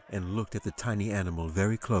down and looked at the tiny animal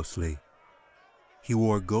very closely. He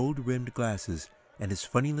wore gold-rimmed glasses, and his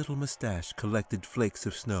funny little mustache collected flakes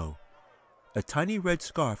of snow. A tiny red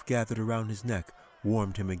scarf gathered around his neck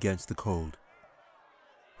warmed him against the cold.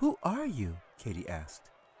 Who are you? Katy asked.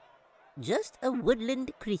 Just a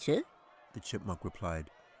woodland creature, the chipmunk replied,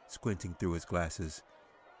 squinting through his glasses.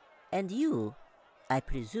 And you, I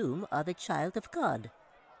presume, are the child of God.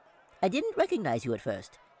 I didn't recognize you at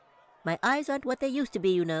first. My eyes aren't what they used to be,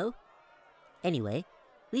 you know. Anyway,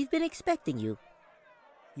 we've been expecting you.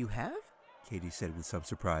 You have? Katy said with some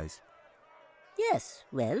surprise. Yes,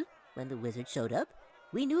 well, when the wizard showed up,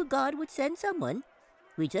 we knew God would send someone.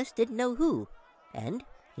 We just didn't know who. And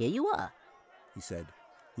here you are, he said,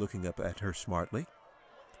 looking up at her smartly.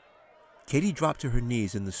 Katy dropped to her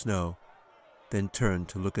knees in the snow, then turned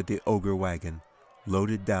to look at the ogre wagon,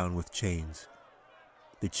 loaded down with chains.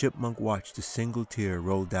 The chipmunk watched a single tear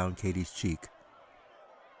roll down Katy's cheek.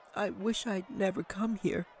 I wish I'd never come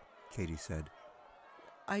here, Katy said.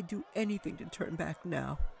 I'd do anything to turn back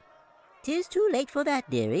now. 'Tis too late for that,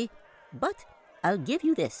 dearie. But I'll give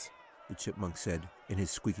you this, the chipmunk said in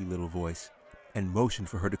his squeaky little voice, and motioned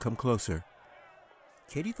for her to come closer.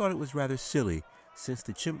 Katy thought it was rather silly, since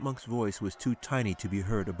the chipmunk's voice was too tiny to be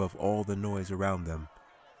heard above all the noise around them.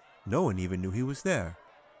 No one even knew he was there.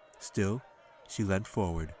 Still, she leant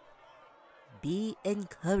forward. Be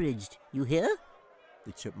encouraged, you hear?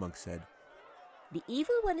 The chipmunk said. The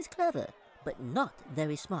evil one is clever, but not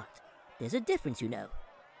very smart. There's a difference, you know.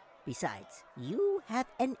 Besides, you have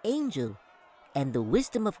an angel and the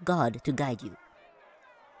wisdom of God to guide you.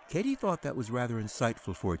 Katy thought that was rather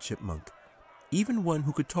insightful for a chipmunk, even one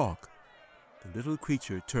who could talk. The little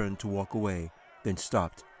creature turned to walk away, then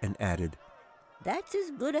stopped and added, That's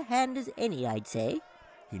as good a hand as any, I'd say.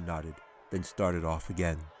 He nodded, then started off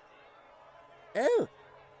again. Oh,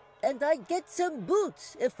 and I'd get some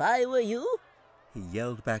boots if I were you. He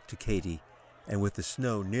yelled back to Katy, and with the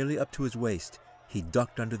snow nearly up to his waist, he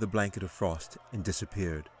ducked under the blanket of frost and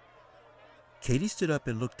disappeared. Katy stood up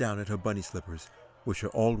and looked down at her bunny slippers, which were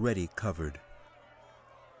already covered.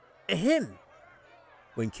 Ahem!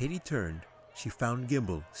 When Katy turned, she found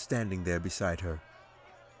Gimble standing there beside her.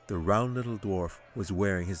 The round little dwarf was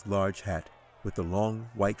wearing his large hat with the long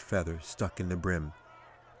white feather stuck in the brim,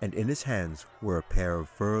 and in his hands were a pair of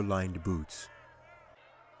fur-lined boots.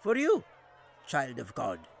 For you, child of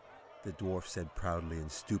God, the dwarf said proudly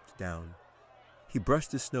and stooped down. He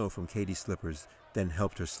brushed the snow from Katy's slippers, then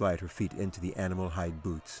helped her slide her feet into the animal hide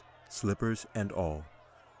boots, slippers and all.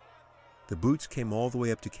 The boots came all the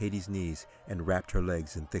way up to Katy's knees and wrapped her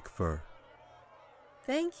legs in thick fur.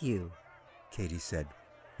 Thank you, Katy said,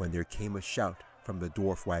 when there came a shout from the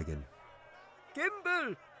dwarf wagon.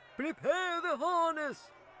 Gimble, prepare the harness!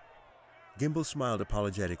 Gimble smiled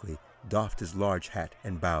apologetically, doffed his large hat,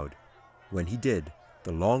 and bowed. When he did,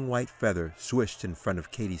 the long white feather swished in front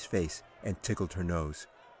of Katy's face and tickled her nose.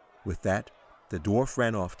 With that, the dwarf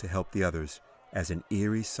ran off to help the others, as an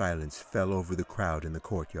eerie silence fell over the crowd in the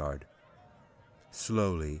courtyard.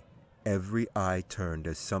 Slowly, every eye turned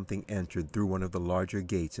as something entered through one of the larger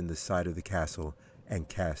gates in the side of the castle and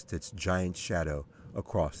cast its giant shadow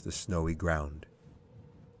across the snowy ground.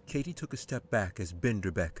 Katy took a step back as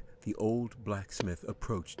Binderbeck, the old blacksmith,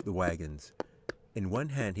 approached the wagons. In one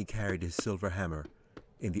hand he carried his silver hammer.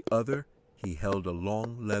 In the other he held a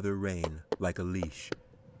long leather rein like a leash.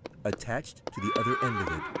 Attached to the other end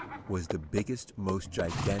of it was the biggest, most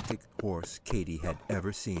gigantic horse Katy had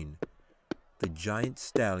ever seen. The giant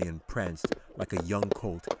stallion pranced like a young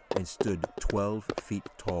colt and stood 12 feet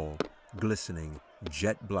tall, glistening,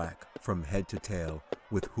 jet black from head to tail,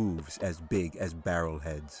 with hooves as big as barrel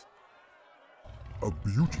heads. A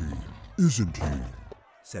beauty, isn't he?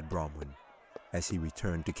 Said Bromwyn, as he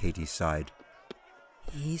returned to Katy's side.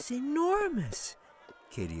 He's enormous,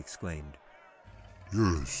 Katy exclaimed.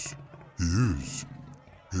 Yes, he is.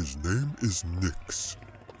 His name is Nyx,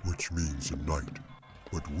 which means knight,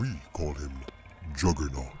 but we call him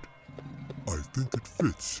Juggernaut. I think it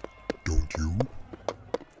fits, don't you?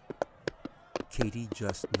 Katy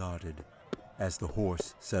just nodded as the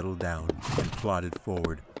horse settled down and plodded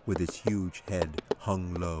forward with its huge head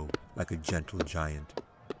hung low like a gentle giant.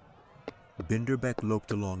 Binderbeck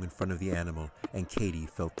loped along in front of the animal, and Katy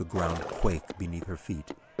felt the ground quake beneath her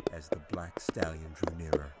feet as the black stallion drew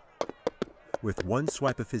nearer. With one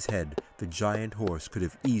swipe of his head, the giant horse could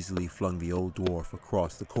have easily flung the old dwarf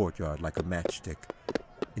across the courtyard like a matchstick.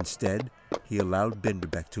 Instead, he allowed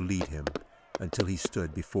Binderbeck to lead him until he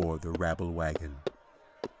stood before the rabble wagon.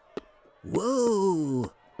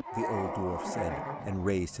 Whoa! The old dwarf said, and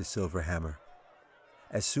raised his silver hammer.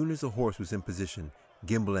 As soon as the horse was in position,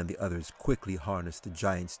 Gimble and the others quickly harnessed the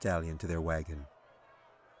giant stallion to their wagon.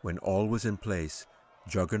 When all was in place,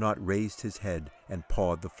 Juggernaut raised his head and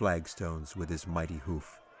pawed the flagstones with his mighty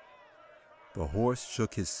hoof. The horse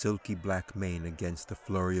shook his silky black mane against the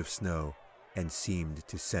flurry of snow and seemed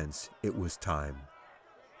to sense it was time.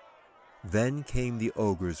 Then came the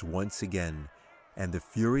ogres once again, and the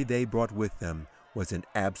fury they brought with them was an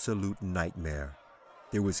absolute nightmare.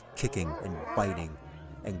 There was kicking and biting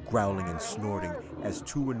and growling and snorting as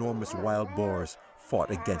two enormous wild boars fought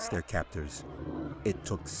against their captors. It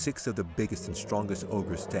took 6 of the biggest and strongest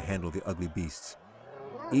ogres to handle the ugly beasts.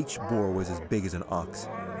 Each boar was as big as an ox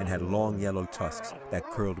and had long yellow tusks that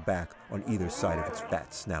curled back on either side of its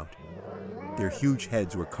fat snout. Their huge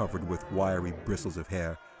heads were covered with wiry bristles of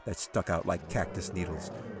hair that stuck out like cactus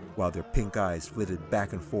needles, while their pink eyes flitted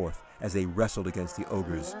back and forth as they wrestled against the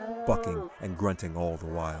ogres, bucking and grunting all the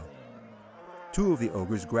while. 2 of the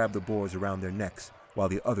ogres grabbed the boars around their necks, while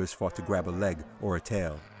the others fought to grab a leg or a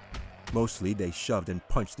tail. Mostly, they shoved and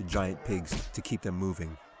punched the giant pigs to keep them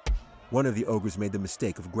moving. One of the ogres made the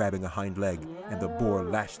mistake of grabbing a hind leg, and the boar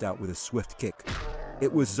lashed out with a swift kick.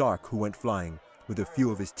 It was Zark who went flying, with a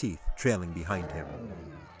few of his teeth trailing behind him.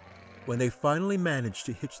 When they finally managed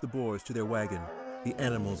to hitch the boars to their wagon, the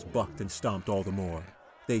animals bucked and stomped all the more.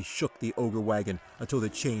 They shook the ogre wagon until the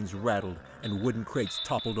chains rattled and wooden crates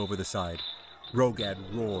toppled over the side. Rogad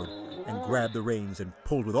roared and grabbed the reins and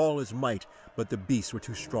pulled with all his might, but the beasts were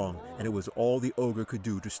too strong, and it was all the ogre could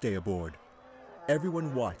do to stay aboard.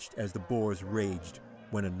 Everyone watched as the boars raged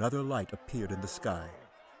when another light appeared in the sky.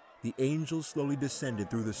 The angels slowly descended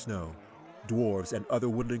through the snow. Dwarves and other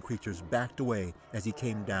woodland creatures backed away as he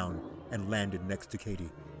came down and landed next to Katie.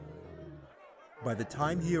 By the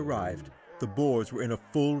time he arrived, the boars were in a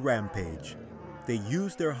full rampage. They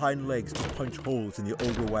used their hind legs to punch holes in the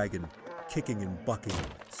ogre wagon, kicking and bucking,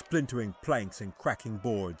 splintering planks and cracking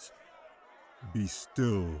boards. "Be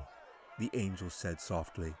still," the angel said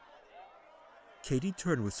softly. Katie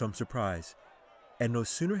turned with some surprise, and no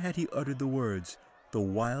sooner had he uttered the words, the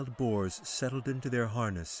wild boars settled into their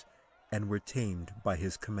harness and were tamed by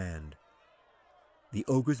his command. The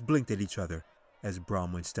ogres blinked at each other as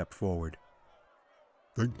Bronwyn stepped forward.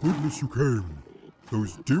 "Thank goodness you came.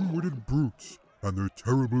 Those dim-witted brutes and their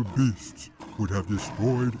terrible beasts would have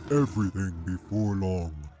destroyed everything before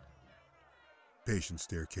long." "Patience,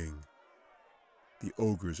 dear king. The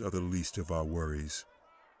ogres are the least of our worries."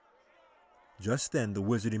 Just then the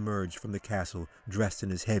wizard emerged from the castle, dressed in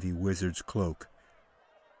his heavy wizard's cloak.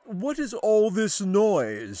 "What is all this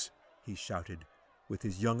noise?" he shouted, with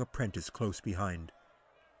his young apprentice close behind.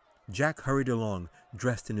 Jack hurried along,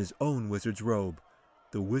 dressed in his own wizard's robe,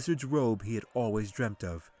 the wizard's robe he had always dreamt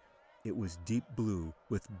of. It was deep blue,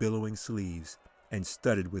 with billowing sleeves, and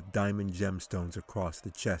studded with diamond gemstones across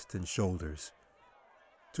the chest and shoulders.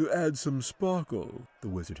 "To add some sparkle," the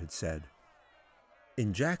wizard had said.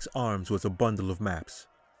 In Jack's arms was a bundle of maps,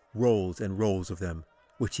 rolls and rolls of them,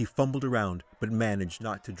 which he fumbled around but managed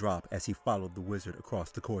not to drop as he followed the wizard across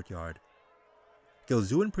the courtyard.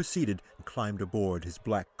 Gilzuin proceeded and climbed aboard his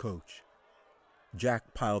black coach.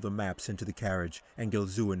 Jack piled the maps into the carriage, and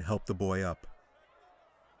Gilzuin helped the boy up.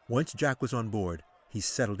 Once Jack was on board, he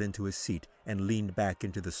settled into his seat and leaned back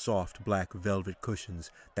into the soft black velvet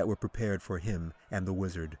cushions that were prepared for him and the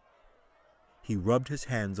wizard. He rubbed his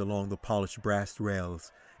hands along the polished brass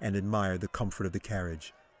rails and admired the comfort of the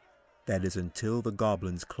carriage. That is until the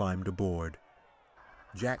goblins climbed aboard.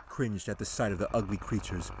 Jack cringed at the sight of the ugly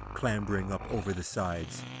creatures clambering up over the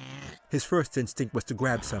sides. His first instinct was to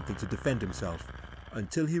grab something to defend himself,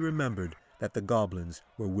 until he remembered that the goblins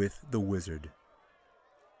were with the wizard.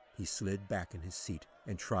 He slid back in his seat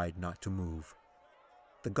and tried not to move.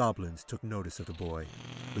 The goblins took notice of the boy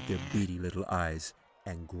with their beady little eyes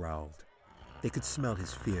and growled. They could smell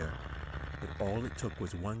his fear, but all it took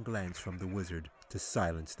was one glance from the wizard to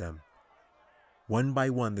silence them. One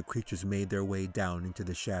by one the creatures made their way down into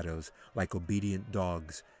the shadows like obedient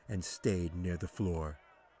dogs and stayed near the floor.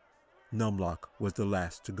 Numlock was the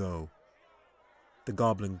last to go. The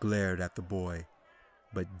goblin glared at the boy,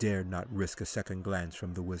 but dared not risk a second glance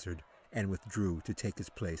from the wizard, and withdrew to take his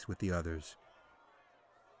place with the others.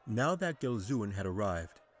 Now that Gilzuin had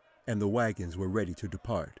arrived, and the wagons were ready to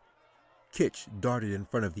depart, Kitch darted in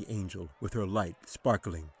front of the angel with her light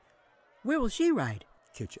sparkling. "Where will she ride?"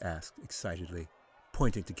 Kitch asked excitedly,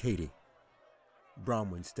 pointing to Katie.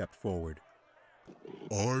 Bronwyn stepped forward.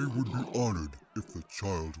 "I would be honored if the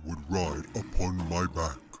child would ride upon my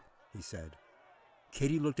back," he said.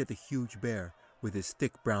 Katie looked at the huge bear with his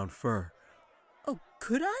thick brown fur. "Oh,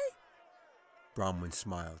 could I?" Bronwyn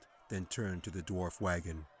smiled, then turned to the dwarf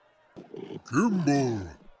wagon. "Kimball,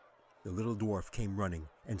 The little dwarf came running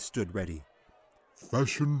and stood ready.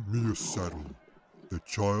 fashion me a saddle. The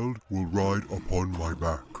child will ride upon my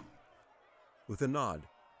back." With a nod,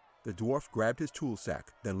 the dwarf grabbed his tool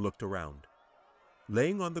sack, then looked around.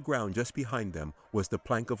 Laying on the ground just behind them was the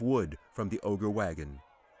plank of wood from the ogre wagon.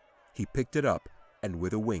 He picked it up and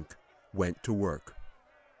with a wink went to work.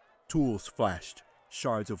 Tools flashed,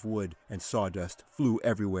 shards of wood and sawdust flew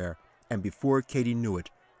everywhere, and before Katie knew it,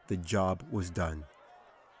 the job was done.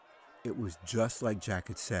 It was just like Jack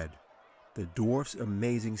had said. The dwarf's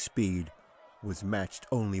amazing speed was matched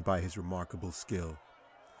only by his remarkable skill.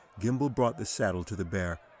 Gimbal brought the saddle to the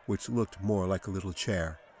bear, which looked more like a little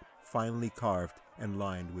chair, finely carved and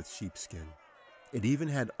lined with sheepskin. It even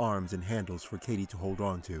had arms and handles for Katy to hold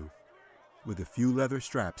on to. With a few leather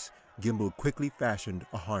straps, Gimbal quickly fashioned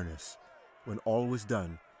a harness. When all was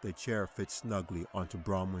done, the chair fit snugly onto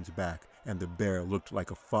Bronwyn's back, and the bear looked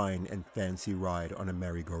like a fine and fancy ride on a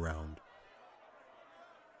merry-go-round.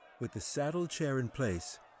 With the saddle chair in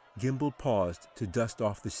place, Gimbal paused to dust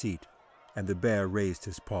off the seat, and the bear raised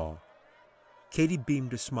his paw. Katy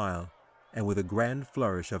beamed a smile, and with a grand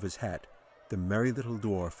flourish of his hat, the merry little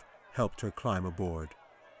dwarf helped her climb aboard.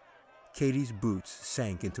 Katy's boots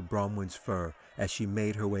sank into Bronwyn's fur as she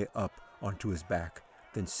made her way up onto his back,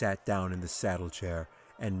 then sat down in the saddle chair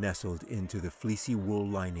and nestled into the fleecy wool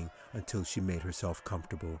lining until she made herself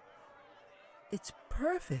comfortable. "It's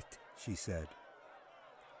perfect," she said.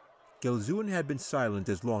 Gelzuin had been silent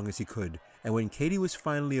as long as he could, and when Katy was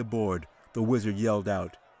finally aboard, the wizard yelled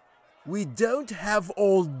out, "We don't have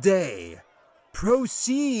all day!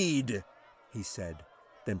 Proceed!" he said,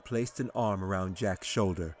 then placed an arm around Jack's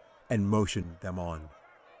shoulder and motioned them on.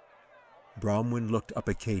 Bronwyn looked up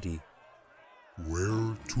at Katy.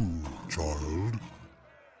 "Where to, child?"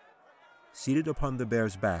 Seated upon the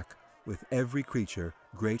bear's back, with every creature,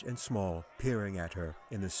 great and small, peering at her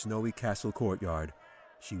in the snowy castle courtyard,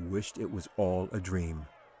 she wished it was all a dream.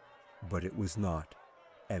 But it was not,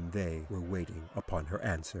 and they were waiting upon her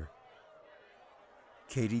answer.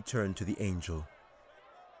 Katy turned to the angel.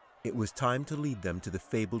 It was time to lead them to the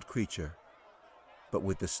fabled creature. But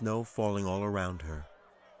with the snow falling all around her,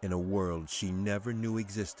 in a world she never knew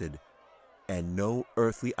existed, and no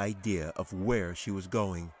earthly idea of where she was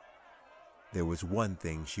going, there was one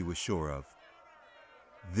thing she was sure of.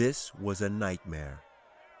 This was a nightmare,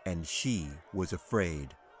 and she was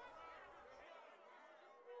afraid.